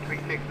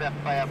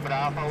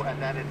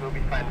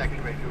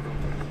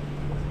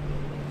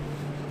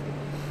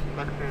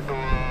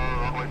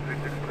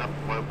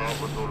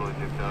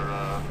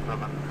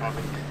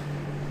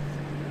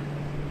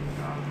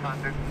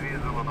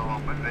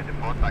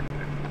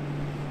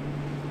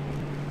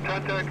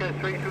 Turk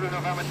 3 Zulu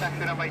November,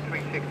 taxi runway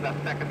 36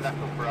 left, second left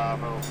of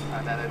Bravo,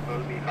 and then it will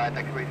be via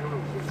taxiway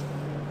Zulu.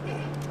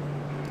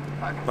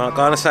 Mark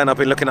Garner saying I've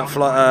been looking up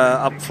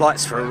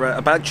flights for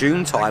about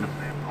June time.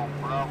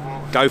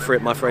 Go for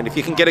it, my friend. If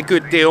you can get a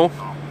good deal,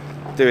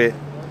 do it.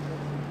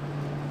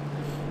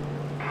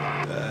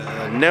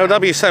 Nell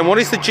W saying, what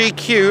is the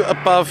GQ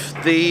above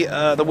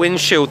the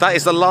windshield? That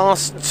is the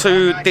last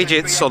 2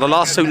 digits or the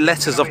last 2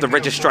 letters of the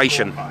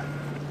registration.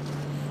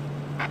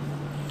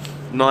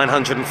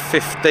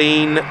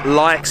 915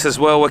 likes as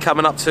well. We're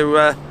coming up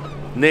to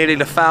nearly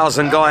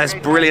 1,000, guys.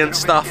 Brilliant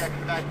stuff.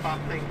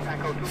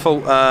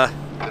 Full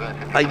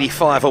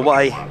 85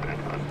 away.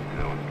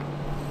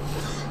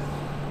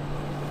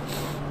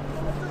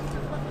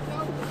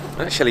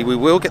 Actually, we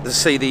will get to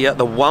see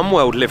the One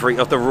World livery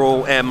of the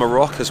Royal Air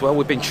Maroc as well.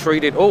 We've been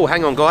treated. Oh,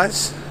 hang on,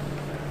 guys.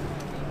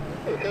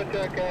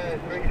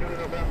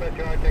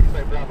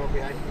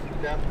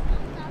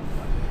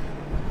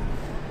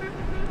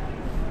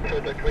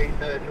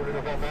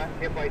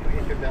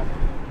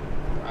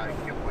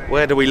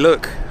 Where do we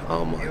look?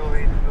 Oh my.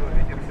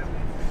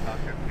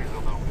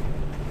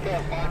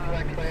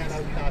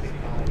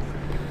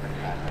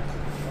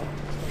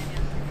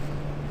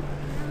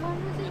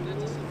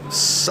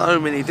 So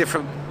many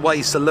different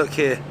ways to look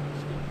here.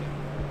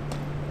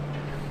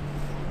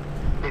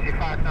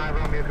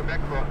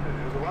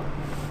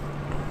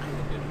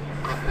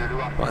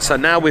 Right, so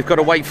now we've got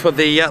to wait for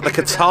the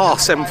Qatar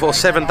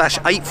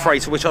 747-8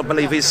 freighter, which I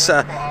believe is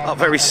up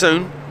very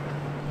soon.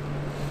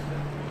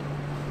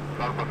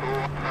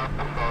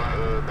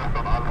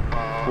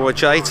 Roy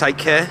J, take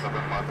care.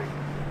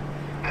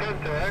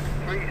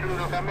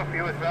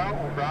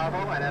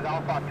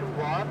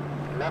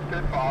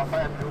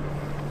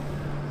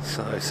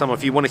 So some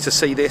of you wanted to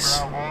see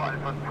this.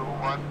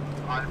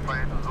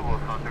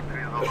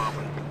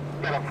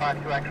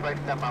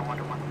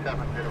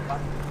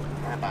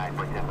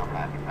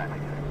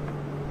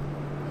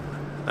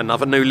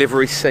 Another new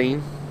livery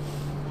scene.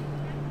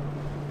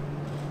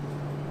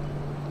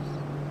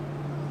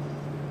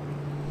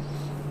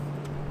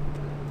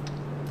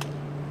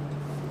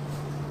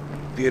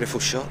 Beautiful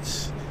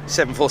shots.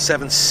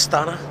 747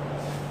 stunner.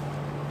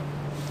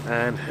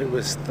 And who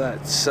was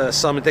that?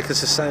 Simon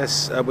Dickinson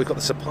says we've got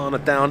the Sapana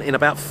down in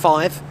about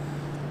 5.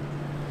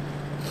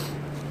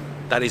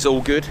 That is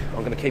all good.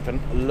 I'm going to keep a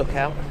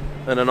lookout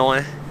and an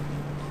eye.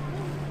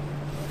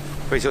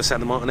 Pretty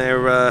Santa Martin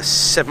Air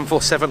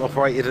 747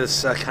 operated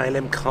as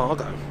KLM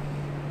cargo.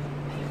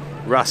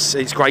 Russ,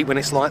 it's great when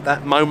it's like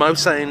that. Momo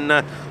saying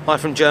hi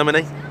from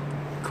Germany.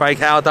 Craig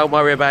Howard, don't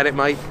worry about it,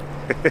 mate.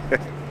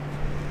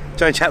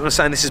 Jane Chapman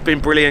saying this has been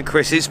brilliant,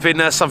 Chris. It's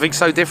been something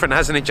so different,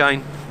 hasn't it,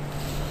 Jane?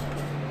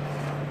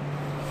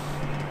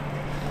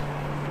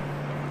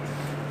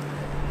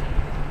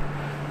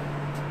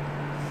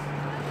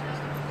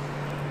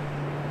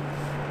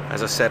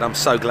 As I said, I'm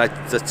so glad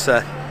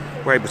that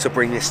we're able to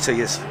bring this to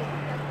you.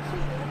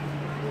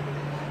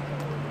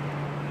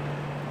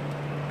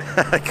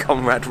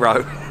 Comrade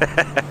Rowe.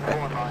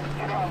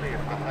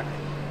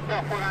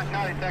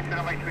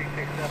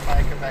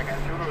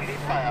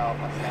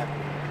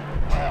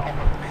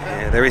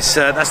 Yeah, there is.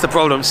 That's the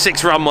problem.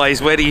 6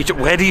 runways. Where do you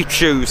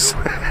choose?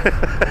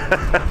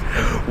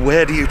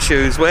 Where do you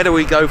choose? Where do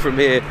we go from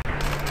here?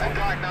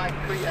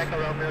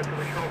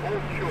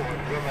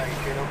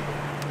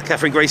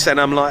 Catherine Grease saying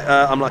I'm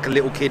like a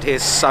little kid here,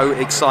 so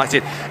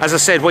excited. As I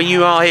said, when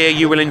you are here,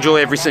 you will enjoy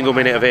every single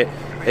minute of it.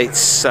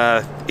 It's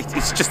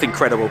just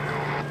incredible.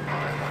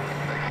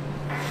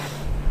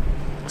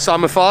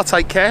 Simon Farr,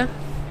 take care.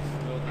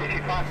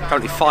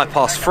 Currently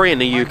 3:05 in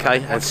the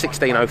UK and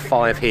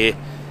 16:05 here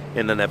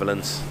in the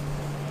Netherlands.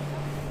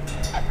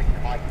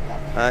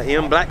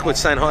 Ian Blackwood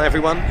saying hi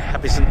everyone.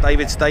 Happy St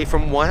David's Day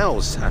from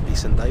Wales. Happy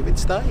St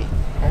David's Day.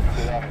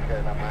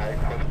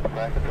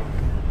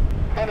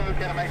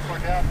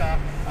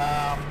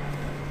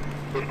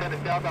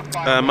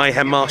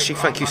 Mayhem Marshy,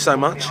 thank you so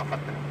much.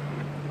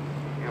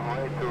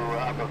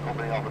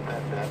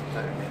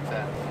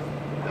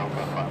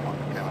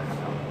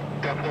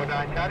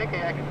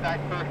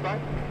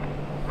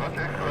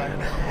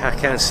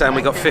 Hakan saying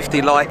we got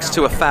 50 likes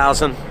to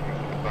 1,000.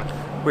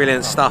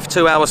 Brilliant stuff.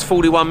 2 hours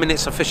 41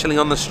 minutes officially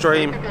on the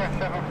stream.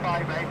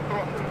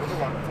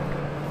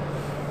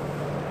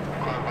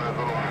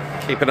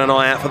 Keeping an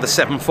eye out for the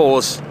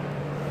 7.4s.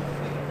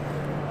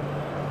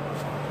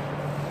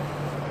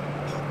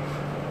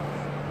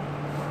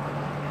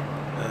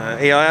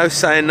 EIO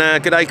saying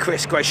good day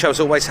Chris, great show as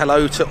always.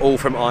 Hello to all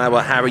from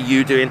Iowa, how are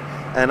you doing?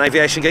 And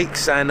Aviation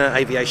Geeks and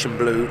Aviation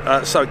Blue.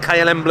 So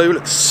KLM Blue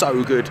looks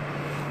so good.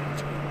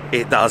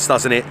 It does,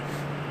 doesn't it?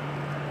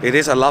 It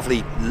is a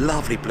lovely,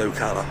 lovely blue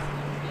colour.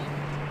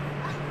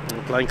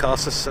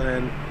 Blaincaster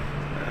saying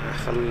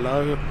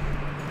hello.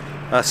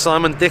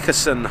 Simon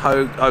Dickerson,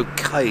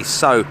 okay,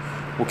 so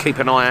we'll keep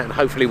an eye out and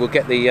hopefully we'll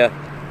get the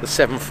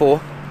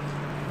 7.4.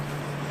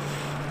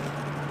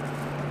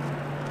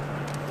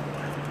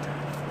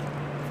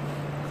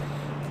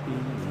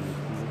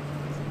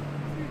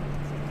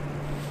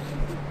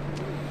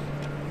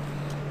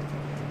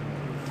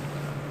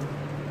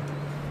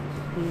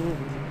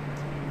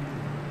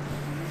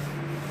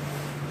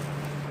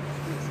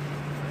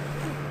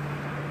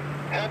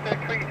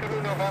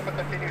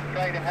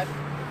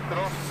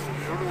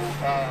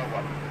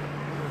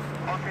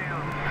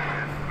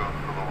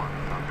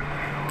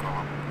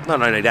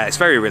 Not only that, it's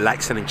very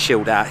relaxing and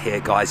chilled out here,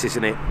 guys,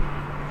 isn't it?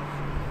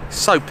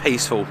 So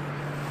peaceful.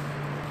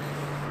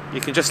 You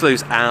can just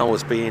lose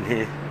hours being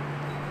here.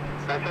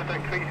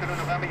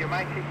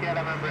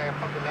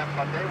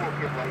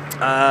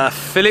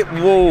 Philip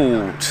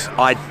Wald,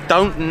 I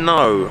don't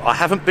know. I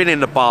haven't been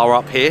in the bar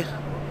up here.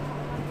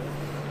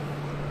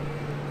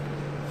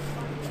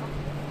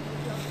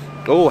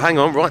 Oh, hang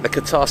on, right, the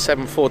Qatar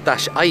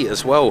 74-8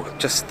 as well,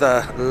 just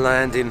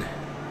landing.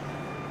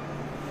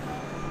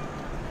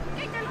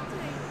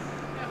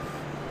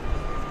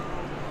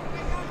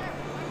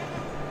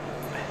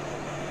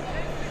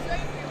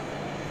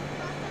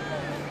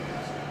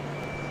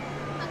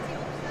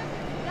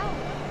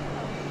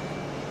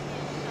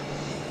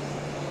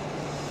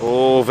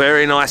 Oh,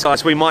 very nice,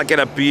 guys. We might get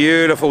a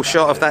beautiful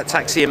shot of that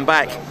taxiing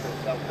back.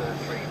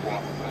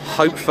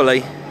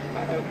 Hopefully.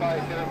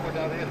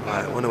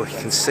 Right, I wonder if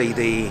we can see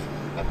the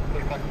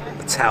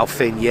tail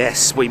fin.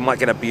 Yes, we might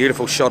get a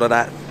beautiful shot of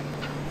that.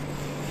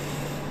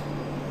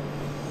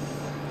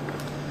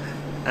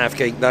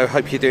 Avgeek, though,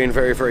 hope you're doing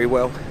very, very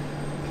well.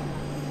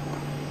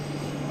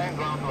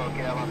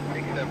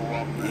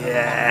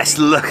 Yes,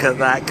 look at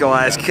that,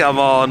 guys. Come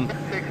on.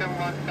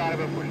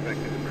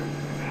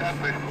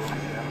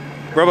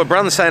 Robert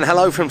Brunn saying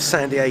hello from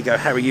San Diego.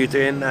 How are you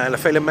doing?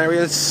 Lafayette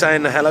Marius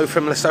saying hello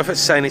from Lesotho,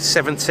 saying it's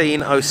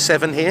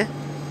 17:07 here.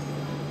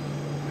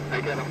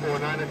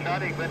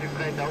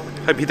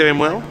 Hope you're doing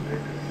well.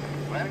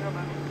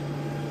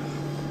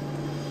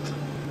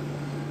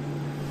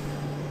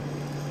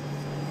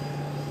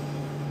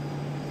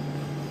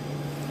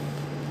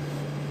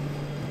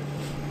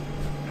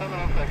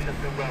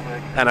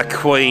 And a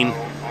queen.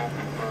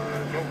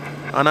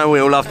 I know we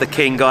all love the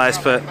king, guys,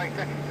 but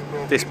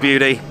this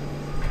beauty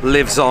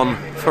lives on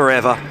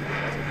forever.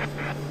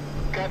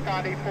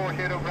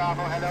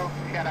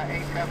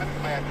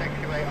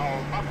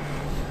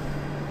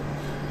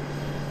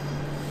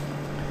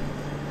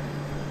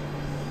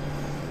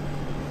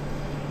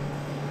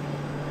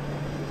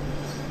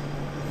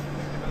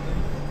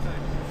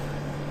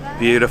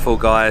 Beautiful,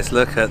 guys,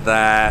 look at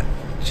that.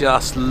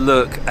 Just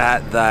look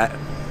at that.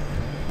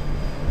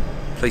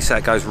 Please say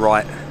it goes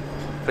right.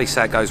 Please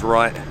say it goes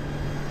right.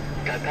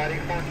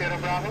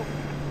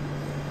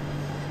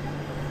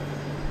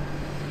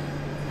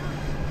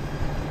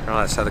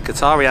 Right, so the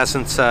Qatari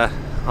hasn't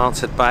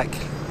answered back.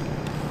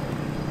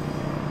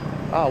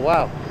 Oh,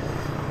 wow.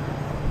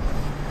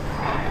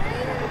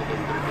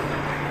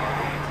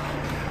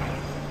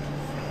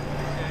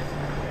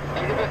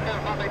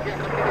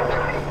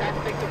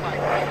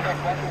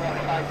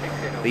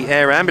 The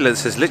air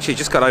ambulance has literally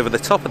just got over the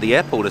top of the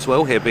airport as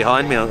well, here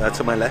behind me,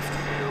 to my left.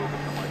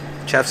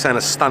 Chav's found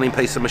a stunning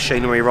piece of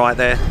machinery right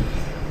there.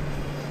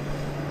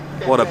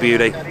 What a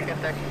beauty.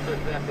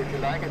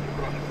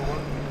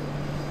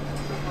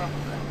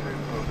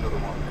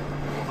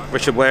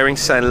 Richard Waring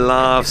saying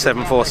love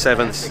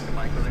 747s.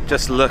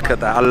 Just look at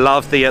that. I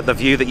love the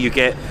view that you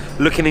get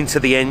looking into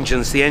the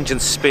engines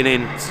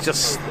spinning. It's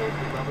just...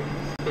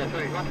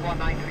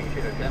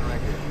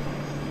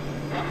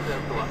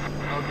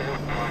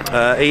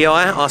 EI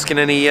asking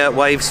any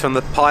waves from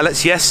the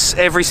pilots. Yes,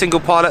 every single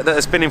pilot that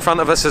has been in front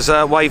of us has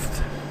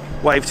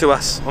waved to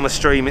us on the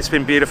stream. It's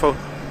been beautiful.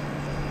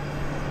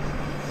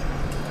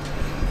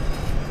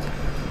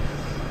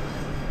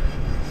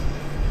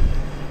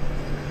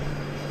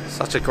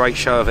 Such a great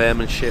show of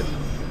airmanship.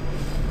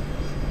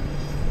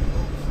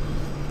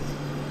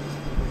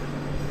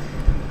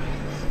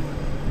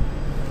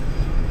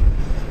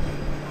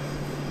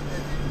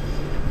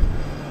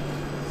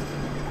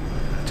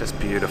 Just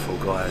beautiful,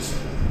 guys.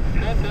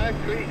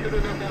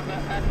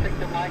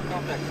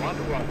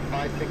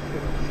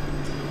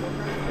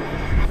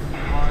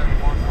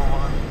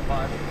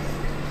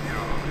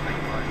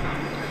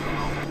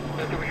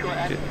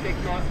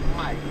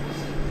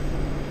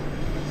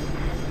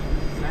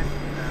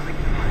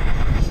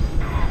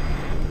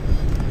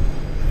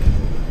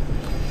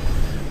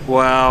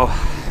 Wow,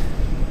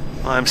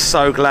 I'm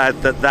so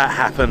glad that that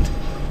happened.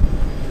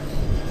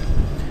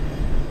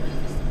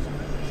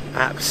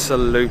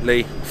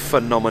 Absolutely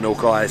phenomenal,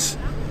 guys.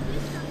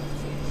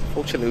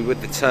 Fortunately,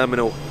 with the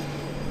terminal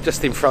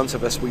just in front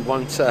of us, we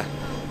won't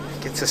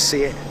get to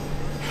see it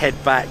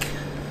head back,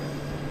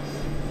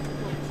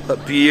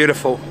 but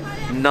beautiful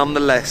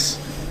nonetheless.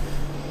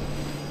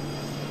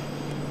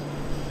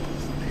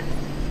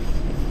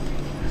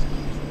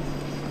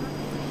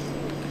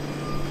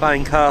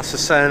 Playing Cast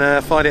is saying,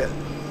 I find it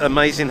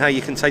amazing how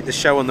you can take the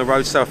show on the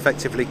road so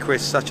effectively,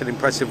 Chris. Such an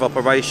impressive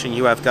operation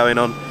you have going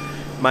on.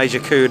 Major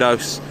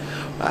kudos.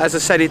 As I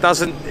said,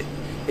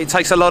 it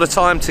takes a lot of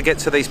time to get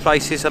to these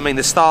places. I mean,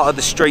 the start of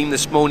the stream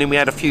this morning, we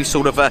had a few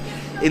sort of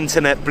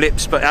internet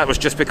blips, but that was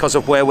just because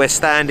of where we're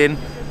standing.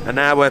 And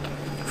now we're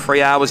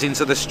 3 hours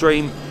into the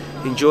stream,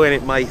 enjoying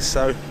it, mate.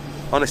 So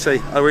honestly,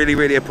 I really,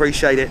 really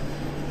appreciate it.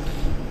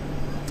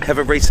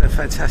 Haven't read some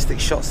fantastic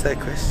shots there,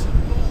 Chris.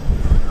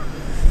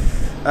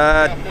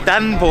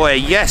 Dan Boy,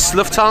 yes,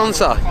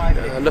 Lufthansa.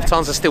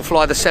 Lufthansa still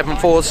fly the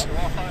 74s.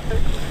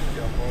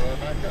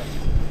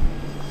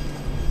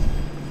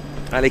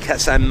 Ali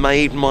Katsan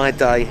made my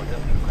day.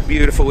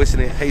 Beautiful, isn't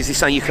it? Hazy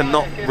saying you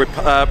cannot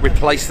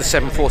replace the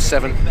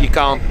 747. You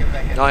can't.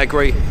 I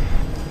agree.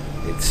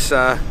 It's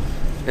an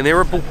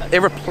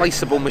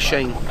irreplaceable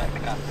machine.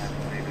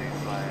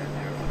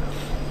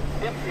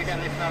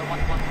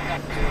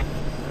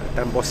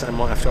 Dan Boy saying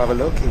might have to have a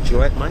look.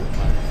 Enjoy it, mate.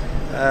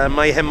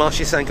 Mayhem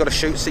Marshy saying got to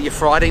shoot, see you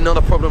Friday, not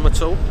a problem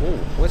at all. Ooh,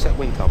 where's that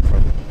wing come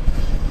from?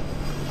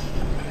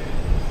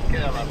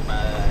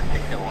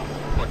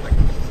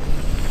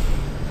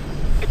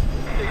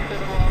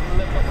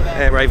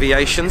 Air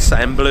Aviation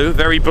saying blue,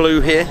 very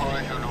blue here.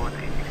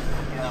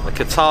 The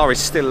Qatar is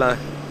still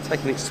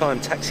taking its time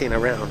taxiing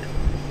around.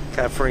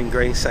 Catherine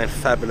Green saying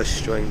fabulous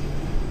stream.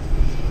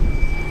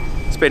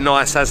 It's been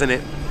nice, hasn't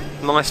it?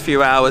 Nice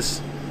few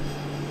hours.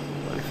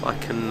 Well, if I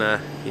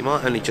can, you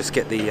might only just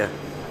get the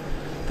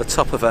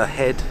top of her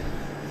head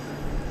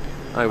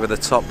over the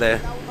top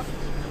there.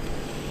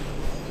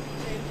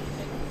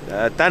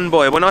 Dan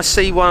Boy, when I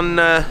see one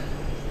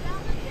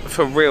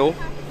for real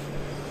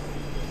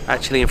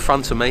actually in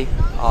front of me,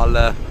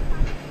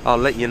 I'll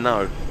let you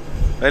know.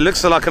 It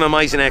looks like an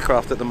amazing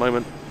aircraft at the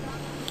moment.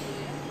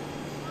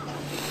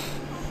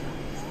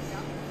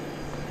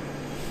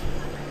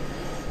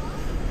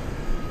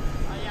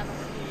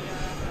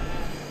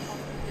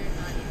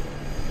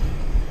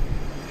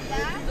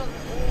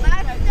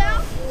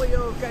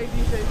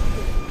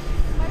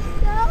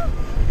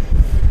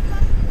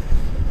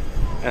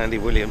 Andy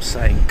Williams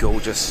saying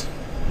gorgeous.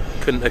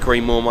 Couldn't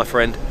agree more, my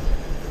friend.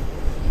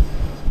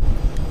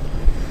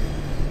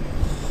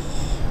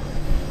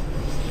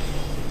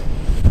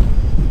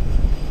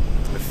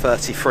 With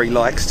 33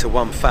 likes to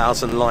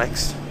 1,000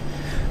 likes.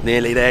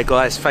 Nearly there,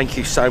 guys. Thank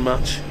you so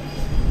much.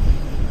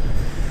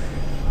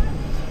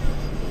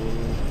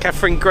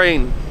 Catherine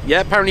Green.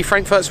 Yeah, apparently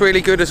Frankfurt's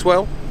really good as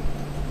well.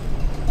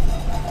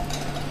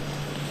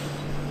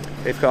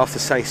 If I have to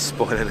say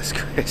spoiling us,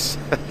 Chris.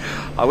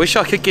 I wish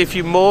I could give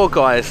you more,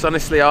 guys.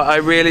 Honestly, I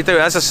really do.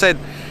 As I said,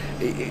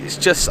 it's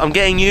just I'm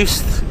getting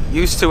used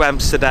to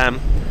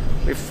Amsterdam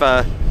with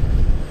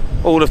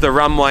all of the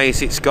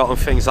runways it's got and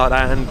things like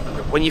that. And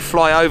when you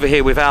fly over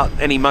here without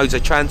any modes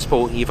of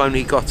transport, you've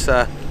only got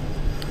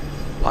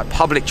like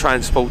public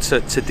transport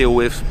to deal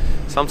with.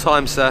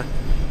 Sometimes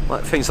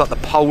like things like the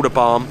Polder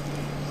Balm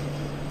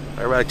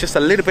are just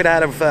a little bit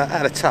out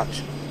of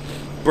touch.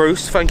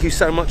 Bruce, thank you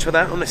so much for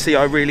that. Honestly,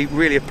 I really,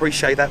 really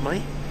appreciate that,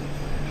 mate.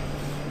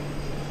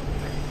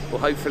 Well,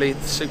 hopefully,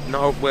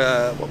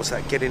 what was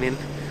that, getting in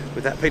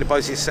with that? Peter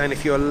Bosey is saying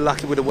if you're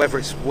lucky with the weather,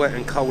 it's wet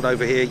and cold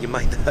over here, you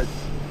made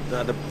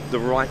the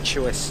right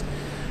choice.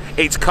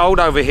 It's cold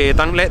over here.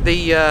 Don't let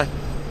the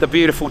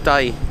beautiful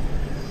day,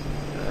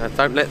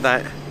 don't let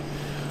that,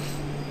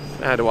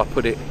 how do I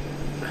put it,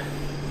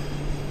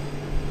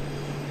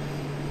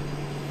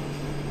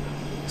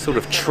 sort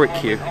of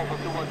trick you.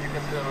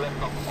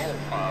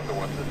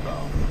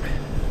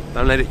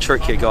 Don't let it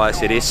trick you,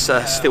 guys. It is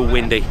still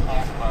windy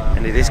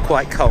and it is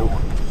quite cold.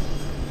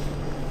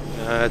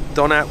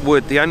 Donat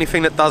wood. The only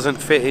thing that doesn't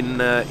fit in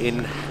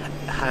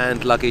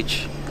hand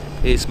luggage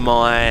is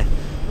my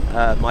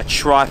my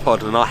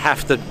tripod, and I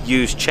have to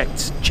use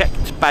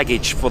checked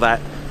baggage for that.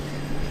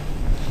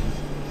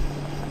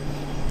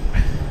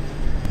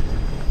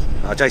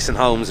 Jason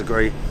Holmes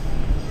agree.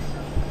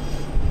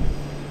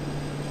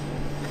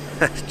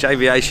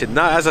 Aviation.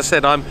 No, as I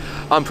said, I'm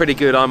pretty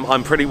good.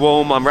 I'm pretty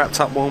warm. I'm wrapped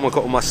up warm. I've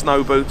got all my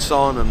snow boots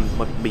on and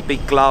my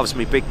big gloves,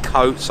 my big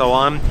coat. So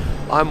I'm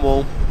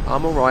warm.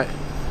 I'm all right.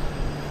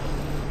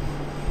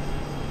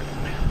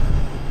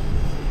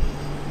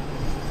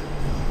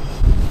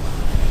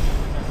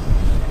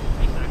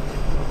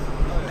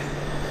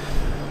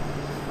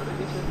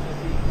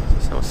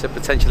 So I said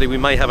potentially we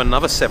may have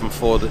another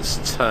 7.4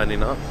 that's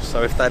turning up.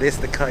 So if that is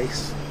the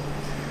case.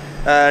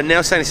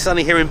 Now saying it's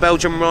sunny here in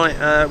Belgium,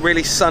 right?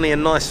 Really sunny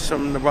and nice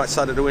from the right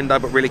side of the window,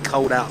 but really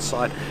cold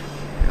outside.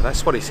 Yeah,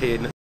 that's what it's here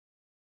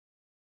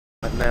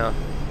right now.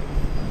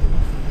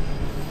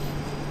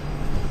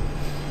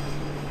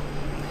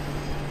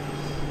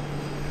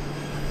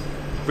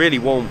 Really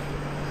warm.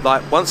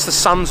 Like once the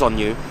sun's on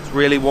you, it's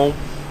really warm.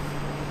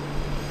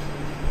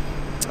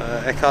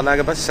 Eckhard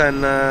Lagerbus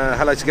and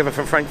hello together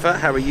from Frankfurt.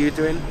 How are you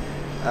doing?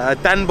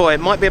 Dan Boy, it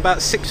might be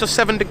about 6 or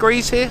 7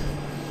 degrees here.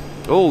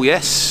 Oh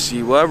yes,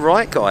 you were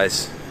right,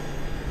 guys.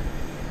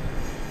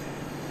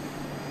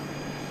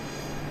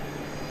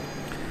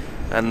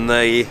 And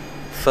the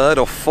 3rd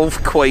or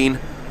 4th queen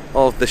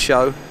of the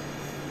show.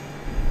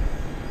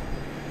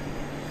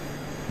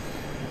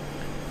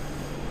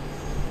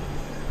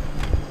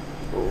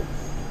 Oh.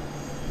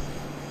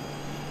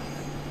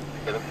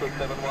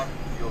 7671,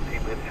 you'll see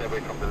British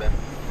Airways from the left,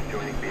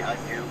 joining behind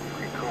you,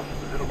 cross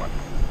 01.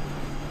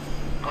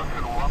 Cross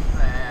 01,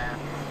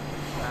 and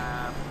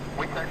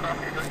which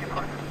aircraft is joining you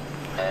front?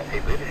 A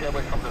British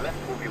Airways from the left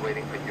will be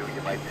waiting for you.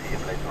 You might see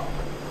him later on.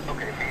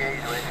 Okay, VA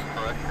is waiting for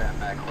us,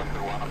 and cross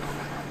 01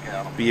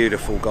 up to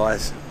Beautiful,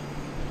 guys.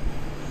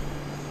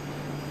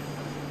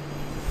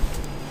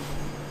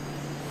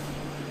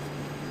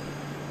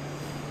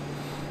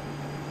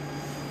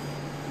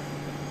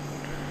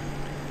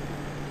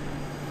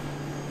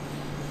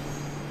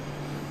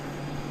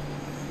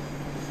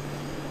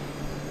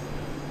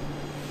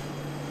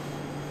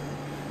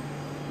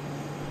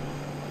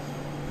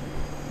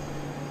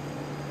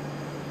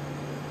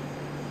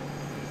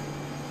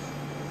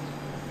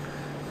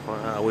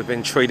 Wow, we've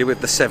been treated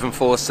with the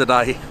 7.4s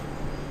today.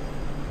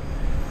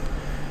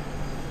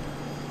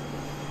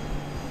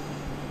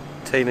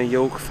 Tina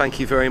York, thank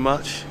you very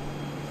much.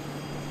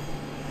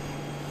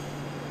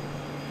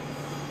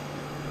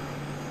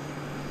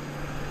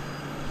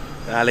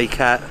 Ali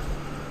Cat.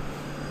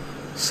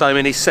 So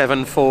many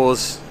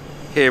 7.4s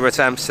here at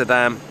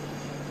Amsterdam.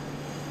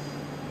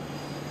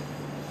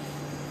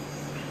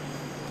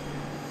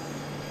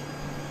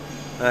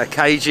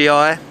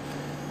 KGI.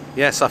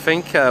 Yes, I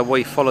think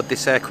we followed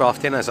this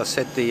aircraft in. As I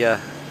said,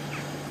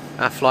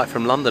 our flight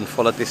from London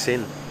followed this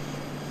in.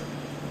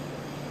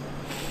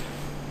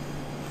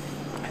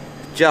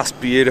 Just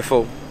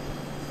beautiful.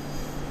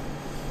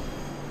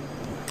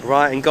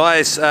 Right, and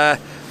guys,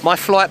 my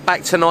flight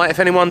back tonight, if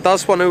anyone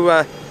does want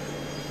to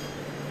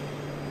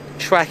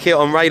track it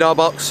on Radar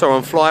Box or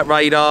on Flight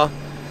Radar,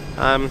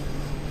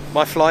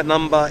 my flight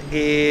number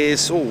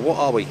is, oh, what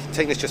are we?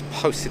 Tina's just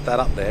posted that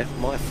up there.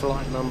 My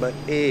flight number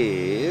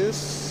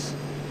is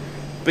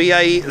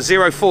BA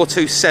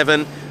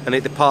 0427, and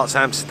it departs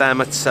Amsterdam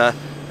at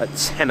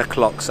 10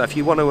 o'clock. So if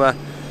you want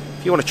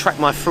to track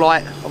my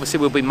flight, obviously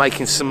we'll be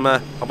making some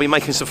I'll be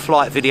making some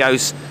flight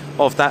videos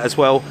of that as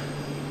well.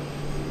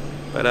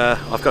 But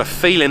I've got a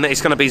feeling that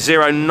it's going to be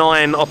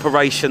 09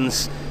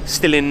 operations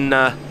still in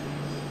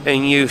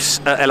use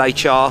at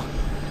LHR.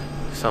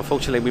 So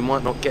unfortunately we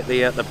might not get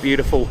the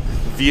beautiful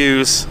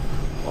views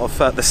of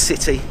the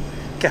city.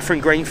 Catherine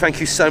Green,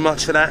 thank you so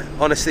much for that.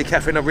 Honestly,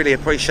 Catherine, I really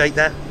appreciate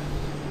that.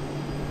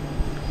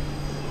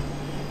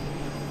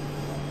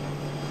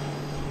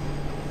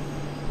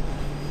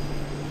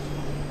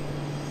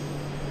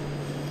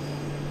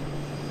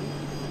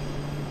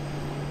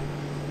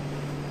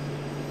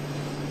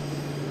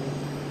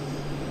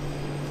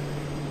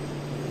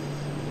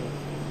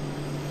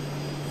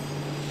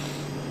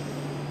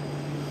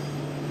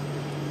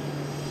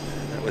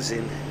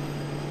 In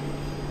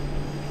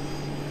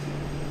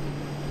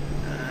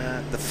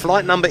the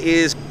flight number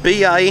is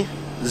BA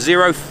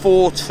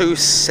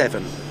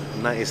 0427,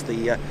 and that is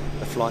the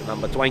flight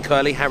number. Dwayne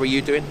Curley, how are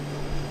you doing?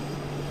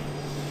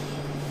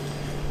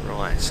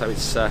 Right, so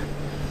it's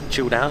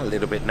chilled out a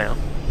little bit now.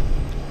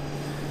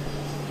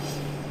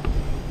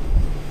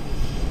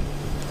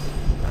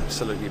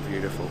 Absolutely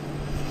beautiful.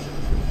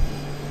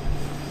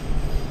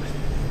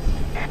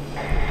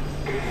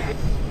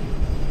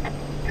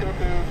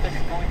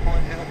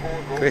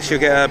 Chris,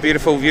 you'll get a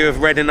beautiful view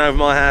of Reading over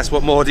my house.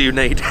 What more do you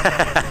need?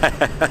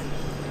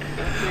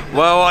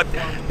 Well,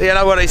 you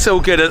know what? It's all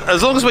good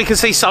as long as we can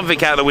see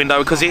something out the window,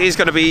 because it is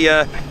going to be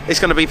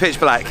pitch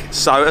black.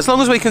 So as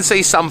long as we can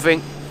see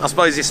something, I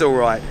suppose it's all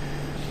right.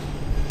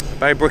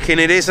 Baybrook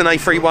it is, an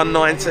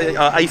A319.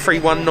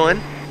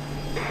 A319.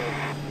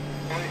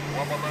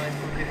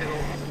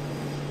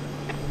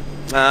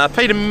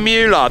 Peter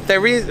Mueller,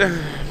 there is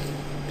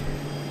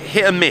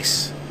hit and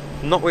miss,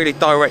 not really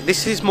direct.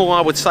 This is more,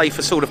 I would say,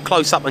 for sort of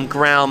close up and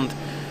ground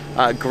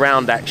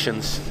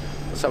actions.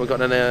 So we've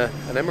got an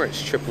Emirates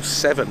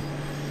 777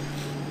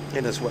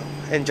 in as well.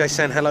 NJ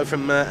saying hello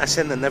from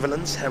Assen, the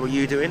Netherlands. How are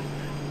you doing?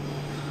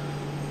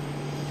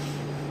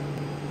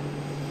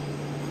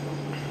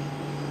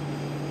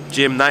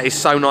 Jim, that is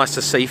so nice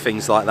to see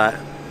things like that.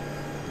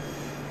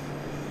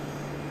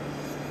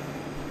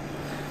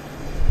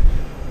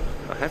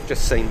 I have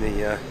just seen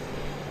the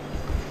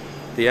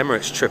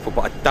Emirates triple,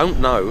 but I don't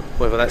know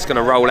whether that's going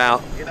to roll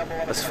out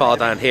as far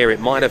down here.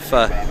 It might have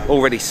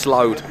already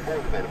slowed.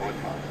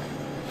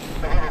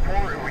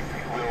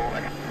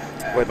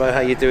 Webbo, how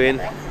you doing?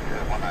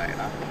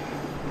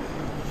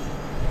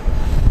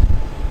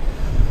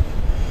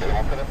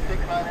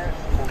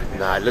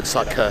 No, it looks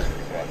like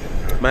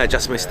may have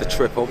just missed the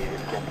triple. So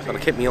I'm going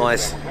to keep my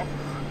eyes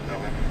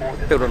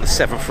peeled on the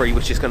 7.3,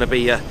 which is going to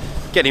be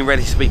getting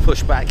ready to be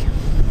pushed back.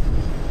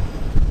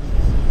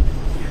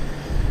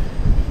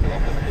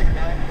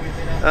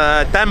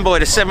 Dan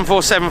Boyd, a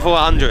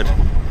 747-400.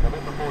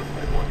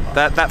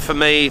 That for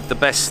me, the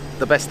best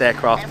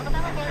aircraft.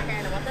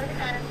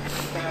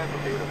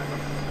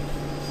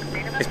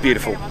 It's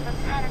beautiful.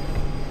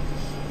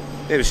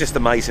 It was just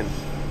amazing.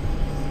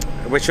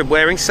 Richard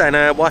Waring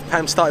saying wife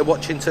Pam started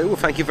watching too. Well,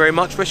 thank you very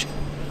much, Richard.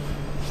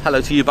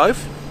 Hello to you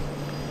both.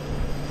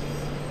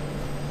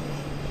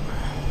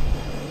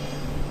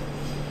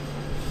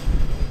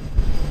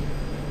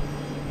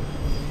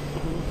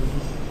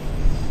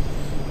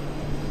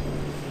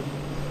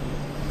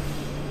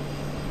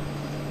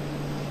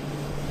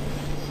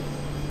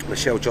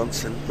 Michelle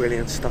Johnson,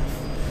 brilliant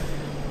stuff.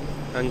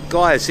 And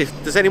guys,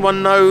 does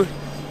anyone know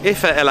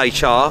if at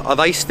LHR, are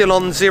they still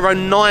on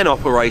 09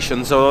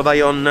 operations or are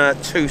they on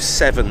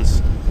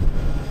 27s?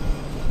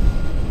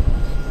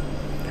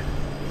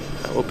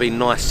 That would be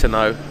nice to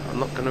know. I'm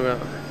not going to...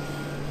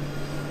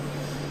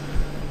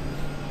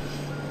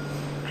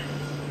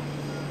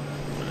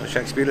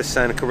 Shakespeare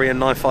saying a Korean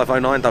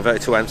 9509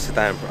 diverted to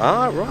Amsterdam.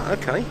 Ah, right,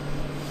 okay.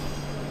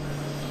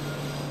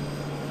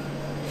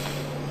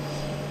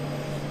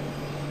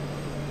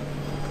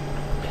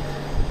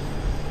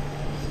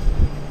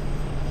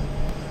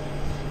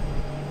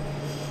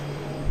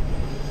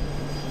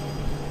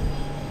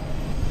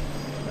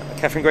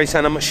 Catherine Gray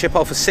saying I'm at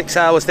Schipol for 6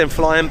 hours, then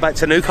flying back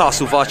to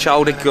Newcastle via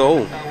Charles de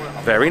Gaulle.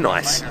 Very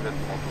nice.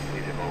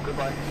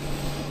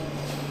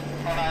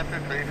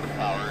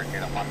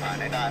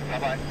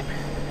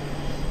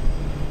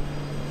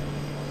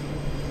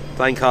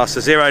 Planecaster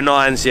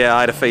 09s, yeah,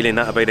 I had a feeling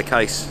that would be the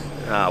case.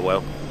 Ah,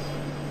 well.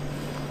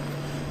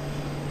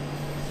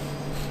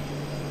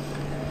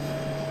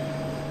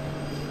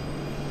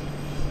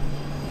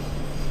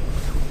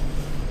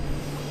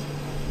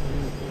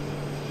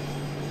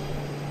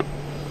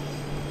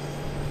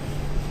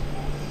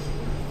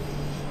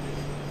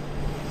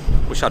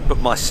 Wish I'd put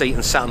my seat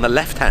and sat on the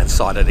left-hand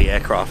side of the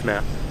aircraft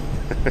now.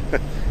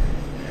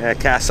 Yeah,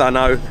 Cass, I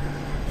know.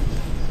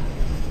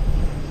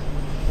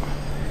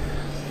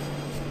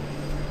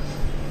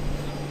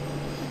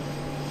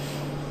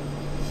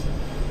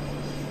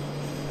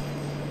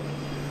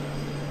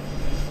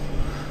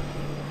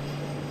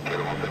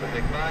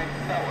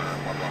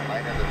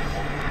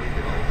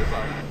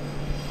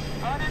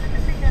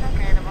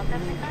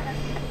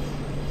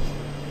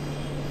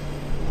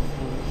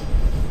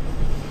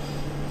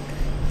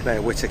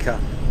 Claire Whitaker,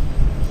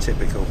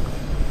 typical.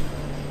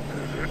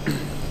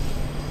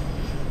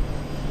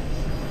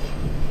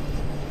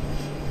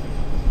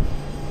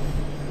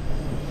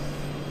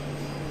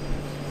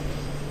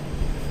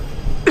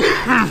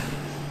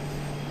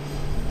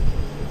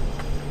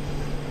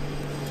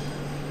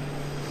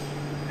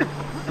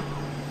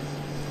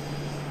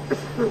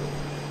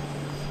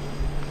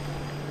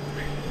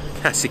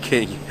 Cassie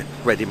King,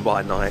 Reading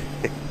by night.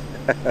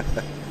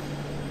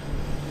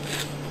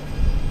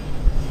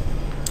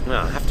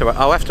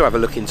 I'll have to have a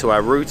look into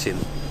our routing.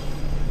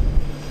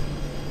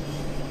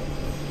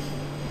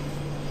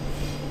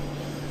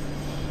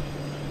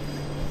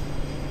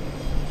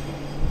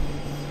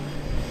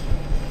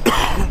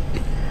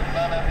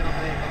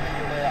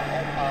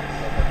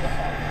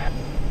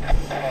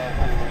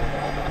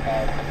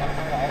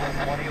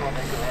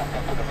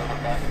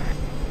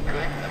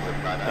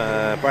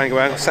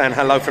 Brian saying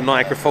hello from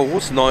Niagara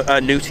Falls,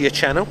 new to your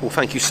channel. Well,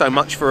 thank you so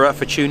much for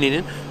tuning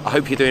in. I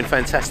hope you're doing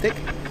fantastic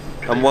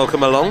and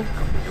welcome along.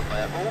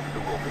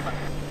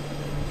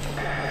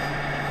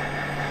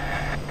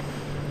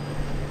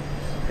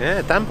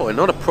 Yeah, damn boy,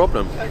 not a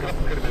problem.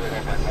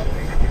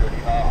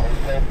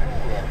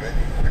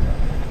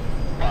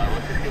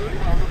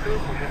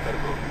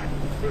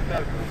 So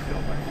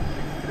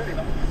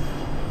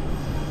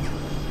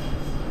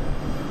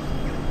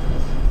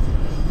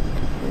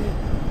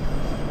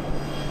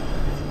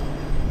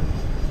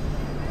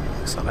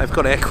they've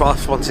got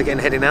aircraft once again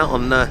heading out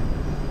on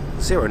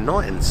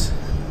 09s.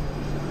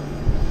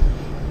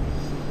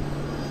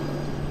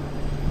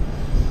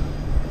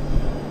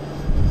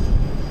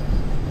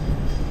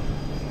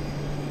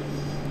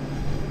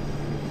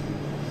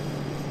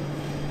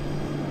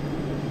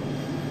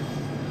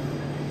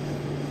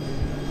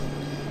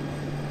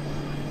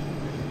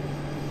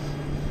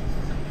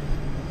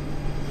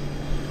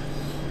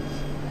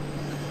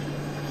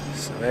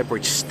 So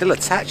Airbridge still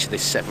attached to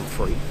this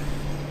 7.3.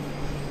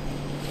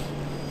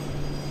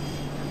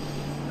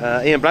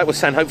 Ian Black was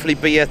saying hopefully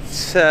be at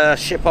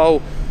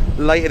Schipol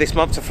later this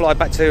month to fly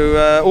back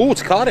to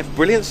to Cardiff.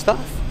 Brilliant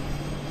stuff.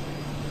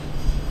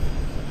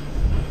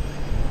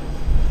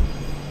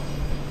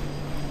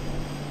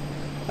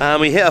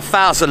 We hit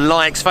 1,000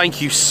 likes.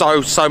 Thank you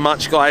so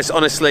much, guys.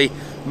 Honestly,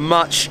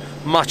 much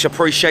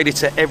appreciated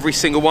to every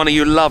single one of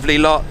you. Lovely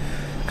lot.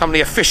 Company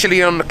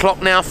officially on the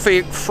clock now.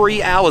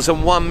 3 hours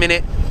and 1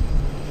 minute.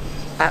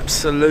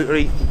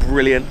 Absolutely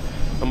brilliant.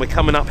 And we're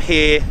coming up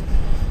here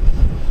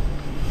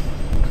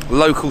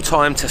local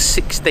time to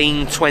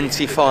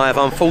 16:25.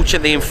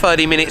 Unfortunately, in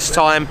 30 minutes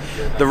time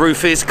the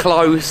roof is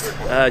closed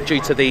due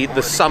to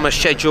the summer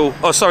schedule,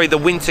 oh sorry, the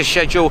winter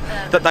schedule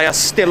that they are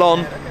still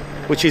on,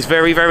 which is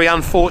very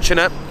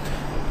unfortunate.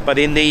 But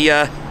in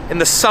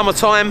the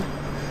summertime,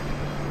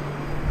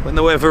 when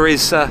the weather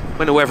is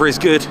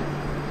good,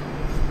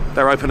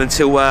 they're open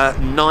until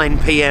 9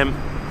 p.m.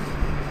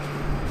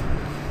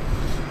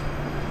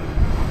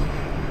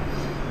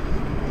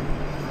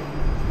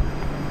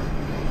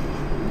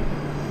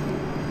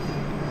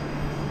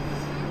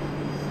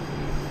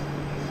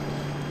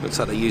 Looks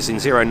like they're using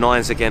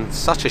 09s again.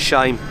 Such a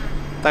shame.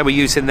 They were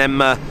using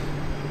them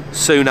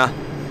sooner.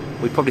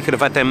 We probably could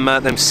have had them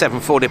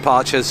 7.4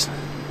 departures.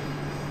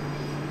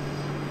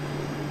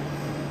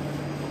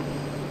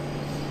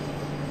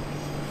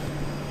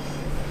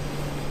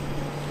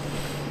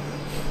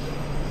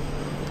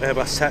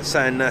 Airbus Tat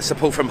saying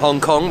support from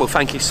Hong Kong. Well,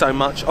 thank you so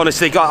much.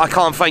 Honestly, guys, I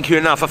can't thank you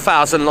enough.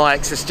 1,000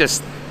 likes. It's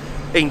just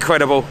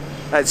incredible.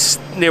 It's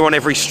near on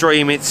every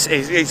stream.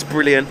 It's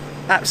brilliant.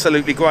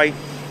 Absolutely great.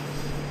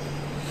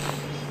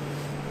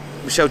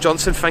 Michelle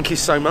Johnson, thank you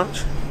so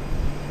much.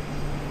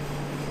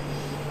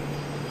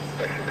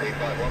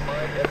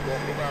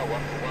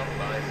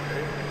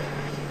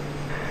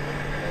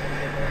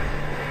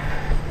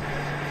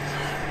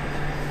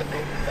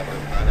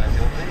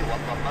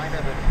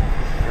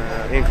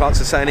 Ian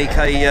Clarkson saying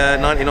EK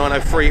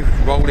 9903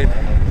 rolling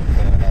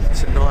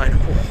to 9.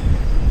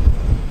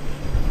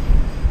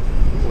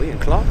 Oh, Ian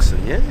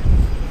Clarkson, yeah.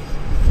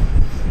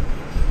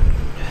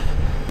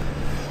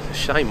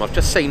 Shame, I've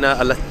just seen a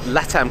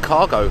LATAM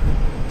Cargo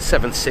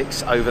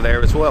 7.6 over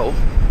there as well.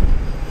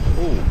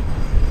 Ooh.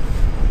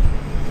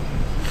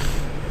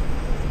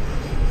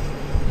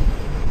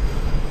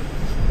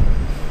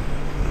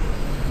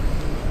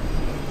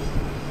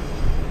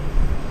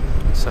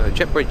 So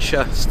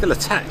JetBridge still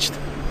attached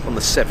on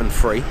the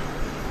 7.3.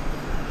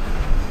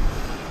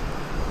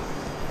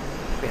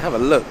 If we have a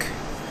look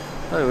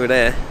over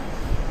there,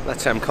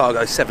 LATAM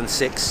Cargo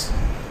 7.6.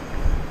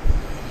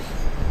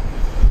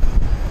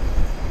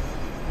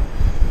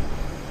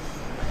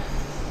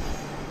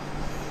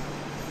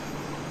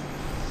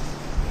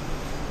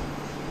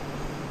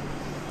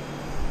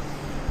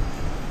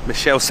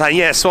 Michelle saying,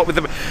 yeah, swap with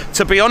them.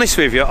 To be honest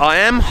with you, I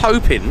am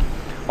hoping,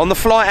 on the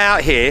flight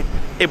out here,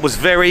 it was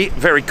very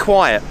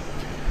quiet.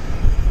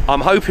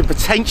 I'm hoping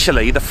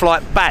potentially the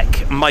flight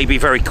back may be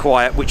very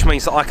quiet, which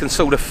means that I can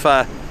sort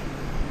of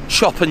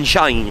chop and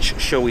change,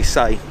 shall we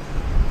say.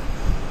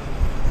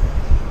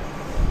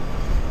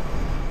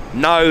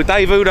 No,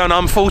 Dave Udon,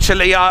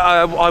 unfortunately,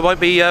 I won't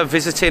be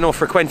visiting or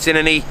frequenting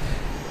any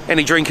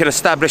drinking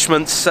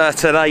establishments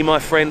today, my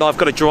friend. I've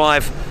got to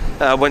drive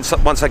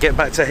once I get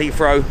back to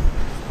Heathrow.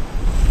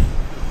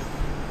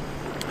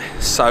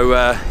 So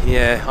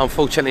yeah,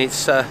 unfortunately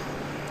it's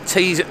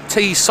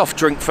tea soft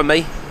drink for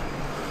me.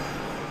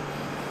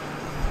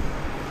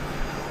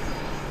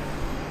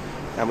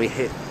 And we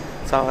hit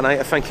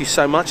Tartanator, thank you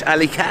so much.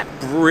 Ali Cat,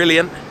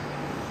 brilliant.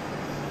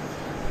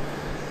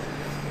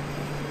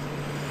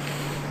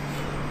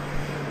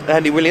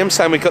 Andy Williams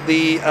saying we've got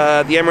the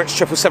Emirates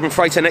 777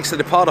 freighter next to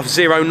the depart off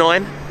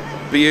 09.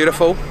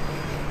 Beautiful.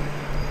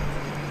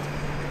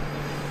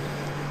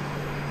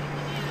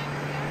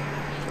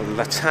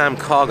 LATAM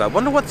Cargo. I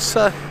wonder what's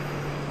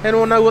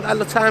anyone know what that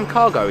LATAM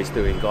Cargo is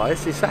doing,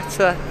 guys? Is that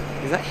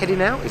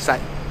heading out? Is that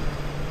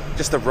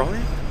just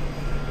arrived?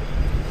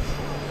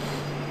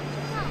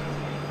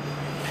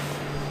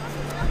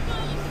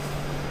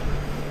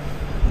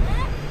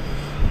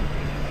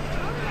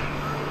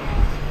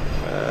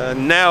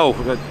 Nell,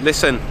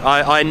 listen,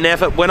 I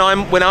never, when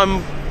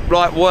I'm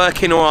like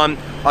working or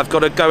I've got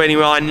to go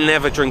anywhere, I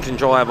never drink and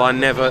drive. I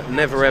never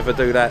ever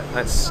do that.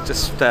 That's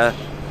just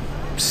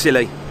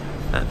silly.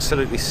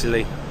 Absolutely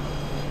silly.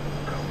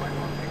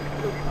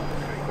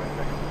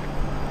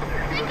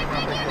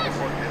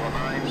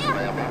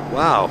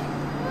 Wow,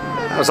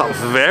 that was up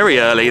very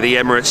early, the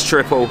Emirates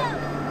triple.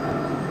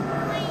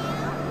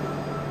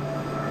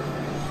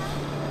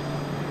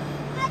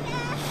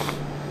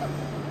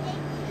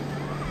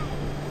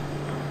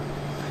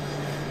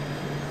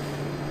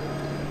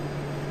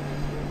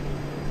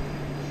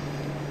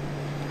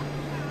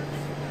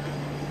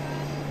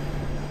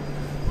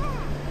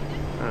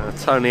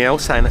 Tony L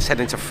saying that's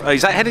heading to.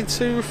 Is that heading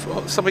to?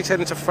 Somebody's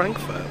heading to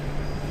Frankfurt.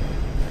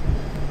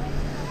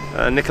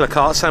 Nicola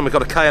Cart saying we've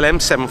got a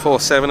KLM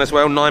 747 as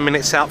well, 9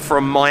 minutes out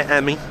from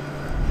Miami.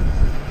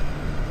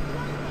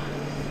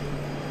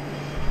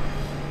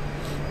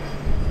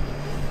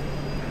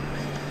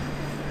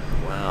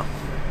 Wow,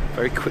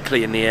 very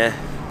quickly in the air.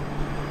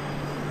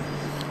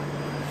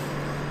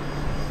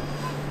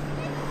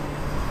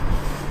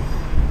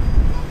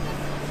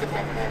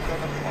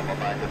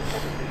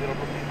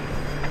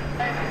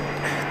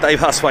 Dave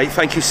Huswaite,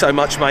 thank you so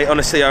much, mate.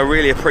 Honestly, I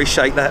really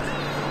appreciate that.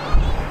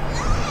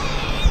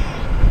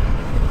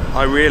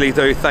 I really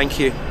do, thank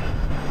you.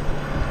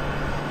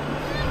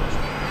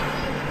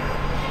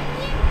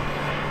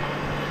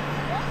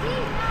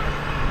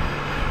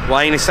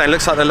 Wayne is saying,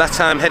 looks like the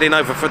LATAM heading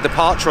over for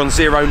departure on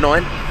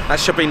 09. That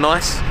should be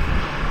nice.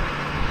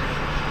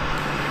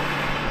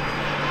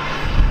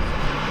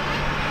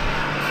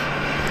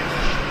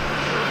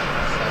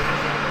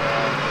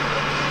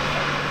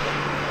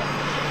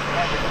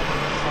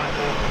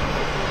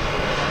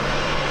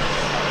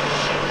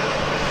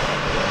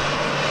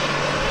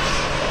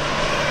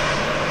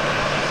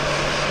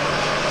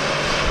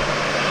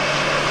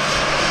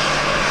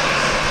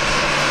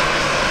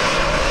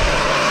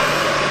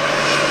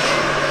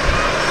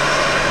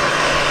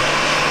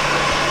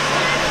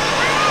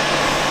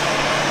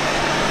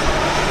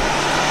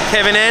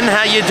 Kevin N,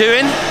 how you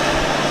doing?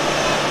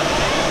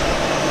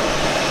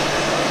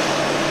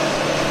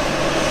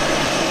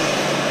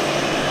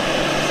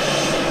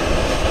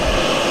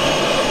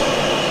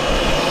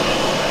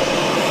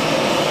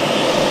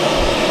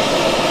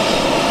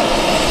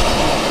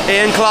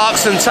 Ian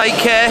Clarkson, take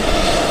care.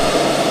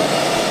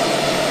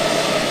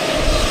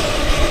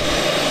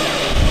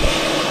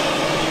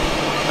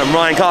 And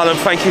Ryan Garland,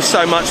 thank you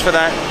so much for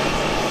that.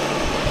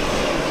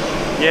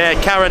 Yeah,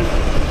 Karen,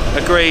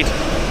 agreed.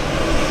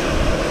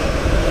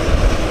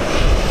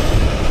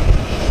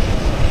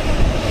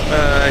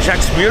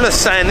 Jacques Mueller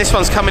saying this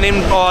one's coming in,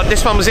 or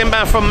this one was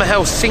inbound from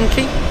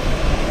Helsinki.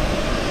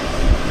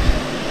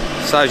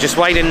 So just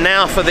waiting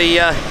now for the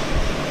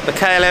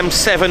KLM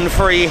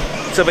 73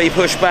 to be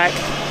pushed back.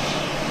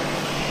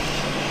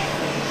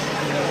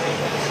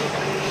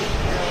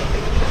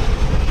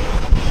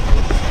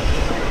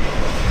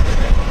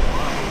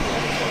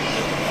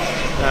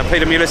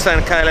 Peter Mueller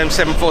saying KLM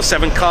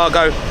 747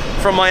 cargo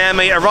from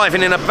Miami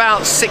arriving in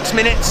about 6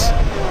 minutes.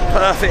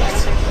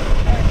 Perfect.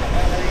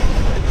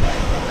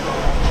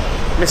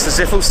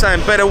 Mr. Ziffel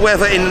saying better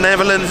weather in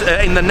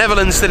the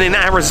Netherlands than in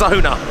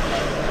Arizona.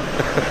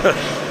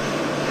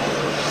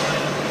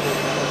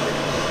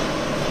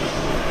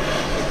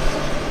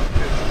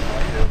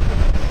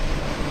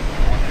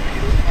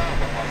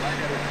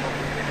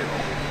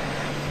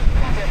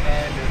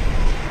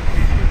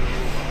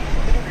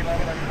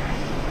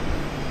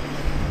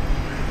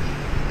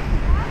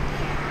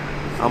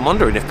 I'm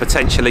wondering if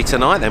potentially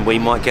tonight then we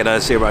might get a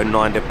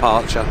 09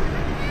 departure.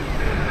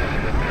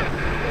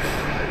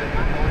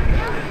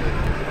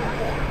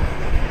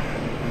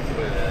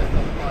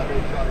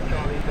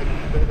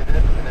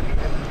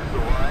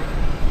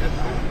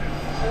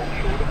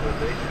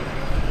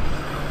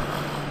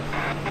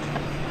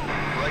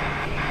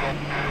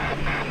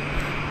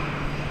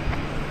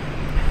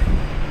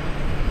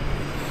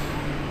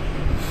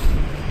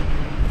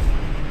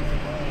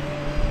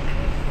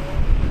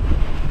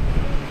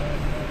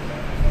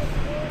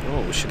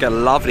 Get a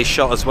lovely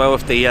shot as well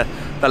of the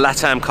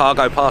LATAM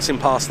cargo passing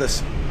past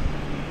us.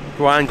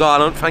 Ryan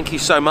Garland, thank you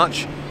so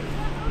much.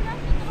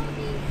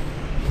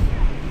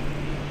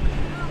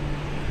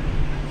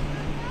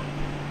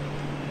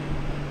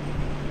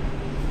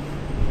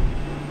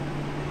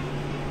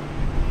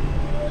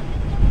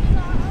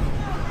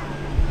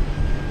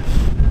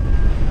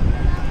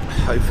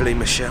 Hopefully,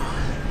 Michelle.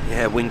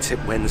 Yeah,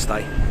 wingtip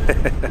Wednesday.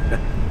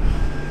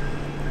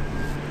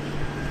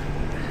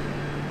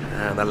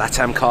 And the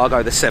LATAM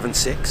cargo, the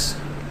 76.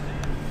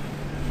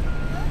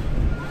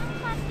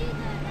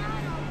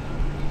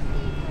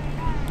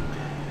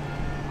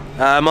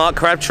 Mark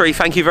Crabtree,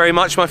 thank you very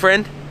much, my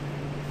friend.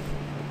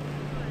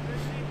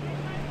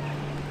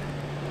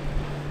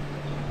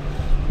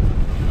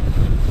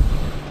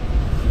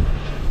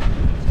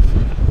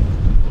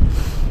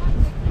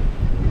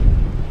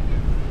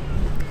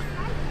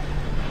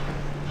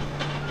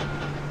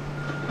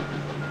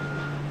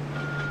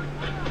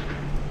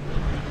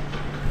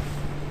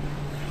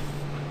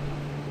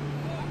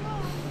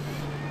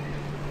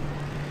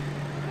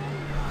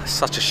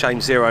 Such a shame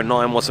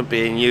 09 wasn't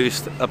being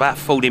used. About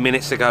 40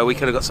 minutes ago we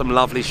could have got some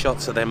lovely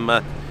shots of them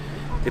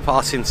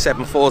departing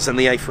 74s and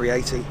the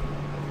A380.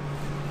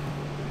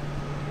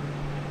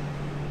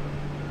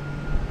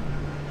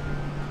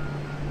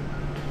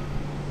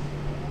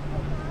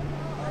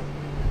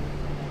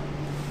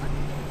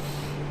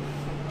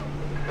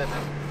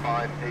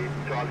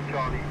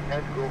 Charlie,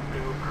 and go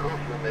to cross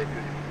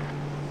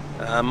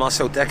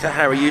Marcel Decker,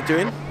 how are you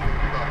doing?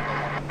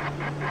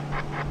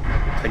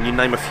 Can you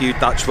name a few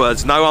Dutch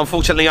words? No,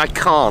 unfortunately I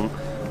can't.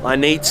 I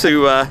need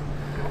to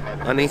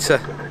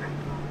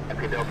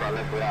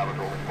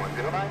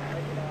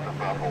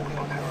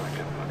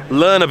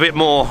learn a bit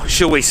more,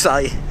 shall we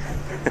say.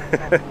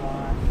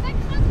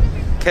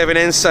 Kevin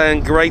N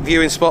saying great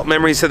viewing spot,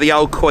 memories of the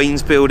old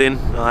Queen's building.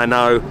 I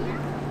know.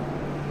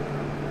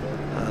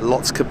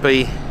 Lots could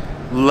be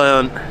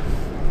learnt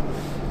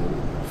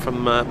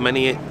from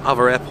many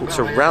other airports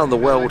around the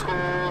world.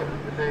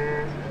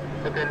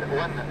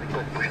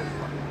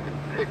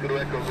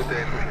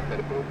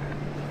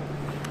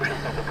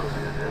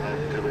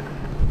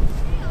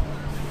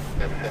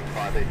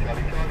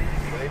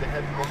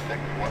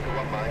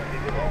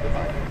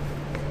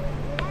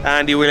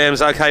 Andy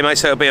Williams, okay mate,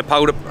 so it'll be a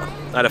polar,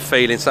 I had a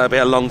feeling, so it'll be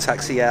a long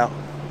taxi out.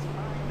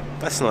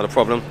 That's not a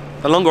problem.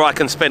 The longer I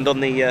can spend on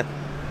the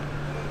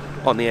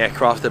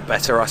aircraft, the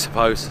better, I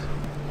suppose.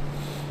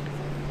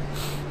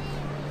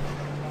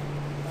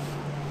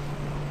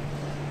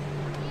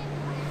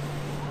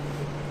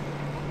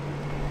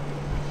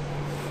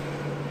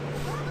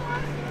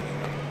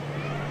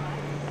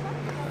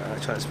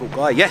 Transport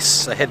guy,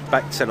 yes, I head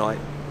back tonight.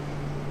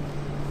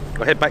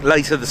 I'll head back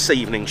later this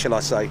evening, shall I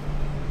say.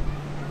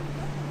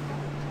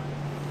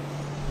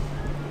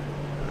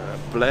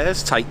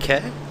 Blair's, take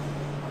care.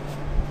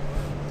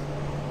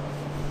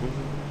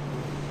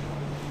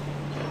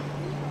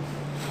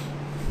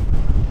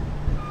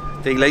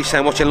 D. Lee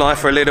saying watching live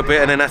for a little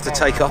bit and then have to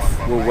take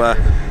off. We'll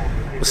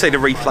see the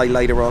replay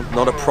later on,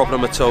 not a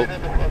problem at all.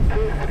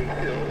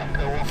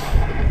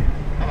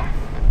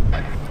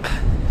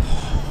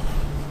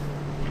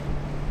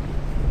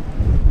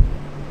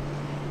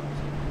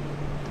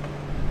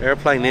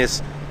 Airplane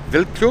is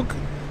Wildkrug.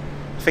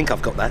 I think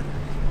I've got that.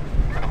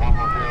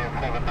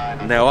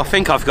 No, I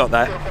think I've got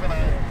that.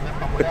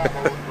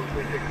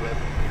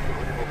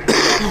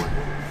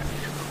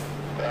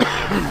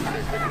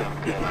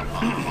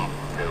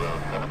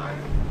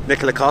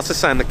 Nicola Carter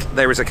saying that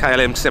there is a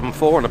KLM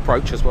 74 on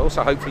approach as well,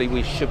 so hopefully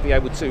we should be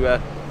able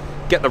to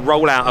get the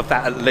rollout of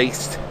that at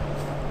least.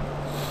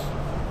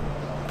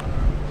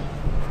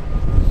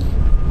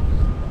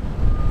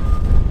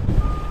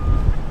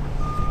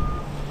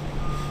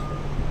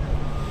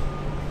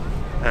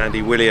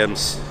 Andy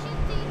Williams.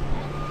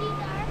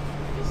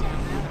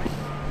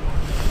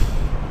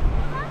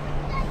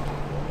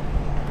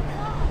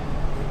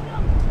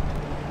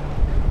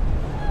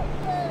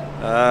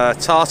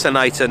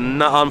 Tartanator,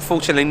 no,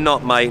 unfortunately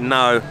not, mate.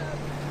 No,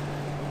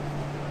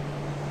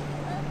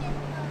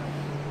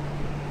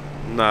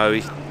 no,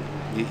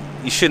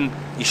 you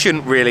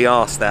shouldn't really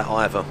ask that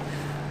either.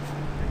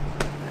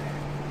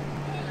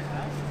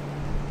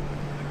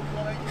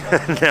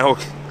 Now,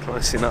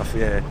 close enough,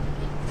 yeah.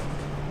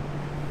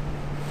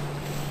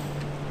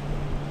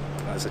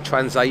 There's a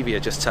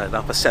Transavia just turned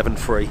up, a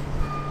 7-3.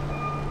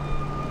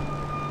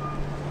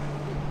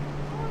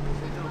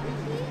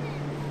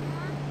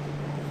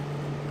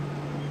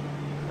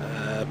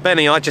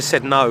 Benny, I just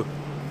said no.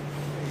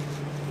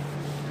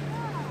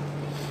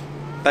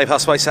 Dave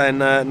Husway saying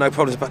no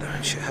problems, but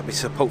happy to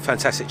support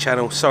fantastic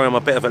channel. Sorry, I'm a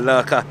bit of a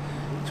lurker.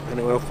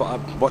 But I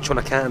watch when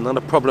I can. Not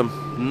a problem.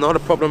 Not a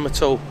problem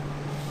at all.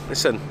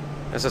 Listen,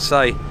 as I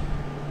say,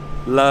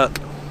 lurk.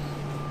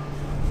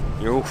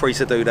 You're all free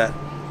to do that.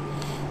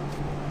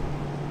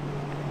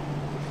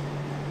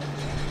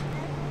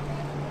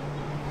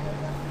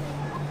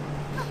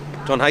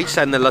 John H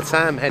saying the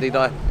Latam headed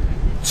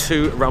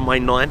to runway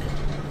 9,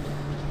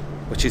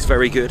 which is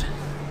very good.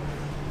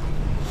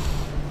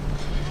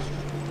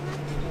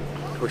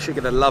 We should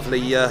get a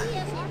lovely,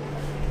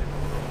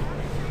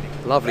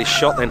 lovely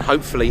shot then,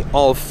 hopefully,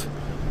 of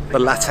the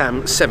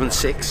Latam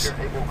 76.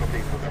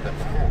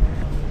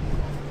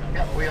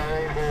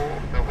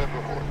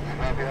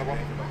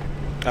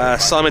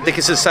 Simon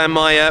Dickinson saying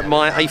my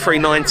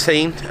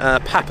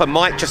A319 Papa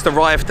Mike just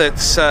arrived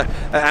at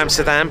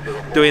Amsterdam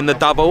doing the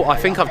double. I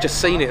think I've just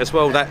seen it as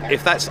well. That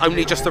if that's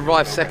only just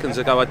arrived seconds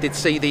ago, I did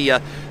see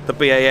the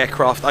BA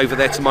aircraft over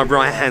there to my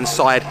right hand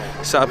side.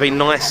 So it'd be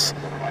nice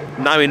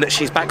knowing that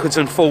she's backwards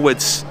and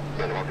forwards.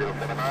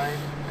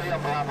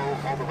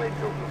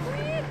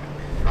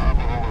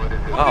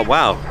 Oh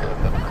wow.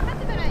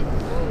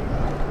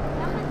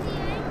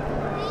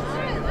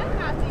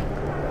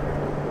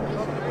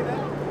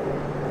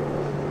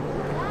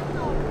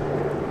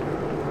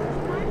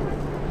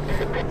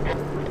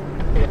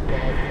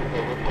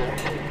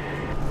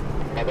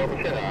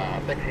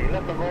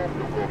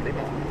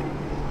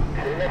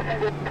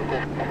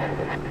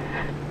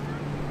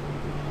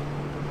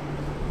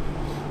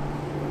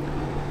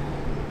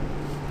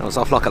 That was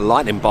off like a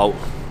lightning bolt.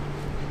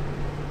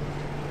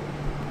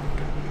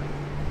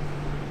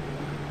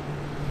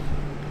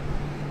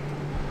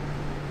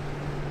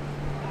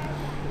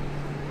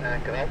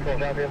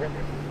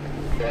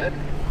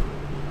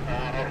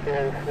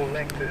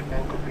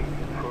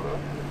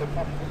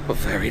 Oh,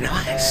 very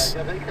nice.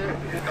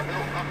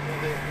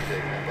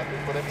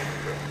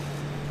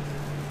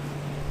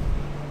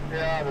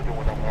 Ja, dat doen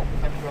we dan wel.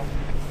 Dankjewel.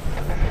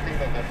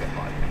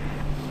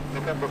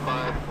 November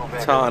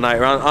 5,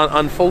 Tartanator.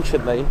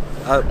 Unfortunately,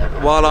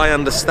 while I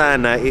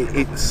understand that,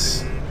 you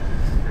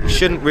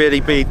shouldn't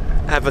really be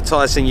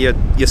advertising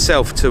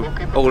yourself to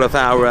all of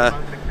our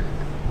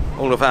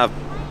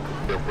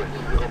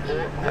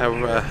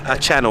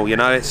channel. You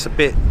know, it's a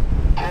bit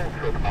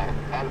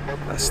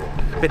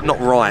not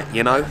right.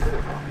 You know.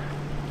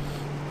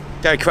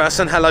 Gary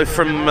Carson, hello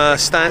from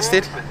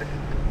Stansted.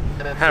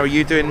 How are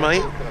you doing,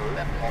 mate?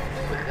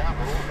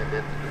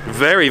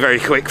 Very, very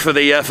quick for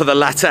the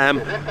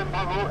LATAM.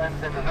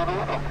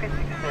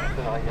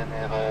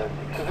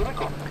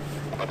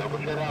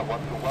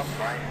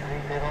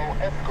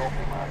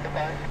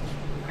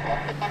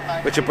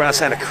 Richard Brown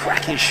had a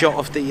cracking shot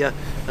of the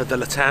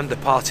LATAM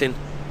departing.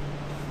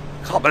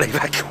 Can't believe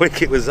how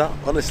quick it was up,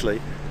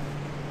 honestly.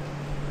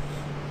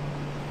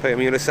 Peter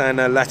Mueller saying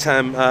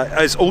LATAM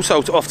is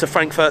also off to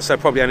Frankfurt, so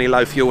probably only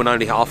low fuel and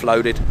only half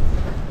loaded.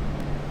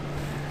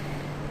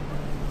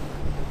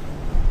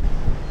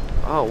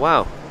 Oh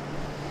wow.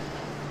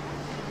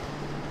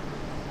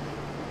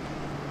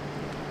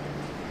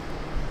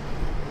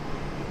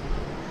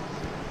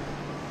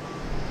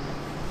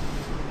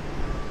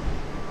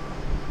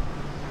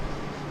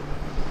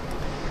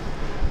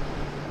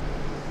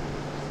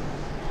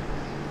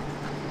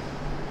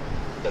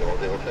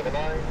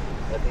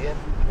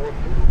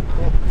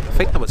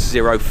 I think that was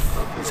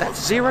is that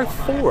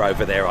 04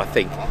 over there, I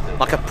think.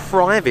 Like a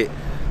private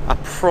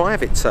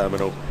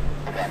terminal.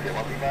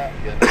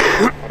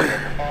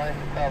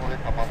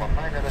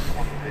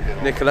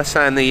 Nicholas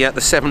and the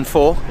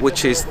 7-4,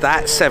 which is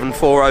that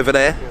 7-4 over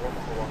there.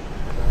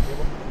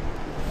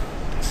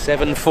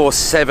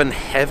 747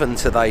 heaven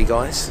today,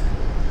 guys.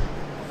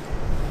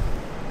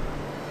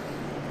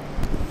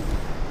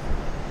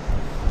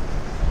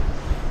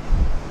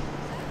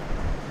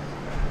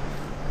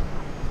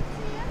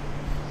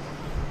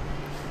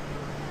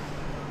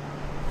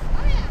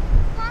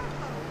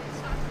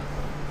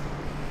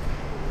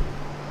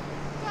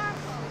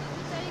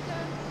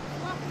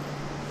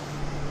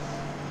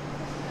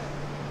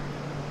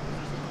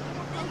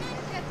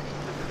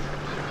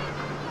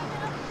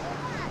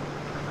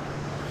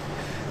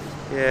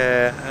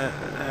 Yeah,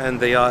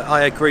 Andy,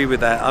 I agree with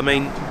that. I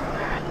mean,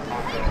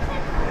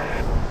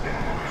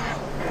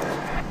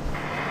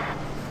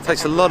 it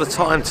takes a lot of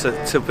time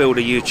to build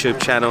a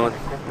YouTube channel.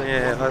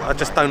 Yeah, I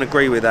just don't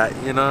agree with that,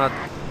 you know.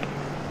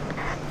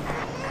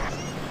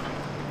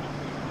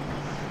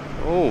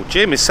 Oh,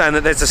 Jim is saying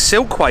that there's a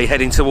Silkway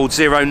heading towards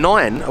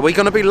 09. Are we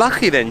going to be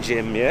lucky then,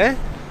 Jim, yeah?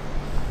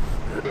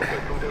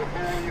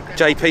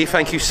 JP,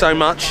 thank you so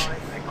much.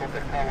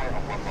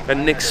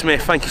 And Nick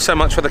Smith, thank you so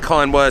much for the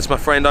kind words, my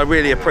friend. I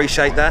really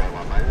appreciate that.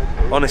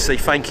 Honestly,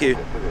 thank you.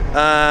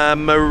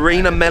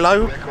 Marina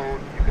Mello,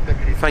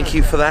 thank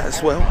you for that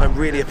as well. I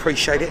really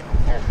appreciate it.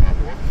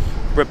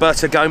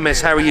 Roberta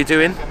Gomez, how are you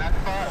doing?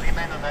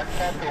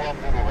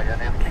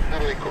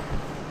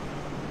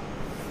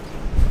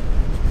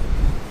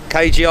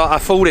 KGR, I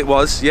thought it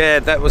was. Yeah,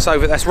 that was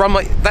over. That's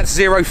runway. That's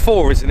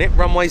 04, isn't it?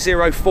 Runway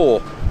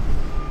 04.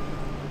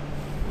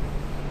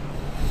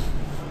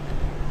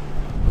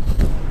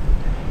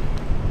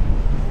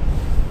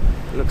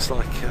 Looks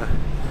like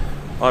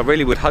I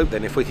really would hope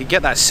then if we could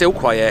get that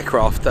Silkway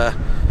aircraft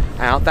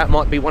out, that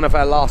might be one of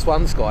our last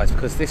ones, guys,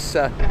 because this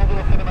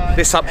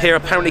this up here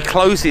apparently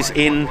closes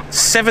in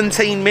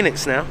 17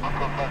 minutes now.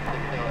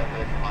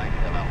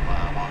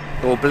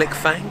 Or Blick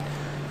Fang.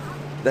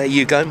 There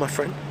you go, my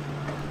friend.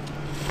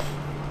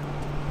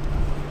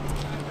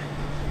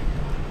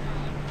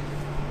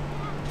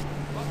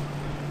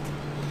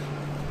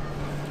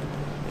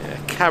 Yeah,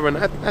 Karen,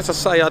 as I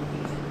say,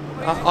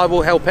 I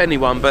will help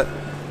anyone, but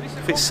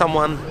if it's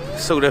someone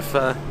sort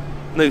of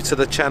new to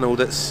the channel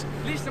that's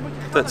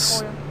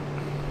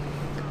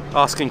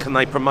asking can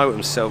they promote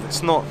themselves,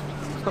 it's not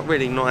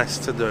really nice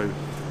to do.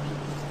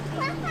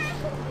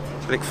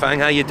 Blick Fang,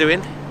 how you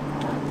doing?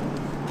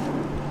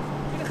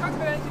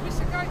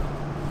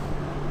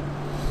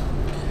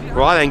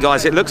 Right then,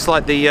 guys, it looks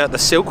like the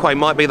Silkway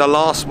might be the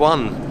last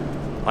one.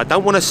 I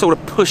don't want to sort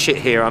of push it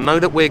here. I know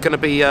that we're going to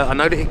be. I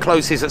know that it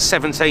closes at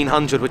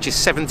 1700, which is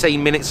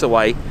 17 minutes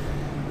away,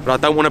 but I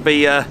don't want to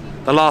be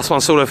the last one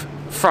sort of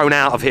thrown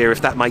out of here,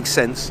 if that makes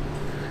sense.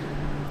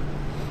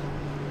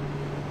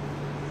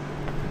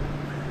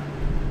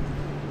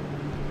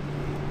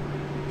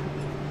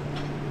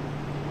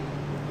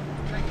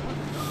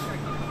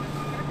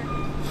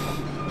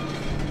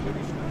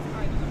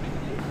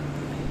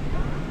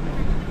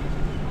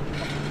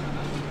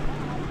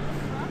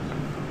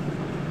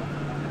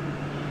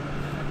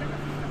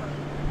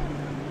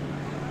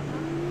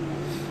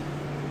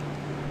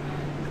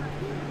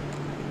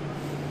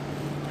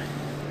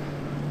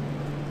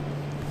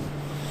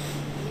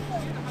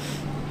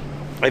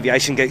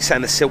 Aviation Geek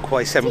saying the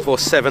Silkway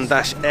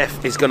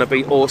 747-F is going to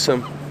be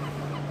awesome.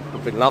 It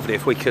would be lovely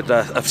if we could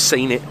have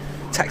seen it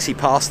taxi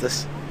past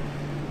us.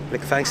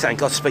 Blick Fang saying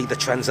Godspeed the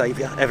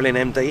Transavia. Evelyn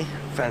MD,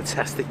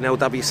 fantastic. Nell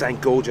W saying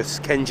gorgeous.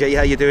 Ken G,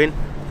 how you doing?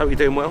 Hope you're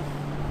doing well.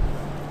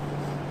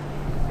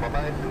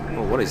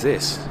 Oh, what is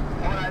this?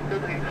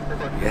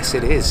 Yes,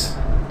 it is.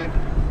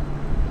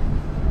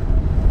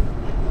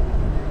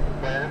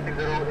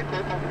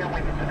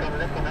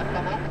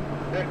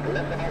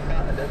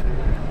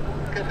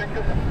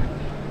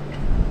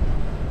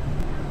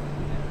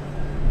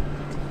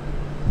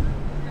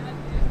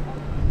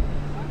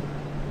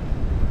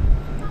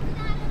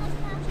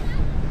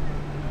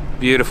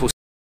 Beautiful.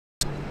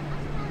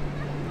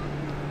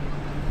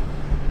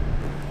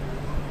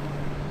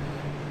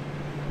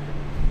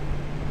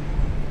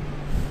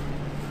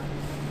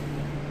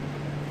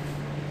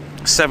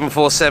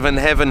 .747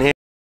 heaven here.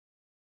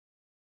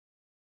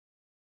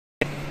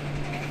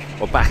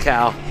 We're back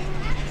out.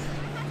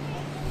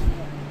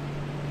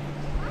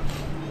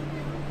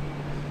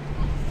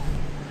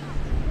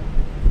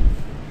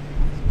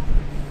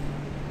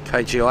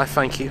 KGI,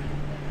 thank you.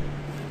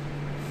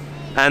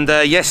 And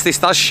yes, this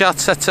does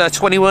shut at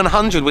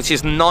 2100, which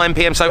is 9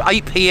 PM, so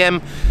 8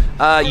 PM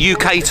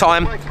UK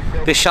time.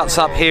 This shuts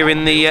up here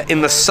in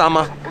the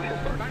summer.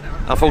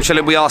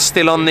 Unfortunately, we are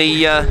still on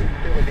the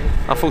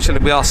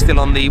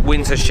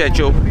winter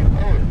schedule.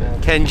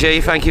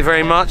 Kenji, thank you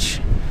very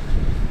much.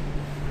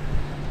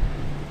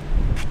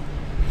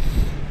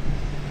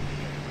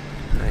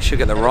 I should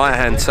get the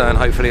right-hand turn,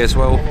 hopefully, as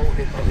well.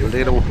 A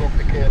little.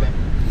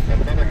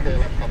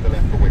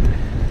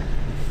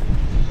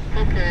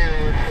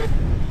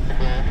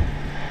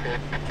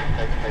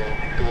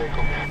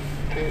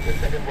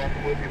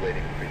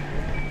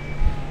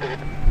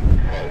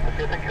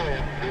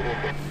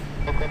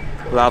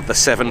 Love the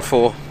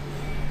 7-4.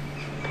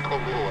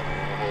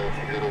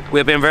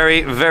 We've been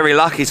very, very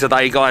lucky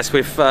today, guys,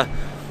 with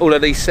all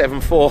of these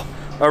 7-4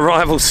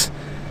 arrivals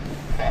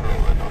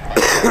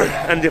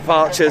and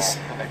departures.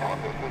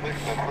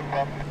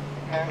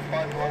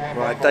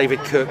 Right, David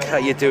Cook, how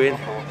you doing?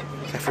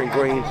 Catherine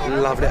Green,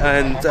 loved it.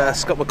 And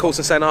Scott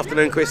McCaulson saying,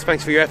 afternoon, Chris,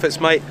 thanks for your efforts,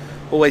 mate.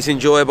 Always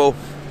enjoyable.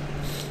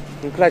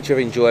 I'm glad you've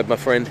enjoyed, my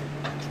friend.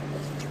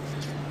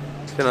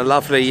 It's been a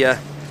lovely,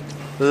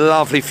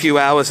 lovely few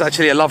hours.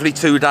 Actually, a lovely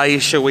 2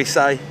 days, shall we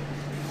say.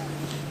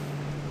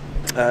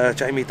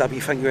 Jamie W,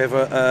 thank you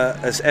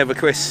as ever,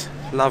 Chris.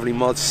 Lovely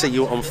mods. See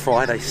you on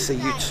Friday. See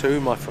you too,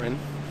 my friend.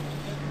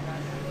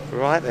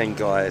 Right then,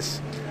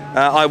 guys.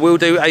 I will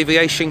do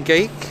Aviation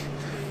Geek.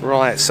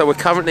 Right, so we're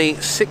currently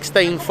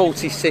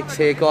 16:46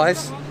 here,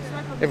 guys.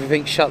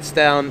 Everything shuts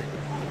down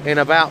in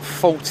about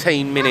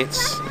 14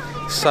 minutes.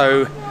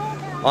 So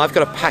I've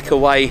got to pack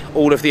away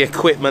all of the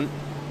equipment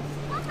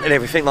and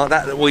everything like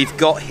that we've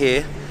got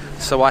here.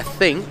 So I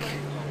think,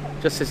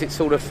 just as it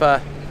sort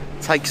of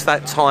takes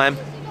that time,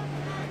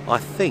 I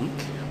think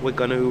we're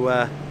going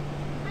to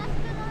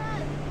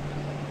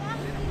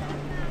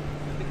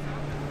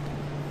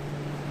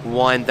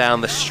wind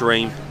down the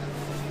stream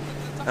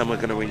and we're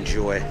going to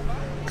enjoy.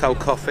 Cold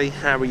coffee,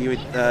 how are you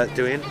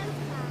doing?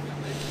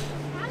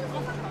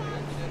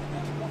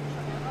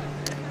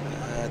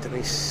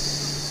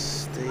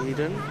 Denise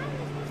Steeden,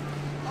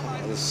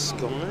 Heart of the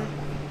Sky.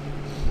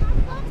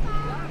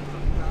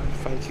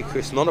 Thank you,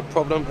 Chris, not a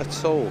problem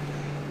at all.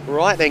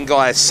 Right then,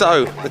 guys,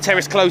 so the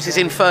terrace closes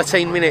in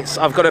 13 minutes.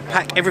 I've got to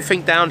pack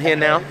everything down here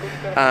now,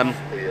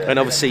 and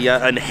obviously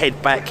and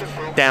head back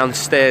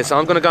downstairs.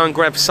 I'm going to go and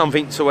grab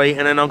something to eat,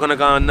 and then I'm going to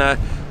go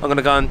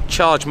and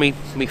charge me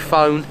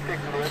phone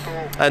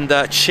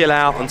and chill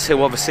out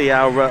until obviously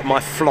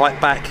my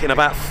flight back in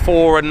about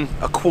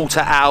 4¼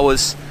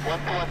 hours.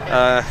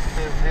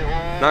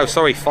 No,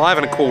 sorry,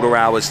 5¼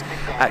 hours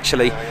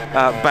actually,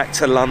 back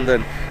to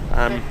London.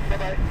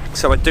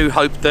 So I do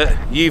hope that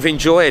you've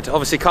enjoyed.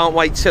 Obviously can't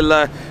wait till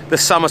the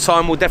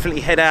summertime. We'll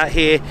definitely head out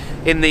here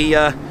in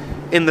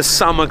the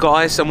summer,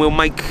 guys, and we'll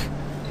make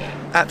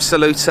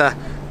absolute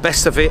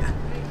best of it,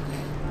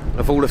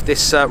 of all of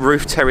this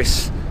roof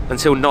terrace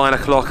until 9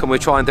 o'clock, and we'll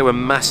try and do a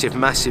massive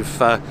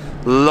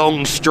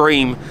long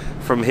stream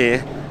from here,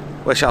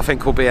 which I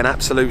think will be an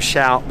absolute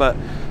shout. But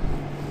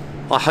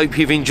I hope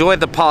you've enjoyed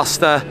the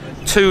past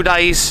 2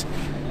 days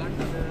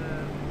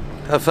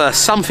of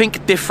something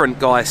different,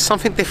 guys,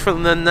 something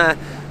different than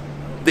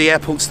the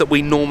airports that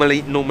we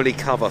normally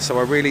cover. So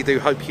I really do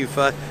hope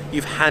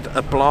you've had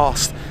a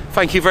blast.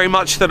 Thank you very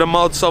much to the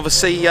mods,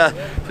 obviously,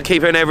 for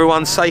keeping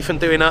everyone safe and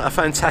doing a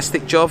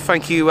fantastic job.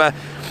 Thank you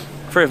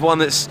for everyone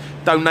that's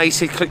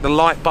donated, clicked the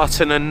like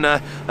button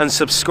and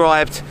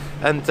subscribed,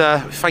 and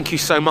thank you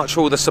so much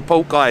for all the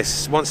support,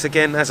 guys. Once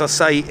again, as I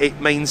say, it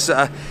means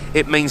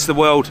the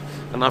world,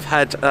 and I've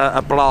had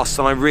a blast,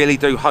 and I really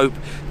do hope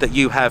that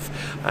you have.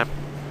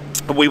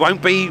 We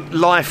won't be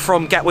live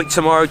from Gatwick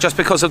tomorrow, just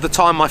because of the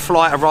time my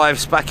flight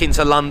arrives back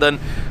into London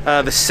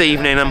this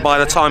evening, and by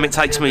the time it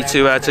takes me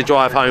to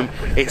drive home,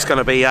 it's going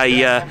to be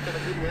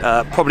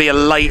probably a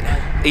late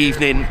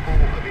evening,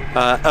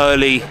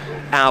 early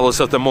hours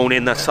of the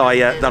morning that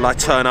I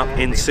turn up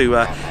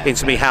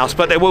into my house.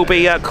 But there will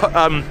be there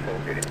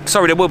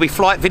will be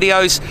flight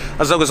videos,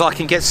 as long as I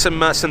can get some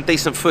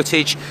decent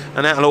footage,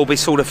 and that'll all be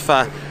sort of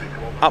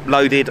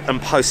uploaded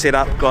and posted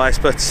up, guys.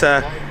 But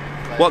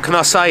what can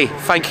I say?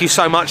 Thank you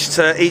so much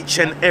to each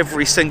and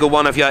every single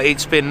one of you.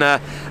 It's been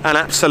an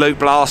absolute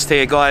blast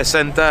here, guys,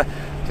 and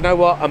you know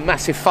what? A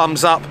massive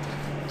thumbs up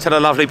to the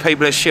lovely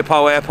people at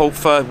Schipol Airport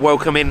for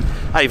welcoming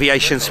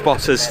aviation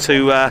spotters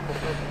to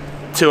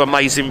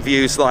amazing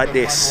views like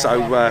this.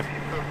 So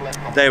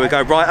there we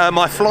go. Right,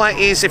 my flight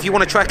is, if you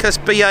want to track us,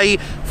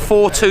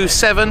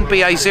 BA427,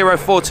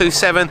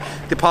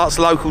 BA0427, departs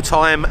local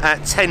time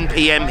at 10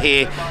 PM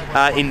here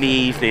in the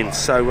evening.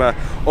 So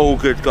all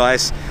good,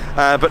 guys.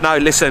 But no,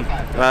 listen,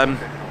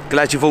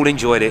 glad you've all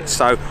enjoyed it.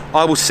 So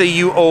I will see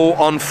you all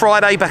on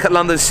Friday back at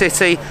London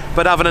City.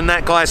 But other than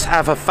that, guys,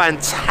 have a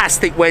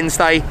fantastic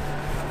Wednesday.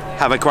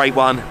 Have a great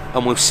one,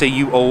 and we'll see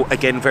you all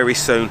again very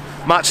soon.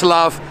 Much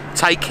love,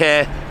 take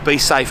care, be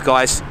safe,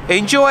 guys.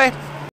 Enjoy.